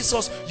blesses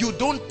us. You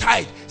don't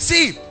tithe.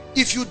 See,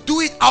 if you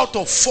do it out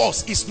of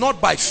force, it's not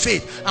by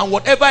faith. And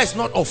whatever is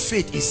not of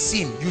faith is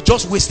sin. You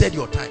just wasted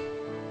your time.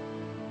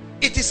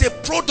 It is a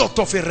product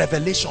of a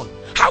revelation.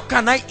 How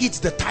can I eat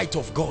the tithe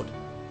of God?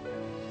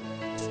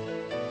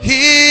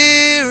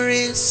 Here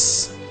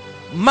is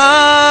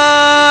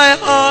my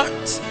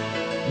heart,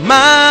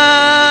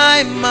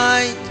 my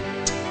mind.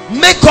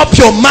 Make up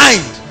your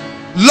mind.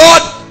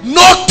 Lord,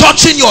 no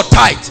touching your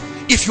tithe.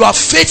 If you are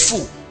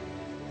faithful,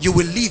 you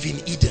will live in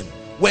Eden.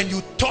 When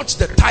you touch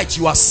the tithe,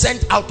 you are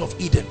sent out of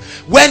Eden.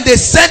 When they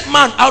sent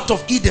man out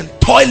of Eden,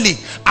 toiling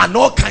and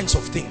all kinds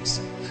of things.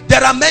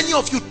 There are many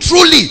of you,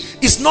 truly,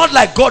 it's not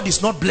like God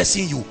is not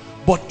blessing you,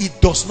 but it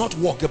does not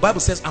work. The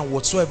Bible says, and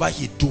whatsoever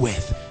he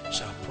doeth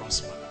shall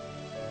prosper.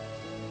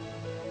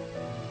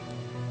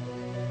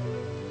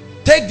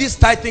 Take this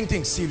tithing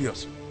thing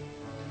serious.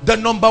 The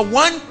number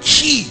one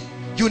key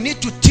you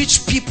need to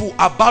teach people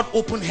about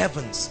open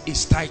heavens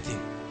is tithing.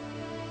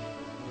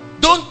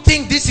 Don't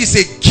think this is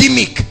a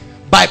gimmick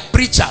by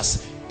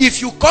preachers.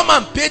 If you come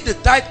and pay the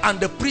tithe and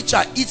the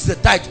preacher eats the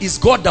tithe, it's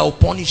God that will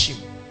punish him.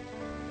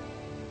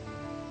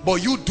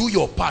 But you do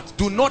your part.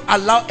 Do not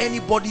allow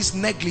anybody's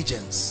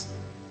negligence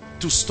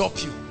to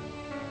stop you.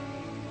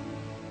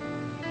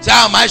 Say,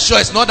 am I sure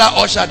it's not that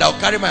usher that will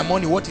carry my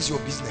money? What is your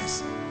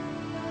business?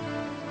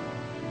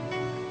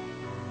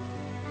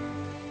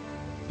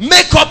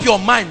 Make up your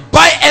mind.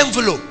 Buy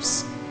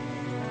envelopes.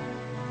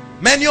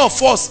 Many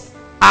of us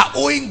are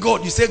owing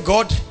God. You say,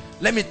 God,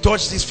 let me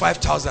touch this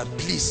 5,000,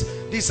 please.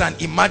 This is an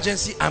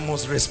emergency. I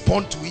must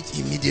respond to it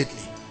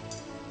immediately.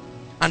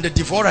 And the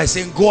devourer is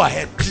saying, go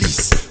ahead,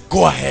 please,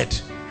 go ahead.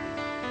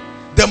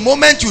 The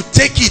moment you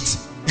take it,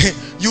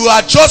 you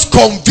are just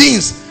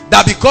convinced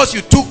that because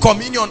you took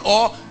communion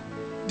or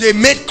they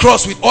made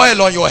cross with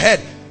oil on your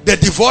head, the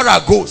devourer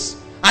goes.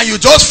 And you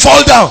just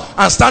fall down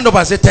and stand up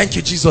and say, thank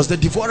you, Jesus. The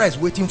devourer is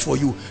waiting for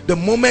you. The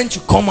moment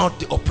you come out,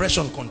 the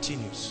oppression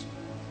continues.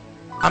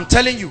 I'm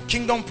telling you,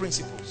 kingdom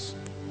principles.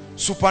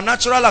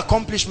 Supernatural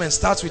accomplishment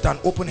starts with an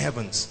open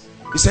heavens.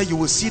 He said you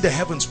will see the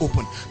heavens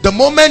open. The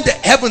moment the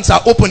heavens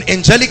are open,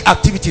 angelic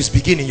activities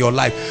begin in your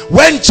life.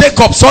 When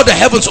Jacob saw the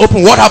heavens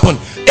open, what happened?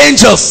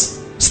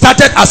 Angels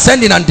started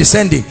ascending and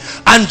descending.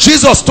 And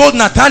Jesus told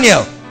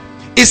Nathanael,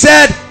 he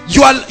said,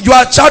 you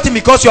are shouting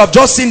because you have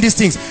just seen these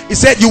things. He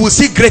said you will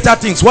see greater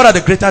things. What are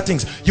the greater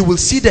things? You will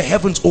see the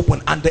heavens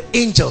open and the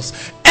angels.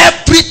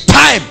 Every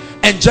time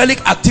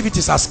angelic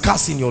activities are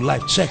scarce in your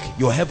life, check,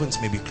 your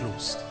heavens may be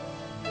closed.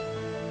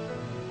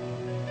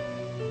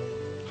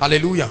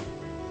 Hallelujah.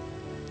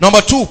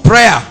 Number two,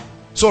 prayer.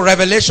 So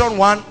Revelation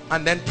 1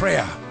 and then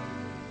prayer.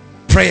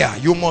 Prayer.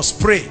 You must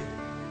pray.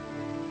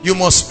 You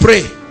must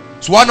pray.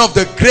 It's one of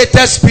the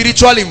greatest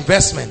spiritual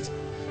investments.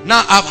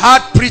 Now I've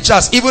heard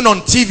preachers even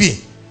on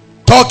TV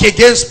talk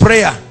against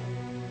prayer,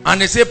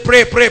 and they say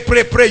pray, pray,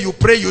 pray, pray. You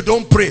pray, you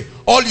don't pray.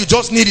 All you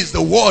just need is the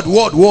word.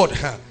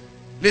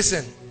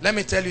 Listen, let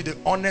me tell you the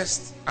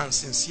honest and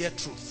sincere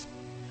truth.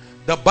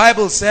 The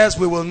Bible says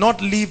we will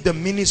not leave the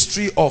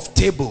ministry of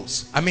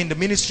tables. I mean the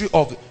ministry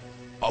of,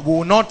 we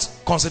will not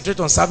concentrate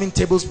on serving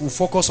tables. We'll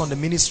focus on the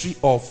ministry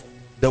of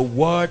the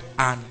word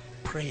and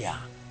prayer.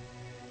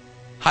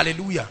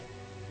 Hallelujah.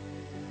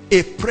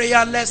 A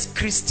prayerless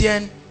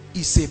Christian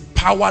is a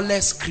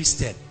powerless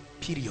Christian,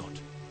 period.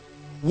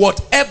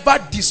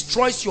 Whatever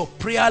destroys your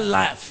prayer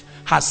life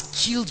has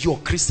killed your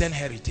Christian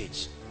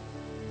heritage.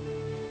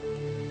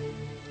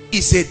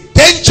 It's a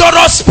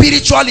dangerous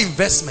spiritual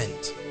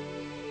investment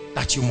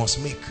that you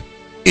must make.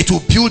 It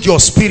will build your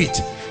spirit.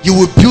 You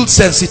will build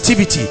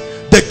sensitivity.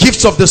 The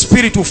gifts of the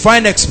spirit will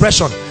find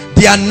expression.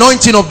 The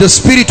anointing of the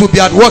spirit will be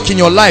at work in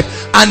your life,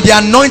 and the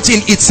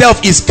anointing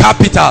itself is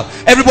capital.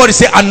 Everybody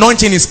say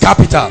anointing is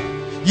capital.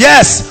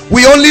 Yes,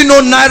 we only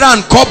know naira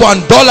and kobo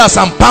and dollars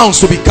and pounds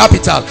to be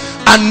capital.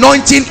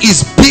 Anointing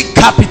is big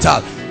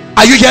capital.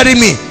 Are you hearing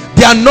me?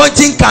 The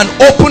anointing can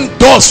open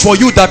doors for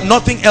you that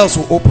nothing else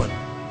will open.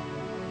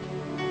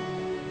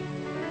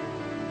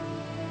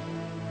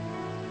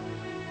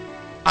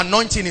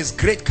 Anointing is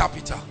great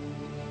capital.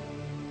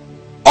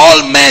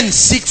 All men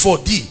seek for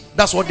thee.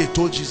 That's what they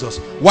told Jesus.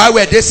 Why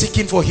were they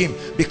seeking for him?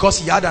 Because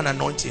he had an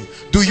anointing.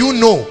 Do you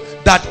know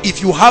that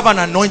if you have an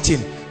anointing,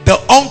 the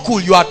uncle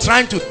you are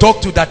trying to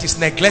talk to that is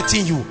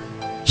neglecting you,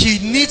 he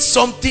needs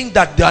something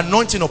that the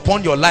anointing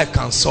upon your life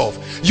can solve.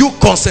 You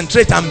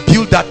concentrate and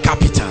build that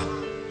capital.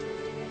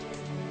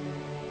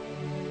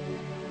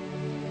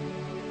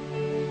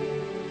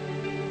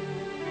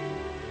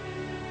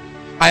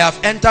 I have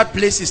entered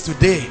places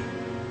today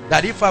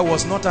that if I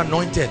was not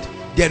anointed,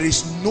 there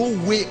is no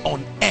way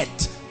on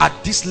earth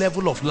at this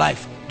level of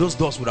life those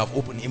doors would have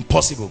opened.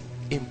 Impossible.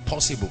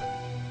 Impossible.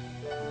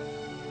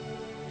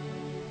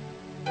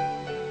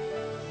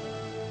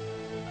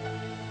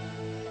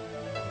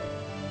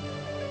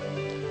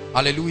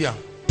 Hallelujah.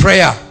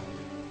 Prayer.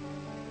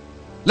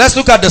 Let's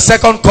look at the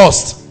second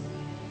cost.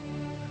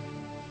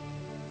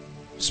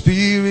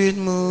 Spirit,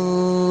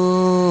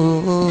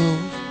 move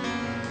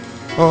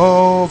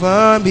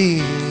over me.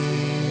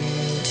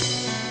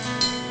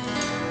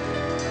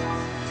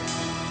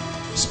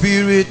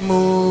 Spirit,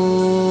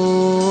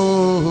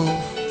 move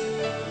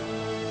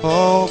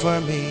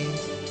over me.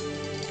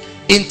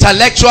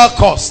 Intellectual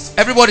cost.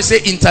 Everybody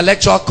say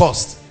intellectual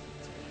cost.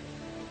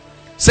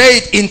 Say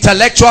it,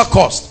 intellectual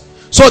cost.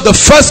 So the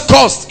first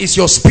cost is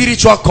your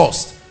spiritual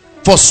cost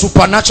for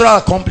supernatural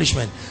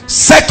accomplishment.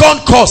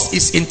 Second cost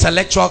is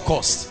intellectual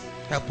cost.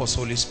 Help us,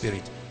 Holy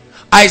Spirit.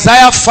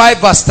 Isaiah 5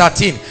 verse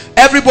 13.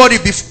 Everybody,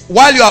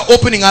 while you are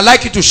opening, I'd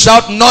like you to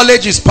shout,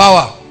 knowledge is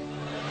power.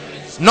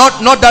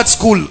 Not that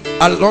school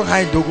along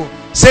high Dogo.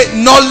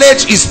 Say,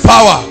 knowledge is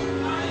power.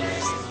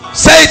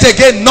 Say it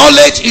again,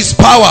 knowledge is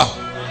power.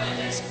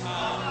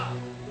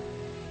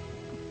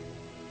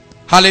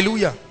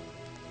 Hallelujah.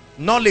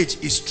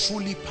 Knowledge is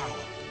truly power.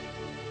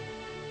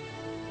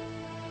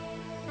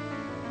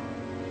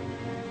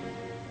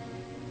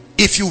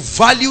 If you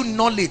value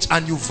knowledge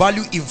and you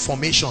value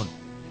information,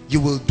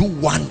 you will do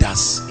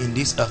wonders in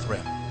this earth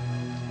realm.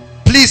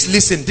 Please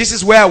listen. This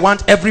is where I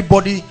want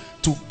everybody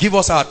to give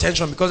us our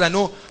attention, because I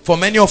know for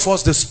many of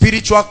us the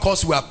spiritual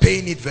cost, we are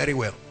paying it very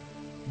well,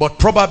 but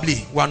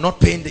probably we are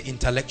not paying the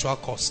intellectual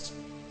cost.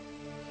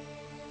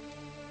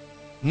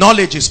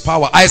 Knowledge is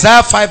power.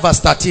 Isaiah 5 verse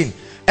 13.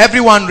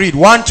 Everyone read.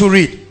 1 to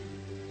read.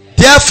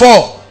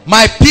 Therefore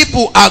my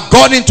people are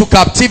gone into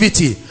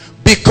captivity,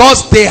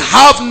 because they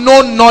have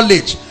no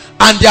knowledge,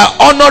 and their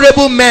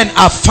honorable men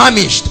are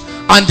famished,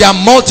 and their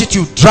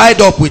multitude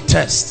dried up with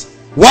thirst.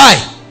 Why?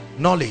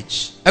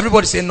 Knowledge.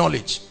 Everybody say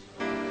knowledge.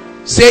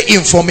 Say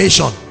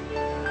information.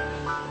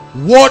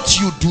 What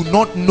you do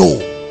not know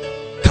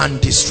can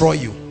destroy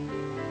you.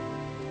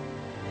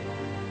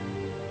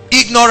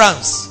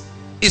 Ignorance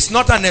is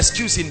not an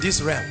excuse in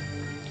this realm.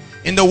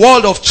 In the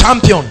world of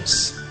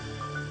champions,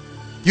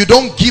 you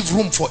don't give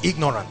room for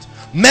ignorance.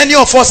 Many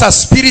of us are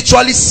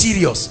spiritually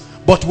serious,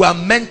 but we are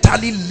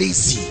mentally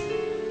lazy.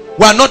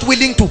 We are not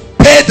willing to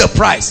pay the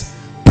price.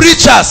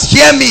 Preachers,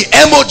 hear me,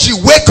 emoji,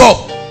 wake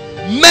up.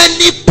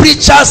 Many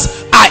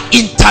preachers are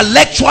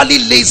intellectually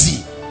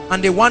lazy,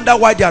 and they wonder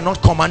why they are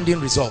not commanding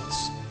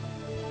results.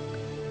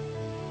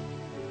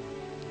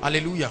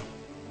 Hallelujah.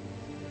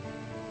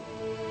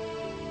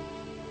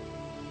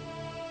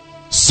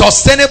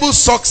 Sustainable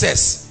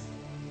success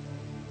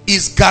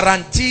is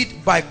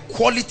guaranteed by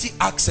quality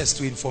access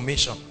to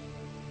information.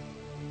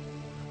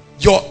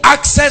 Your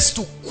access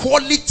to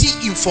quality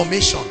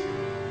information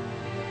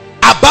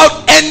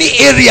about any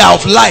area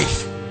of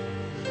life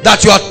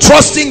that you are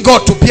trusting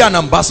God to be an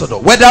ambassador,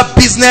 whether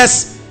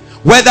business,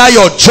 whether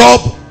your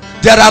job.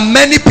 There are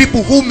many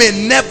people who may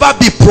never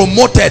be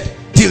promoted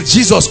till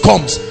Jesus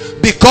comes,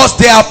 because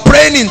they are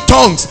praying in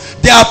tongues,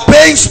 they are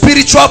paying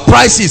spiritual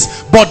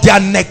prices, but they are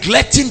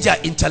neglecting their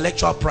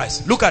intellectual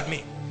price. Look at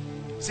me.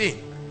 See,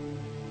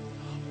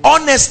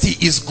 honesty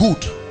is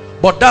good,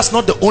 but that's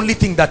not the only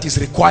thing that is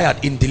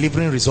required in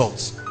delivering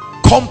results.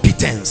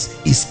 Competence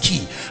is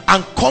key,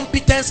 and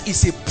competence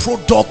is a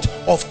product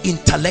of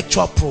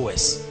intellectual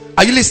prowess.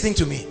 Are you listening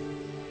to me?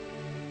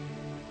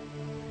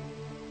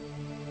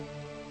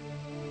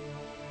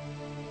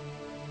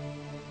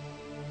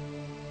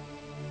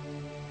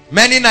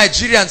 Many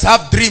Nigerians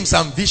have dreams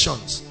and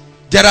visions.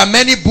 There are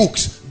many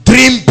books.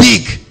 Dream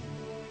big,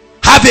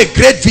 have a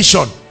great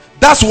vision.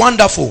 That's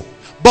wonderful,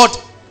 but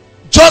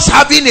just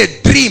having a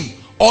dream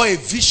or a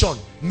vision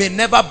may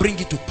never bring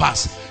it to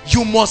pass.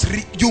 You must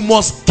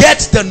get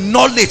the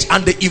knowledge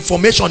and the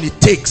information it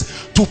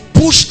takes to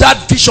push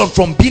that vision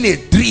from being a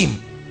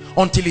dream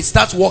until it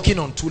starts walking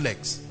on two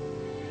legs.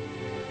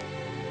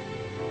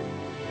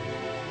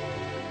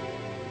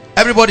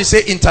 Everybody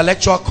say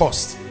intellectual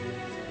cost.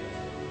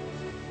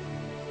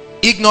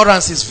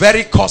 Ignorance is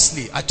very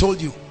costly. I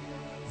told you,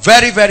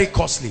 very, very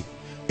costly.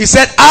 He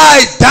said,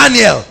 I,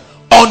 Daniel,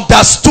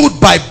 understood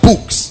by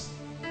books.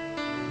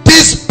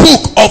 This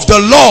book of the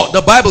law,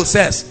 the Bible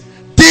says,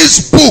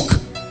 this book,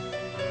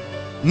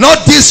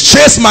 not this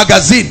chase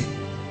magazine,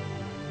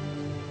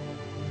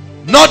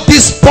 not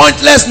this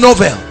pointless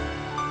novel,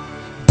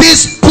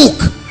 this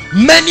book.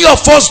 Many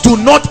of us do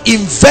not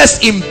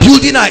invest in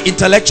building our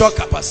intellectual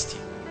capacity.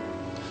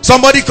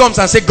 Somebody comes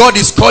and says, God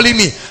is calling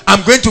me,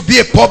 I'm going to be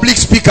a public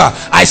speaker.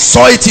 I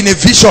saw it in a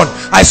vision.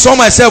 I saw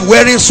myself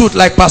wearing suit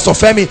like Pastor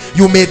Femi.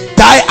 You may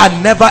die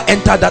and never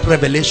enter that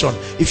revelation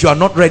if you are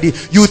not ready.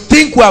 You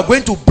think we are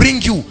going to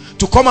bring you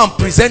to come and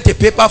present a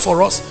paper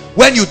for us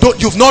when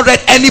you've not read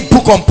any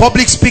book on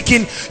public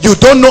speaking, you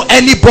don't know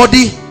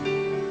anybody.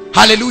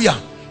 Hallelujah.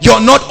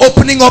 You're not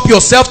opening up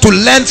yourself to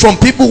learn from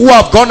people who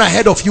have gone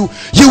ahead of you.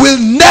 You will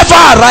never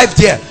arrive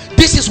there.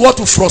 This is what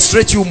will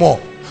frustrate you more.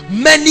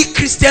 Many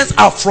Christians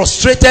are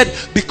frustrated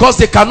because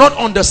they cannot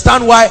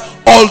understand why,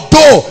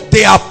 although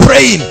they are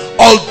praying,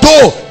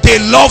 although they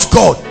love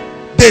God,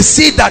 they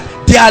see that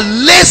they are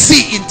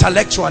lazy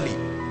intellectually.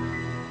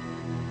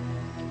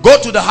 Go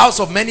to the house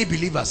of many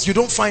believers, you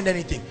don't find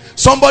anything.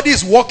 Somebody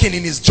is working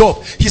in his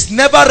job, he's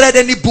never read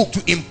any book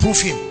to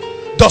improve him.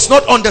 does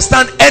not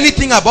understand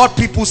anything about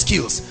people's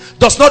skills,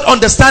 does not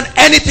understand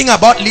anything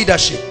about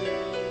leadership.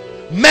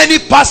 Many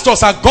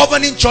pastors are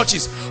governing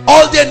churches.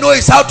 All they know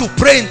is how to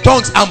pray in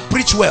tongues and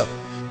preach well.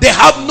 They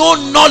have no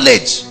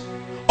knowledge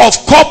of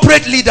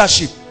corporate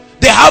leadership.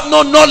 They have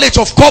no knowledge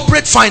of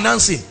corporate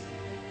financing.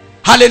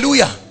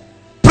 Hallelujah.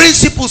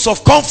 Principles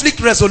of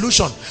conflict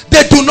resolution.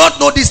 They do not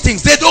know these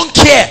things. They don't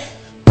care.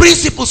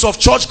 Principles of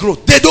church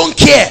growth. They don't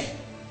care.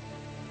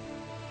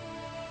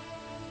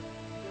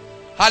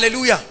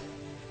 Hallelujah.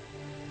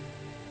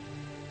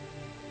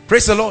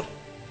 Praise the Lord.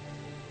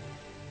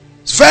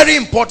 It's very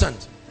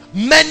important.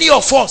 Many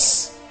of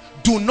us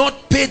do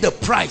not pay the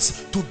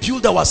price to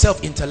build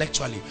ourselves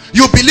intellectually.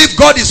 You believe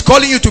God is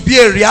calling you to be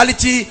a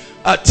reality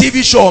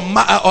TV show, or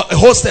a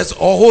hostess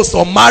or host,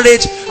 or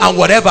marriage and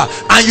whatever,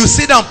 and you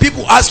sit down,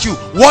 people ask you,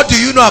 what do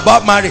you know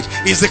about marriage?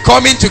 Is the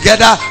coming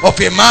together of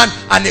a man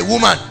and a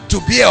woman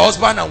to be a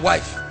husband and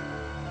wife.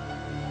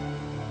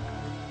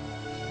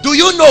 Do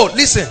you know,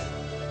 listen,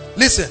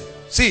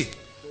 see,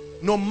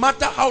 no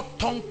matter how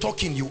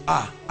tongue-talking you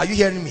are you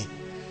hearing me?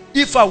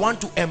 If I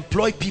want to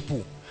employ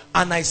people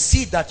and I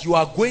see that you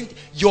are going,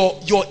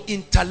 your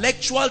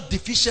intellectual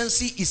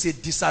deficiency is a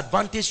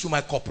disadvantage to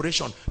my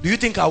corporation, do you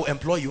think I will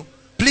employ you?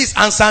 Please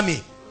answer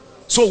me.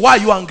 So why are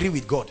you angry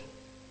with God?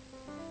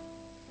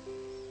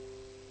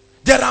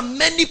 There are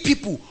many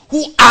people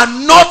who are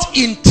not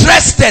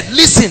interested.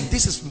 Listen,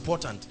 this is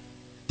important.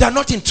 They are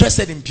not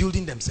interested in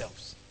building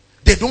themselves.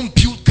 They don't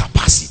build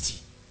capacity.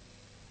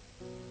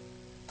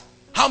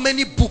 How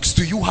many books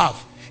do you have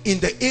in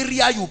the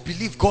area you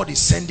believe God is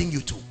sending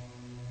you to?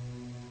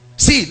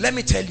 See, let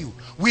me tell you,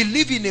 we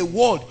live in a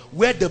world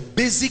where the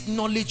basic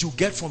knowledge you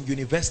get from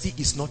university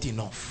is not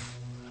enough.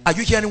 Are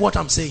you hearing what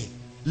I'm saying?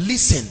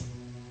 Listen,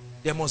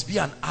 there must be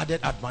an added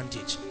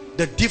advantage.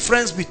 The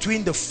difference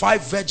between the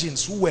 5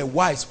 virgins who were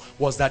wise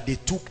was that they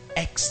took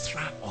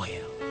extra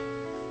oil.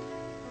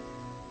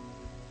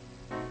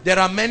 There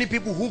are many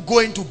people who go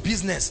into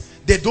business,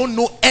 they don't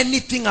know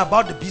anything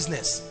about the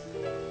business.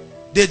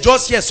 They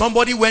just hear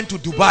somebody went to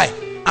Dubai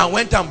and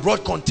went and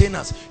brought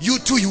containers. You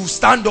too, you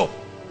stand up,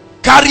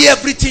 carry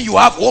everything you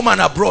have home and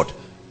abroad.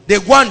 They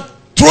go and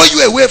throw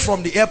you away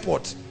from the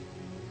airport.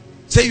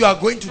 Say you are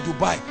going to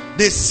Dubai.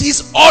 They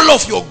seize all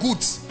of your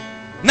goods.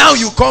 Now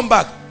you come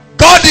back.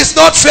 God is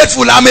not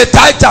faithful. I'm a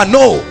tither.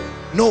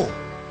 No.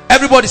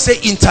 Everybody say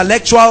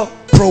intellectual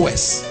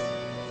prowess.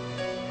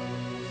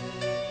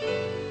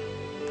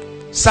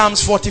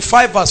 Psalms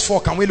 45 verse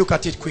 4. Can we look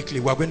at it quickly?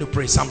 We're going to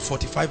pray. Psalms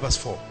 45 verse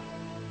 4.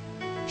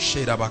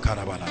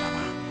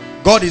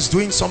 God is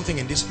doing something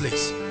in this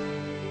place.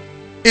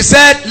 He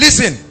said,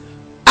 listen,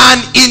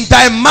 and in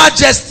thy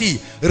majesty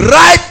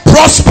write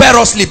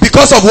prosperously,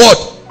 because of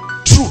what?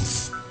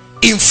 Truth,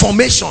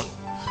 information.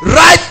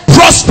 Write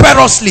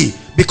prosperously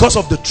because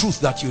of the truth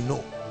that you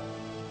know.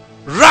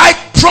 Write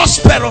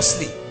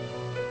prosperously.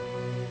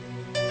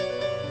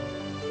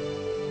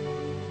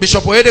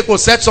 Bishop Oyedepo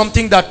said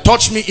something that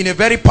touched me in a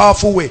very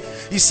powerful way.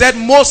 He said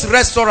most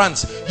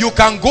restaurants, you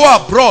can go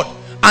abroad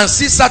and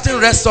see certain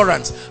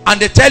restaurants and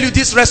they tell you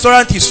this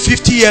restaurant is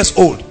 50 years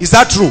old. Is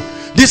that true?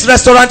 This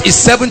restaurant is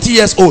 70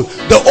 years old.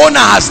 The owner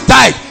has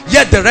died,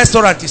 yet the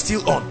restaurant is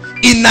still on.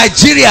 In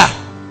Nigeria,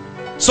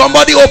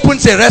 somebody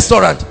opens a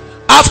restaurant.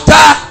 After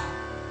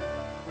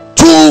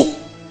two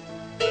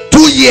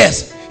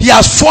years, he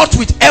has fought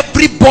with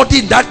everybody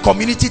in that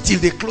community till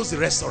they close the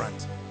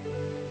restaurant.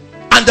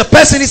 And the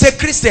person is a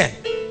Christian.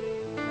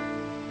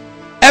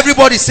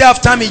 Everybody say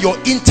after me, your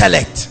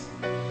intellect,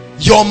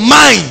 your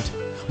mind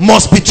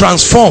must be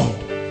transformed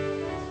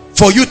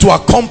for you to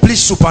accomplish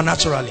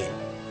supernaturally.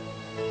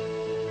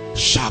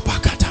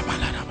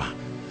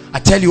 I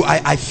tell you,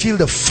 I feel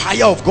the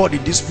fire of God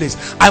in this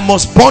place. I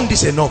must burn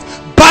this enough.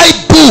 Buy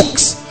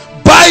books,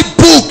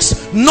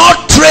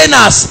 not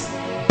trainers.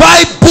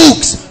 Buy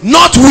books,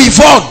 not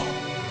Weavon.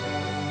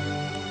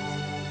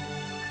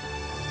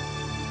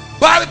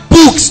 Buy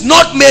books,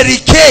 not Mary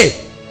Kay.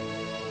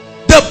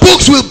 The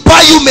books will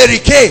buy you Mary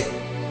Kay.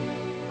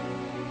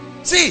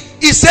 See,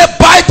 he said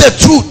buy the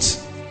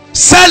truth,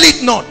 sell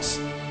it not.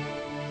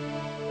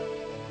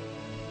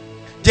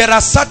 There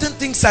are certain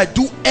things I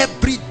do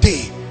every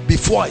day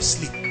before I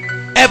sleep.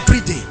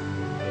 Every day.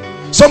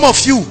 Some of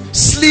you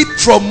sleep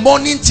from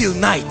morning till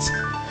night.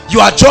 You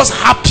are just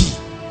happy,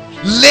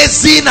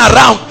 lazing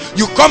around.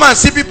 You come and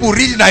see people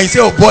reading and you say,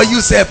 oh boy, you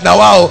self now,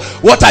 wow,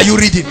 what are you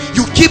reading?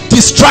 You keep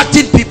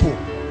distracting people.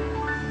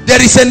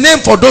 There is a name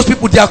for those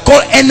people. They are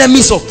called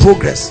enemies of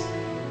progress.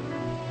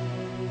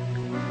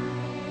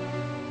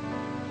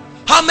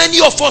 How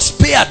many of us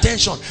pay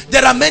attention?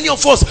 There are many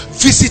of us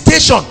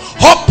visitation,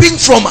 hopping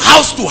from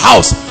house to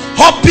house,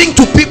 hopping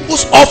to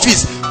people's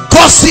office,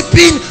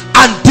 gossiping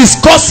and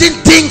discussing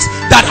things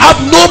that have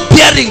no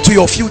bearing to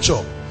your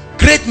future.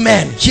 Great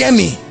men, hear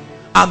me,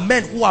 are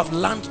men who have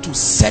learned to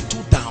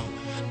settle down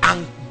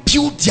and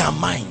build their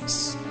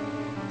minds.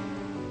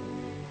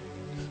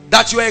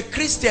 That you are a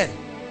Christian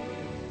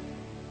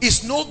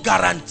is no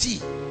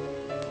guarantee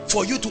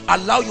for you to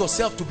allow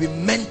yourself to be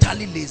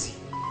mentally lazy.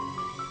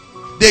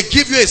 They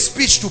give you a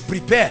speech to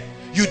prepare.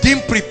 You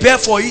didn't prepare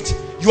for it.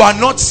 You are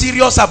not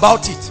serious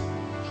about it.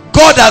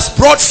 God has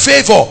brought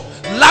favor.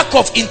 Lack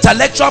of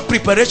intellectual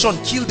preparation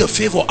killed the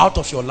favor out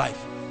of your life.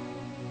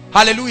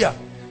 Hallelujah.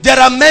 There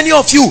are many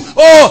of you,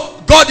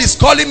 oh, God is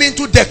calling me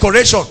into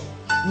decoration.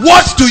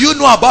 What do you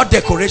know about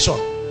decoration?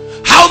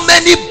 How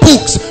many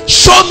books?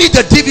 Show me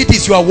the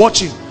DVDs you are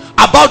watching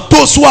about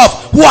those who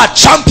are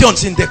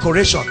champions in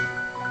decoration.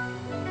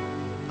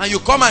 And you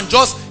come and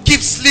just keep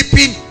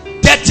slipping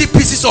dirty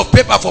pieces of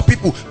paper for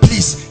people.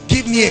 Please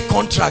give me a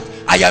contract.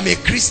 I am a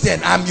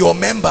Christian. I'm your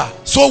member.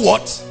 So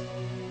what?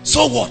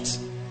 So what?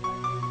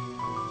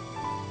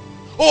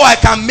 Oh, I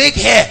can make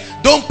hair.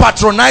 Don't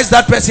patronize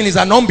that person. Is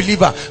an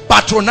unbeliever.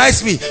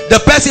 Patronize me.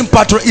 The person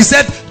he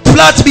said,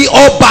 plait me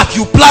all back.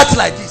 You plait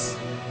like this.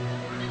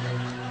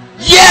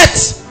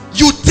 Yet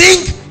you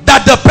think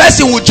that the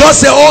person will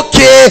just say,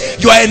 okay,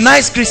 you are a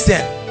nice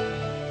Christian.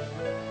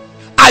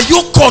 Are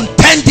you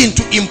contending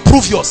to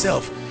improve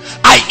yourself?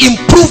 I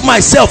improve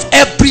myself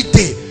every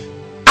day.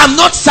 I'm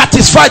not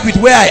satisfied with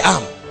where I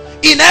am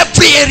in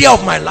every area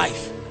of my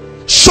life.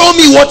 Show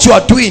me what you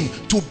are doing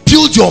to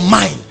build your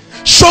mind.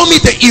 Show me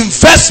the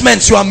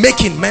investments you are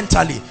making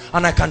mentally,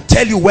 and I can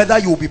tell you whether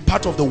you will be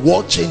part of the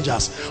world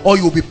changers or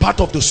you will be part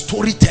of the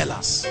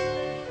storytellers.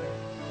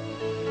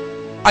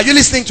 Are you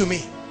listening to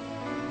me?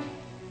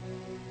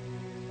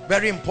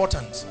 Very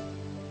important.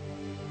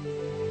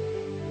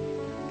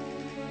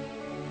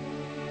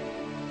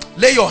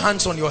 Lay your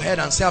hands on your head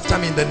and say after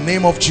me, in the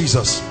name of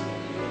Jesus,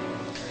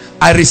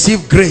 I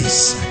receive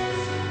grace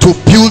to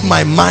build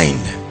my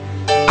mind.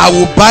 I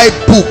will buy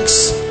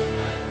books.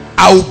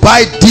 I will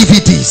buy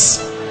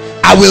DVDs.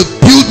 I will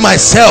build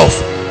myself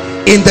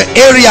in the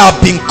area I've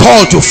been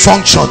called to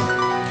function.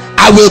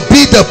 I will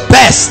be the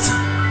best.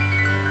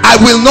 I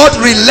will not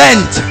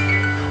relent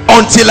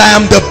until I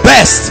am the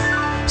best.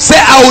 Say,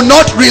 I will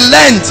not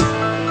relent.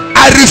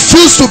 I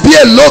refuse to be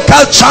a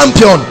local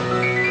champion.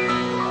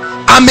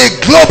 I'm a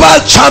global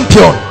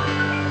champion.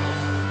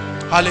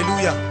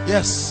 Hallelujah.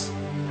 Yes.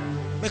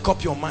 Make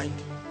up your mind.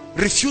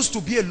 Refuse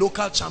to be a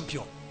local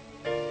champion.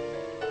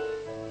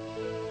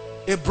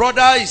 A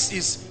brother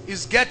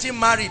is getting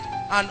married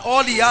and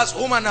all he has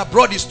home and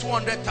abroad is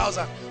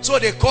 200,000. So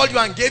they called you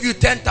and gave you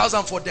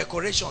 10,000 for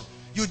decoration.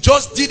 You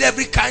just did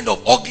every kind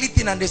of ugly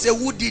thing and they say,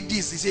 who did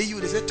this? They say you.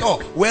 They say,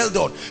 oh, well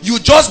done. You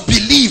just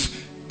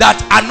believe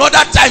that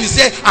another time you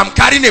say, I'm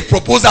carrying a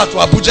proposal to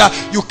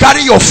Abuja. You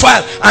carry your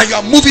file and you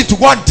are moving to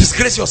go and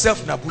disgrace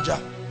yourself in Abuja.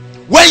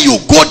 When you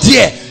go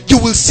there, you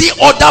will see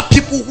other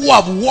people who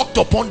have worked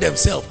upon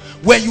themselves.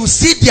 When you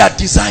see their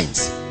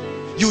designs,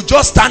 you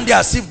just stand there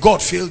as if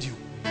God failed you.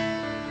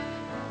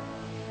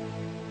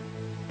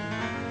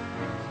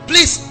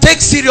 Please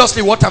take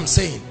seriously what I'm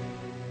saying.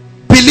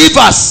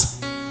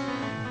 Believers,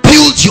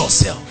 build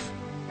yourself.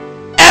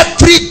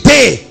 Every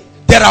day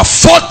there are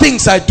 4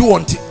 things I do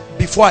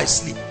before I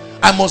sleep.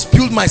 I must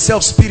build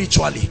myself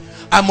spiritually.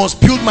 I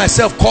must build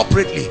myself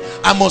corporately.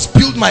 I must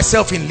build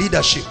myself in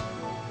leadership.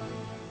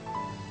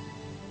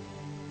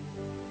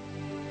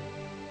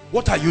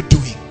 What are you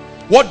doing?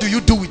 What do you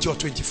do with your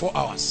 24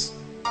 hours?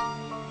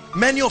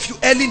 Many of you,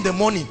 early in the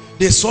morning,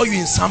 they saw you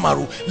in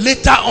Samaru.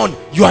 Later on,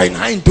 you are in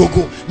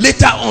Haindogo.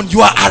 Later on,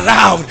 you are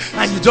around.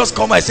 And you just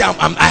come and say,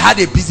 I had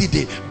a busy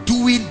day.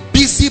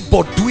 Busy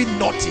but doing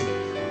nothing.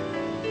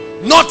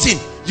 Nothing.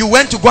 You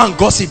went to go and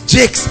gossip.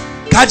 Jakes,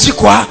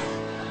 Kajikwa.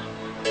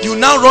 You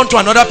now run to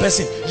another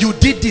person. You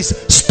did this.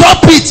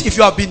 Stop it if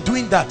you have been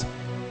doing that.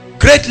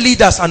 Great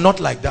leaders are not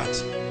like that.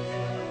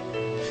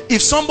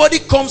 If somebody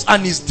comes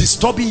and is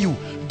disturbing you,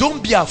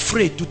 don't be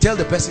afraid to tell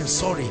the person,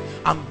 sorry,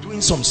 I'm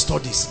doing some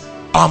studies.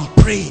 I'm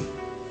praying.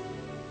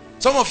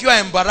 Some of you are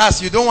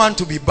embarrassed. You don't want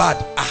to be bad.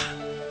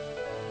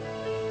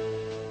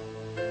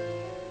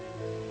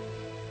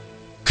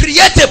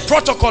 Create a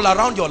protocol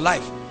around your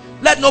life.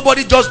 Let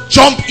nobody just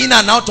jump in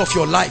and out of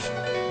your life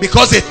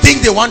because they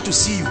think they want to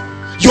see you.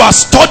 You are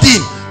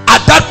studying.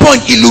 At that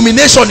point,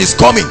 illumination is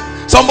coming.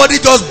 Somebody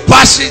just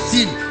bashes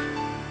in.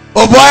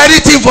 Oh boy,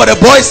 anything for the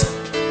boys.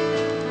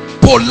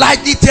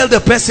 Politely tell the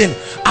person,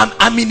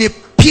 I'm in a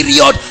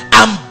period,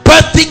 I'm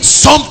birthing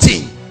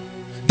something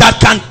that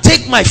can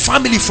take my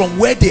family from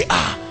where they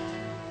are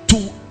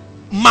to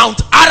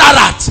Mount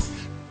Ararat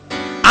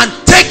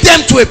and take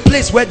them to a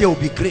place where they will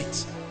be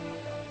great.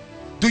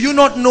 Do you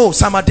not know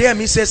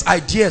Samadeyami says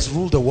ideas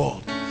rule the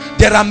world?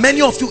 There are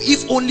many of you,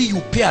 if only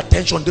you pay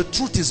attention. The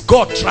truth is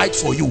God tried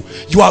for you.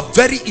 You are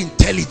very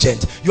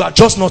intelligent. You are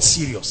just not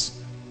serious.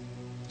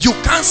 You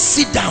can't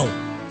sit down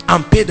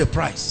and pay the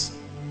price.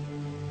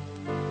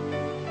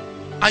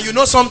 And you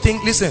know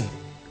something? Listen,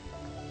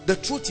 the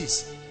truth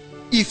is,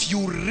 if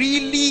you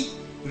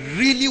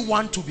really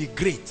want to be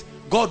great,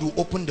 God will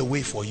open the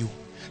way for you.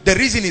 The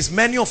reason is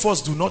many of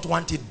us do not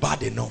want it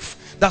bad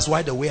enough. That's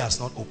why the way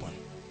has not opened.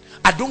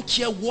 I don't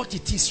care what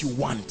it is you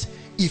want.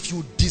 If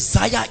you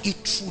desire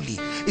it truly,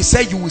 he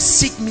said you will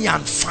seek me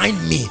and find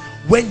me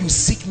when you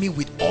seek me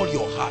with all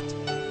your heart.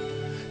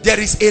 There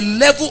is a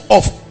level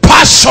of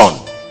passion.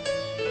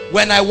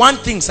 When I want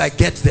things, I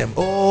get them.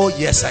 Oh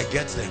yes, I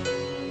get them.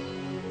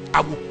 I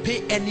will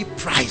pay any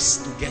price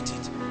to get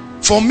it.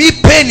 For me,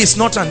 pain is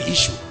not an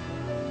issue.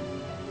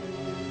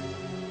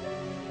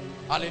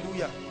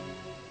 Hallelujah.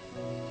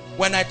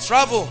 When I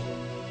travel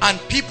and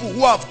people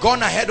who have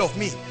gone ahead of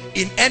me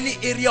in any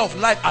area of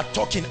life are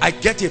talking, I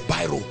get a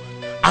biro.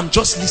 I'm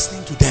just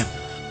listening to them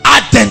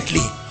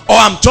ardently, or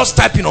I'm just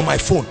typing on my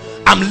phone.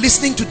 I'm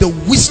listening to the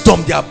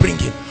wisdom they are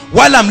bringing.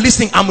 While I'm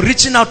listening, I'm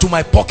reaching out to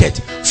my pocket,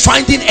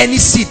 finding any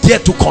seed there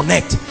to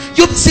connect.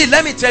 You see,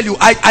 let me tell you,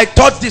 I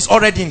taught this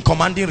already in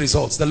Commanding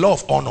Results, the law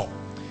of honor.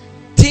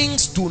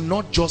 Things do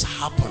not just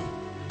happen.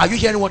 Are you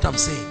hearing what I'm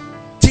saying?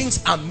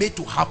 Things are made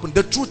to happen.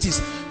 The truth is,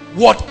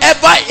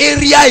 whatever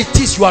area it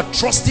is you are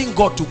trusting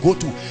God to go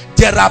to,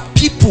 there are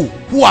people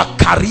who are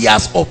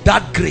carriers of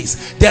that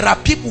grace. There are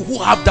people who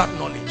have that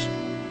knowledge.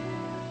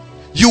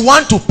 You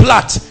want to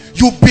plait,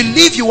 you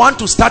believe you want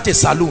to start a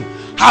salon.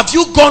 Have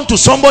you gone to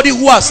somebody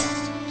who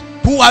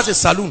has a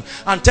salon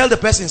and tell the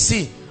person,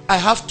 see, I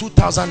have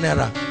 2,000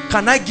 naira.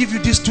 Can I give you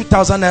this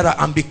 2,000 naira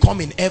and be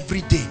coming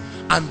every day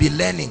and be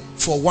learning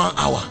for 1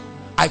 hour?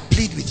 I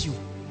plead with you.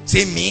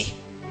 Say, me?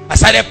 I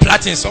started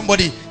plaiting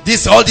somebody.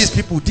 All these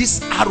people,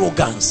 this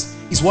arrogance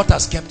is what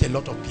has kept a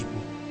lot of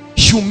people.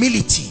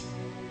 Humility.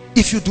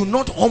 If you do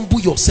not humble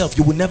yourself,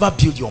 you will never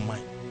build your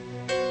mind.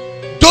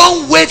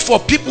 Don't wait for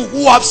people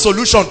who have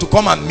solution to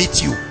come and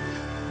meet you.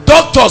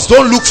 Doctors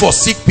don't look for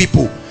sick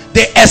people.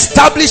 They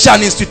establish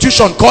an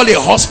institution called a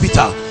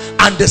hospital,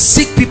 and the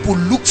sick people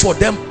look for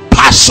them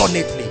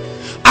passionately.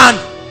 And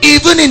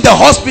even in the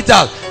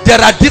hospital, there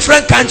are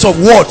different kinds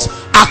of wards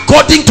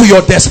according to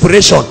your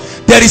desperation.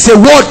 There is a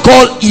ward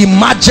called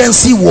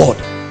emergency ward.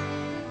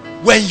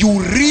 When you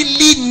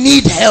really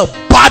need help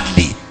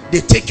badly,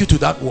 they take you to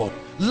that ward.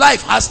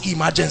 Life has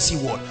emergency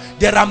ward.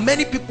 There are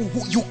many people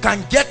who you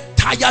can get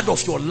tired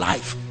of your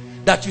life,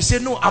 that you say,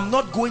 no, I'm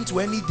not going to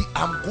anything,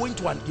 I'm going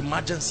to an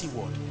emergency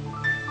ward.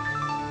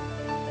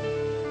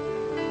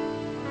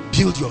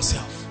 Build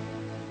yourself.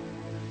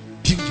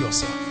 Build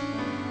yourself.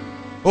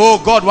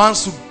 Oh, God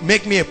wants to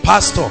make me a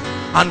pastor,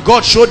 and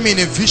God showed me in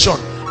a vision,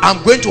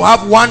 I'm going to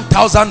have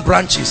 1,000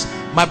 branches.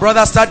 My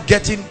brother, start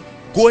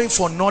going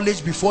for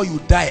knowledge before you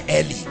die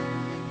early.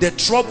 The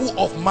trouble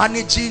of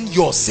managing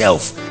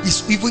yourself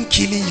is even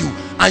killing you,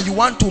 and you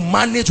want to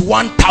manage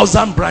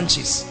 1,000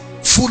 branches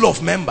full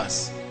of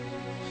members.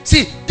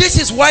 See, this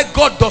is why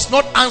God does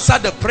not answer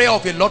the prayer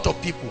of a lot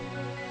of people.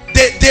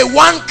 They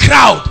want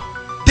crowd.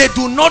 They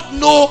do not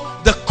know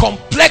the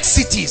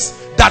complexities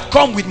that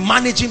come with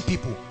managing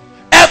people.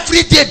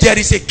 Every day there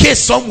is a case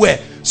somewhere.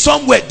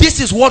 This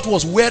is what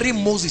was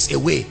wearing Moses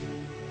away.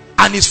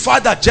 And his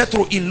father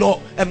Jethro-in-law,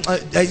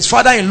 his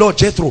father-in-law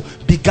Jethro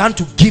began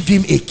to give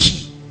him a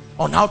key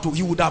on how to,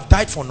 he would have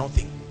died for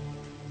nothing.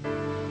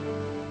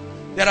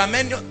 There are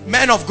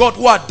men of God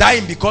who are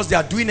dying because they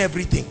are doing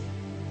everything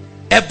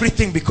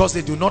because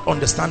they do not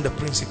understand the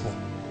principle.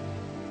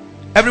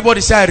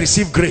 Everybody say, I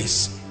receive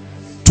grace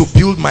to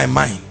build my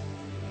mind.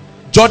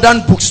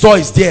 Jordan bookstore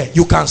is there.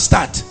 You can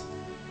start.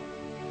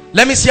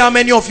 Let me see how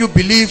many of you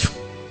believe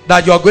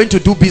that you are going to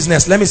do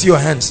business. Let me see your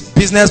hands.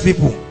 Business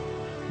people,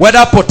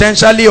 whether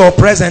potentially or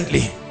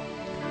presently,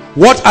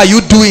 what are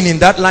you doing in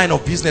that line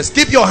of business?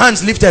 Keep your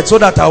hands lifted so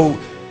that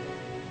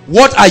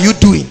what are you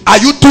doing? Are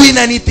you doing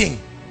anything?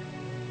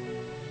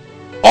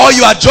 Or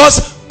you are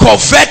just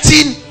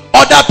coveting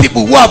other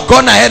people who have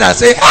gone ahead and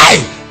say,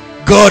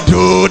 hey, God,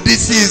 oh,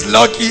 this is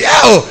lucky.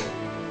 Oh.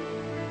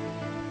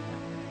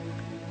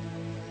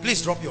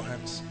 Please drop your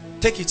hands.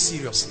 Take it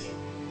seriously.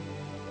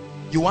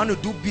 You want to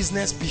do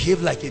business,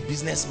 behave like a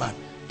businessman.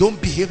 Don't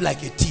behave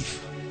like a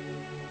thief.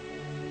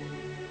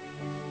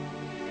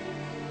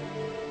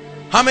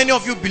 How many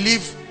of you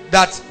believe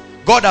that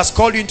God has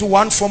called you into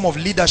one form of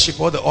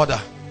leadership or the other?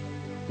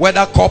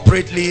 Whether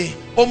corporately,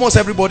 almost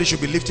everybody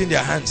should be lifting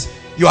their hands.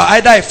 You are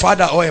either a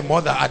father or a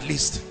mother at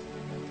least.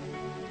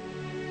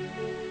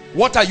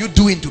 What are you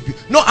doing to build?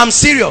 No, I'm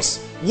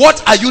serious.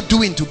 What are you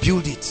doing to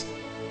build it?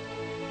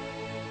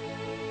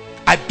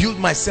 I build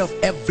myself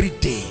every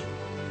day.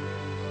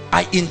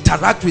 I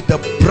interact with the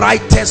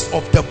brightest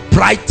of the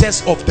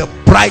brightest of the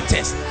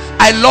brightest.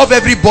 I love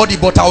everybody,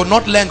 but I will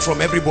not learn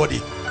from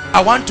everybody.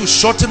 I want to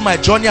shorten my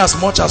journey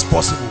as much as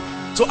possible.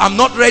 So I'm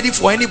not ready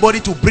for anybody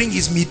to bring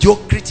his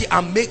mediocrity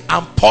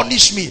and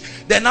punish me.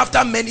 Then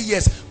after many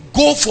years,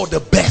 go for the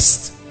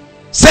best.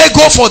 Say,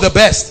 go for the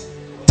best.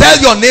 Tell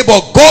your neighbor,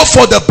 go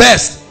for the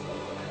best.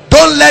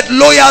 Don't let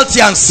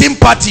loyalty and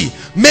sympathy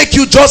make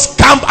you just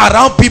camp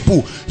around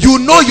people. You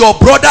know your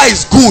brother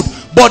is good,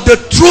 but the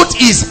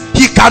truth is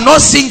he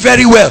cannot sing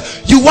very well.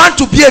 You want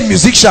to be a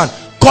musician,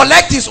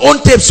 collect his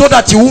own tape so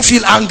that he won't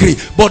feel angry,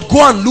 but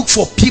go and look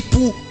for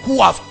people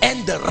who have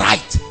earned the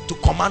right to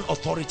command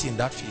authority in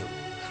that field.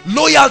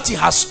 Loyalty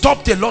has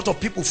stopped a lot of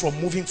people from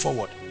moving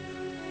forward.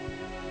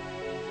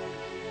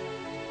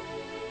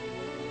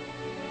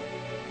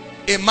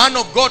 A man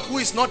of God who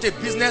is not a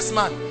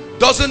businessman,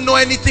 doesn't know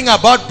anything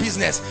about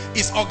business,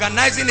 is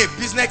organizing a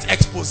business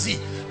expose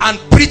and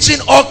preaching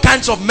all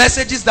kinds of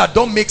messages that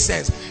don't make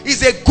sense.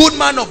 He's a good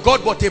man of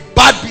God, but a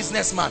bad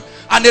businessman.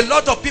 And a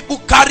lot of people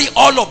carry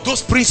all of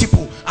those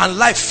principles and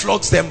life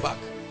flogs them back.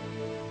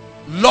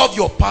 Love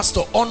your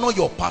pastor, honor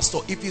your pastor.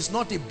 If he's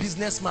not a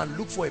businessman,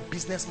 look for a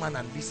businessman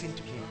and listen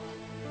to him.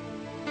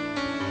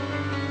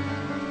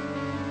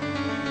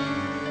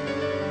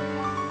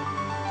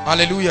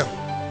 Hallelujah.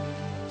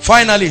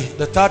 Finally,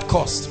 the third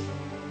cost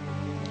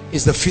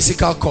is the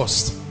physical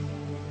cost.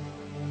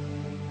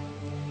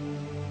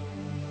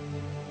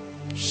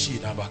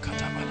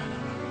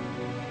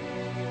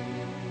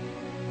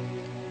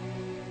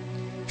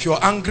 If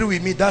you're angry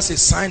with me, that's a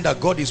sign that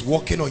God is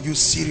working on you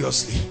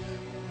seriously.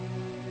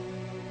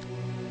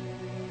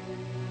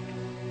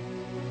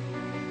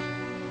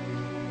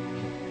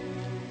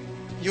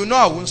 You know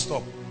I won't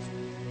stop.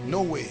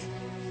 No way.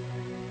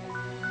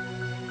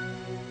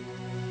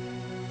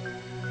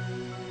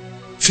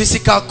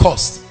 Physical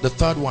cost, the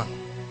third one.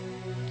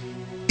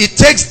 It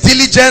takes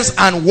diligence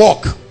and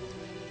work.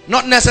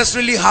 Not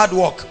necessarily hard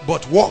work,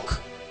 but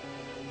work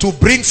to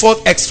bring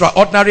forth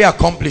extraordinary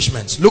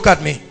accomplishments. Look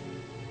at me.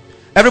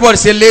 Everybody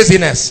say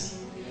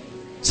laziness.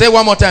 Say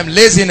one more time,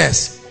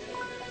 laziness.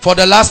 For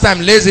the last time,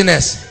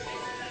 laziness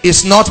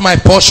is not my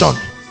portion.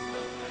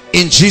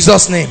 In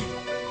Jesus' name.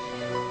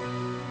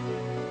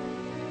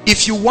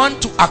 If you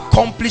want to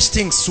accomplish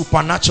things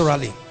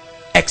supernaturally,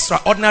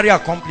 extraordinary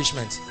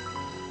accomplishments,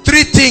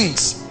 three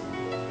things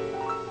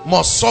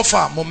must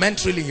suffer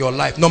momentarily in your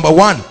life. Number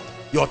one,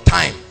 your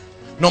time.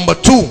 Number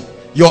two,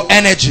 your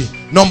energy.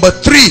 Number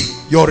three,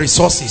 your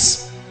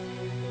resources.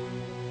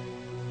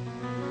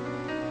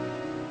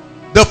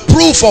 The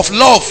proof of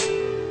love,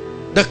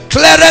 the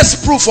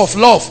clearest proof of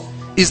love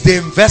is the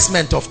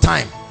investment of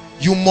time.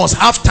 You must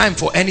have time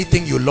for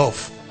anything you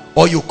love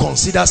or you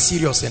consider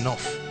serious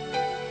enough.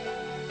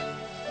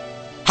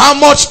 How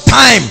much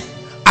time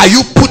are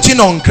you putting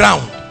on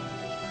ground?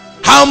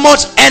 How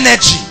much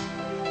energy?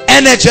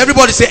 Energy,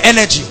 everybody say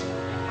energy.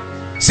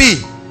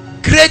 See,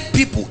 great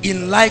people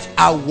in life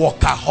are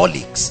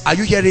workaholics. Are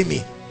you hearing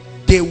me?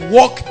 They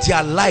work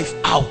their life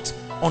out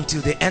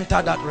until they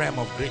enter that realm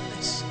of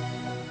greatness.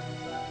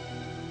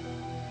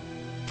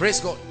 Praise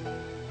God.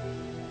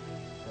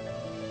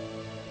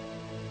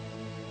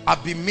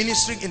 I've been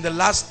ministering in the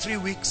last 3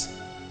 weeks,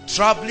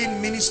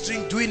 traveling,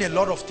 ministering, doing a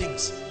lot of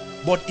things,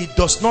 but it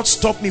does not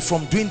stop me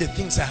from doing the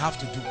things I have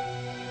to do.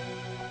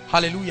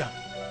 Hallelujah.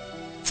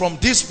 From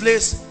this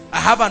place, I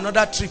have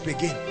another trip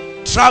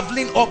again,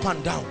 traveling up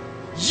and down.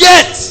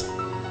 Yet,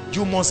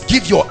 you must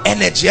give your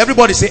energy.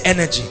 Everybody say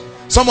energy.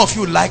 Some of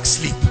you like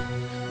sleep.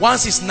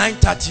 Once it's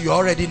 9:30, you're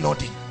already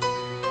nodding.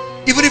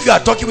 Even if you are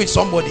talking with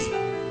somebody,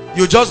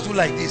 you just do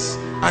like this,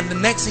 and the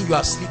next thing you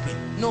are sleeping.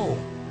 No,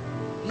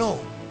 no.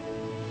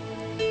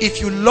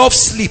 If you love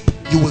sleep,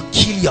 you will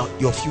kill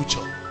your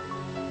future.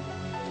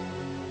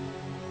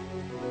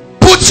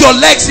 Put your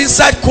legs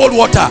inside cold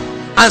water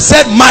and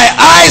said, my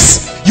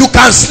eyes, you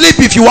can sleep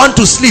if you want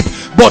to sleep,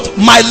 but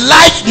my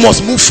life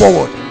must move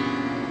forward.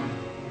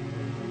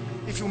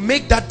 If you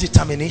make that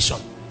determination,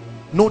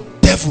 no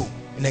devil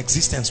in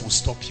existence will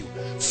stop you.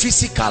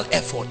 Physical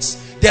efforts.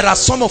 There are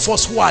some of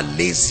us who are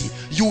lazy.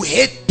 You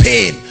hate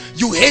pain.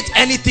 You hate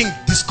anything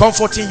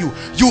discomforting you.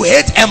 You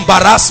hate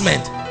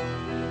embarrassment.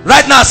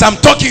 Right now as I'm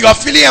talking, you are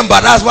feeling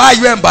embarrassed. Why are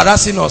you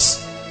embarrassing us?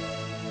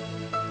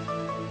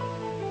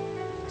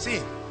 See,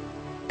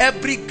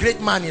 every great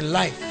man in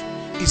life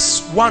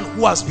is one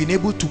who has been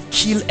able to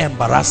kill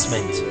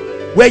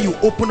embarrassment. Where you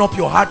open up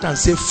your heart and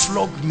say,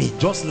 flog me,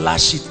 just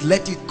lash it,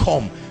 let it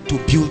come to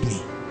build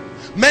me.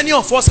 Many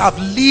of us have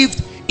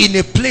lived in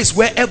a place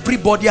where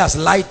everybody has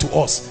lied to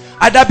us,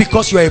 either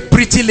because you are a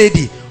pretty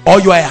lady or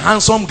you are a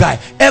handsome guy.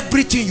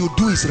 Everything you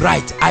do is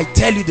right. I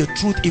tell you the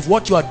truth. If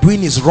what you are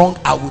doing is wrong,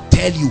 I will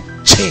tell you,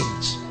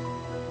 change.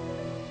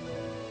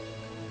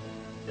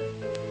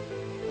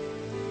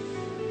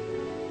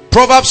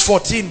 Proverbs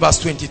 14 verse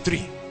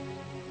 23.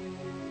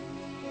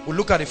 We'll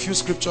look at a few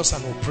scriptures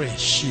and we'll pray.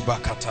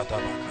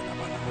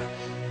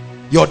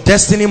 Your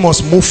destiny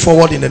must move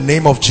forward in the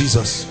name of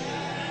Jesus.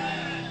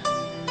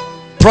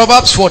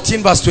 Proverbs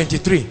 14 verse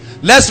 23.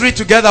 Let's read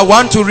together.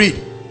 1 to read.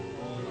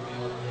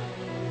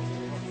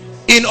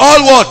 In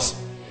all what?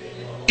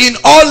 In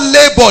all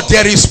labor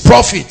there is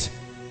profit,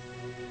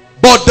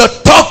 but the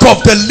talk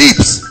of the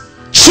lips,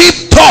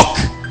 cheap talk.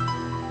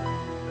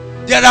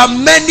 There are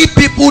many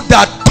people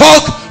that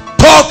talk.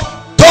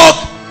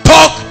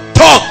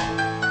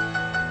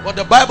 But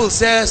the Bible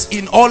says,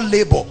 in all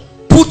labor,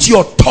 put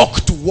your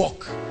talk to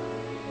work.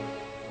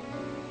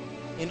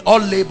 In all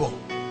labor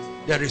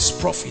there is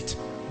profit,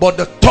 but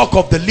the talk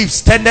of the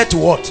lips tended to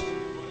what?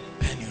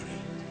 Penury.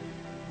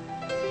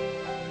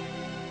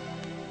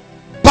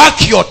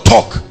 Back your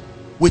talk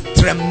with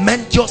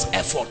tremendous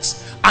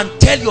efforts and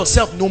tell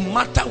yourself, no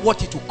matter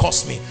what it will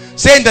cost me.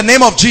 Say in the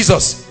name of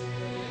Jesus,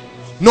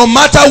 no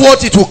matter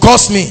what it will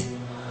cost me,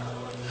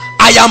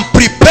 I am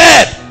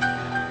prepared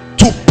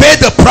to pay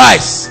the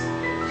price,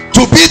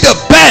 to be the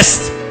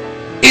best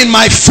in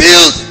my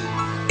field,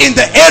 in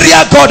the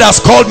area God has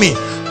called me.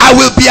 I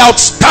will be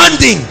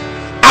outstanding.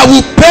 I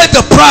will pay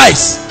the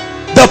price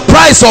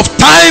of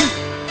time,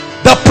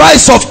 the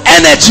price of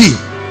energy,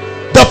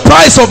 the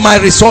price of my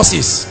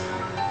resources.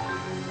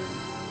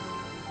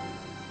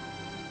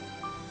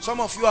 Some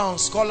of you are on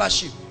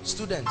scholarship,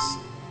 students.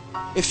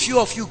 A few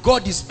of you,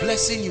 God is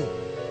blessing you.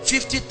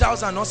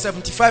 50,000 or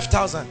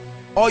 75,000,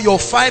 or your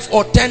 5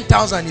 or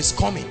 10,000 is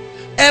coming.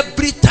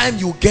 Every time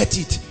you get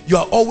it, you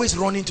are always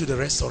running to the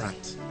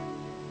restaurant.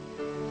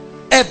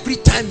 Every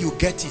time you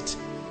get it.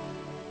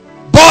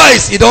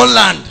 Boys, it don't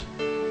land.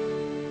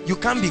 You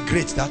can't be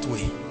great that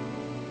way.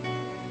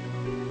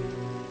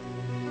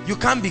 You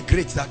can't be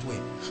great that way.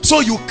 So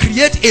you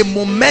create a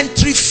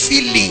momentary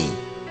feeling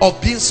of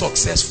being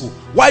successful.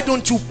 Why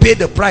don't you pay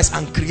the price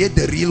and create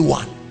the real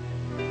one?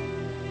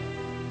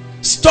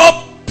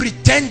 Stop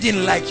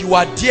pretending like you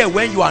are there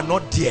when you are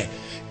not there.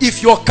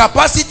 If your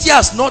capacity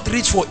has not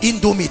reached for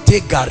Indomie,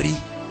 take Gari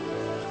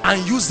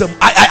and use them.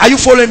 Are you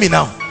following me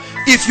now?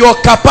 If your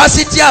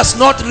capacity has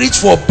not reached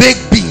for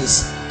baked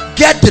beans,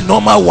 get the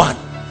normal one.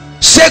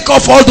 Shake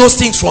off all those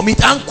things from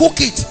it and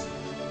cook it,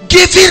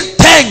 giving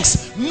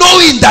thanks,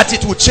 knowing that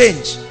it will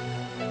change.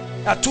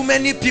 There are too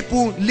many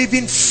people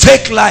living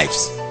fake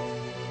lives.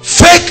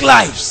 Fake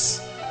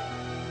lives.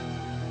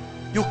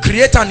 You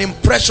create an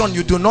impression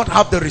you do not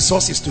have the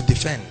resources to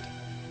defend.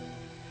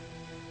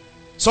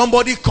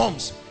 Somebody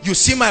comes, you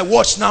see my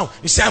watch now,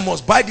 you say I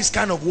must buy this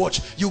kind of watch.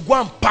 You go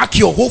and pack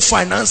your whole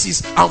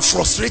finances and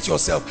frustrate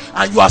yourself,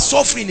 and you are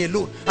suffering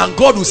alone, and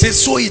God will say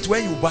sow it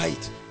when you buy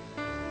it.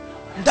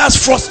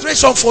 That's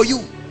frustration for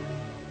you.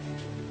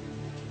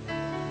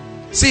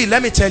 See,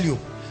 let me tell you,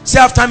 say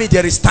after me,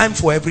 there is time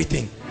for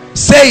everything.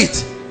 Say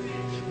it.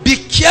 Be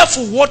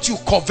careful what you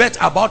covet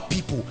about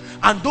people,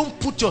 and don't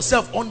put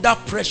yourself under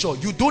pressure.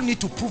 You don't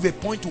need to prove a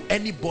point to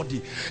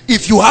anybody.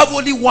 If you have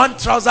only one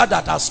trouser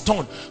that has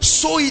torn,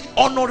 sew it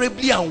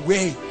honorably and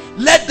wear it.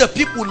 Let the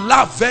people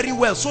laugh very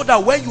well, so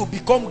that when you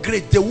become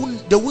great, they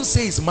won't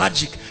say it's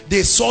magic.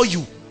 They saw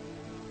you.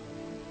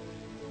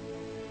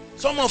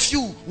 Some of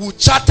you will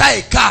charter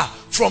a car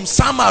from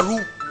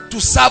Samaru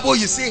to Sabo.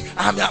 You say,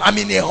 I'm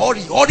in a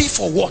hurry. Hurry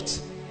for what?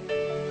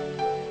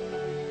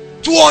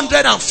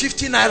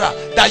 250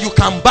 naira that you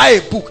can buy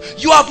a book.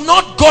 You have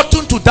not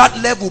gotten to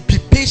that level. Be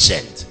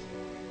patient.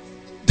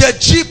 The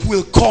Jeep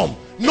will come.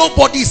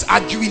 Nobody is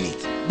arguing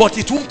it, but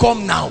it won't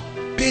come now.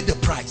 Pay the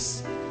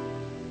price.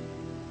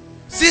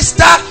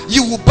 Sister,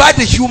 you will buy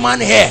the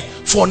human hair.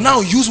 For now,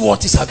 use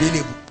what is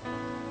available.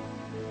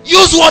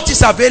 Use what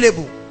is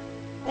available.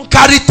 Don't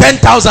carry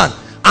 10,000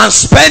 and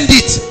spend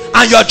it,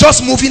 and you are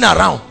just moving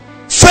around.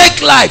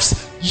 Fake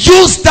lives.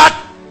 Use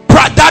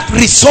that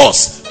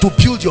resource to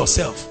build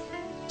yourself.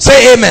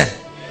 Say amen.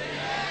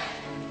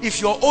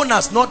 If your own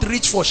has not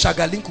reached for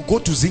Shagalinku, go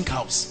to Zinc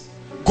House.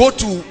 Go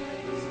to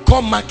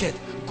Com Market.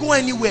 Go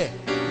anywhere.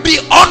 Be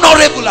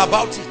honorable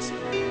about it.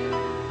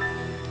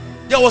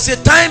 There was a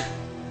time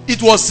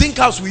it was Zinc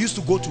House we used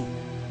to go to.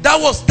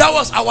 That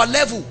was our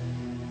level.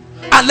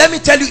 And let me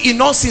tell you, in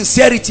all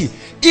sincerity,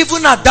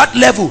 even at that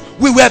level,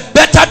 we were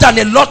better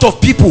than a lot of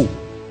people.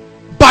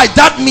 By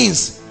that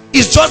means,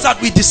 it's just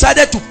that we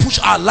decided to push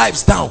our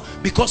lives down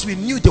because we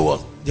knew there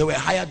were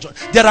higher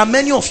jobs. There are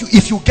many of you,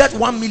 if you get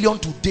 1 million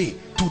today,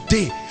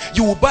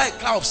 you will buy a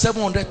car of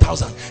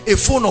 700,000, a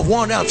phone of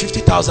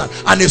 150,000,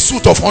 and a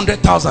suit of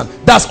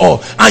 100,000. That's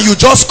all. And you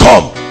just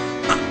come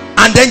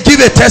and then give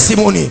a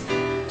testimony.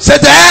 Say,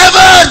 the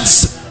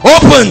heavens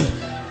opened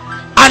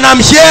and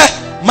I'm here.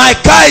 My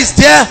car is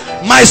there.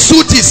 My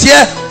suit is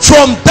here.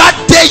 From that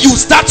day you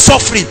start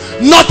suffering.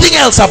 Nothing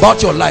else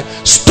about your life.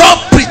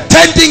 Stop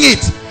pretending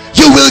it.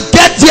 You will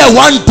get there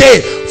one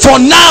day. For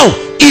now,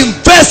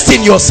 invest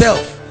in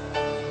yourself.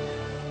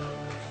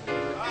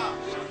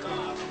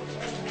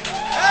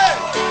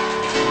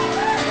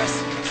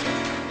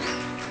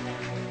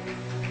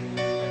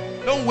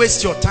 Don't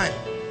waste your time.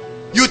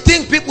 You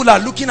think people are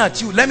looking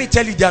at you. Let me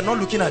tell you, they are not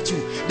looking at you.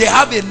 They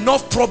have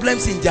enough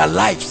problems in their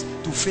lives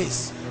to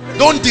face.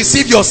 Don't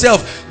deceive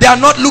yourself. They are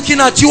not looking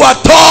at you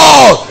at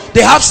all.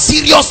 They have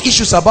serious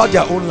issues about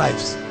their own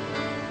lives.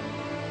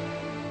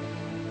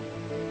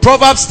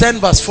 Proverbs 10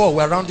 verse 4.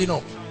 We're rounding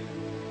up.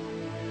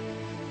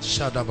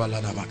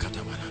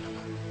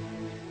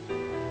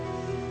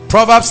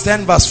 Proverbs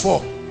 10 verse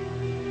 4.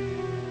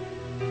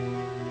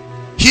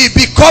 He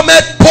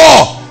becometh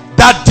poor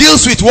that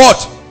deals with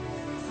what?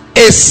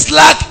 A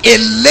slack, a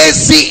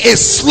lazy, a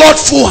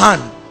slothful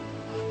hand.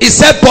 He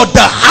said, but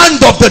the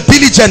hand of the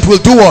diligent will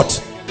do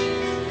what?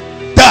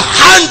 The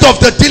hand of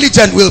the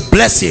diligent will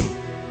bless him.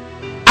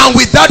 And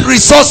with that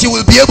resource, he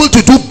will be able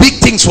to do big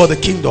things for the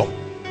kingdom.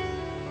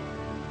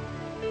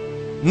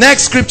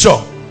 Next scripture,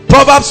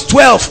 Proverbs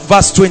 12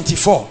 verse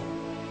 24.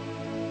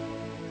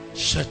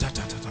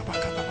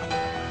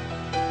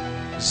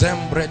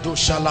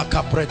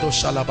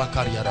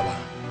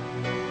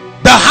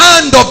 The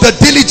hand of the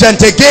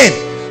diligent, again,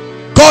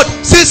 God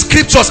says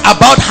scriptures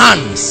about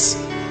hands.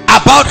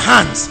 About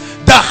hands.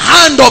 The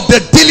hand of the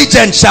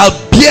diligent shall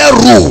bear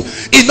rule.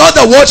 In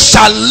other words,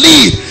 shall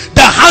lead.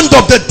 The hand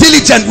of the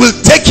diligent will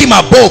take him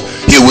above.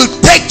 He will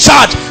take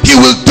charge. He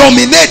will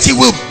dominate. He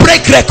will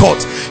break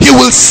records. He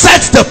will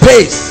set the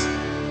pace.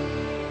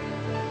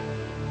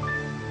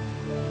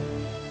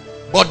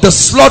 But the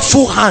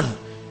slothful hand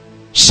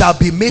shall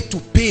be made to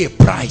pay a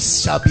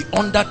price, shall be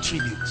under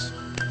tribute.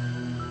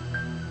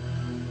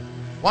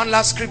 One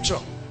last scripture.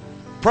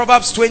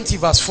 Proverbs 20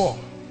 verse 4.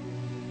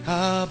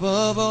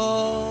 Above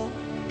all,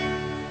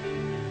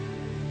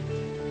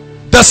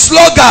 the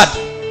sluggard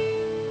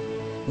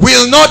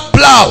will not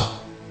plow.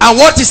 And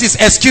what is his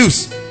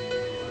excuse?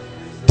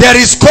 There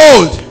is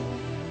cold.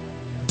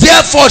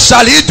 Therefore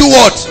shall he do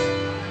what?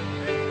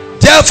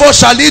 Therefore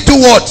shall he do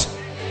what?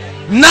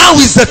 Now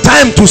is the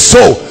time to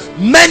sow.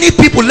 Many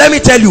people, let me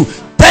tell you,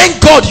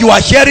 thank God you are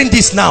hearing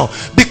this now,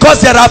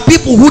 because there are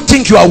people who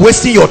think you are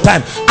wasting your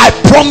time. I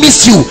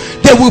promise you,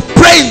 they will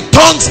pray in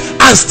tongues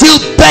and still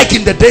beg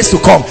in the days to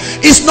come.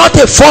 It's not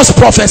a false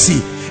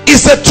prophecy,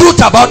 it's the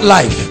truth about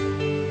life.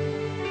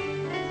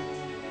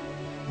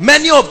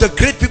 Many of the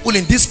great people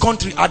in this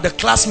country are the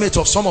classmates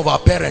of some of our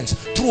parents.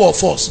 True or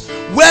false?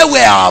 Where were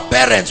our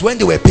parents when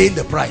they were paying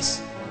the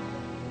price?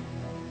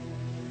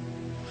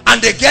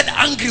 And they get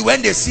angry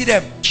when they see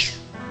them.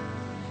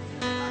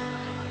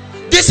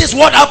 This is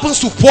what happens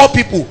to poor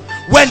people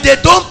when they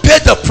don't pay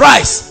the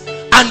price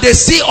and they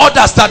see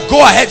others that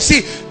go ahead.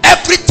 See,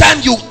 every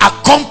time you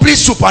accomplish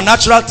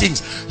supernatural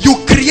things, you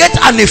create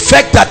an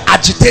effect that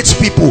agitates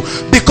people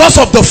because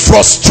of the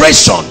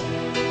frustration.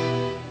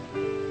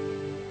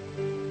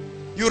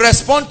 You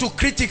respond to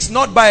critics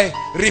not by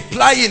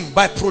replying,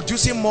 by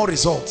producing more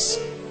results.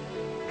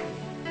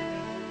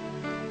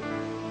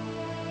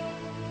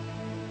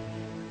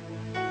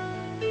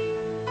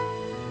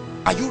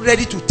 Are you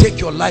ready to take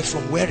your life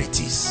from where it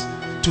is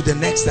to the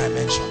next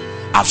dimension?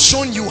 I've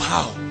shown you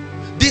how.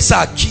 These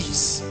are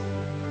keys.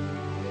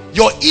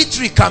 Your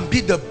eatery can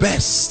be the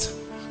best.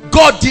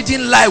 God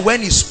didn't lie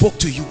when he spoke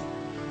to you.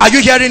 Are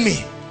you hearing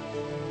me?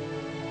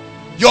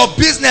 Your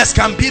business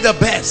can be the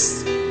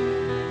best.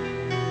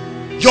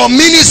 Your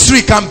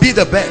ministry can be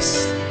the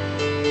best.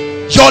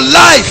 Your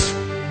life,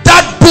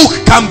 that book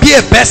can be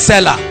a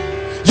bestseller.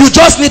 You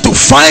just need to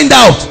find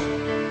out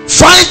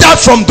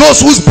from those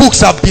whose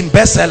books have been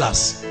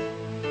bestsellers.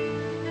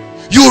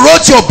 You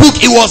wrote your book,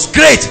 it was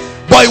great,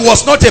 but it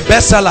was not a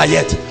bestseller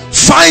yet.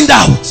 Find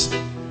out.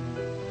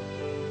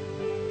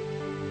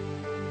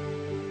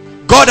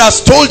 God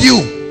has told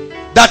you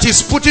that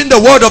he's putting the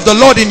word of the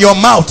Lord in your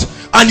mouth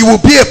and you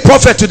will be a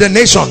prophet to the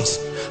nations.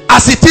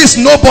 As it is,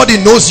 nobody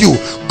knows you.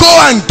 Go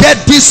and get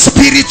this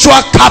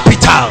spiritual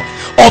capital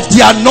of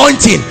the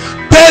anointing.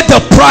 Pay the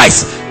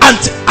price. And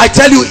I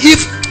tell you,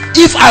 if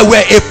I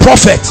were a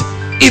prophet,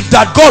 if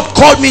that God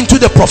called me into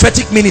the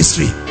prophetic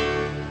ministry,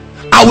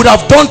 I would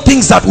have done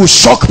things that would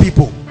shock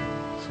people.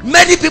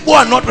 Many people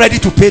are not ready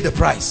to pay the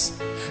price.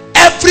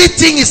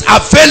 Everything is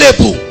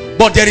available,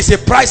 but there is a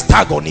price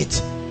tag on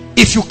it.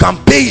 If you can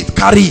pay it,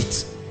 carry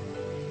it.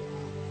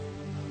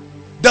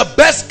 The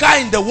best car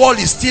in the world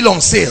is still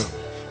on sale.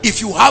 If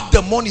you have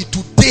the money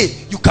today,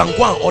 you can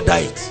go and order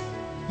it.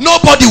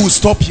 Nobody will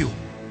stop you.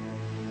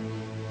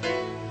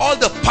 All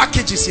the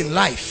packages in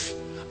life,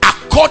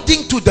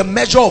 according to the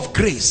measure of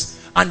grace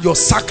and your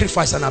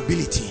sacrifice and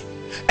ability.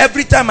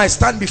 Every time I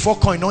stand before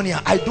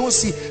Koinonia, I don't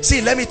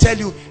see, let me tell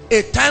you,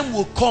 a time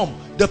will come,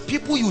 the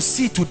people you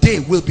see today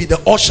will be the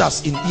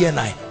ushers in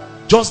ENI.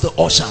 Just the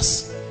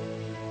ushers.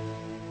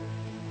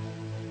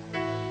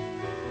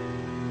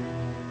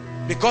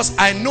 Because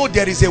I know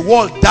there is a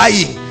world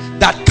dying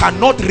that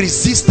cannot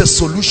resist the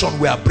solution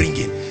we are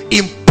bringing.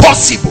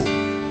 Impossible.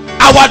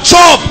 Our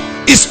job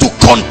is to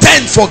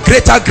contend for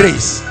greater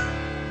grace.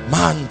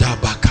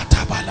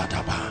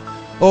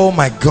 Oh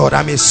my God,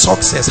 I'm a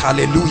success.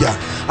 Hallelujah.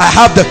 I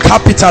have the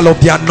capital of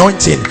the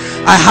anointing.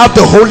 I have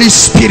the Holy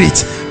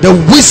Spirit, the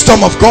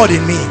wisdom of God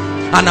in me,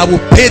 and I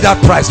will pay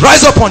that price.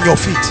 Rise up on your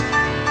feet.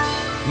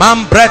 I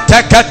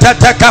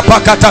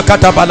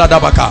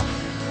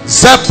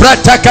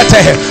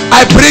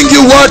bring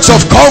you words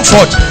of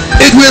comfort.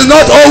 It will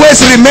not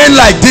always remain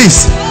like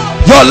this.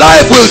 Your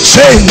life will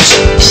change.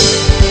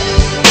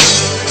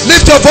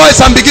 Lift your voice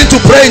and begin to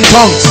pray in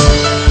tongues.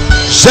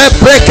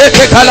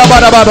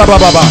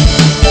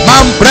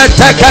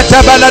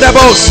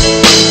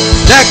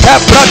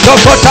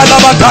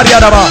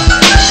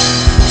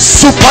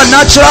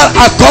 Supernatural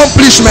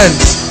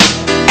accomplishments,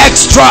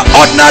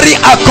 extraordinary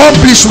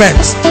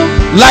accomplishments,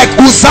 like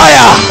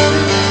Uzziah.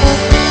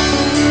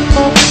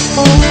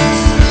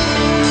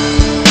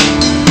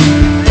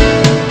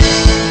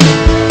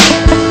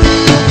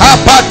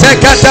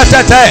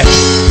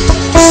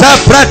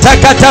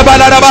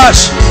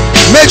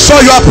 Make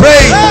sure you are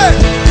praying.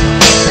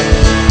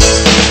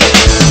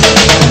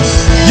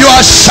 You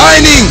are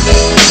shining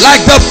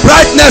like the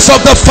brightness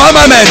of the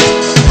firmament.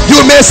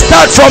 You may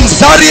start from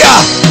Zaria,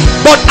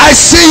 but I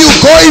see you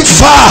going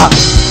far.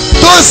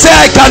 Don't say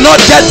I cannot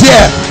get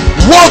here.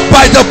 Walk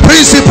by the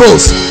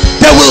principles.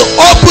 They will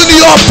open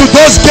you up to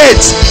those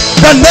gates.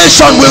 The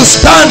nation will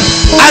stand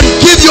and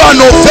give you an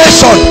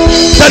ovation.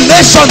 The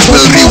nations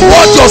will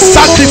reward your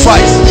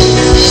sacrifice.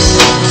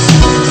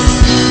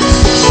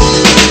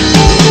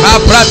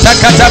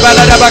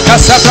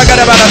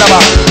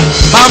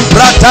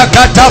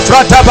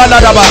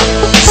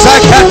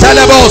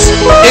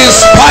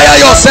 Inspire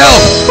yourself.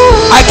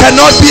 I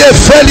cannot be a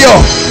failure.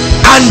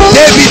 And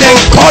David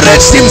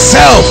encouraged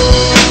himself.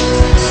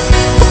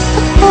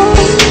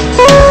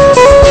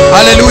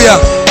 Hallelujah.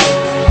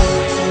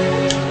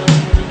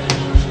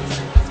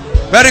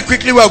 Very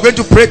quickly, we are going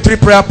to pray 3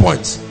 prayer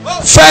points.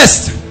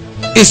 First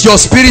is your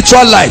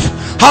spiritual life.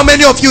 How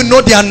many of you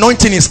know the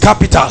anointing is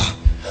capital?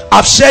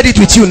 I've shared it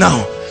with you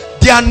now.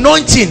 The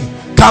anointing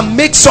can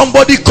make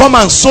somebody come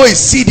and sow a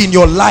seed in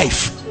your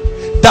life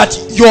that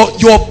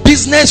your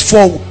business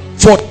for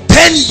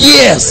 10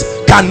 years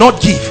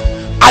cannot give.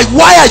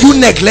 Why are you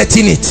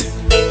neglecting it?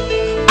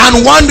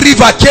 And one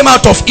river came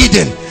out of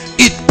Eden.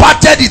 It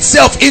parted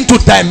itself into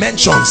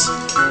dimensions.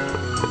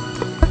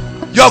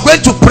 You are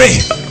going to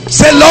pray.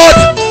 Say, Lord,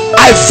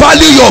 I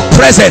value your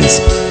presence.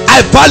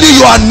 I value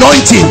your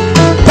anointing.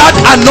 That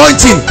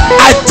anointing,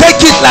 I take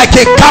it like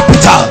a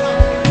capital.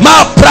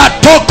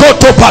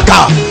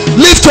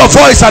 Lift your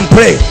voice and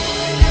pray.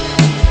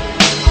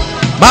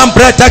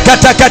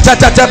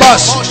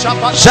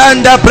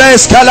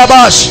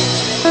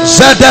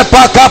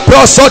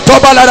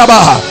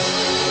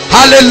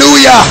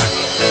 Hallelujah.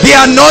 The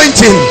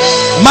anointing,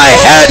 my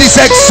head is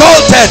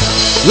exalted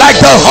like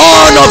the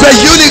horn of a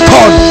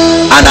unicorn,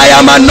 and I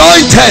am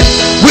anointed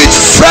with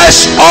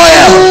fresh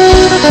oil,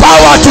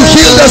 power to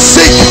heal the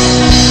sick,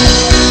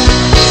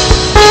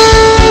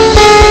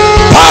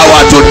 power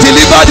to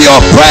deliver the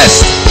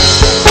oppressed,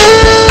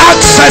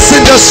 access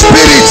in the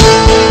spirit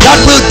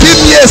that will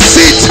give me a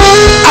seat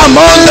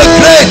among the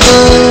great.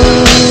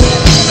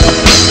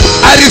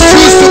 I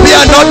refuse to be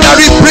an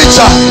ordinary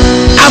preacher.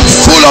 I'm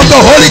full of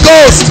the Holy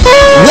Ghost,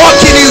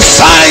 walking in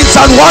signs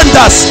and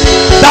wonders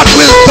that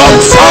will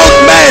confound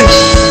men.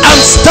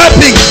 I'm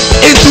stepping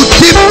into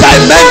deep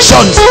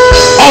dimensions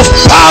of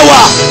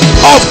power,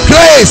 of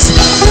grace.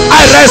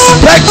 I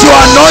respect your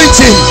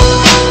anointing.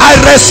 I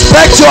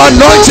respect your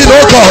anointing,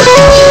 oh God.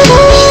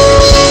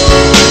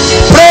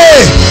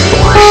 Pray.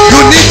 You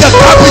need the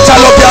capital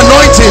of the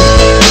anointing.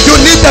 You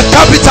need the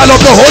capital of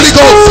the Holy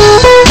Ghost,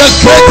 the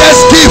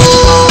greatest gift.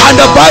 And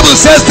the Bible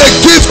says the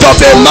gift of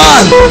a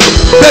man,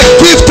 the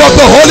gift of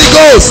the Holy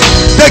Ghost,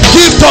 the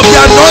gift of the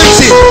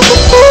anointing.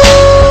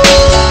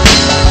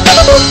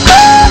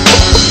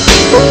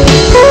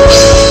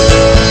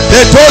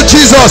 They told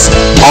Jesus,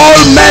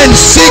 all men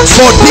seek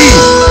for thee.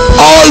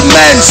 All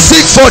men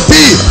seek for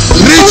thee.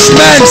 Rich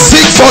men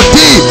seek for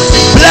thee.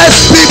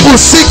 Blessed people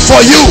seek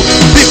for you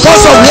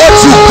because of what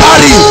you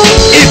carry.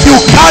 If you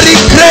carry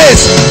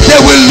grace,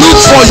 they will look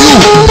for you.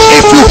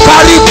 If you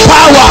carry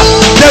power,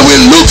 they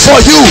will look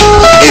for you.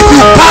 If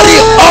you carry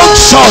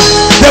unction,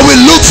 they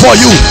will look for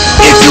you.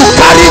 If you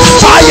carry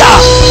fire,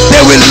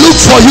 they will look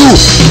for you.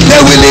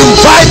 They will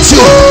invite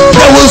you.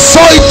 They will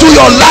sow into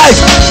your life.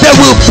 They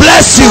will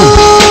bless you.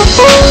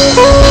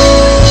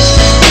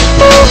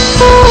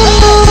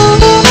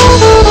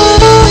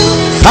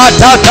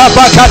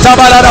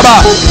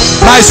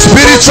 My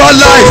spiritual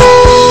life,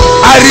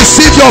 I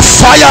receive your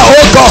fire,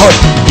 oh God.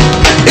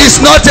 It's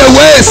not a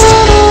waste.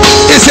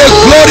 It's a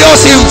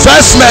glorious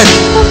investment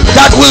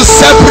that will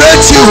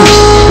separate you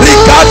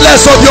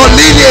regardless of your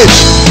lineage,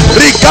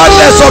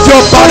 regardless of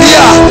your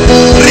barrier,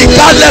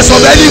 regardless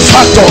of any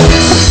factor.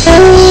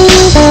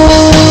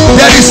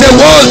 There is a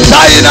world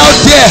dying out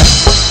there.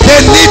 They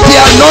need the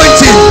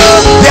anointing.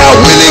 They are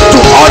willing to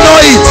honor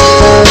it.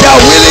 They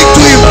are willing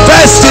to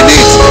invest in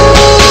it.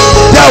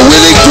 They are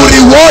willing to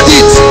reward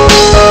it.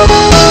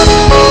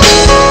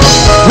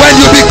 When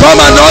you become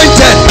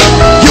anointed,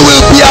 you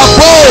will be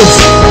above.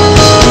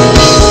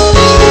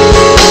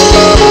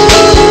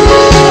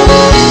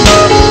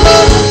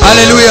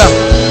 Hallelujah.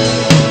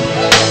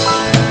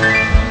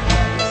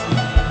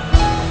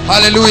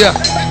 Hallelujah.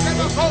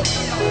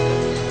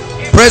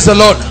 Praise the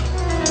Lord.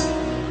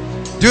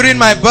 During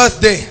my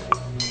birthday,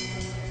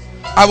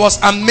 I was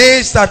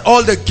amazed at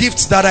all the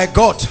gifts that I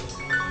got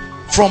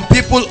from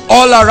people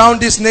all around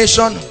this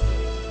nation,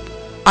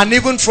 and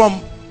even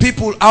from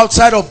people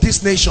outside of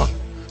this nation.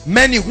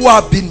 Many who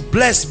have been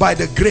blessed by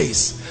the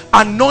grace.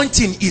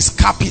 Anointing is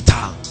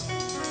capital.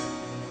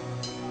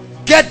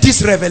 Get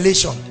this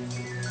revelation.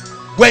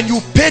 When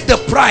you pay the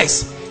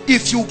price,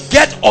 if you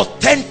get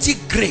authentic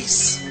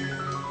grace.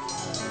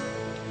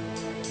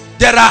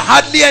 There are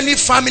hardly any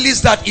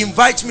families that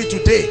invite me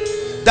today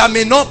that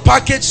may not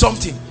package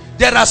something.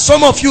 There are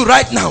some of you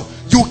right now,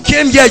 you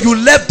came here, you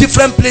left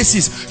different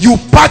places, you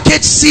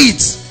package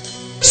seeds,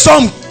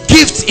 some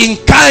gifts in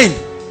kind,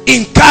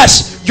 in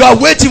cash. You are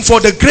waiting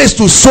for the grace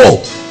to sow.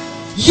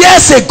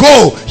 Years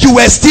ago you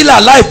were still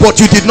alive, but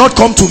you did not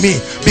come to me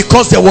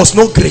because there was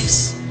no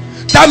grace.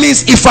 That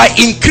means if I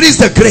increase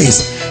the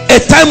grace, a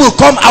time will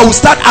come I will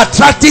start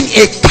attracting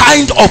a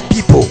kind of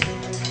people.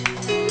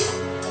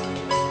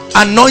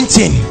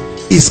 Anointing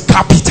is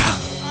capital.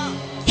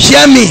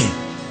 Hear me.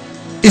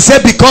 He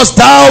said, because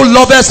thou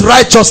lovest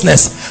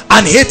righteousness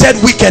and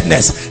hated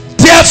wickedness,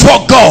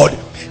 therefore God,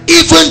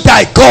 even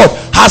thy God,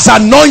 has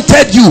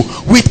anointed you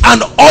with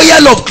an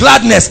oil of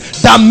gladness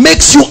that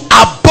makes you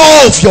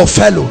above your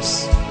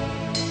fellows.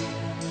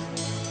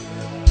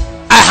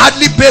 I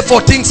hardly pay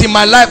for things in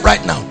my life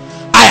right now.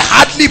 I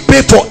hardly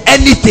pay for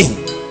anything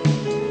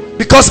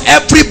because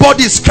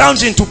everybody is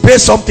scrounging to pay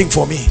something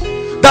for me.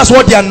 That's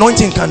what the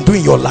anointing can do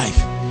in your life.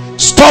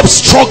 Stop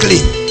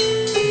struggling.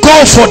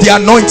 Go for the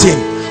anointing.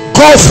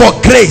 Go for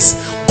grace.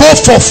 Go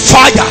for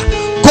fire.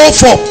 Go go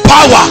for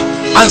power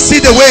and see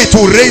the way it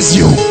will raise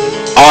you.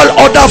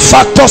 All other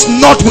factors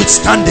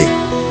notwithstanding,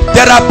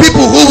 there are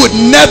people who would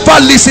never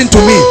listen to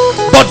me,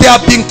 but they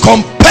have been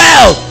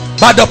compelled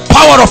by the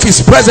power of his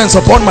presence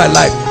upon my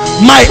life.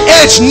 My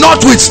age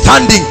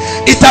notwithstanding,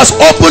 it has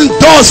opened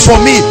doors for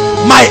me.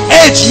 My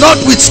age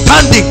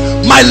notwithstanding,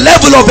 my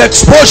level of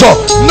exposure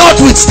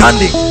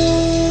notwithstanding.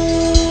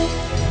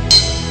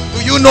 Do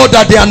you know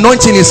that the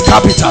anointing is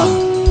capital?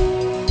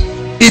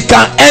 It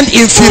can end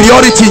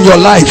inferiority in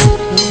your life.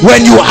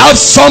 When you have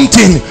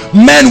something,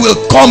 men will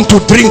come to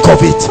drink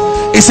of it.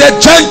 He said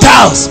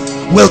Gentiles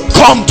will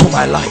come to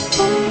my life.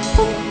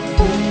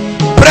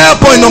 Prayer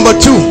point number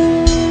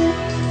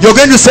 2. You're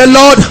going to say,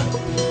 Lord,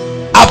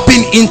 I've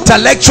been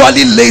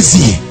intellectually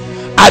lazy.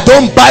 I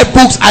don't buy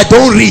books, I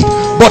don't read,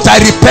 but I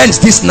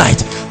repent this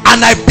night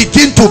and I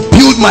begin to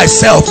build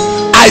myself.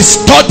 I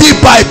study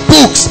by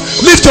books.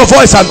 Lift your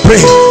voice and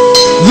pray.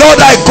 Lord,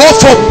 I go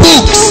for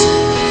books,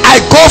 I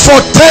go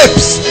for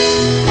tapes,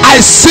 I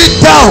sit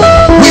down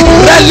with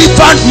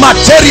relevant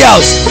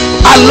materials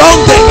along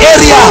the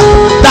area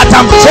that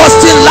I'm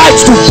trusting light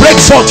to break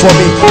forth for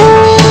me.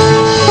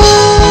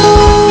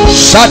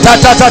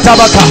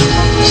 Shatatatabaka.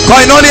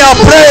 Koinonia,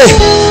 pray.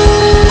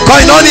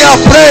 Koinonia,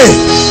 pray.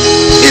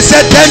 He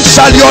said, then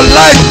shall your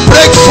light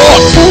break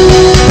forth.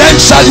 Then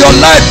shall your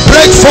light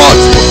break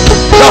forth.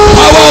 The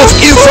power of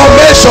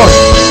information.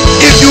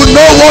 If you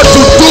know what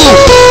to do,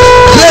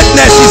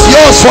 greatness is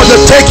yours for the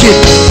taking.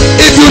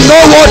 If you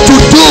know what to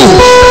do.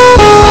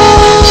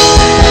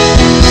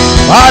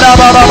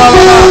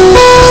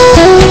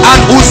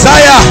 And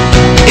Uzziah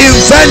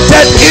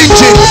invented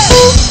engines.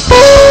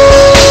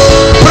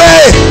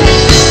 Pray.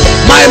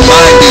 My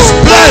mind is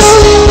blessed.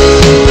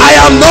 I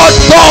am not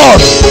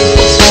bored.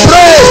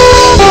 Pray.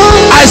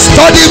 I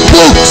study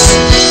books.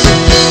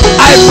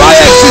 I buy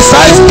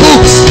exercise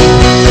books.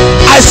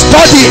 I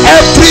study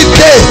every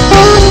day.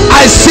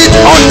 I sit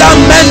under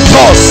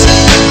mentors.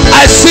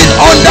 I sit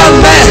under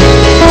men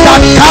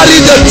that carry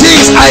the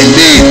things I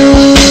need,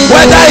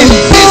 whether in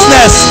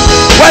business,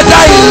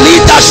 whether in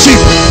leadership.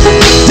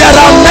 There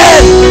are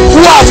men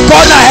who have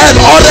gone ahead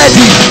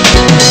already.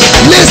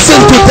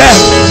 Listen to them.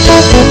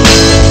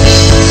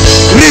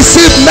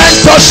 Receive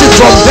mentorship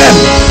from them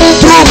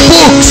through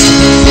books,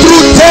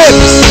 through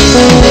tapes.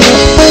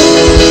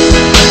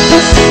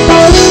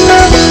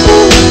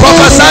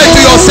 Prophesy to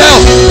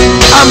yourself,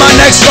 I'm an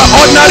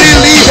extraordinary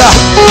leader,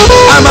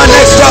 I'm an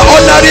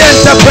extraordinary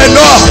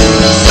entrepreneur,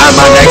 I'm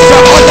an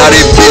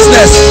extraordinary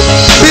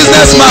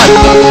businessman.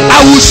 I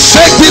will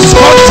shake this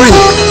country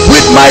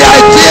with my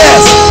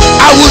ideas.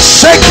 I will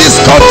shake this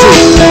country.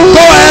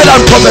 Go ahead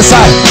and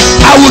prophesy.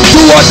 I will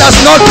do what has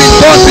not been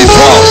done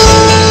before.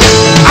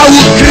 I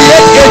will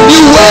create a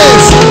new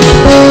wave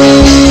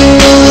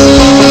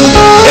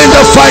in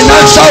the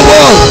financial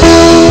world,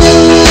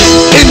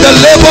 in the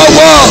labor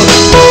world,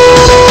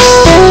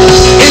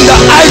 in the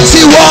IT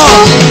world,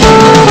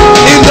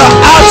 in the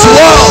arts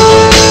world.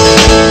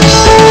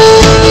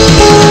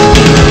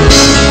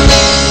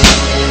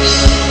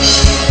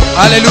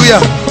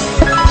 Hallelujah.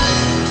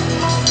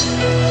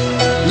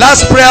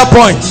 Last prayer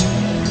point.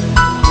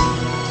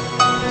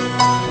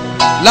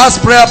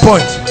 Last prayer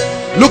point.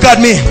 Look at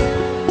me.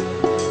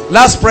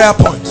 Last prayer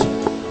point.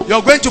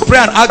 You're going to pray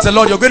and ask the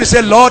Lord. You're going to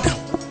say, Lord,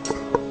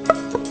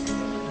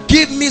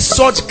 give me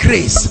such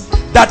grace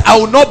that I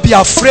will not be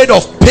afraid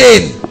of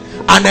pain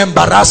and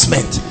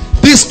embarrassment.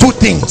 These two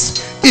things.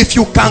 If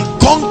you can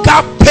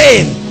conquer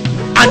pain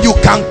and you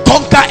can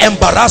conquer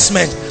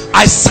embarrassment,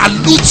 I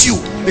salute you,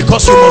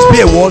 because you must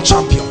be a world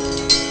champion.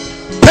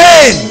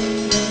 Pain,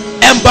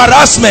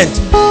 embarrassment,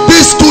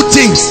 these two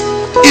things.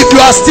 If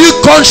you are still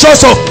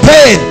conscious of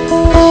pain,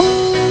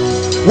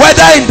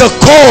 whether in the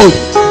cold,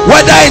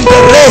 whether in the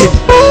rain,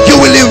 you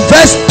will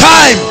invest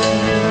time,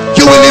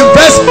 you will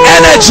invest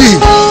energy,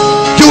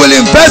 you will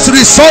invest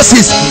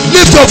resources.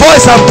 Lift your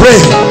voice and pray.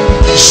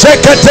 Let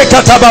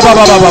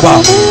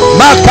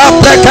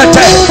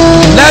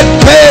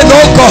pain,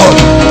 oh God,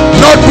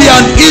 not be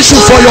an issue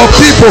for your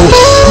people.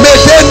 May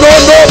they know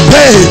no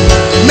pain.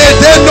 May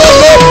they know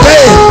no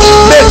pain.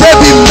 May they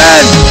be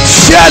men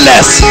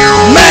fearless,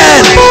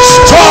 men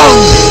strong,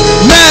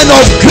 men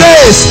of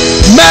grace,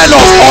 men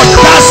of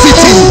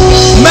audacity,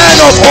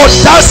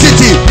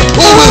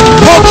 who will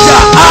poke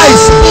their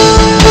hands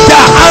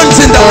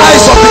in the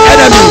eyes of the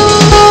enemy.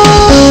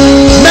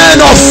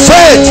 Men of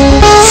faith,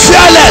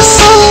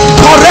 fearless,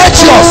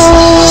 courageous,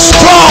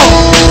 strong.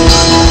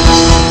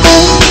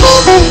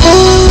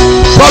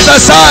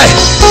 Prophesy.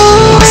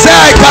 Say,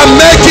 I can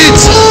make it.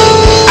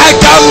 I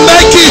can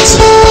make it.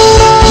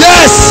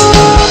 Yes,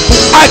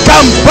 I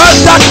can birth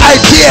that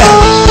idea.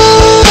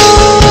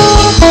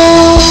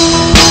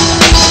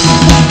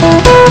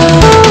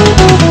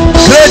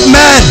 Great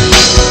men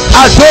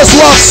are those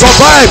who have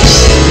survived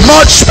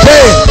much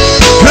pain.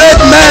 Great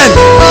men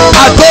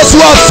are those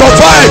who have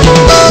survived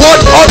what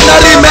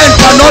ordinary men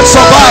cannot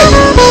survive.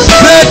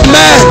 Great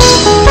men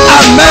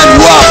are men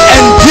who have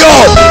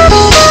endured.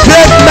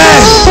 Great men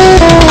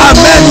are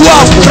men who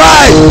have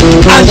tried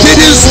and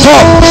didn't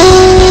stop.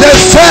 They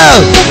fell,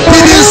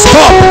 didn't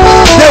stop.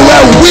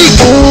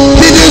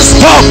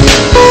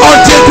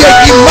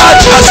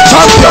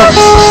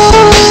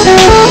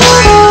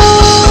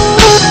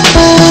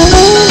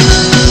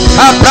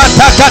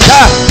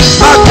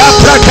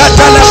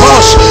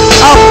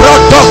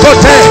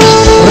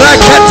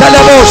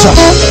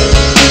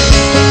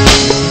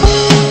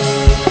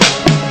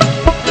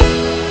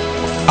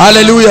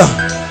 Hallelujah.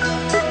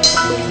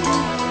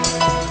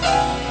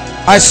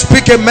 I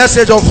speak a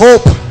message of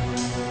hope.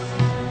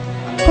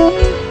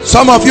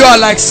 Some of you are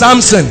like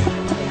Samson.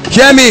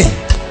 Hear me.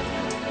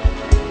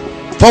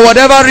 For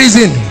whatever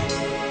reason,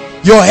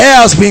 your hair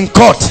has been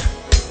cut.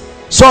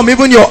 Some,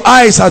 even your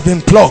eyes have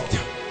been plugged.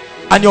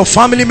 And your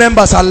family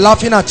members are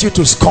laughing at you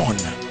to scorn.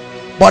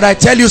 But I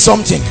tell you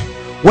something.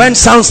 When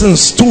Samson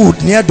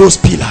stood near those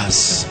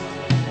pillars,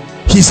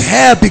 his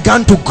hair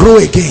began to grow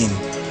again.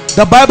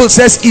 The Bible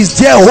says, is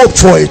there hope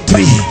for a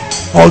tree,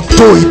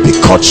 although it be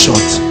cut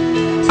short?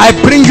 I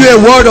bring you a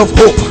word of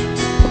hope.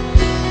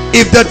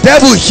 If the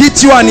devil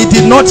hit you and he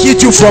did not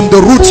hit you from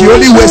the root, he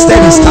only wasted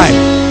his time.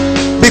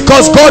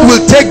 Because God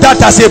will take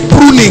that as a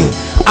pruning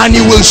and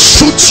he will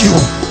shoot you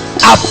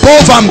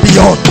above and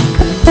beyond.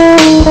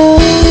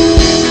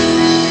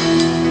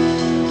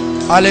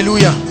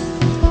 Hallelujah.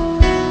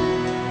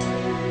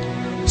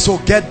 So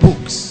get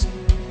books,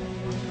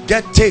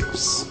 get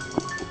tapes,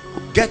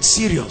 get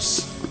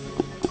serious.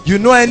 You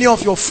know any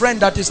of your friend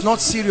that is not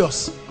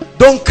serious,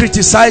 don't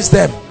criticize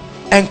them,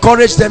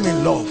 encourage them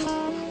in love.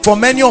 For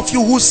many of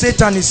you who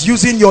Satan is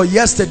using your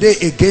yesterday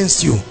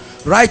against you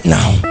right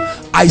now,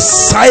 I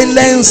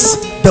silence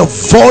the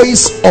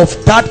voice of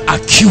that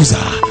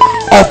accuser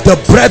of the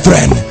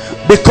brethren,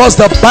 because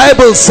the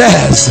Bible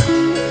says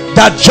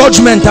that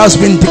judgment has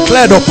been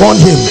declared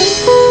upon him.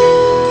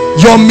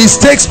 Your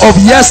mistakes of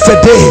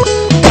yesterday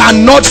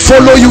cannot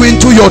follow you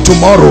into your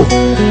tomorrow.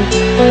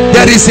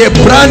 There is a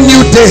brand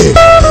new day.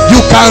 You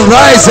can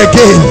rise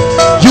again,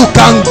 you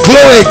can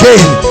glow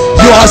again.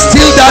 You are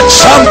still that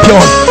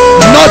champion.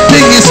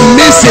 Nothing is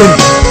missing,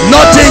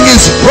 nothing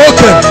is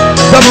broken.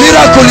 The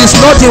miracle is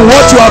not in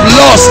what you have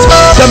lost,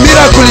 the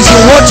miracle is in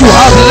what you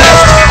have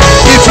left.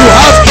 If you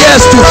have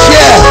ears to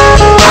hear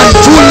and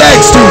two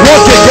legs to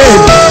walk again,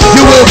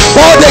 you will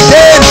fall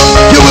again,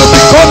 you will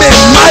become a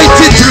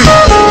mighty tree.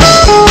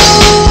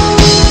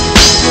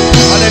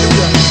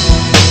 Hallelujah.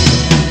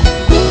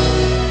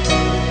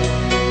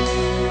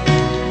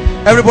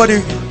 Everybody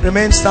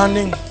remain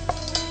standing.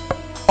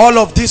 All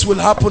of this will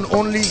happen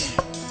only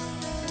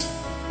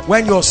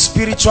when your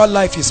spiritual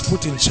life is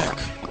put in check.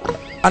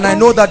 And I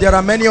know that there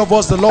are many of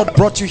us, the Lord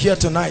brought you here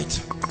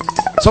tonight.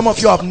 Some of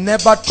you have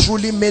never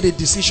truly made a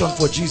decision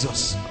for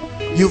Jesus.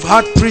 You've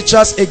heard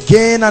preachers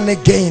again and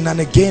again and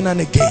again and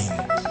again.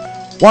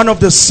 One of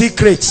the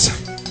secrets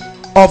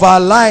of our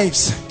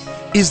lives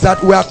is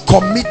that we are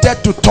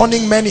committed to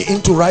turning many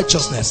into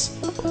righteousness.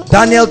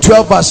 Daniel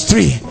 12 verse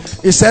 3,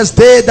 it says,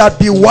 they that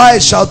be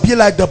wise shall be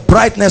like the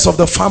brightness of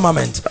the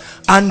firmament,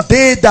 and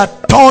they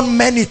that turn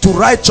many to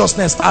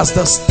righteousness as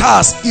the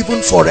stars,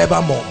 even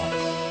forevermore.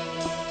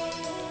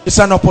 It's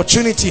an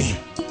opportunity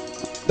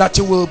that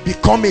you will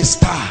become a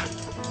star.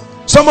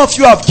 Some of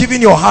you have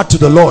given your heart to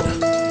the Lord,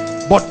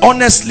 but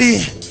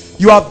honestly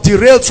you have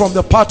derailed from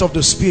the path of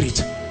the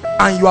Spirit,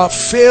 and you have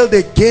failed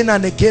again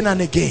and again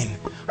and again.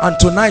 And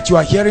tonight you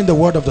are hearing the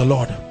word of the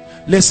Lord.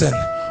 Listen,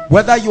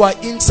 whether you are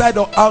inside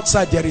or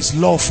outside, there is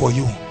love for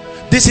you.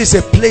 This is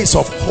a place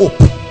of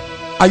hope.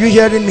 Are you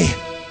hearing me?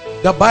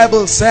 The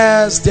Bible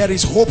says there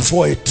is hope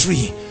for a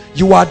tree.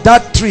 You are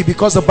that tree,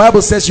 because the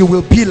Bible says you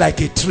will be like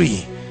a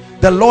tree.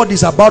 The Lord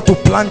is about to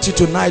plant you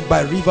tonight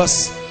by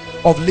rivers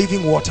of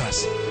living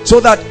waters, so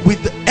that with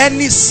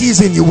any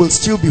season you will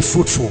still be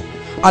fruitful.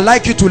 I'd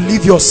like you to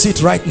leave your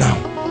seat right now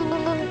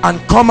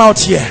and come out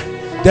here.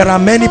 There are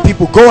many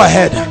people. Go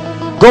ahead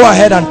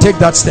and take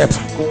that step.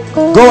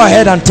 Go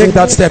ahead and take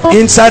that step,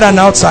 inside and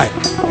outside.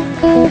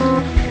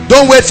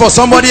 Don't wait for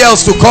somebody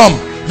else to come.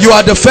 You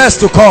are the first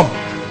to come.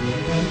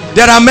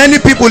 There are many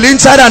people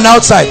inside and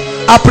outside.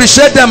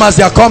 Appreciate them as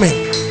they are coming.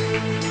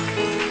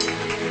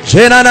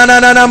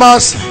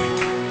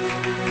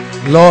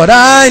 Lord,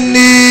 I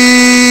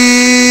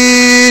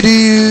need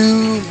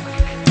you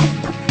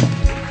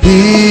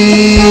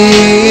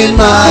in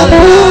my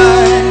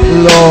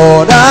life.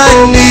 Lord,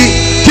 I need.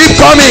 Keep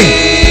coming.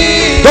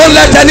 Don't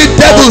let any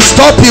devil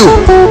stop you.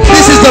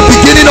 This is the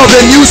beginning of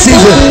a new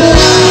season.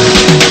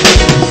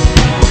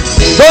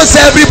 Don't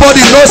say everybody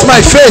knows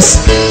my face.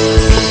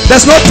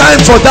 There's no time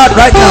for that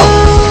right now.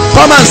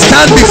 Come and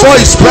stand before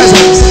his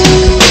presence.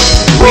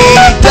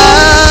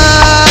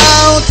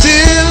 Without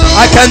you,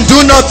 I can do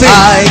nothing.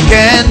 I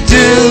can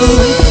do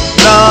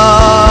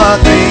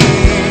nothing.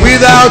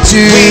 Without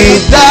you,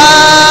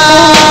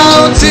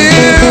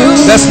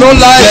 there's no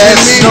life.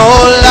 There's no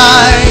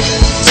life.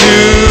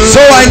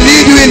 So I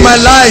need you in my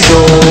life.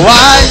 So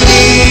I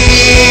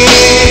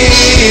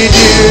need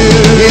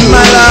you in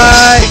my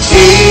life.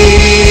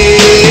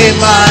 In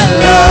my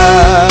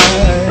life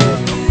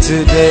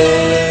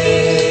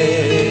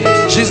today.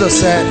 Jesus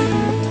said,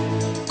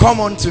 come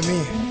unto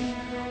me,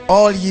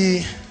 all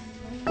ye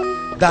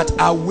that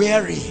are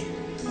weary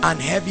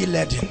and heavy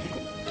laden.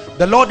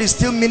 The Lord is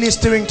still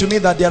ministering to me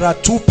that there are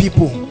two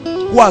people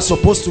who are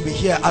supposed to be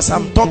here. As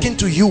I'm talking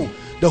to you,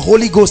 the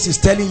Holy Ghost is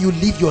telling you,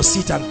 leave your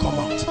seat and come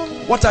out.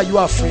 What are you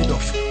afraid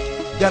of?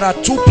 There are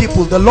two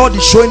people. The Lord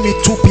is showing me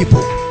two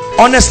people.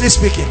 Honestly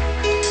speaking,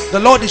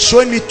 the Lord is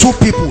showing me two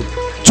people.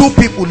 Two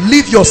people.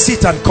 Leave your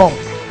seat and come.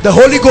 The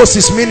Holy Ghost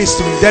is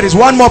ministering. There is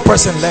one more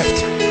person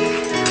left.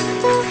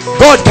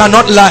 God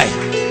cannot lie.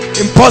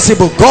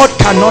 Impossible. God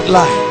cannot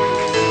lie.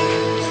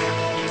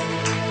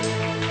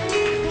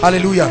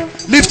 Hallelujah.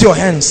 Lift your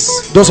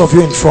hands, those of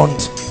you in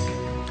front.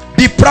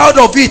 Be proud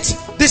of it.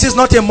 This is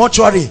not a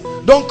mortuary.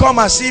 Don't come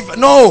as if,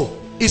 no.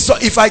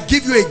 If I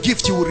give you a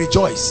gift, you will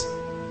rejoice.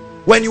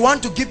 When you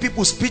want to give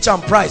people speech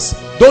and prize,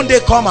 don't they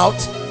come out?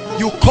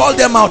 You call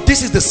them out.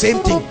 This is the same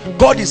thing.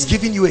 God is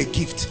giving you a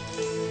gift.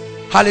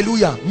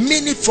 Hallelujah.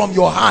 Mean it from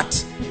your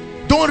heart.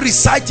 Don't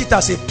recite it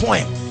as a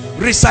poem.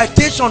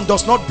 Recitation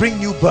does not bring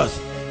new birth.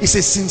 It's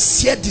a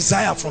sincere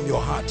desire from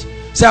your heart.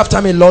 Say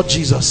after me, Lord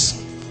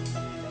Jesus,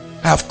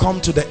 I have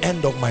come to the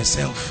end of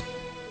myself,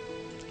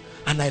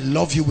 and I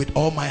love you with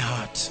all my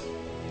heart.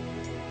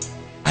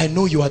 I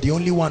know you are the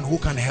only one who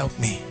can help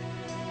me.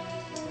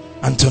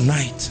 And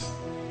tonight,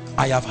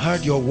 I have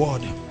heard your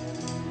word.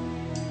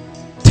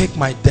 Take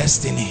my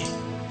destiny,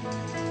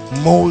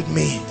 mold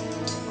me,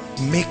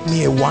 make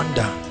me a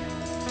wonder.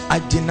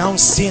 I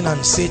denounce sin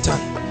and Satan.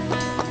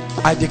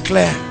 I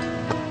declare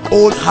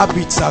old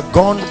habits are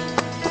gone,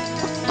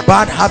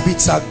 bad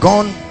habits are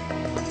gone.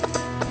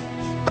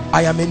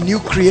 I am a new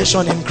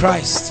creation in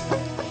Christ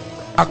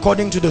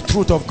according to the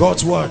truth of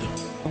God's word.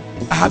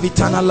 I have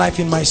eternal life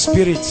in my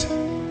spirit.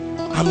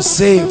 I'm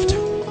saved.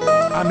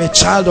 I'm a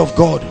child of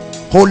God.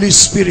 Holy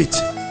Spirit,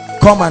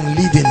 come and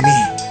live in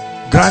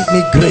me. Grant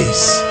me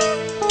grace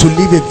to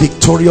live a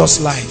victorious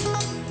life.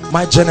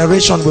 My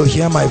generation will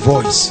hear my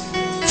voice.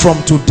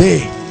 From today,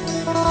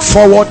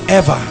 forward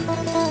ever,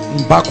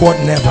 backward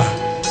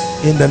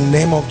never. In the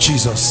name of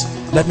Jesus.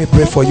 Let me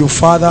pray for you.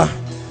 Father,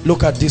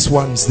 look at these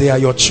ones. They are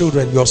your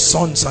children, your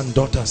sons and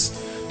daughters.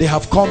 They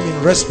have come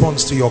in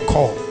response to your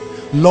call.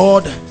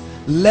 Lord,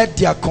 let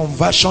their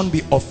conversion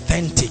be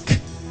authentic.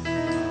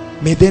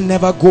 May they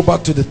never go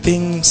back to the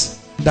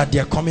things that they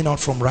are coming out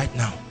from right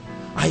now.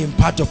 I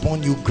impart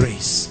upon you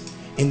grace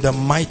in the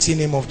mighty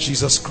name of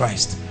Jesus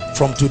Christ.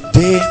 From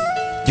today,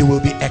 you will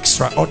be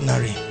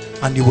extraordinary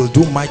and you will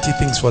do mighty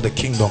things for the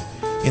kingdom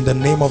in the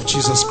name of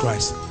Jesus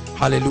Christ.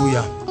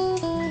 Hallelujah.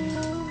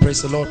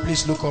 Praise the Lord.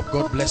 Please look up.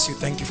 God bless you.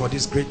 Thank you for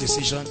this great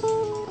decision.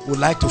 We'd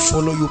like to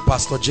follow you.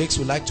 Pastor Jakes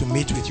would like to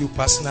meet with you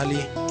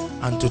personally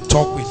and to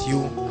talk with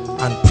you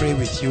and pray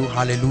with you.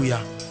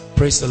 Hallelujah.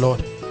 Praise the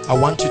Lord. I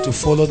want you to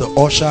follow the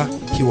usher.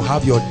 He will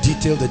have your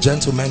detail. The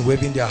gentlemen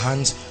waving their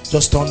hands,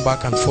 just turn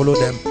back and follow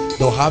them.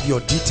 They'll have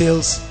your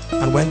details,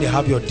 and when they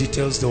have your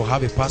details, they'll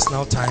have a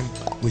personal time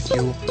with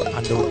you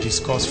and they'll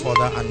discuss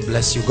further and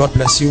bless you. God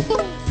bless you.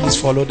 Please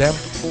follow them.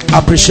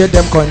 Appreciate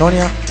them,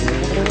 Koinonia.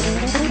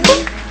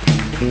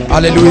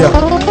 Hallelujah.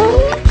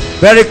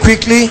 Very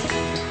quickly,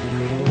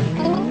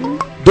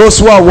 those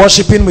who are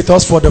worshiping with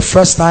us for the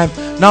first time,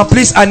 now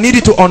please, I need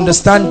you to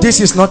understand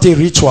this is not a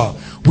ritual.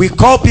 We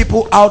call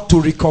people out to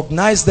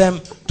recognize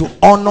them, to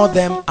honor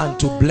them, and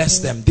to bless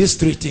them. These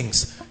three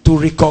things: to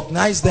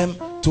recognize them,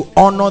 to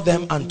honor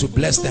them, and to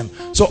bless them.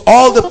 So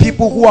all the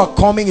people who are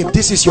coming, if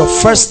this is your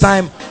first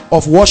time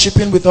of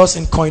worshiping with us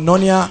in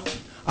Koinonia,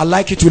 I'd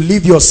like you to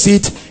leave your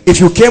seat.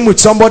 If you came with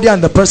somebody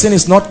and the person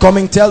is not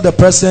coming, tell the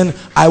person,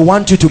 I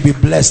want you to be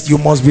blessed. You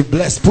must be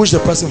blessed. Push the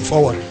person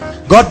forward.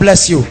 God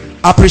bless you.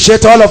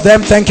 Appreciate all of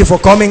them. Thank you for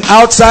coming.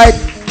 Outside,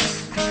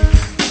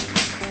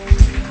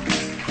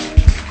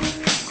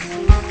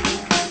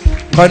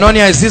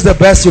 Koinonia, is this the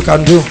best you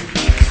can do?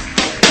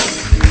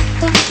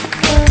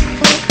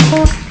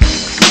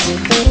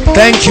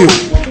 Thank you.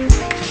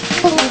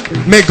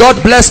 May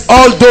God bless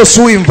all those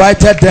who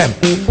invited them.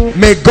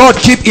 May God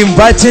keep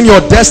inviting your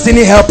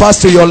destiny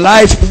helpers to your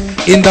life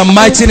in the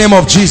mighty name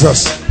of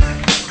Jesus.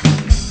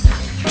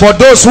 For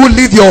those who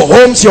leave your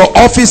homes, your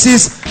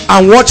offices,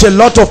 and watch a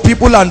lot of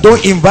people and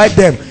don't invite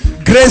them,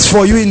 grace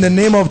for you in the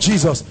name of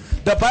Jesus.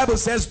 The Bible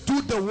says,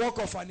 do the work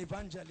of an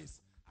evangelist.